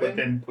slashing, weapon, but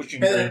then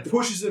pushing and then it through.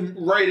 pushes him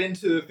right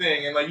into the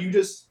thing, and like you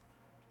just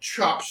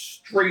chop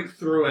straight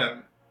through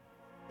him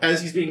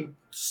as he's being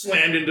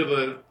slammed into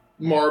the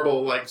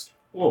marble like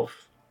wall,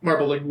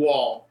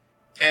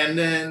 and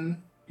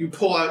then you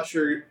pull out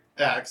your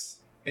axe,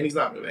 and he's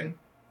not moving.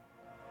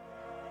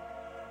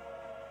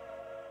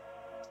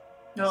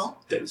 No.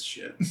 Dead as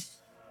shit.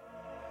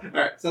 All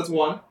right, so that's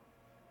 1.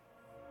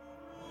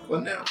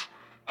 What now?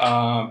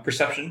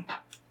 Perception.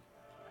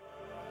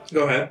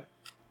 Go ahead.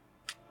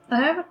 I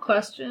have a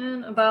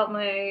question about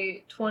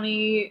my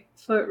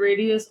 20-foot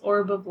radius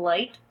orb of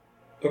light.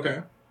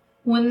 Okay.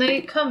 When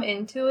they come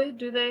into it,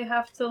 do they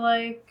have to,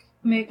 like,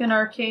 make an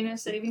Arcana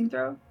saving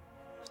throw?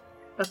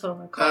 That's what I'm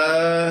gonna call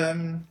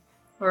it.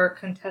 Or a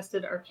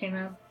contested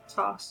Arcana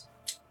toss.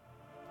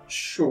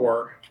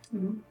 Sure.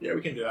 Mm-hmm. Yeah,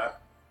 we can do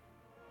that.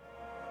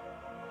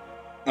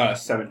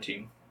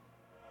 17.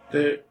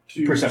 To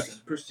Perception.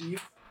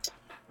 Perceive.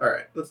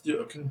 Alright, let's do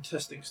a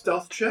contesting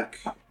stealth check.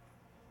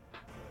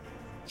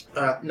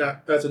 No,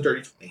 that's a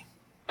dirty 20.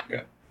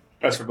 Okay.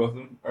 That's for both of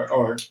them?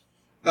 Or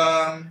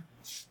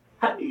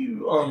How do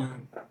you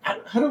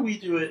how do we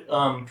do it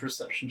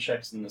perception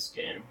checks in this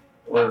game,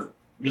 or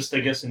just I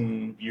guess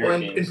in your Well,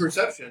 games? in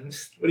perception,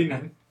 what do you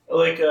mean?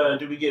 Like,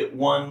 do we get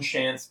one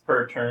chance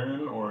per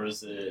turn, or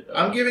is it?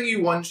 I'm giving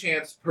you one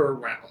chance per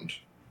round.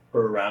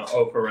 per round.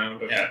 Oh, per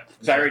round. Okay. yeah,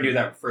 because I already knew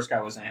that first guy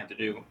wasn't have to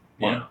do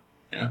one.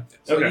 Yeah.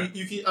 So Okay.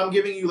 you can, I'm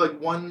giving you like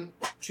one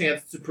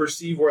chance to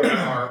perceive where they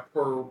are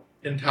per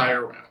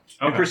entire round.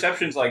 And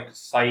perception's like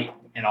sight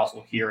and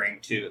also hearing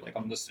too. Like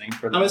I'm listening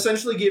for them. I'm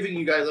essentially giving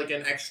you guys like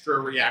an extra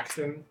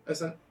reaction, and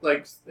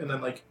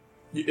then like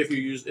if you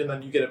use, and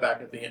then you get it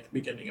back at the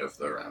beginning of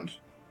the round.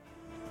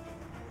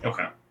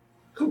 Okay.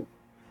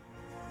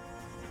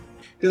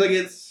 Because like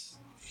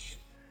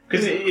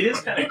Because it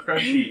is kind of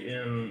crunchy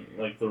in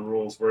like the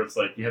rules where it's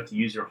like you have to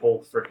use your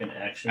whole freaking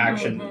action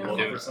Mhm. to look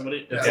do for it.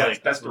 somebody. Yeah, It's Yeah,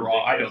 like that's the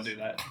raw. I don't do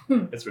that.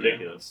 It's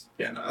ridiculous.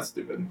 yeah, no, that's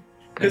stupid.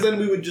 Because then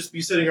we would just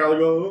be sitting around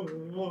like,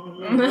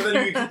 and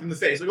then you get kicked in the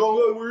face, like,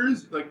 oh, where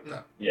is it? Like,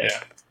 no. Yeah.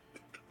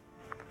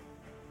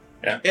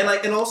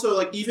 And also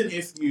like even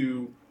if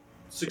you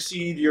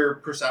succeed your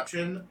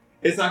perception,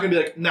 it's not gonna be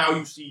like now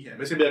you see him.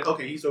 It's gonna be like,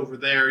 okay, he's over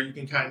there. You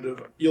can kind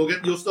of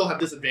you'll still have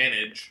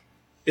disadvantage.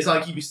 It's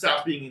not like he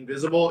stops being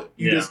invisible.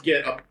 You Yeah. just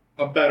get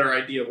a better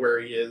idea of where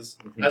he is,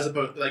 Mhm. as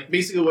opposed like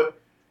basically what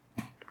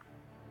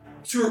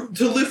to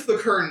lift the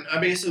curtain. I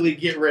basically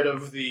get rid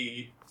of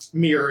the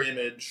mirror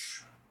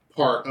image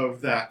part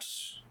of that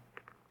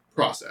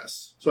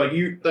process. So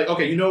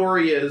okay, you know where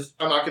he is.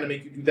 I'm not gonna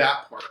make you do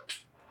that part,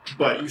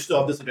 but you still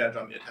have disadvantage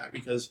on the attack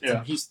because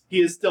he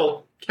is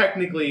still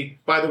technically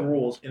by the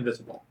rules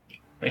invisible.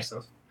 Makes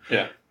sense.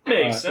 Yeah.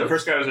 Makes So sense. the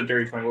first guy was a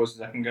dirty 20. What was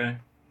the second guy?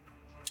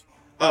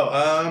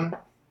 Oh,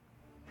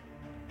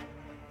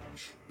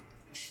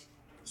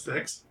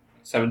 6.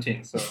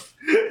 17. So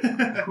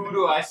who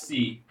do I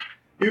see?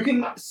 You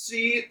can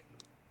see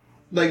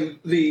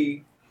like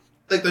the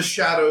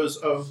shadows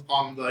of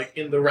on like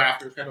in the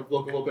rafters kind of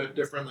look a little bit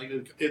different. Like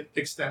it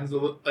extends a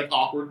little like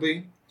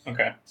awkwardly.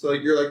 Okay. So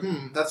like, you're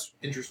like, that's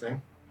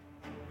interesting.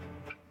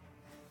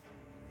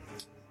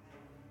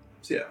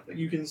 So yeah, like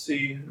you can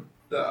see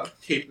the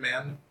Cape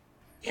Man.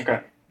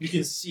 Okay. You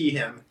can see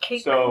him.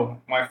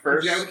 So my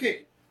first Yeah,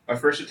 okay.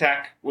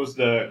 attack was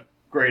the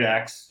great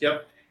axe.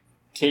 Yep.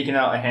 Taking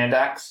out a hand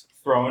axe,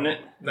 throwing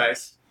it.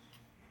 Nice.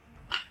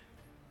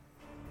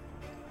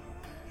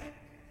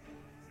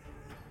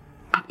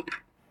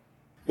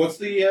 What's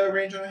the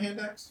range on a hand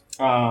axe?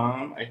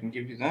 I can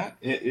give you that.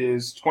 It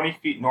is 20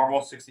 feet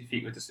normal, 60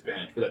 feet with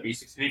disadvantage. Would that be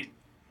 60 feet?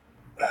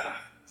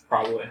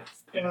 Probably.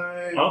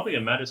 I don't think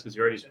it matters because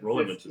you already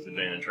rolled him with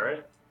disadvantage,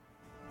 right?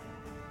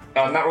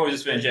 Not rolling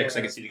disadvantage yet because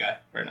I can see the guy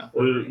right now.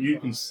 Well, you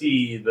can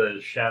see the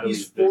shadow.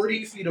 He's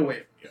 40 feet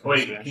away from you.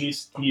 Wait,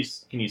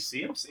 can you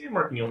see him,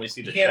 or can you only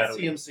see the You can't shadow?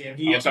 see him.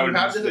 Oh, so You it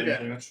have would be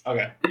disadvantage.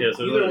 Okay. Yeah,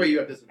 so Either way, you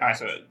have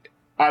disadvantage. Alright, so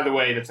either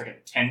way, that's like a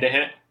 10 to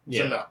hit.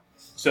 yeah. So no.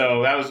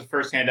 So that was the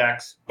first hand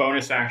axe.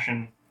 Bonus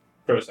action.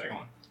 Throw the second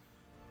one.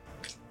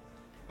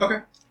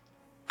 Okay.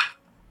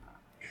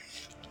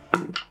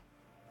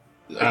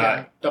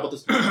 Again, double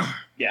disadvantage.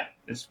 Yeah,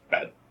 it's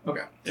bad.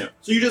 Okay. Yeah.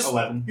 So you just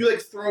 11. you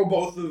like throw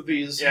both of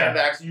these Yeah. hand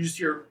axes. You just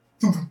hear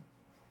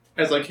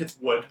as like hits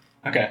wood.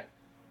 Okay.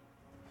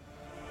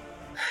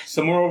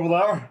 Somewhere over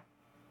there.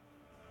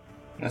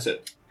 That's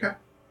it.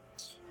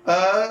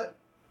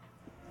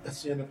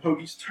 That's the end of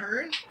Hoagie's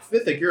turn.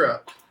 Mythic, you're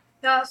up.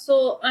 Yeah,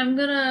 so I'm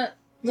gonna...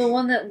 The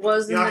one that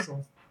was in the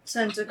Natural.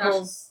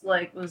 tentacles,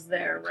 like, was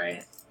there,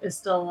 right? Is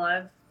still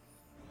alive?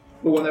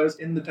 The one that was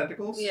in the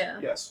tentacles? Yeah.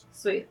 Yes.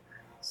 Sweet.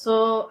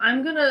 So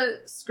I'm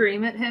gonna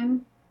scream at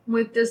him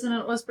with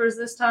dissonant whispers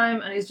this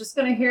time, and he's just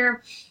gonna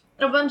hear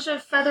a bunch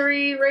of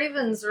feathery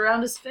ravens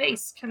around his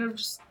face, kind of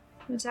just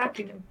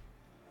attacking him.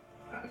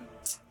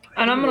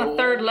 And I'm gonna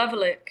third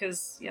level it,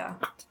 because, yeah,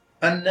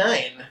 A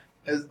 9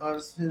 as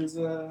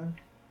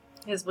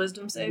his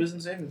wisdom save. wisdom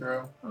saving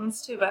throw.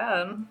 That's too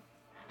bad.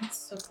 That's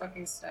so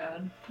fucking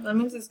sad. That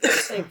means he's gonna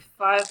take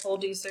 5 whole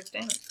d6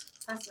 damage.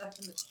 That's up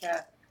in the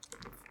chat.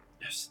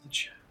 Yes, the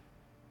chat.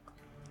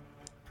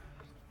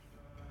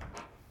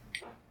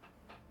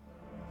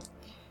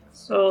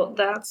 So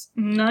that's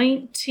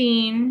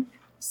 19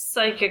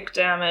 psychic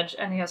damage,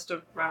 and he has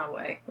to run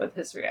away with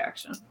his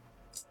reaction.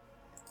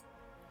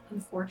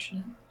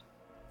 Unfortunate.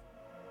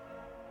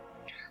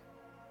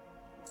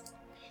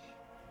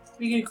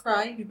 Are you gonna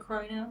cry? You can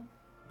cry now.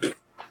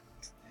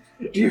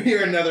 Do you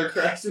hear another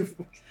crash of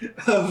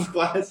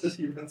glass as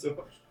he runs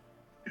away?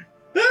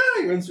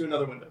 He runs through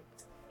another window.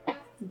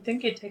 You'd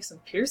think he'd take some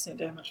piercing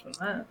damage from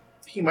that.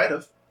 He might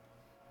have.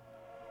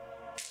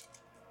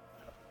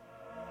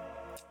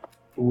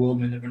 The world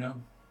may never know.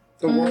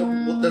 The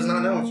world does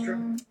not know. It's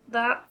true.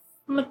 That's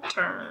my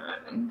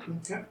turn.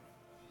 Okay.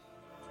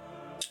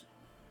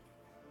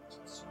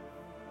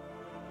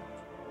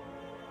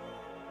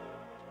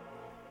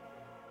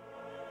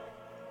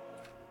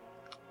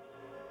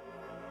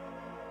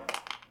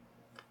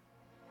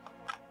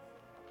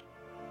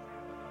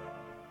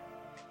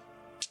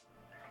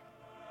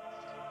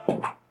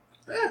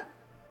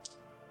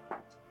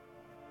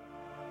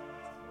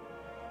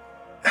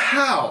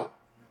 How?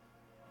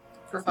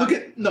 For fun.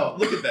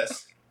 Look at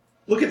this.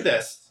 Look at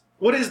this.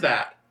 What is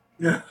that?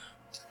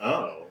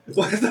 Oh.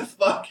 What the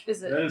fuck?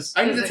 Is it? That is,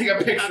 I need to it take a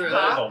picture of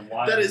that. a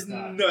wild That is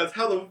cock. nuts.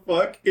 How the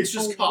fuck? It's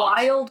just a cocked.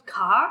 wild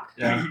cock?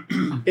 Yeah.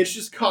 It's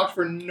just cocked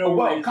for no Oh,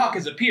 wow, reason. cock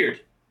has appeared.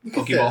 Look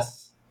at Pokeball. this.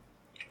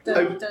 Dun,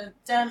 dun,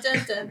 dun, dun,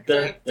 dun,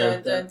 dun,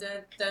 dun, dun, dun,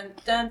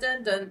 dun, dun,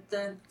 dun,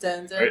 dun,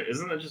 dun, dun. Right,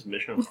 isn't that just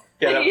mission?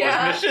 Yeah, that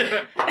Yeah. was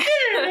mission.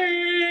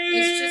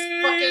 It's just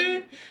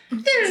fucking.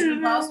 It's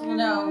impossible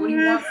now. What do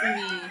you want from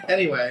me?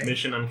 Anyway.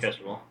 Mission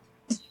uncatchable.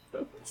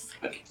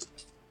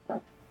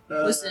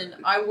 Listen,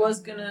 I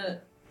was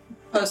gonna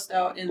post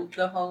out in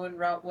the home and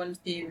Route 1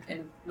 theme,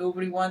 and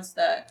nobody wants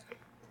that.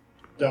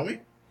 Don't we?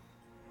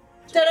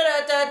 Da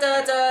da da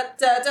da da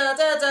da da da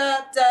da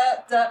da da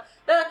da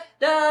da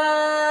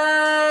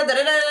da da da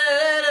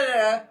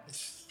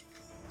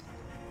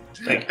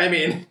da. I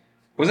mean,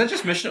 Was that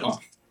just mission? Oh.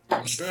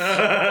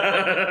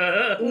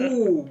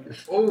 ooh,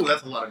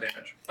 that's a lot of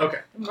damage. Okay.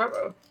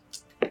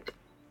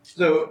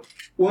 So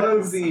one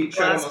of the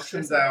shadow Last monks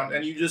comes down,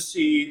 and you just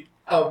see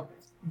a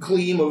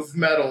gleam of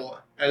metal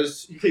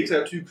as he takes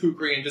out two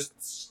kukri and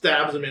just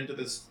stabs them into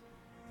this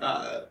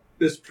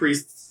this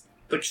priest's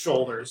like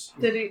shoulders,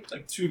 Did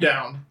like two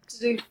down.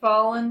 he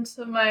fall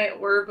into my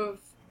orb of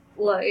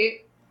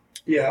light?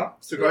 Yeah.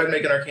 So go ahead and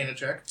make an Arcana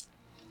check.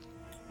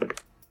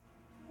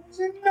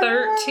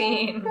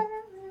 13.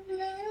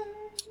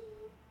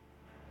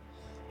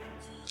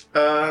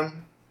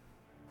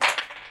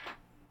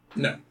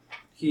 No.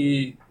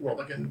 He rolled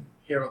like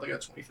a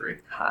 23.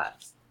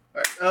 Hot.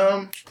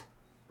 Alright.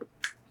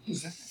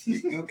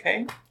 You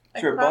okay? I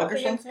Is there a clapped bug or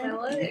against something?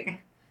 my leg.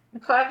 I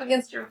clapped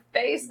against your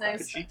face Clap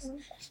next the cheeks. time.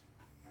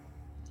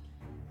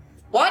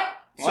 What?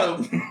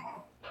 So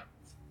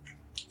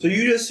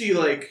you just see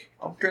like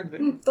I'll turn the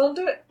video. Don't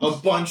do it. a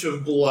bunch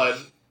of blood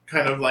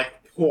kind of like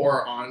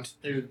pour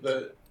onto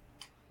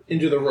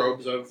into the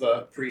robes of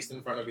the priest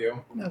in front of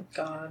you. Oh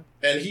god.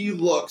 And he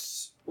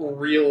looks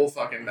real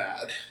fucking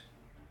bad.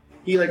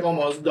 He like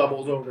almost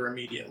doubles over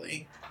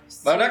immediately.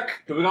 Bardock,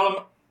 do we call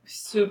him?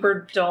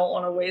 Super don't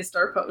want to waste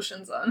our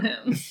potions on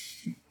him.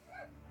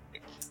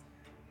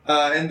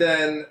 And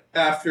then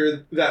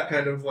after that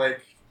kind of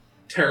like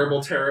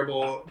terrible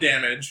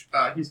damage,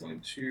 he's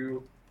going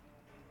to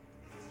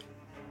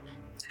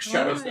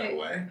shadow step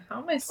away. How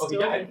am I Oh, still he a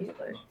died.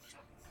 healer?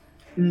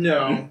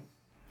 No,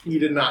 he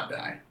did not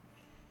die.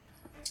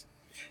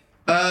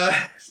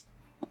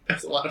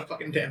 That's a lot of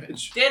fucking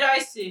damage. Did I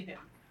see him?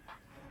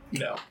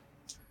 No.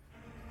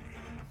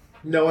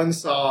 No one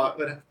saw,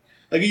 but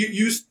like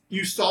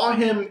you saw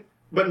him,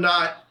 but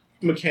not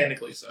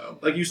mechanically so.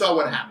 Like you saw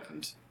what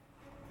happened.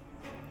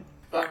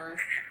 Bummer.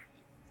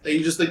 Like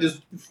you just like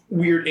this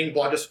weird ink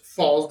blot just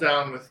falls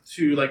down with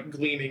two like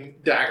gleaming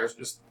daggers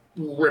just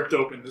ripped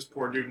open this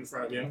poor dude in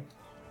front of you.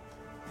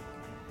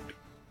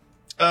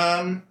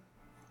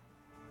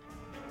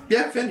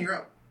 Yeah, Finn, you're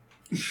up.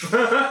 Should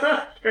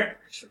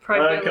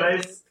probably be a can I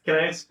little- can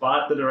I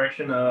spot the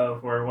direction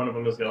of where one of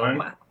them is going?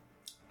 Wow.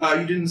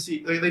 You didn't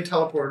see. They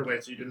teleported away,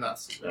 so you did not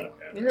see them.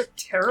 Okay. You're a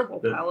terrible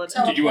The-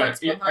 paladin. Did you want?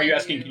 Teleports Are you behind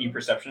asking? you. Can you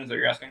perception? Is that what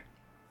you're asking?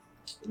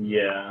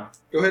 Yeah,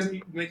 Go ahead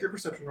and make your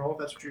perception roll if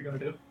that's what you're gonna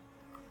do.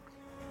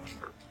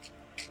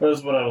 that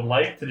is what I would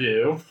like to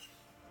do.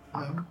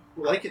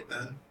 Like it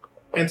then,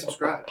 and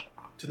subscribe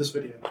to this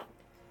video.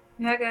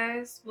 Yeah,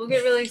 guys, we'll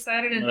get really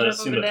excited and I jump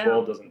assume up and a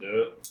 12 down. doesn't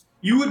do it.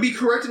 You would be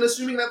correct in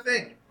assuming that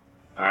thing.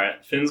 All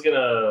right, Finn's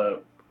gonna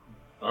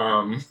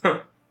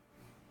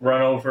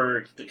run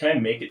over. Can I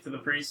make it to the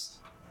priest?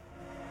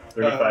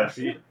 35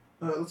 feet.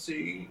 Let's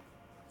see.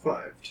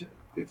 5, 10,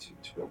 15,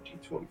 20,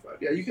 25.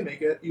 Yeah, you can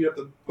make it. You have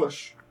to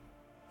push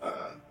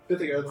the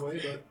thing out of the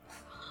way,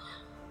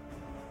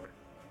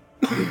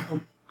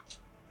 but.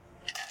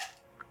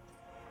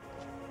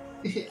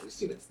 Yeah,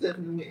 see what's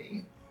stepping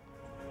me.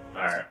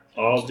 All right,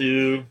 I'll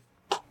do.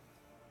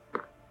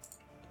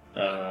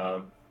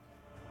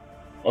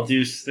 I'll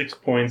do 6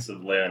 points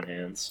of lay on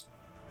hands.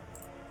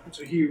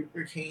 So he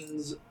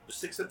retains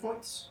 6 hit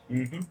points.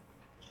 Mm-hmm.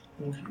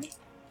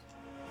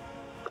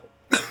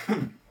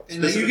 And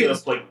then This you is get.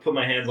 just like put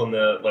my hands on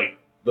the like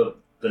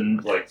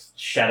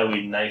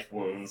shadowy knife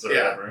wounds or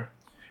Yeah. whatever.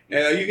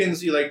 And you can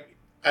see, like,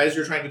 as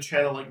you're trying to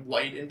channel, like,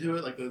 light into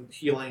it, like, the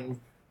healing.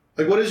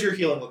 Like, what does your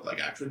healing look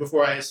like, actually,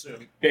 before I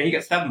assume? Yeah, he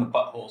got stabbed in the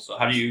butthole. So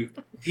how do you?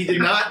 He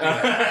did not do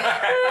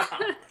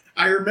that.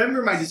 I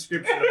remember my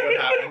description of what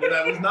happened, but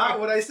that was not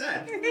what I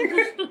said.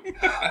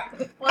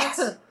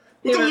 What?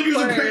 He 1,000 years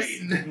of requires-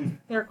 pain.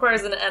 It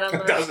requires an enema.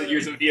 1,000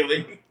 years of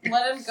healing.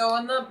 Let him go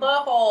in the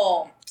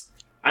butthole.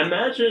 I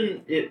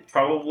imagine it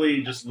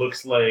probably just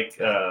looks like.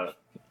 Okay,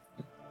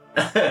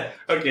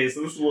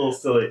 so this is a little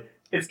silly.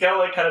 It's got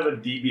like kind of a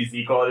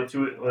DBZ quality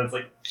to it when it's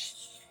like.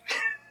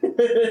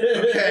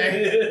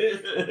 Okay.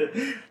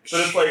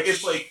 But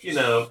it's like it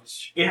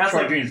has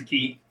like Charging is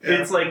key.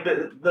 it's like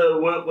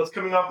what's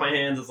coming off my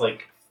hands is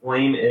like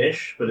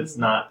flame-ish, but it's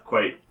not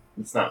quite.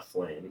 It's not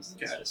flames.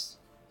 It's Okay. just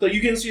So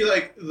you can see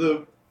like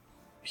the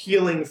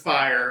healing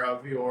fire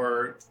of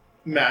your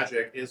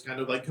magic is kind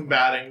of like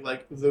combating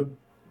like the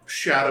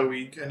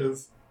shadowy kind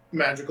of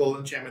magical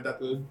enchantment that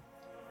the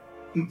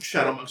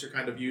shadow monks are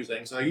kind of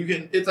using. So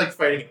it's like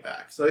fighting it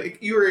back. So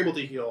you were able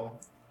to heal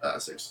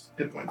 6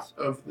 hit points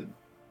of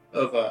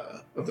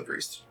the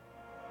priest.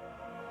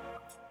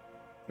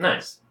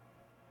 nice.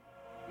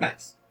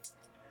 Nice.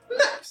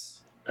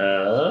 Nice.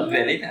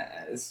 Very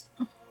nice.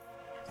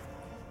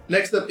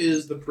 Next up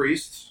is the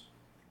priest,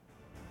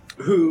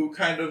 who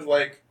kind of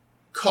like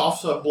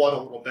coughs up blood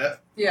a little bit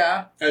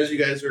Yeah. as you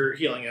guys are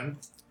healing him,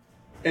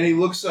 and he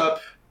looks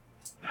up.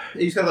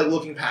 He's kind of like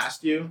looking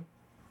past you.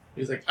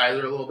 His like eyes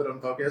are a little bit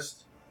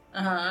unfocused.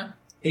 Uh huh.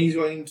 And he's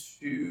going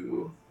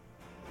to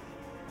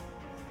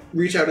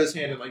reach out his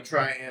hand and like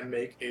try and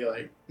make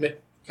a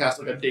cast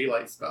like a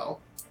daylight spell,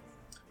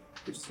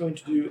 which is going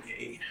to do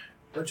a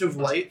bunch of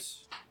light.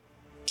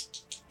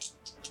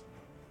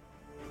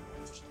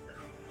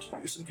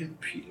 Do some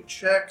competing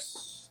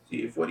checks, see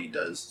if what he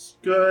does is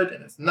good,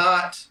 and it's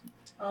not.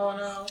 Oh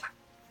no.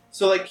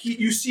 So like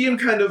you see him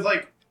kind of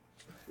like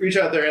reach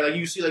out there, and like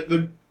you see like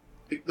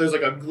there's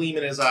like a gleam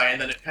in his eye,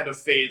 and then it kind of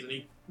fades, and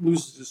he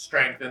loses his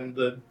strength, and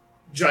the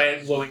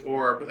giant glowing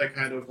orb that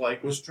kind of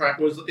like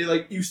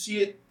you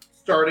see it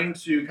starting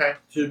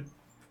to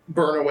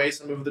burn away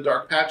some of the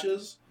dark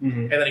patches,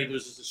 and then he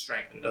loses his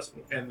strength, and it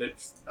doesn't. And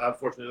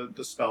unfortunately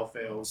the spell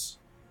fails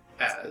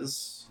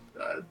as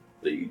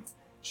the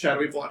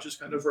shadowy blotches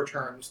kind of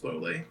return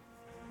slowly.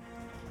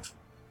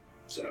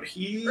 So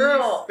he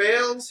Girl.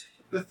 fails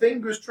the thing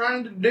he was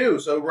trying to do.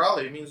 So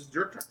Raleigh, it means it's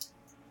your turn.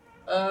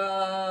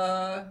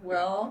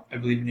 Well, I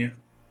believe in you.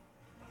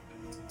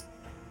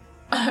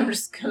 I'm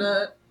just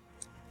gonna.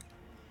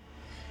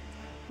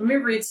 Let me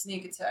read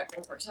sneak attack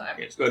one more time.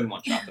 Okay, let's go ahead and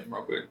one-shot them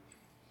real quick.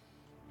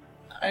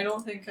 I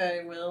don't think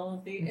I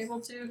will be able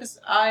to because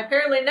I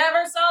apparently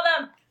never saw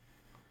them.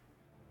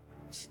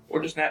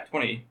 Or just nat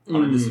 20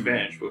 on a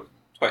disadvantage with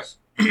twice.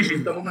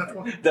 Double nat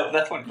 20.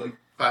 That's 20. Like,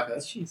 5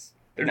 heads. Jeez.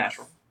 they're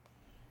natural.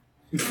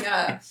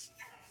 Yeah.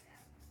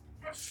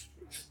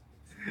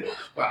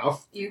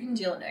 Wow. You can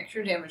deal an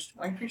extra damage to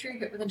one creature you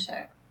hit with an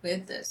attack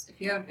with this if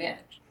you have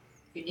advantage.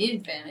 If you need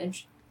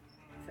advantage,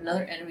 if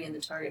another enemy and the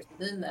target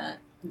within that,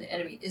 and the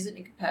enemy isn't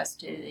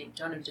incapacitated, they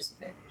don't have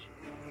disadvantage.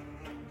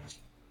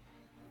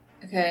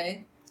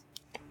 Okay.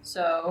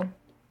 So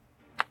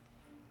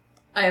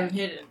I am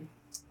hidden.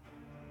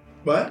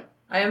 What?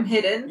 I am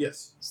hidden.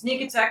 Yes.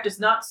 Sneak attack does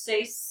not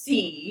say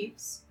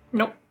sees.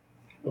 Nope.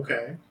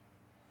 Okay.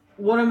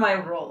 What am I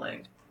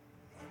rolling?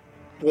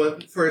 Well,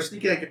 for a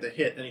sneak attack, you have to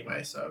hit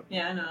anyway, so.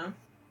 Yeah, I know.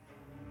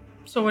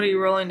 So what are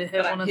you rolling to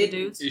hit But I'm one of the hidden.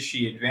 dudes? Is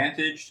she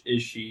advantaged?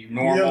 Is she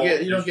normal?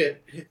 You don't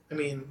get hit. I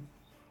mean,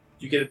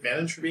 you get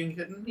advantage for being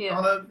hidden Yeah.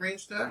 on a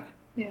ranged attack?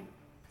 Yeah.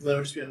 Then it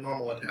would just be a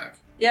normal attack.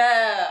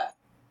 Yeah.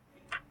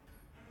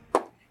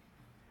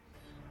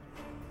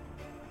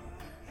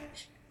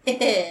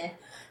 Hehe.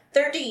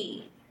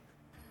 13.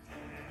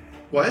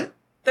 What?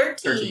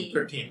 13.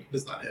 13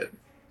 does not hit.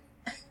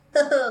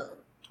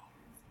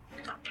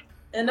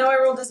 And now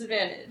I roll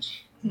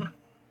disadvantage.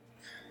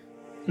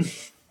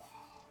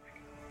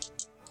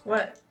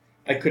 What?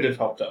 I could have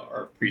helped out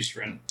our priest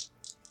friend.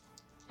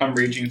 I'm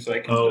raging so I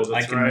can. Oh, I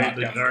that's can right. knock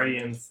The down-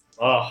 Guardians.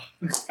 Oh,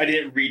 I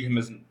didn't read him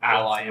as an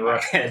ally in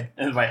my head.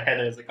 In my head,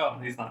 I was like, oh,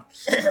 he's not.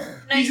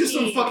 He's just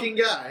some fucking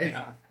guy.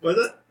 Yeah. Was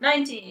it?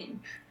 19.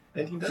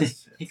 19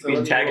 does. He could So be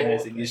let me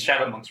antagonizing roll. these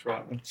shadow monks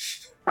wrong.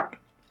 and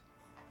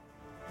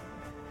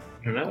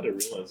now that I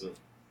realize it.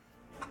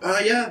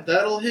 Yeah,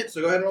 that'll hit,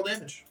 so go ahead and roll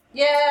damage.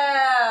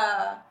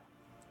 Yeah.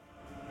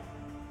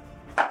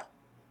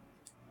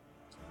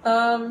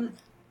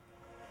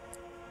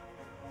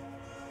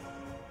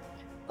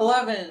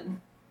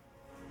 11.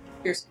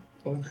 Piercing.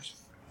 And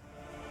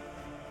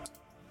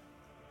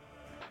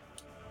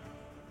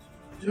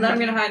then I'm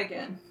gonna hide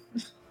again.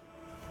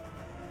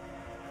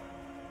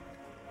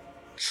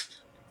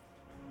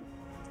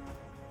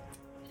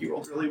 He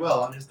rolled really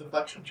well on his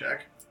deflection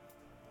check,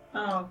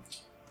 Oh.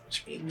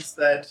 which means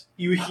that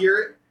you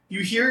hear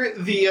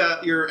the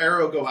your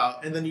arrow go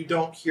out, and then you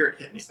don't hear it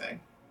hit anything.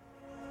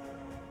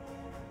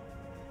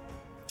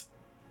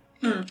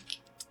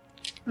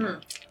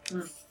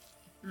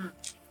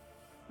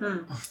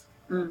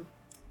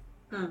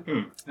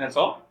 That's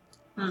all?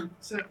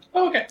 So,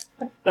 Oh, okay.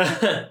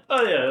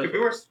 Oh yeah. Could be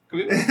worse. Could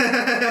be worse.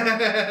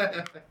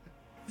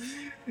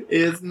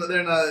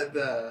 they're not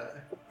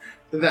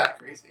that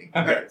crazy. Okay.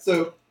 Alright,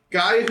 so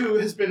guy who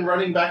has been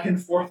running back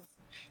and forth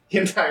the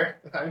entire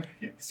time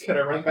is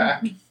gonna run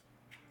back.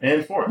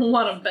 And 4.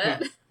 Want to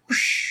bet?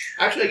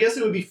 Actually, I guess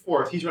it would be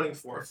fourth. He's running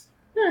fourth.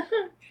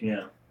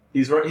 Yeah.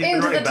 He's been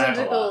Into running the back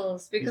a lot.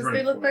 tentacles because He's they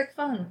running look forward. like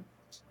fun.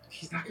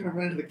 He's not gonna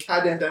run into the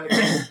goddamn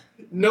tentacles.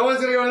 No one's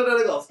gonna go into the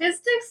tentacles. His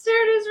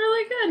dexterity is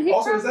really good. He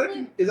Also,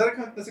 probably...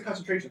 that's a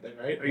concentration thing,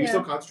 right? Are you Yeah.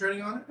 still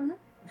concentrating on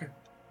it?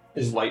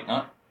 Is light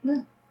not?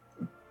 No.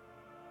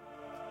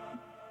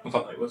 I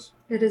thought light was.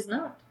 It is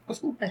not. That's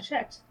cool. I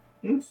checked.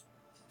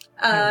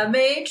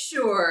 Make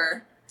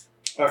sure.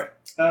 All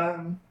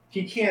right.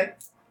 He can't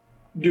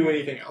do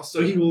anything else,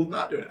 so he will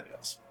not do anything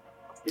else.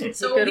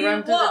 So He could he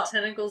run through the will.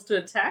 tentacles to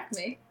attack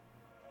me.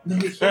 No,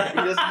 he can't. He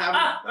doesn't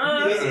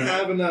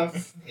have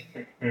enough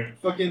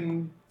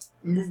fucking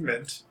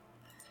movement.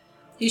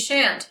 He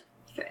shan't.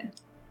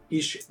 He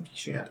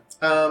shan't.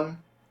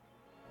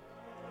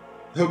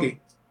 Hoagie,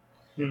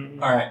 All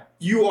right,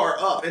 you are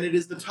up, and it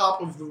is the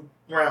top of the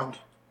round.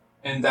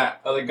 and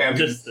that other guy we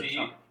Just can the see.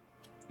 top.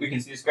 We can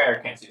see this guy or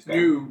can't see this guy.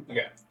 You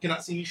Okay.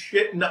 cannot see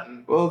shit,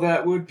 nothing. Well,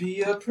 that would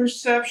be a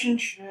perception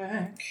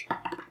check.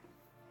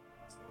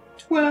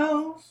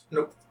 12.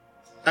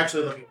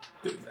 Actually, let me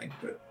do the thing.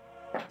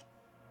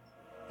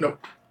 But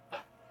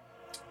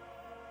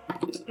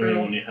I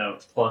mean, when you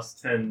have plus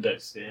 10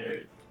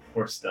 dexterity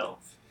or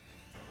stealth.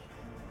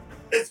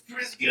 it's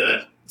pretty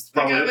good.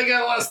 Probably- They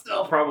got a lot of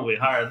stealth. Probably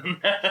higher than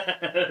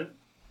that.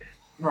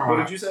 What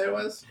did you say it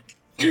was?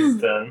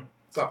 10.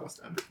 It's not plus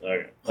 10.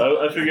 Okay.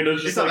 I figured it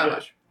was It's just not like that a-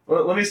 much.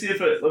 Well, let me see if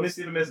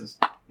it misses.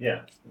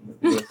 Yeah.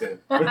 Okay.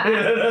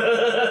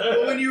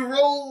 But when you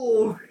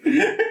roll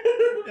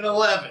an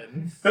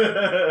 11,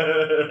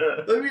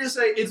 let me just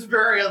say it's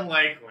very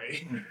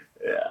unlikely.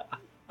 Yeah.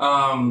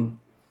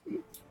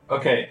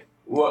 Okay.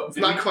 What? It's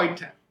not quite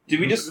 10. Did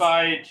we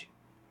decide?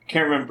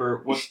 Can't remember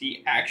what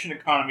the action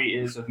economy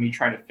is of me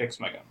trying to fix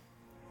my gun.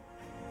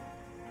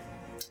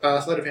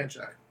 Sleight of hand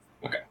check.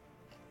 Okay.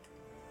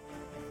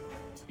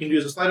 You can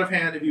use a sleight of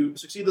hand. If you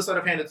succeed the sleight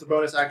of hand, it's a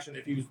bonus action.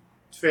 If you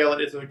fail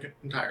it, it's an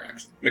entire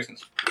action. Makes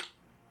sense.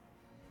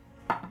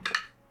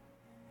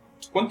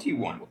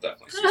 21 will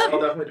definitely see. I'll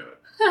definitely do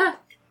it.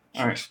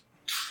 All right.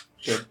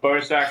 So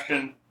bonus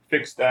action,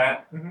 fix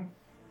that. Mhm.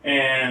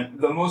 And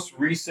the most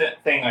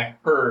recent thing I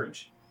heard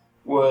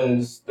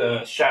was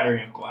the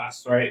shattering of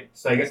glass. Right.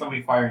 So I guess I'll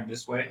be firing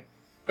this way.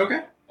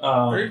 Okay.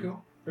 Um, Very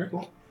cool. Very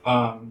cool. So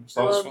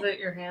I I was, love that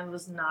your hand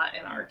was not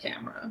in our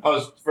camera. I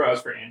was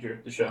for Andrew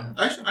the show.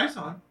 I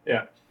saw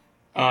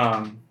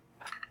him.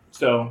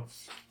 So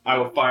I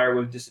will fire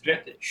with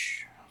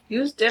disadvantage.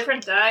 Use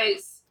different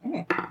dice.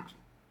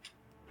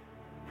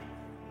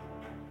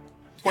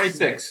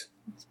 26.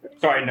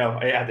 Sorry, no.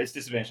 Yeah, it's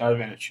disadvantage, not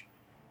advantage.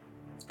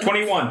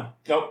 21.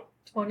 Nope.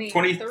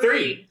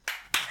 23.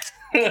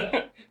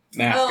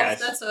 Math, Oh, guys.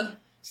 that's a.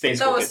 Stay in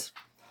That school, was.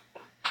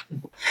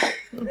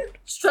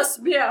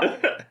 Stressed me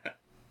out.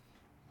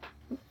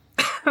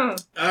 All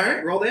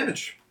right. Roll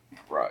damage.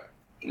 kids. Right.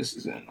 This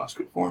is in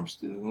musket form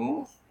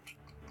still.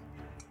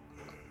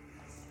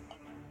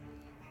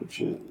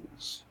 Which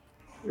is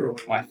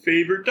my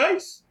favorite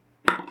dice.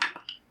 Oh,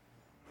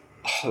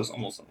 that was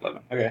almost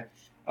 11. Okay.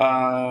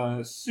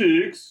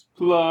 6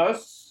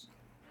 plus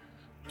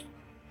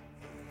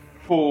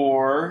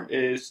 4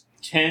 is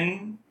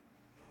 10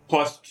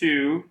 plus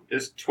 2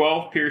 is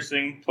 12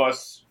 piercing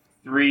plus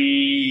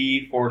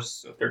 3 force,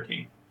 so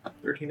 13.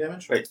 13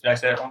 damage. Wait, did I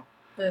say that wrong?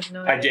 I have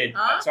no I idea. did.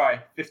 Huh? Sorry,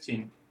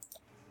 15.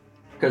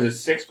 Because it's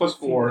 6 plus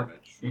 4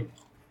 damage.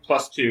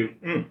 plus 2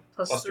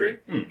 Plus plus 3.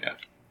 3. Yeah.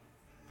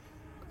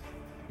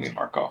 Let me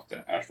mark off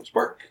the astral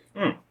spark.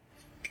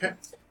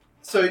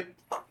 So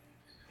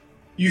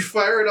you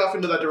fire it off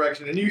into that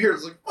direction, and you hear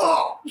it's like,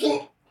 oh!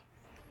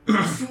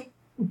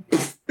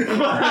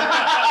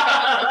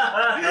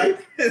 And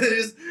then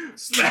just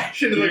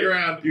smash into the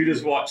ground. You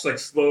just watch like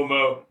slow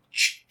mo.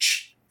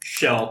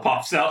 Shell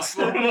pops out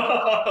slow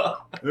mo.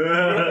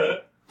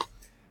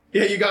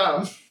 Yeah, you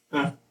got him.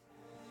 I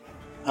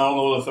don't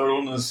know what the third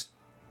one is.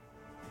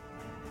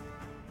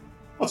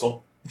 That's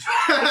all.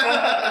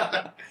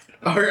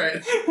 All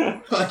right.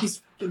 Oh,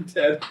 he's fucking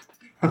dead.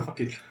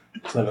 Fucking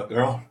clever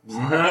girl.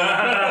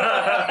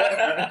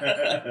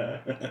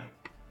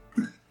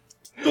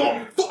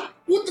 Oh, fuck!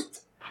 What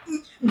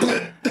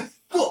the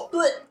fuck?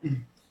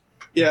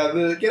 Yeah,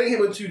 the getting hit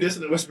with 2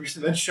 dissonant whispers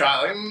and then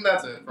shot. Like,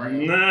 that's it. For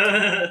him.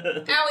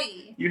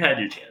 Owie. You had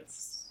your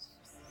chance.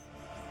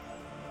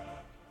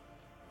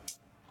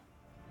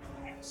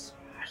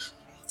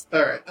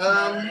 All right.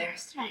 I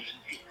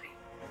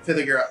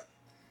think you're up.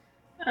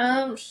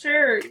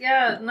 Sure.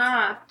 Yeah,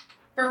 nah.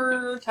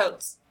 For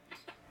totes.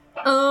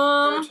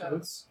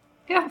 Toads.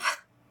 Yep.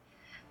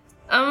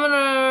 I'm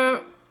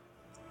gonna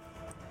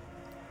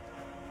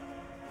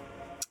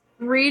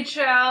reach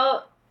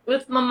out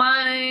with my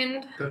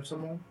mind Touch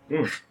someone.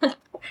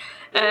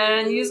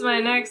 and use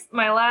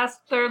my last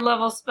 3rd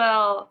level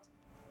spell.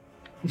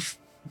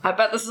 I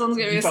bet this one's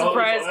gonna be a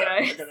surprise,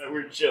 guys.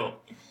 We're chill.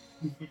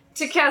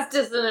 To cast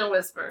Dissonant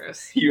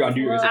Whispers. You gotta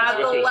do yours. At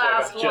the Whispers,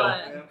 last chill.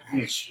 one.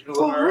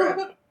 All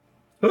right.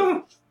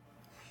 All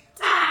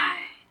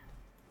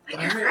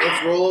right.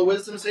 Let's roll a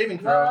wisdom saving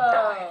throw.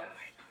 Oh.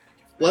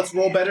 Let's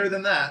roll better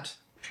than that.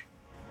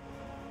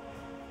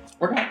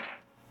 We're not.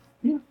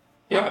 Yeah. You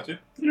don't have to.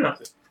 You don't have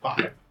to. 5.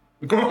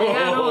 Yeah,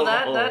 no,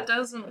 that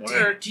doesn't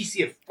work.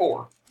 GC of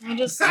 4. You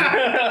just get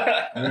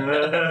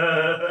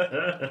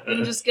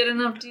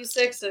enough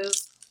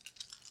D6s.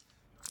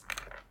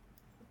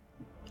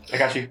 I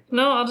got you.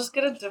 No, I'll just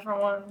get a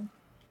different one.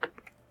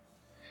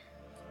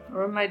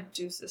 Or my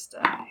juices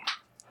die.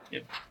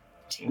 Yep.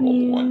 Roll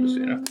the one, just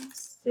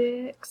so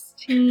you know.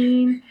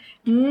 16,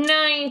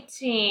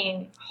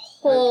 19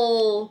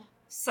 whole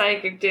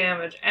psychic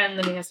damage, and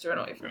then he has to run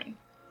away from me.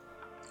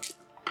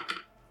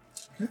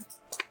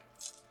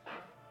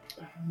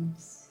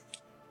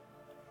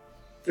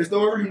 There's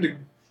nowhere for him to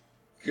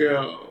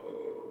go.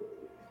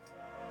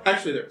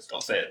 Actually, there is.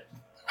 I'll say it.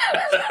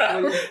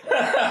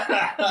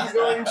 He's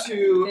going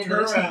to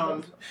turn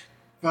around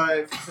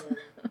 5, 10,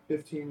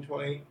 15,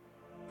 20,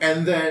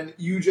 and then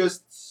you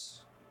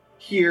just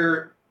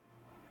hear,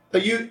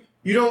 like you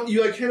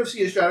like kind of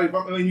see a shadowy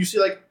bump. I mean, you see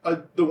like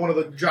the one of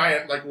the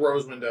giant like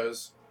rose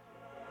windows,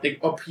 like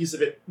a piece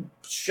of it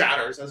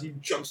shatters as he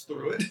jumps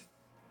through it.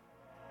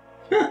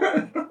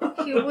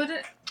 He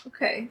wouldn't.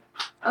 Okay,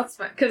 that's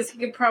fine. Because he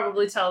could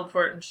probably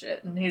teleport and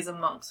shit, and he's a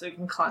monk, so he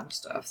can climb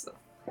stuff. So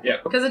yeah.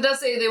 Because it does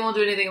say they won't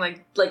do anything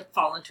like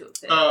fall into a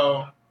pit.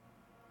 Oh.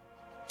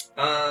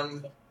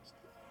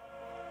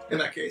 In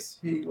that case,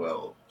 he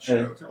will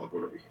teleport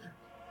over here.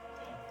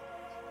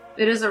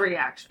 It is a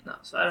reaction though,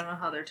 so I don't know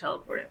how their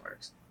teleporting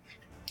works.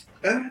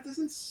 It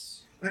doesn't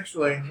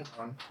actually. Hold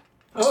on.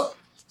 Oh.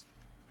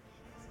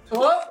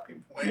 What?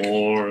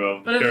 More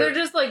of. But if they're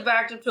just like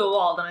backed up to a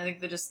wall, then I think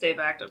they just stay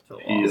backed up to a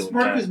wall. It's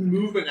part of his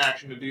movement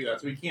action to do that,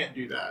 so he can't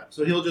do that.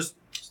 So he'll just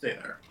stay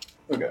there.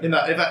 Okay.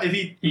 If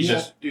he He's won't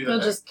just- do that,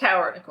 He'll just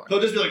cower in a corner. he'll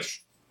just be like,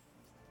 shh.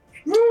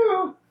 Woo!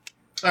 All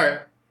right,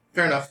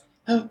 fair enough.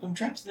 Oh, I'm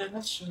trapped there.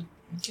 That's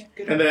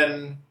And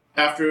then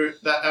after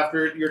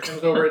your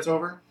turn's over, it's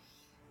over.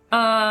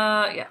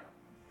 Yeah.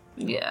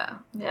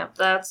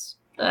 That's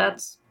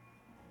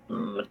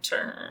my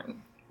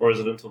turn. Or is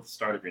it until the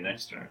start of your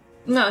next turn?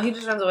 No, he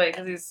just runs away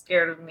because he's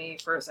scared of me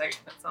for a second.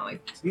 It's not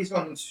like He's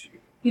going to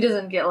he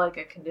doesn't get like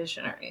a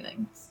condition or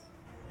anything.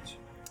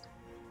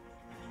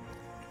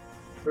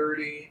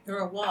 30. You're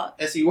a what?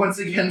 As he once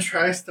again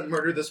tries to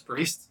murder this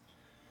priest.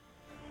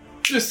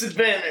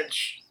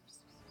 disadvantage.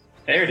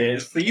 There it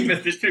is. So you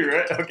missed it too,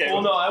 right? Okay.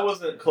 Well, no, I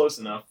wasn't close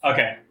enough.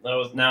 Okay.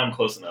 Now I'm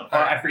close enough.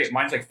 I forget.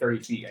 Mine's like 30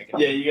 feet. I guess.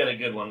 Yeah, you got a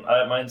good one.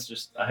 Mine's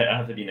just I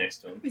have to be next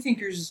to him. I think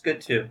yours is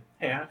good too.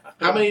 Hey,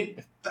 How many?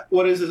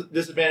 What is his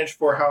disadvantage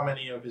for? How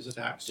many of his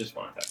attacks? Just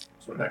one attack.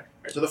 Just one attack.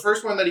 Right, so the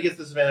first one that he gets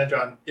disadvantage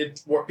on, you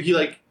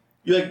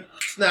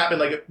snap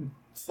and like it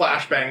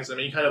flashbangs him,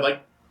 and he kind of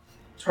like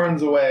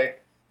turns away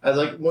as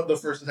like what the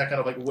first attack kind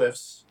of like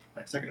whiffs.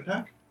 Like second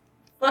attack.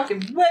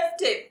 Fucking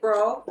whipped it,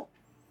 bro.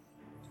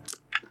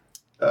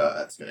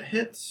 That's gonna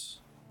hit.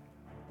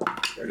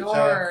 Third attack.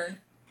 Nor.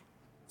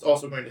 It's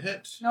also going to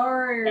hit.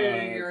 Nor.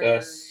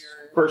 the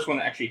first one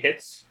actually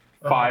hits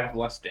 5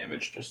 less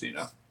damage, just so you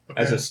know.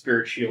 Okay. As a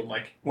spirit shield,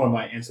 like one of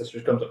my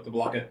ancestors comes up to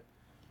block it.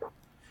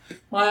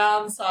 My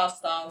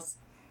ancestors.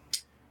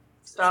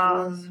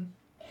 Stars.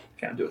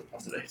 Can't do it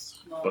today.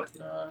 But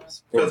So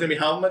it's gonna be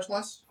how much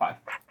less? 5.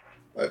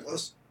 5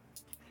 less.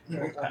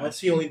 Let's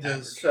see, only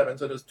does 7,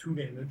 so it does 2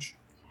 damage.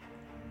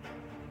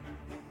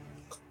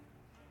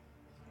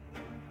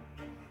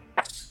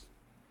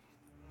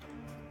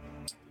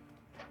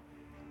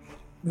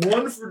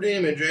 One for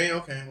damage, eh?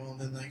 Okay, well,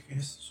 in that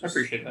case. I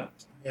appreciate that.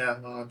 Yeah,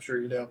 no, I'm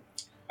sure you do.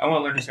 I want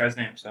to learn this guy's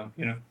name, so,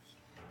 you know.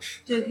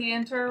 Did he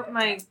enter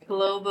my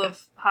globe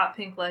of hot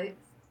pink light?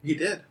 He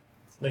did.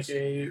 Make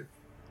a.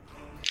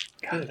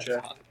 God, that's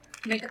that's hot.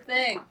 Make a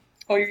thing.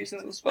 Oh, you're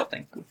using the spell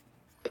thing. Cool.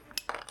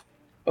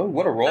 Oh,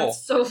 what a roll.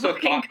 That's so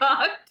fucking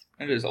cocked.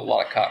 That is a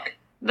lot of cock.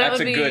 That That's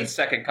would a be good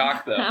second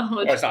cock, though. How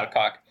much- Oh, it's not a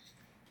cock.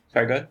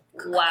 Sorry, good?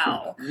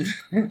 wow.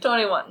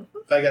 21.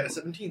 I got a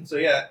 17. So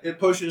yeah, it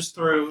pushes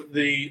through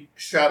the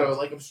shadow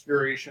like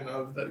obscuration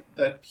of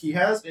that he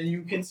has, and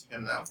you can see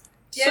him now.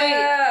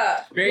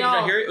 Yeah. Did Y'all.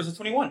 I hear it? It was a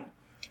 21.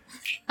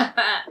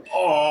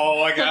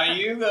 Oh, I got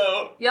you,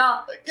 though.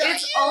 Y'all,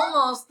 it's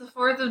almost the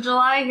 4th of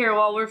July here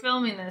while we're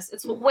filming this.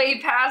 It's way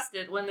past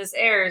it when this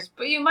airs,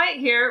 but you might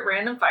hear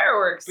random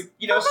fireworks. But,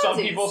 you know, some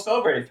Funsies. people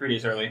celebrate it 3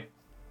 days early.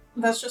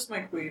 That's just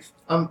my queef.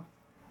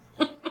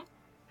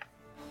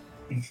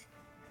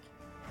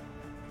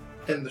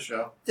 In the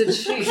show. Did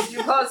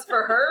you pause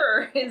for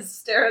her or his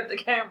stare at the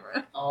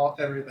camera?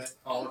 Everything.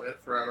 All of it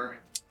forever.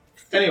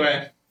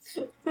 Anyway.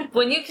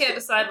 When you can't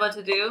decide what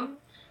to do,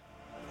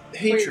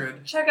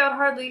 Hatred. check out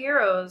Hardly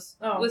Heroes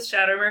Oh. with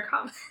Shadowmere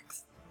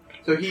Comics.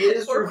 So he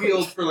is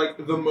revealed for like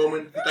the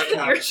moment that Your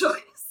happens.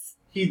 choice.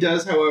 He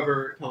does,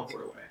 however,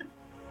 teleport away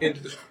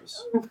into the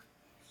shadows.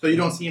 So you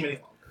don't see him any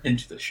longer.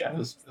 Into the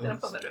shadows.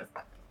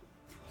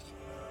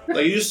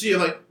 Like you just see he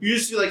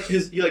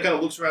like kind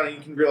of looks around and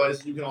you can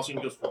realize you can also see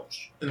him just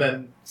whoosh, and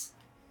then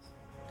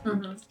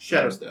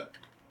shadows dead.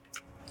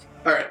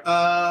 All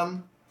right,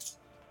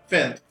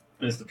 Finn.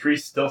 is the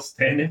priest still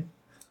standing?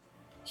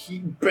 He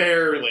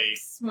barely.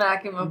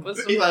 Smack him up with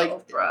some Like-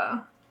 health,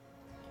 bruh.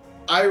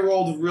 I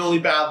rolled really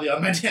badly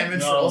on my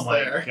damage rolls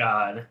there.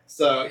 God.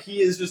 So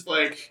he is just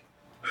like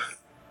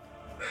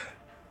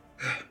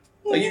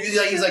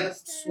he's like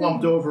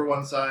slumped over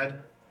one side.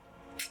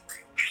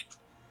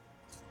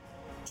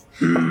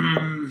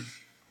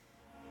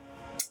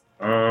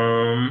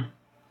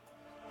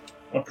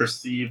 I'll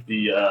perceive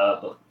the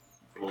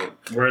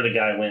where the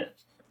guy went.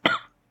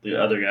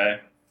 The other guy.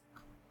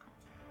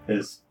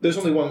 There's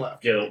only one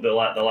left. Yeah, the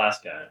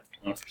last guy.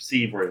 I'll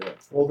perceive where he went.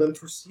 Well, then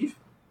perceive.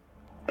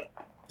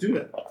 Do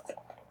it.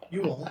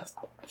 You won't.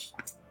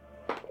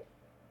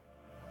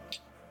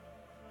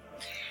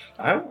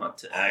 I want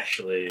to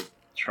actually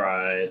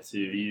try to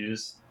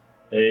use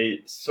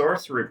a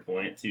sorcery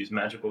point to use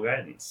magical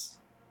guidance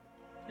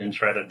and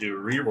try to do a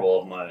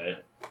reroll of my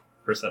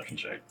perception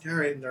check.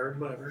 Alright, nerd,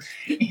 whatever.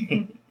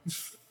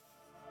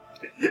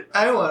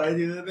 I want to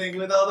do the thing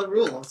with all the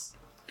rules.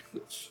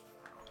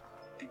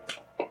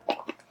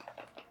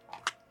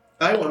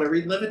 I want to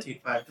read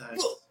Levitate 5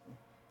 times.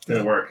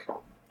 Didn't work.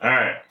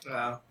 Alright.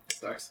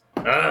 Sucks.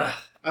 Ugh.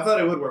 I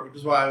thought it would work, which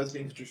is why I was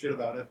being such a shit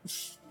about it.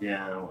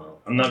 Yeah, well,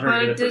 I'm not very But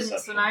good it at didn't,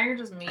 perception. so now you're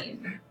just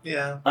mean.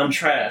 Yeah. I'm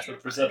trash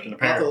with perception,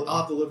 apparently. I'll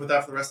have to live with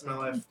that for the rest of my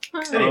life.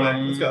 Anyway,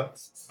 let's go.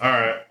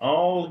 Alright,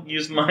 I'll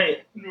use my...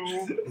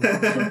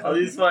 I'll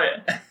use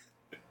my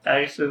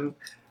action.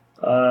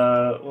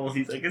 Well,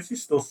 I guess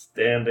he's still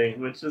standing,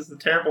 which is a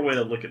terrible way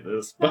to look at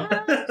this. I'm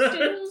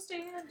still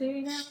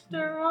standing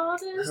after all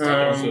this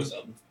time.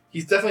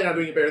 He's definitely not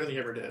doing it better than he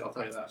ever did, I'll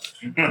tell you that.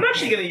 I'm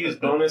actually going to use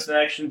bonus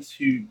action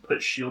to put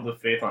Shield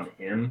of Faith on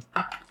him.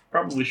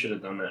 Probably should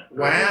have done that.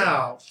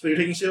 Wow. So you're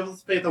taking Shield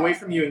of Faith away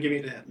from you and giving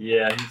it to him.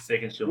 Yeah, he's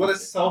taking Shield What of a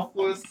Faith.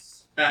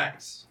 selfless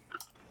act.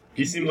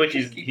 He seems like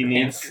he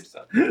needs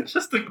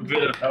just a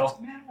bit of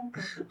help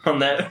on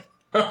that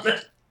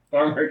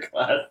armor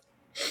class.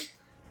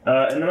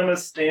 And then I'm going to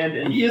stand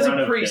in He is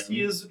front a of priest.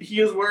 him. He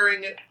is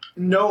wearing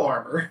no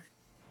armor.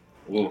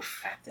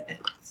 Oof.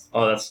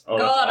 Oh, that's God,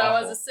 awful.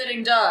 I was a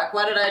sitting duck.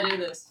 Why did I do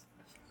this?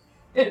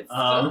 It's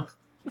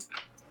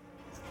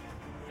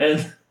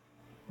And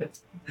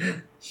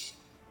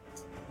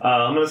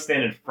I'm gonna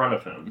stand in front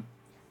of him.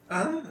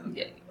 Ah.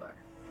 Yeah, you are.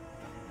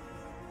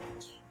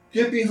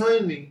 Get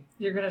behind me.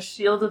 You're gonna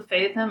shield of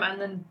faith him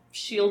and then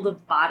shield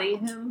of body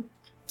him?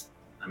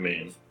 I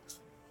mean,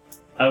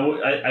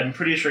 I'm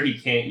pretty sure he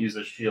can't use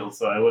a shield,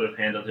 so I would have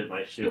handed him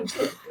my shield.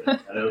 I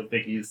don't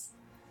think he's.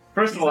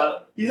 First of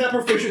all, He's not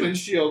proficient in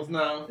shields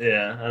now.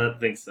 yeah, I don't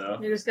think so.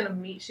 You're just gonna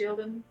meat shield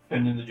him?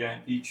 And in the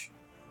giant peach.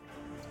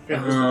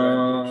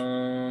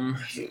 I'll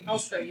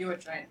show you a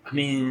giant. I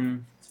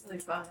mean, It's really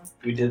fun.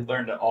 We did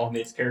learn that all of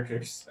Nate's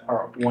characters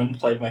are one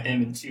played by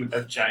him and two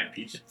have giant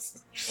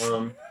peaches.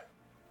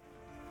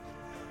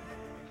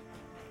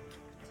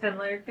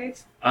 10-layer cake?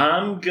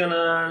 I'm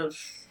gonna.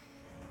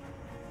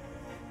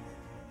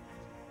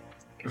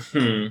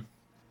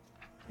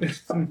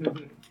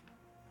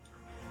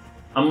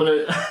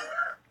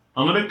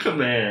 I'm gonna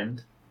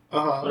command.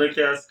 I'm gonna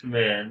cast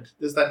command.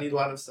 Does that need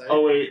line of sight?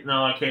 Oh wait,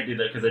 no, I can't do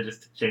that because I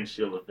just changed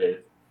Shield of Faith.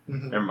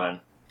 Mhm. Never mind.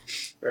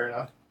 Fair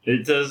enough.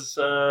 It does.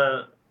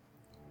 Oh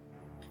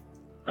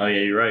yeah,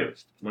 you're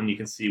right. When you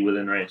can see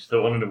within range, so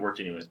it wouldn't have worked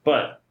anyways.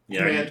 But yeah,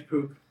 Command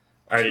poop.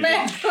 I already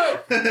Man, did.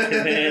 poop.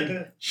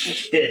 Command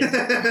shit.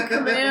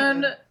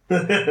 Command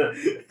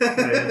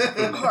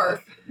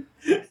Harf.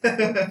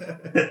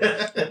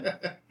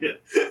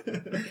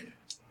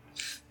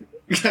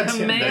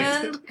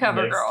 Command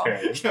cover Next girl.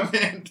 turn.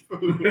 Command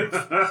poop.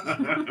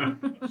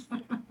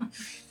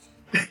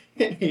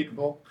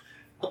 Hateful.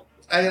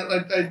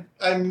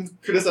 I'm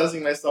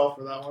criticizing myself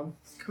for that one.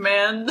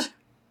 Command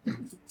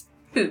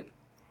poop.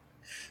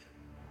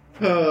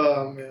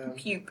 Oh man.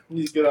 Puke.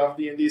 Please get off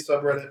D&D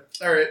subreddit.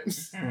 Alright.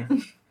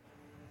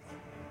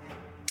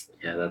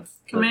 Yeah, that's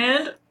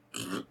Command.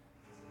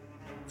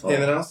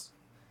 Anything else?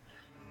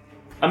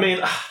 I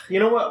mean, you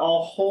know what?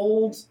 I'll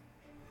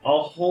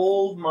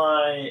hold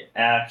my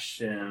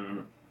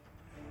action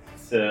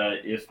to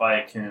if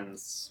I can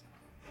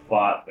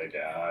spot the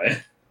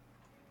guy.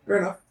 Fair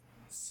enough.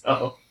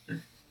 So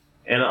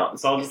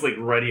I'll just like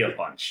ready a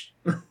punch.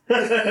 Alright.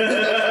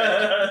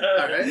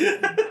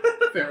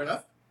 Fair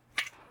enough.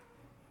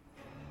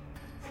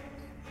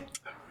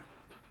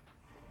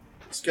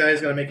 This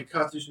guy's gonna make a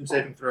Constitution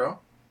saving throw.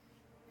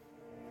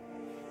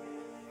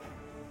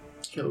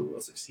 He'll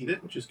succeed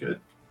it, which is good.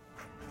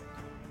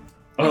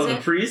 Oh, Is the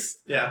it? priest?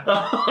 Yeah.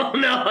 Oh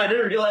no, I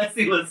didn't realize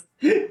he was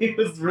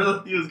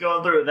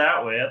going through it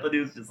that way. I thought he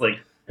was just like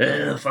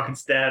fucking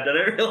stabbed. I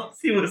didn't realize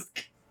he was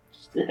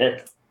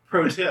shit.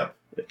 Pro tip.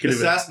 It could have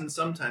been Assassins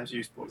sometimes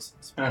use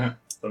poisons.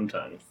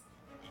 sometimes.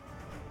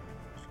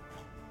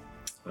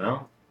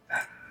 Well,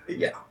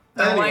 Yeah.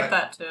 I don't Anyway. like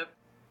that tip.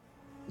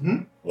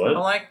 I what?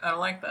 don't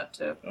like that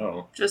tip.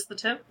 Oh, Just the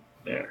tip?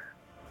 there.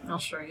 I'll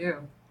show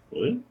you.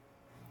 What?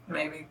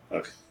 Maybe.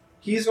 Okay.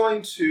 He's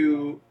going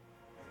to,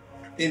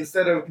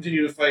 instead of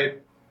continue to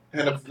fight,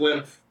 kind of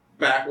limp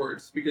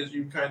backwards because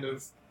you've kind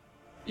of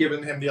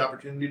given him the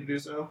opportunity to do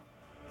so.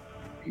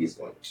 He's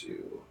going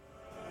to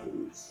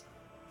move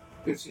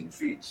 15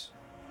 feet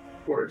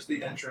towards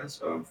the entrance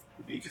of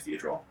the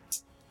cathedral.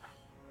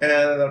 And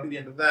that'll be the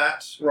end of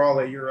that.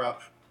 Raleigh, you're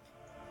up.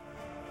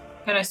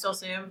 Can I still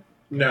see him?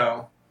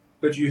 No,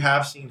 but you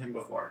have seen him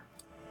before.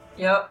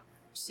 Yep.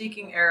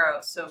 Seeking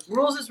arrows. So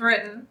rules is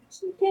written.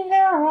 Seeking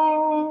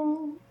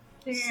arrow.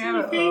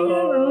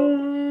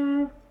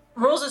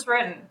 Rules is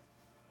written.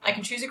 I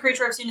can choose a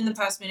creature I've seen in the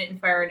past minute and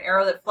fire an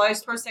arrow that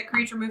flies towards that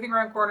creature, moving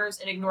around corners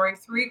and ignoring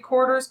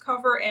 3/4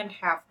 cover and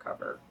half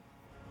cover.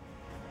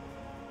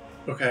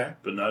 Okay.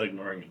 But not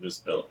ignoring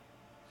invisibility.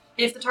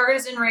 If the target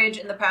is in range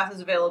and the path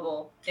is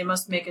available, it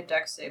must make a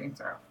dex saving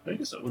throw. I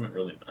guess that wouldn't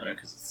really matter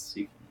because it's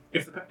seeking.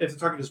 If the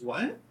target is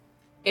what?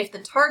 If the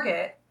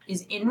target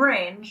is in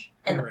range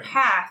and the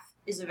path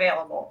is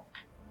available.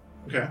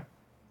 Okay.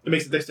 It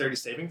makes a dexterity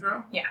saving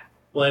throw? Yeah.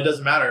 Well, it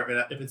doesn't matter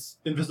if it's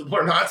invisible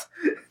or not.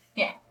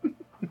 Yeah.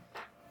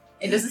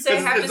 It doesn't say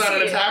have to it's not see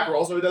an attack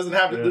roll, so it doesn't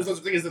have. Yeah. There's no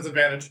such thing as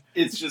disadvantage.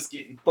 It's just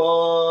getting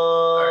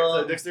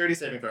Alright, so dexterity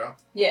saving throw.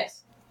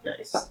 Yes.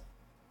 Nice.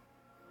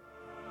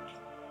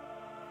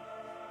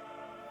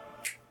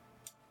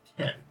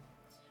 10.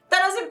 That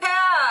doesn't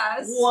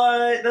pass!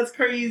 What? That's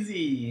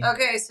crazy.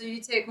 Okay, so you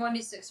take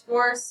 1d6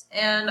 force,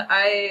 and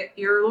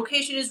your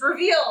location is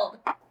revealed.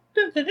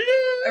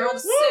 I rolled a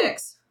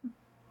 6.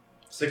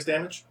 6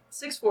 damage?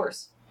 6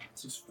 force.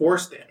 6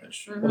 force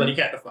damage. Mhm. Well, then you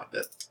can't deflect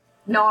it.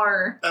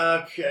 Nar.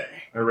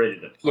 Okay. I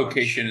rated it.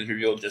 Location is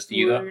revealed just to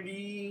you, though.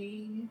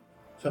 30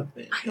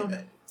 something. I don't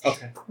know.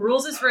 Okay.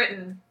 Rules is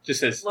written. Just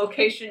says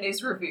Location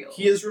is revealed.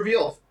 He is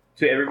revealed.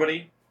 to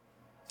everybody.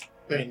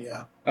 I mean,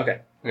 yeah.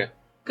 Okay. Okay.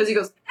 Because he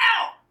goes,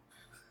 ow!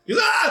 He's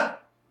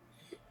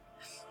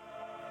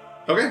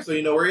Okay, so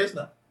you know where he is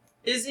now.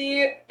 Is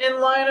he in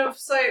line of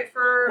sight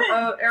for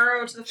an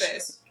arrow to the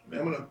face?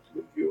 I'm gonna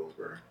move you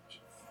over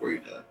before you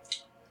do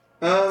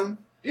that.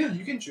 Yeah,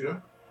 you can shoot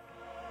him.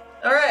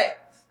 Alright.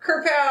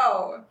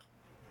 Kerpow!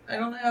 I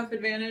don't have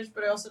advantage,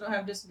 but I also don't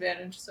have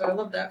disadvantage, so I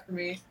love that for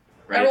me.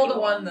 I rolled a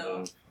 1,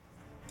 though.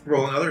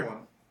 Roll another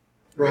one.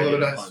 Roll another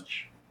dice.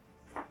 Punch.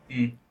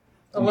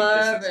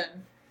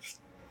 11.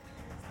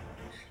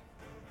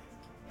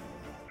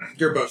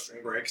 Your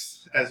bowstring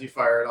breaks as you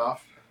fire it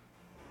off.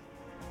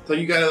 So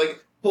you gotta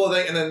like pull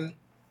it, and then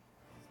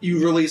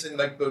you release, and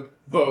like the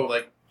bow,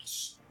 like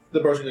the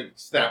bowstring like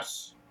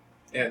snaps,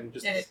 and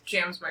just And it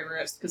jams my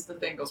wrist because the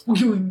thing goes.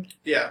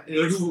 yeah, and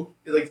you're like, ooh,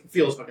 it like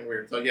feels fucking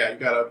weird. So yeah, you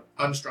got a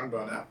unstrung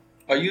bow now.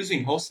 Are you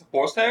using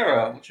horsehair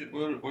or what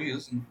are you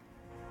using?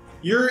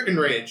 You're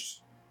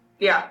enraged.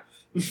 Yeah.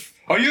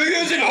 Are you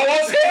using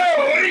horsehair?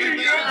 What are you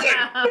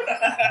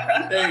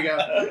using? There you go.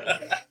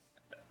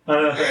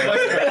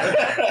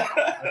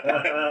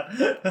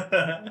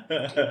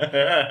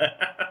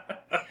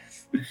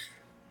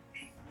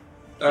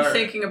 I'm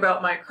thinking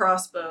about my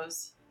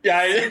crossbows.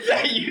 Yeah,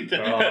 you did.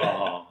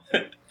 Oh.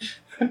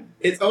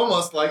 It's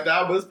almost like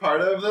that was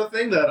part of the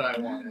thing that I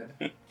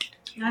wanted.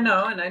 I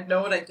know, and I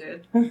know what I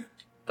did.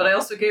 But I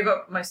also gave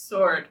up my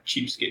sword,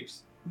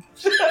 Cheapskates.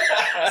 so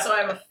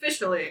I'm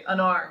officially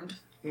unarmed.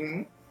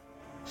 Mm-hmm.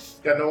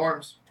 Got no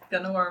arms.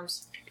 Got no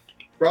arms.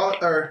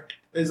 Or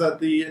is that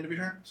the end of your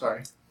turn?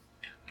 Sorry.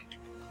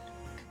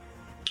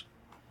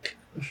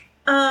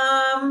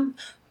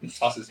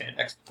 Toss his hand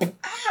next.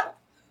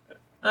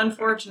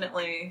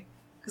 Unfortunately.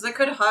 Because I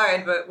could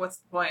hide, but what's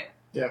the point?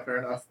 Yeah, fair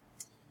enough.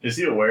 Is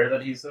he aware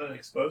that he's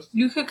exposed?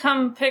 You could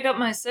come pick up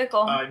my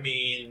sickle. I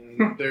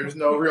mean, there's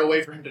no real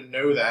way for him to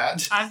know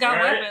that. I've got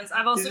Right? weapons.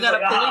 I've also He's got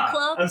just a like, billy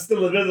club. I'm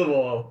still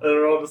invisible. And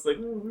we're all just like,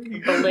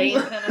 A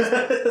blade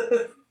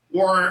pin.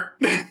 Or,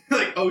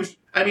 like,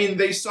 I mean,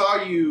 they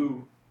saw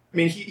you. I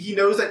mean, he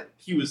knows that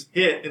he was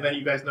hit, and then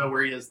you guys know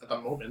where he is at the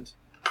moment.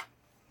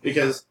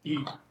 Because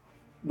he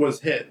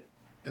was hit.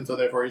 And so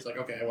therefore he's like,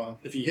 okay, well,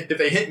 if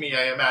they hit me,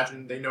 I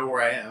imagine they know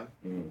where I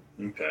am.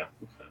 Okay.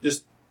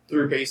 Just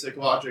through basic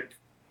logic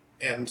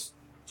and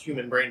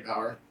human brain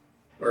power.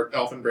 Or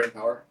elfin brain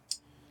power.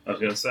 I was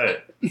going to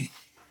say.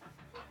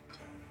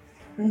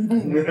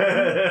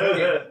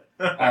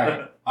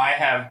 Alright. I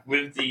have,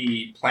 with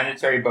the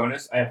planetary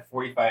bonus, I have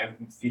 45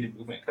 feet of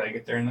movement. Could I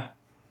get there in that?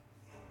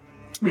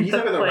 He's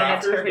up in the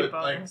Planetary rafters,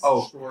 but like,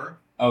 bonus. sure.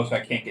 Oh, so I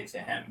can't get to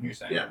him, you're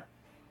saying? Yeah.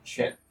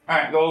 Shit.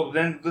 Alright, well,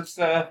 then let's,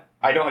 I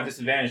don't have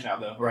disadvantage now,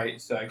 though,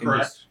 right? So I can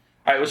Correct. just...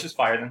 Alright, let's just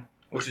fire then.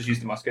 Let's just use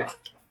the musket.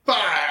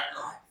 Fire!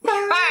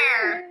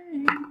 Fire!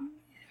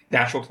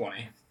 Natural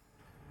 20.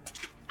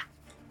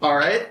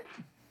 Alright.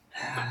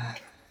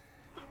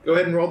 Go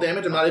ahead and roll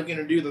damage. I'm not even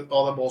going to do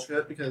all the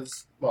bullshit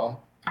because,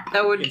 well,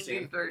 That wouldn't be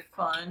Insane. very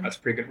fun. That's a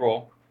pretty good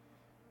roll.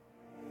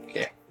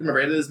 remember,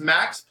 it is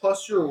max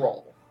plus your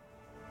roll.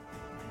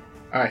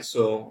 Alright,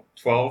 so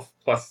 12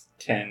 plus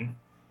 10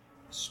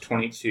 is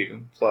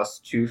 22, plus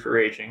 2 for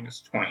raging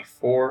is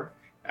 24.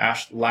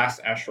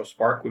 Last Astral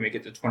Spark, we make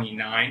it to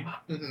 29.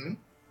 Mm-hmm.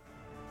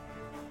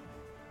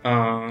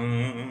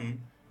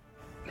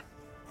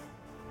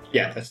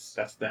 Yeah, that's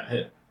that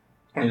hit.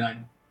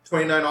 29.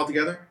 29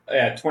 altogether?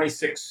 Yeah,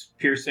 26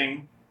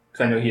 piercing,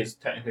 because I know he is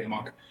technically a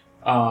monk.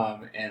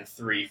 And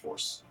 3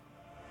 force.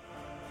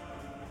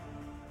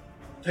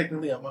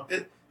 Technically,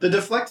 The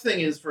deflect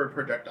thing is for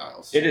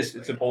projectiles. It is.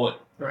 It's a bullet.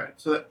 Right.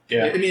 So that,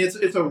 Yeah. I mean,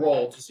 it's a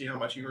roll to see how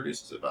much he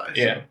reduces it by.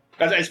 Yeah.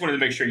 I just wanted to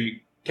make sure you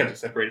kept it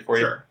separated for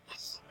you. Sure.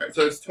 All right.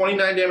 So it's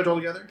 29 damage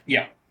altogether.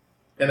 Yeah.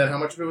 And then how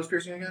much of it was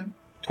piercing again?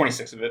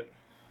 26 of it.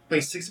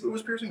 26 of it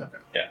was piercing. Okay.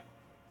 Yeah.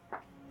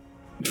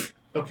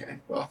 Okay.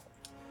 Well,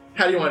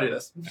 how do you want to do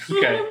this?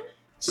 Okay.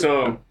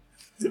 So.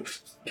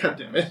 God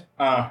damn it.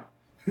 I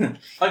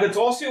can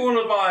toss you one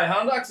of my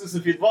hand axes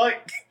if you'd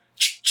like.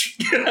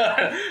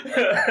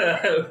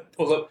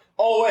 Pulls up.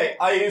 Oh wait,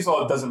 I use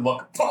all. It doesn't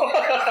look.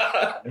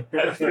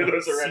 I threw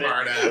those already.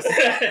 Smart ass.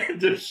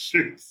 Just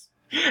shoots,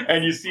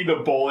 and you see the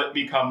bullet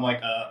become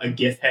like a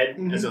GIF head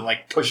as it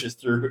like pushes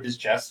through his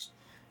chest,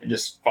 and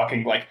just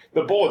fucking like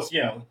the bullet's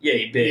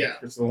yay big. Yeah.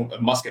 It's a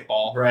musket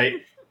ball, right?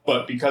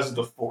 But because of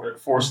the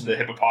force of the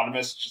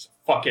hippopotamus, it's just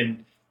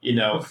fucking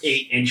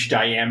 8-inch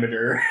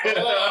diameter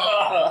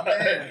Oh,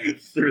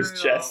 through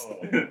his chest.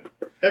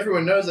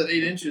 Everyone knows that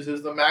 8 inches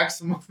is the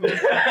maximum amount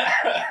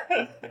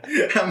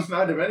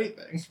of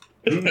anything.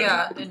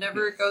 Yeah, it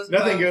never goes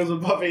Nothing above, goes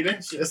above 8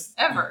 inches.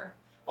 ever.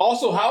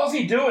 Also, how's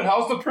he doing?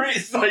 How's the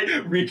priest like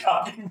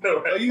recocking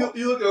the? You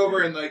look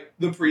over and like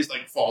the priest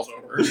like falls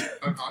over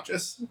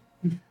unconscious.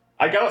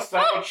 I got a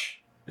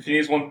sandwich. If he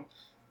needs one.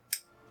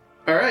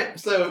 All right,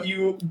 so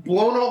you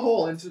blown a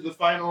hole into the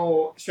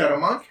final Shadow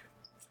Monk,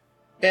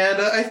 and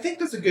I think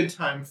that's a good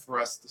time for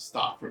us to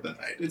stop for the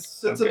night.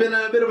 It's Okay. been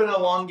a bit of an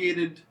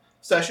elongated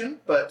session,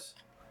 but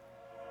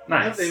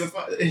Nice.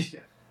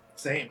 yeah,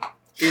 same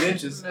 8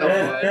 inches. No.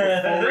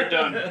 Before we're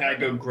done, can I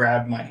go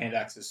grab my hand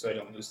axes so I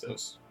don't lose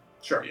those?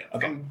 Sure, yeah.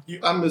 Okay.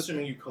 I'm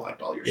assuming you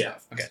collect all your Yeah.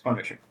 stuff. Okay. I want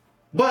to make sure.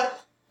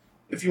 But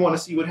if you want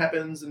to see what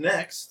happens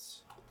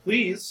next,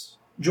 please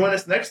join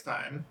us next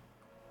time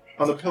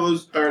on the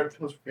Pillars for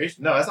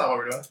Creation. No, that's not what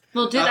we're doing.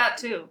 We'll do that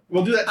too.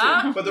 We'll do that too.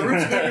 Ah. But the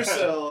Roots of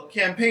Yggdrasil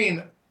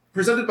campaign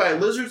presented by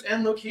Lizards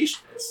and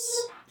Locations.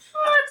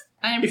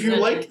 I am If you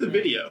presented. liked the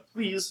video,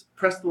 please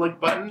press the like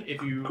button.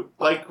 If you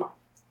like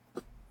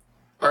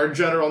our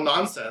general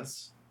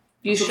nonsense,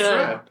 You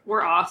Subscribe. should.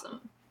 We're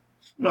awesome.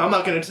 no, I'm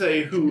not going to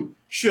say who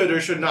should or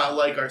should not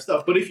like our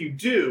stuff, but if you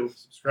do,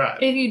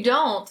 subscribe. If you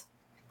don't,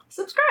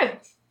 subscribe.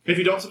 If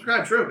you don't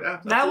subscribe, true. Yeah,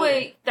 That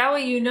absolutely.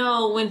 way you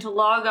know when to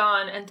log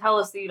on and tell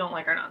us that you don't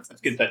like our nonsense.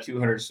 Let's get that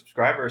 200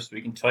 subscribers so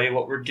we can tell you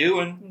what we're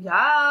doing.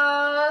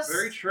 Yes.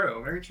 Very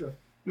true. Very true.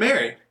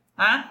 Mary,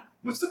 Huh?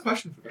 what's the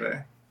question for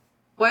today?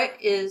 What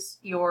is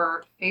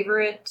your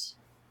favorite?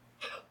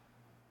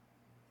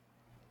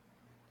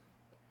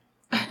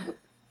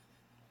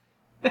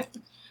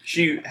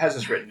 She has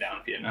this written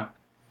down if you know.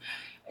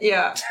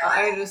 Yeah,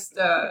 I just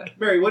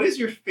Mary, what is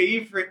your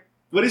favorite?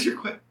 What is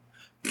your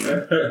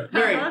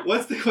Mary,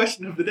 what's the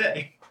question of the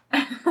day?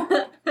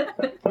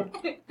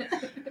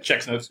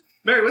 Checks notes.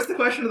 Mary, what's the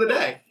question of the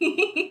day?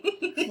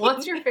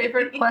 What's your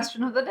favorite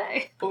question of the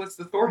day? Oh, it's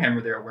the Thor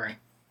hammer they were wearing.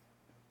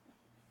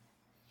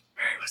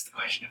 Mary, what's the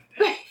question of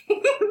the day?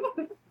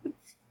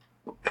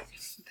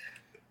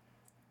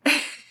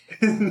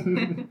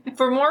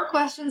 For more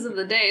questions of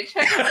the day,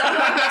 check us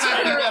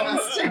out on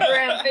Twitter,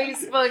 Instagram,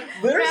 Facebook,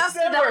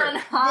 Mastodon.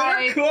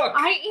 Hi. cook.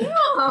 I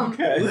am.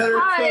 Okay. Let her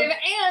Hi. cook.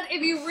 And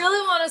if you really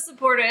want to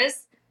support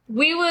us,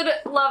 we would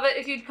love it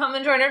if you'd come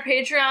and join our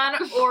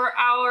Patreon or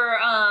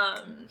our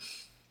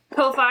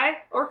Ko-Fi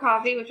or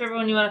Coffee, whichever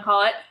one you want to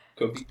call it.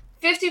 Kobe.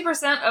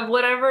 50% of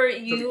whatever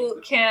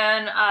you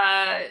can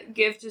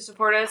give to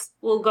support us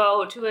will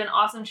go to an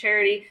awesome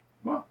charity.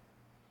 Wow.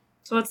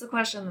 So what's the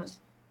question then?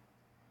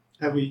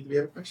 Do we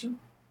have a question?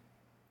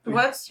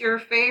 What's your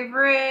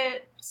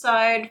favorite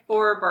side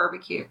for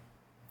barbecue?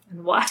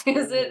 And why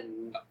is it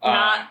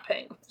not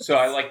penguins? So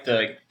I like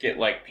to get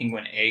like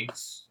penguin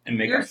eggs and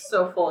make You're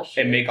so full of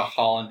shit. a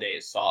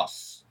hollandaise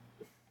sauce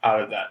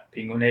out of that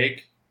penguin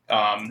egg.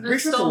 Pretty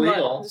There's sure it's so much,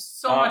 illegal. there's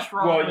so much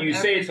wrong. Well, with you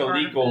say every it's part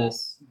of illegal,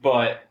 this.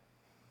 but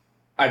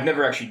I've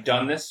never actually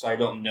done this, so I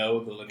don't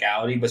know the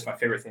legality. But it's my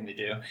favorite thing to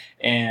do.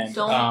 And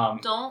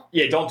Don't don't do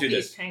eat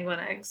this. penguin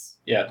eggs.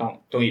 Yeah,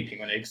 don't eat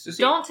penguin eggs. Just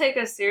Don't take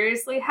us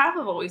seriously. Half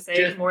of what we say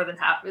Just- is more than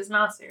half is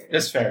not serious.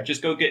 That's fair.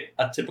 Just go get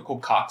a typical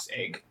cock's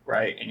egg,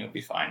 right, and you'll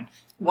be fine.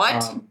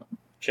 What?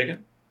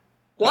 Chicken.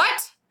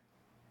 What?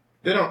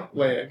 They don't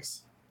lay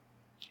eggs.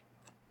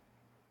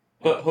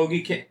 But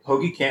Hoagie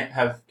can't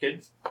have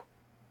kids.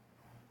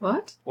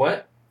 What?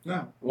 What?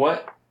 No,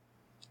 What?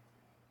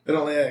 they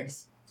don't lay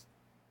eggs.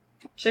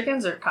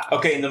 Chickens or cocks?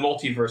 Okay, in the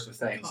multiverse of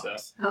things, though.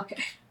 Cocks. Okay.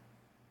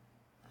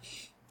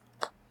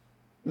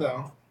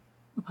 No.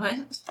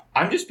 What?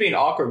 I'm just being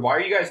awkward. Why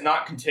are you guys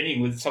not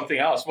continuing with something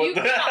else? You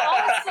can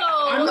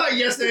I'm also not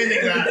yes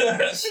anything to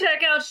that.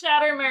 check out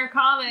Shattermare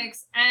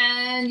Comics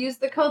and use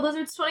the code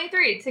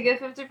Lizards23 to get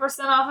 50%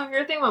 off of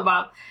your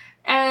thingamabob.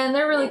 And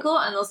they're really cool,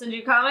 and they'll send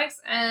you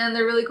comics, and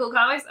they're really cool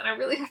comics, and I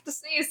really have to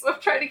sneeze, so I'm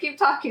trying to keep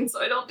talking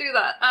so I don't do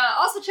that.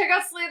 Also, check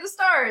out Slay the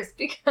Stars,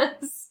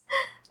 because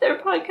their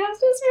podcast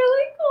is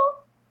really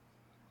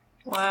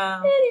cool. Wow.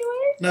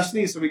 Anyway. Now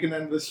sneeze so we can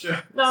end this show.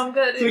 No, I'm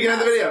good. So we can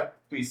end the video.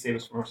 Please save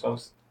us from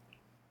ourselves.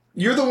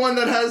 You're the one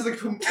that has the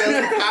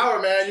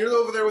power, man. You're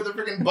over there with the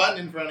freaking button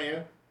in front of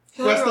you.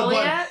 Can we Press the roll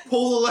button. yet?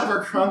 Pull the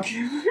lever, Crunk.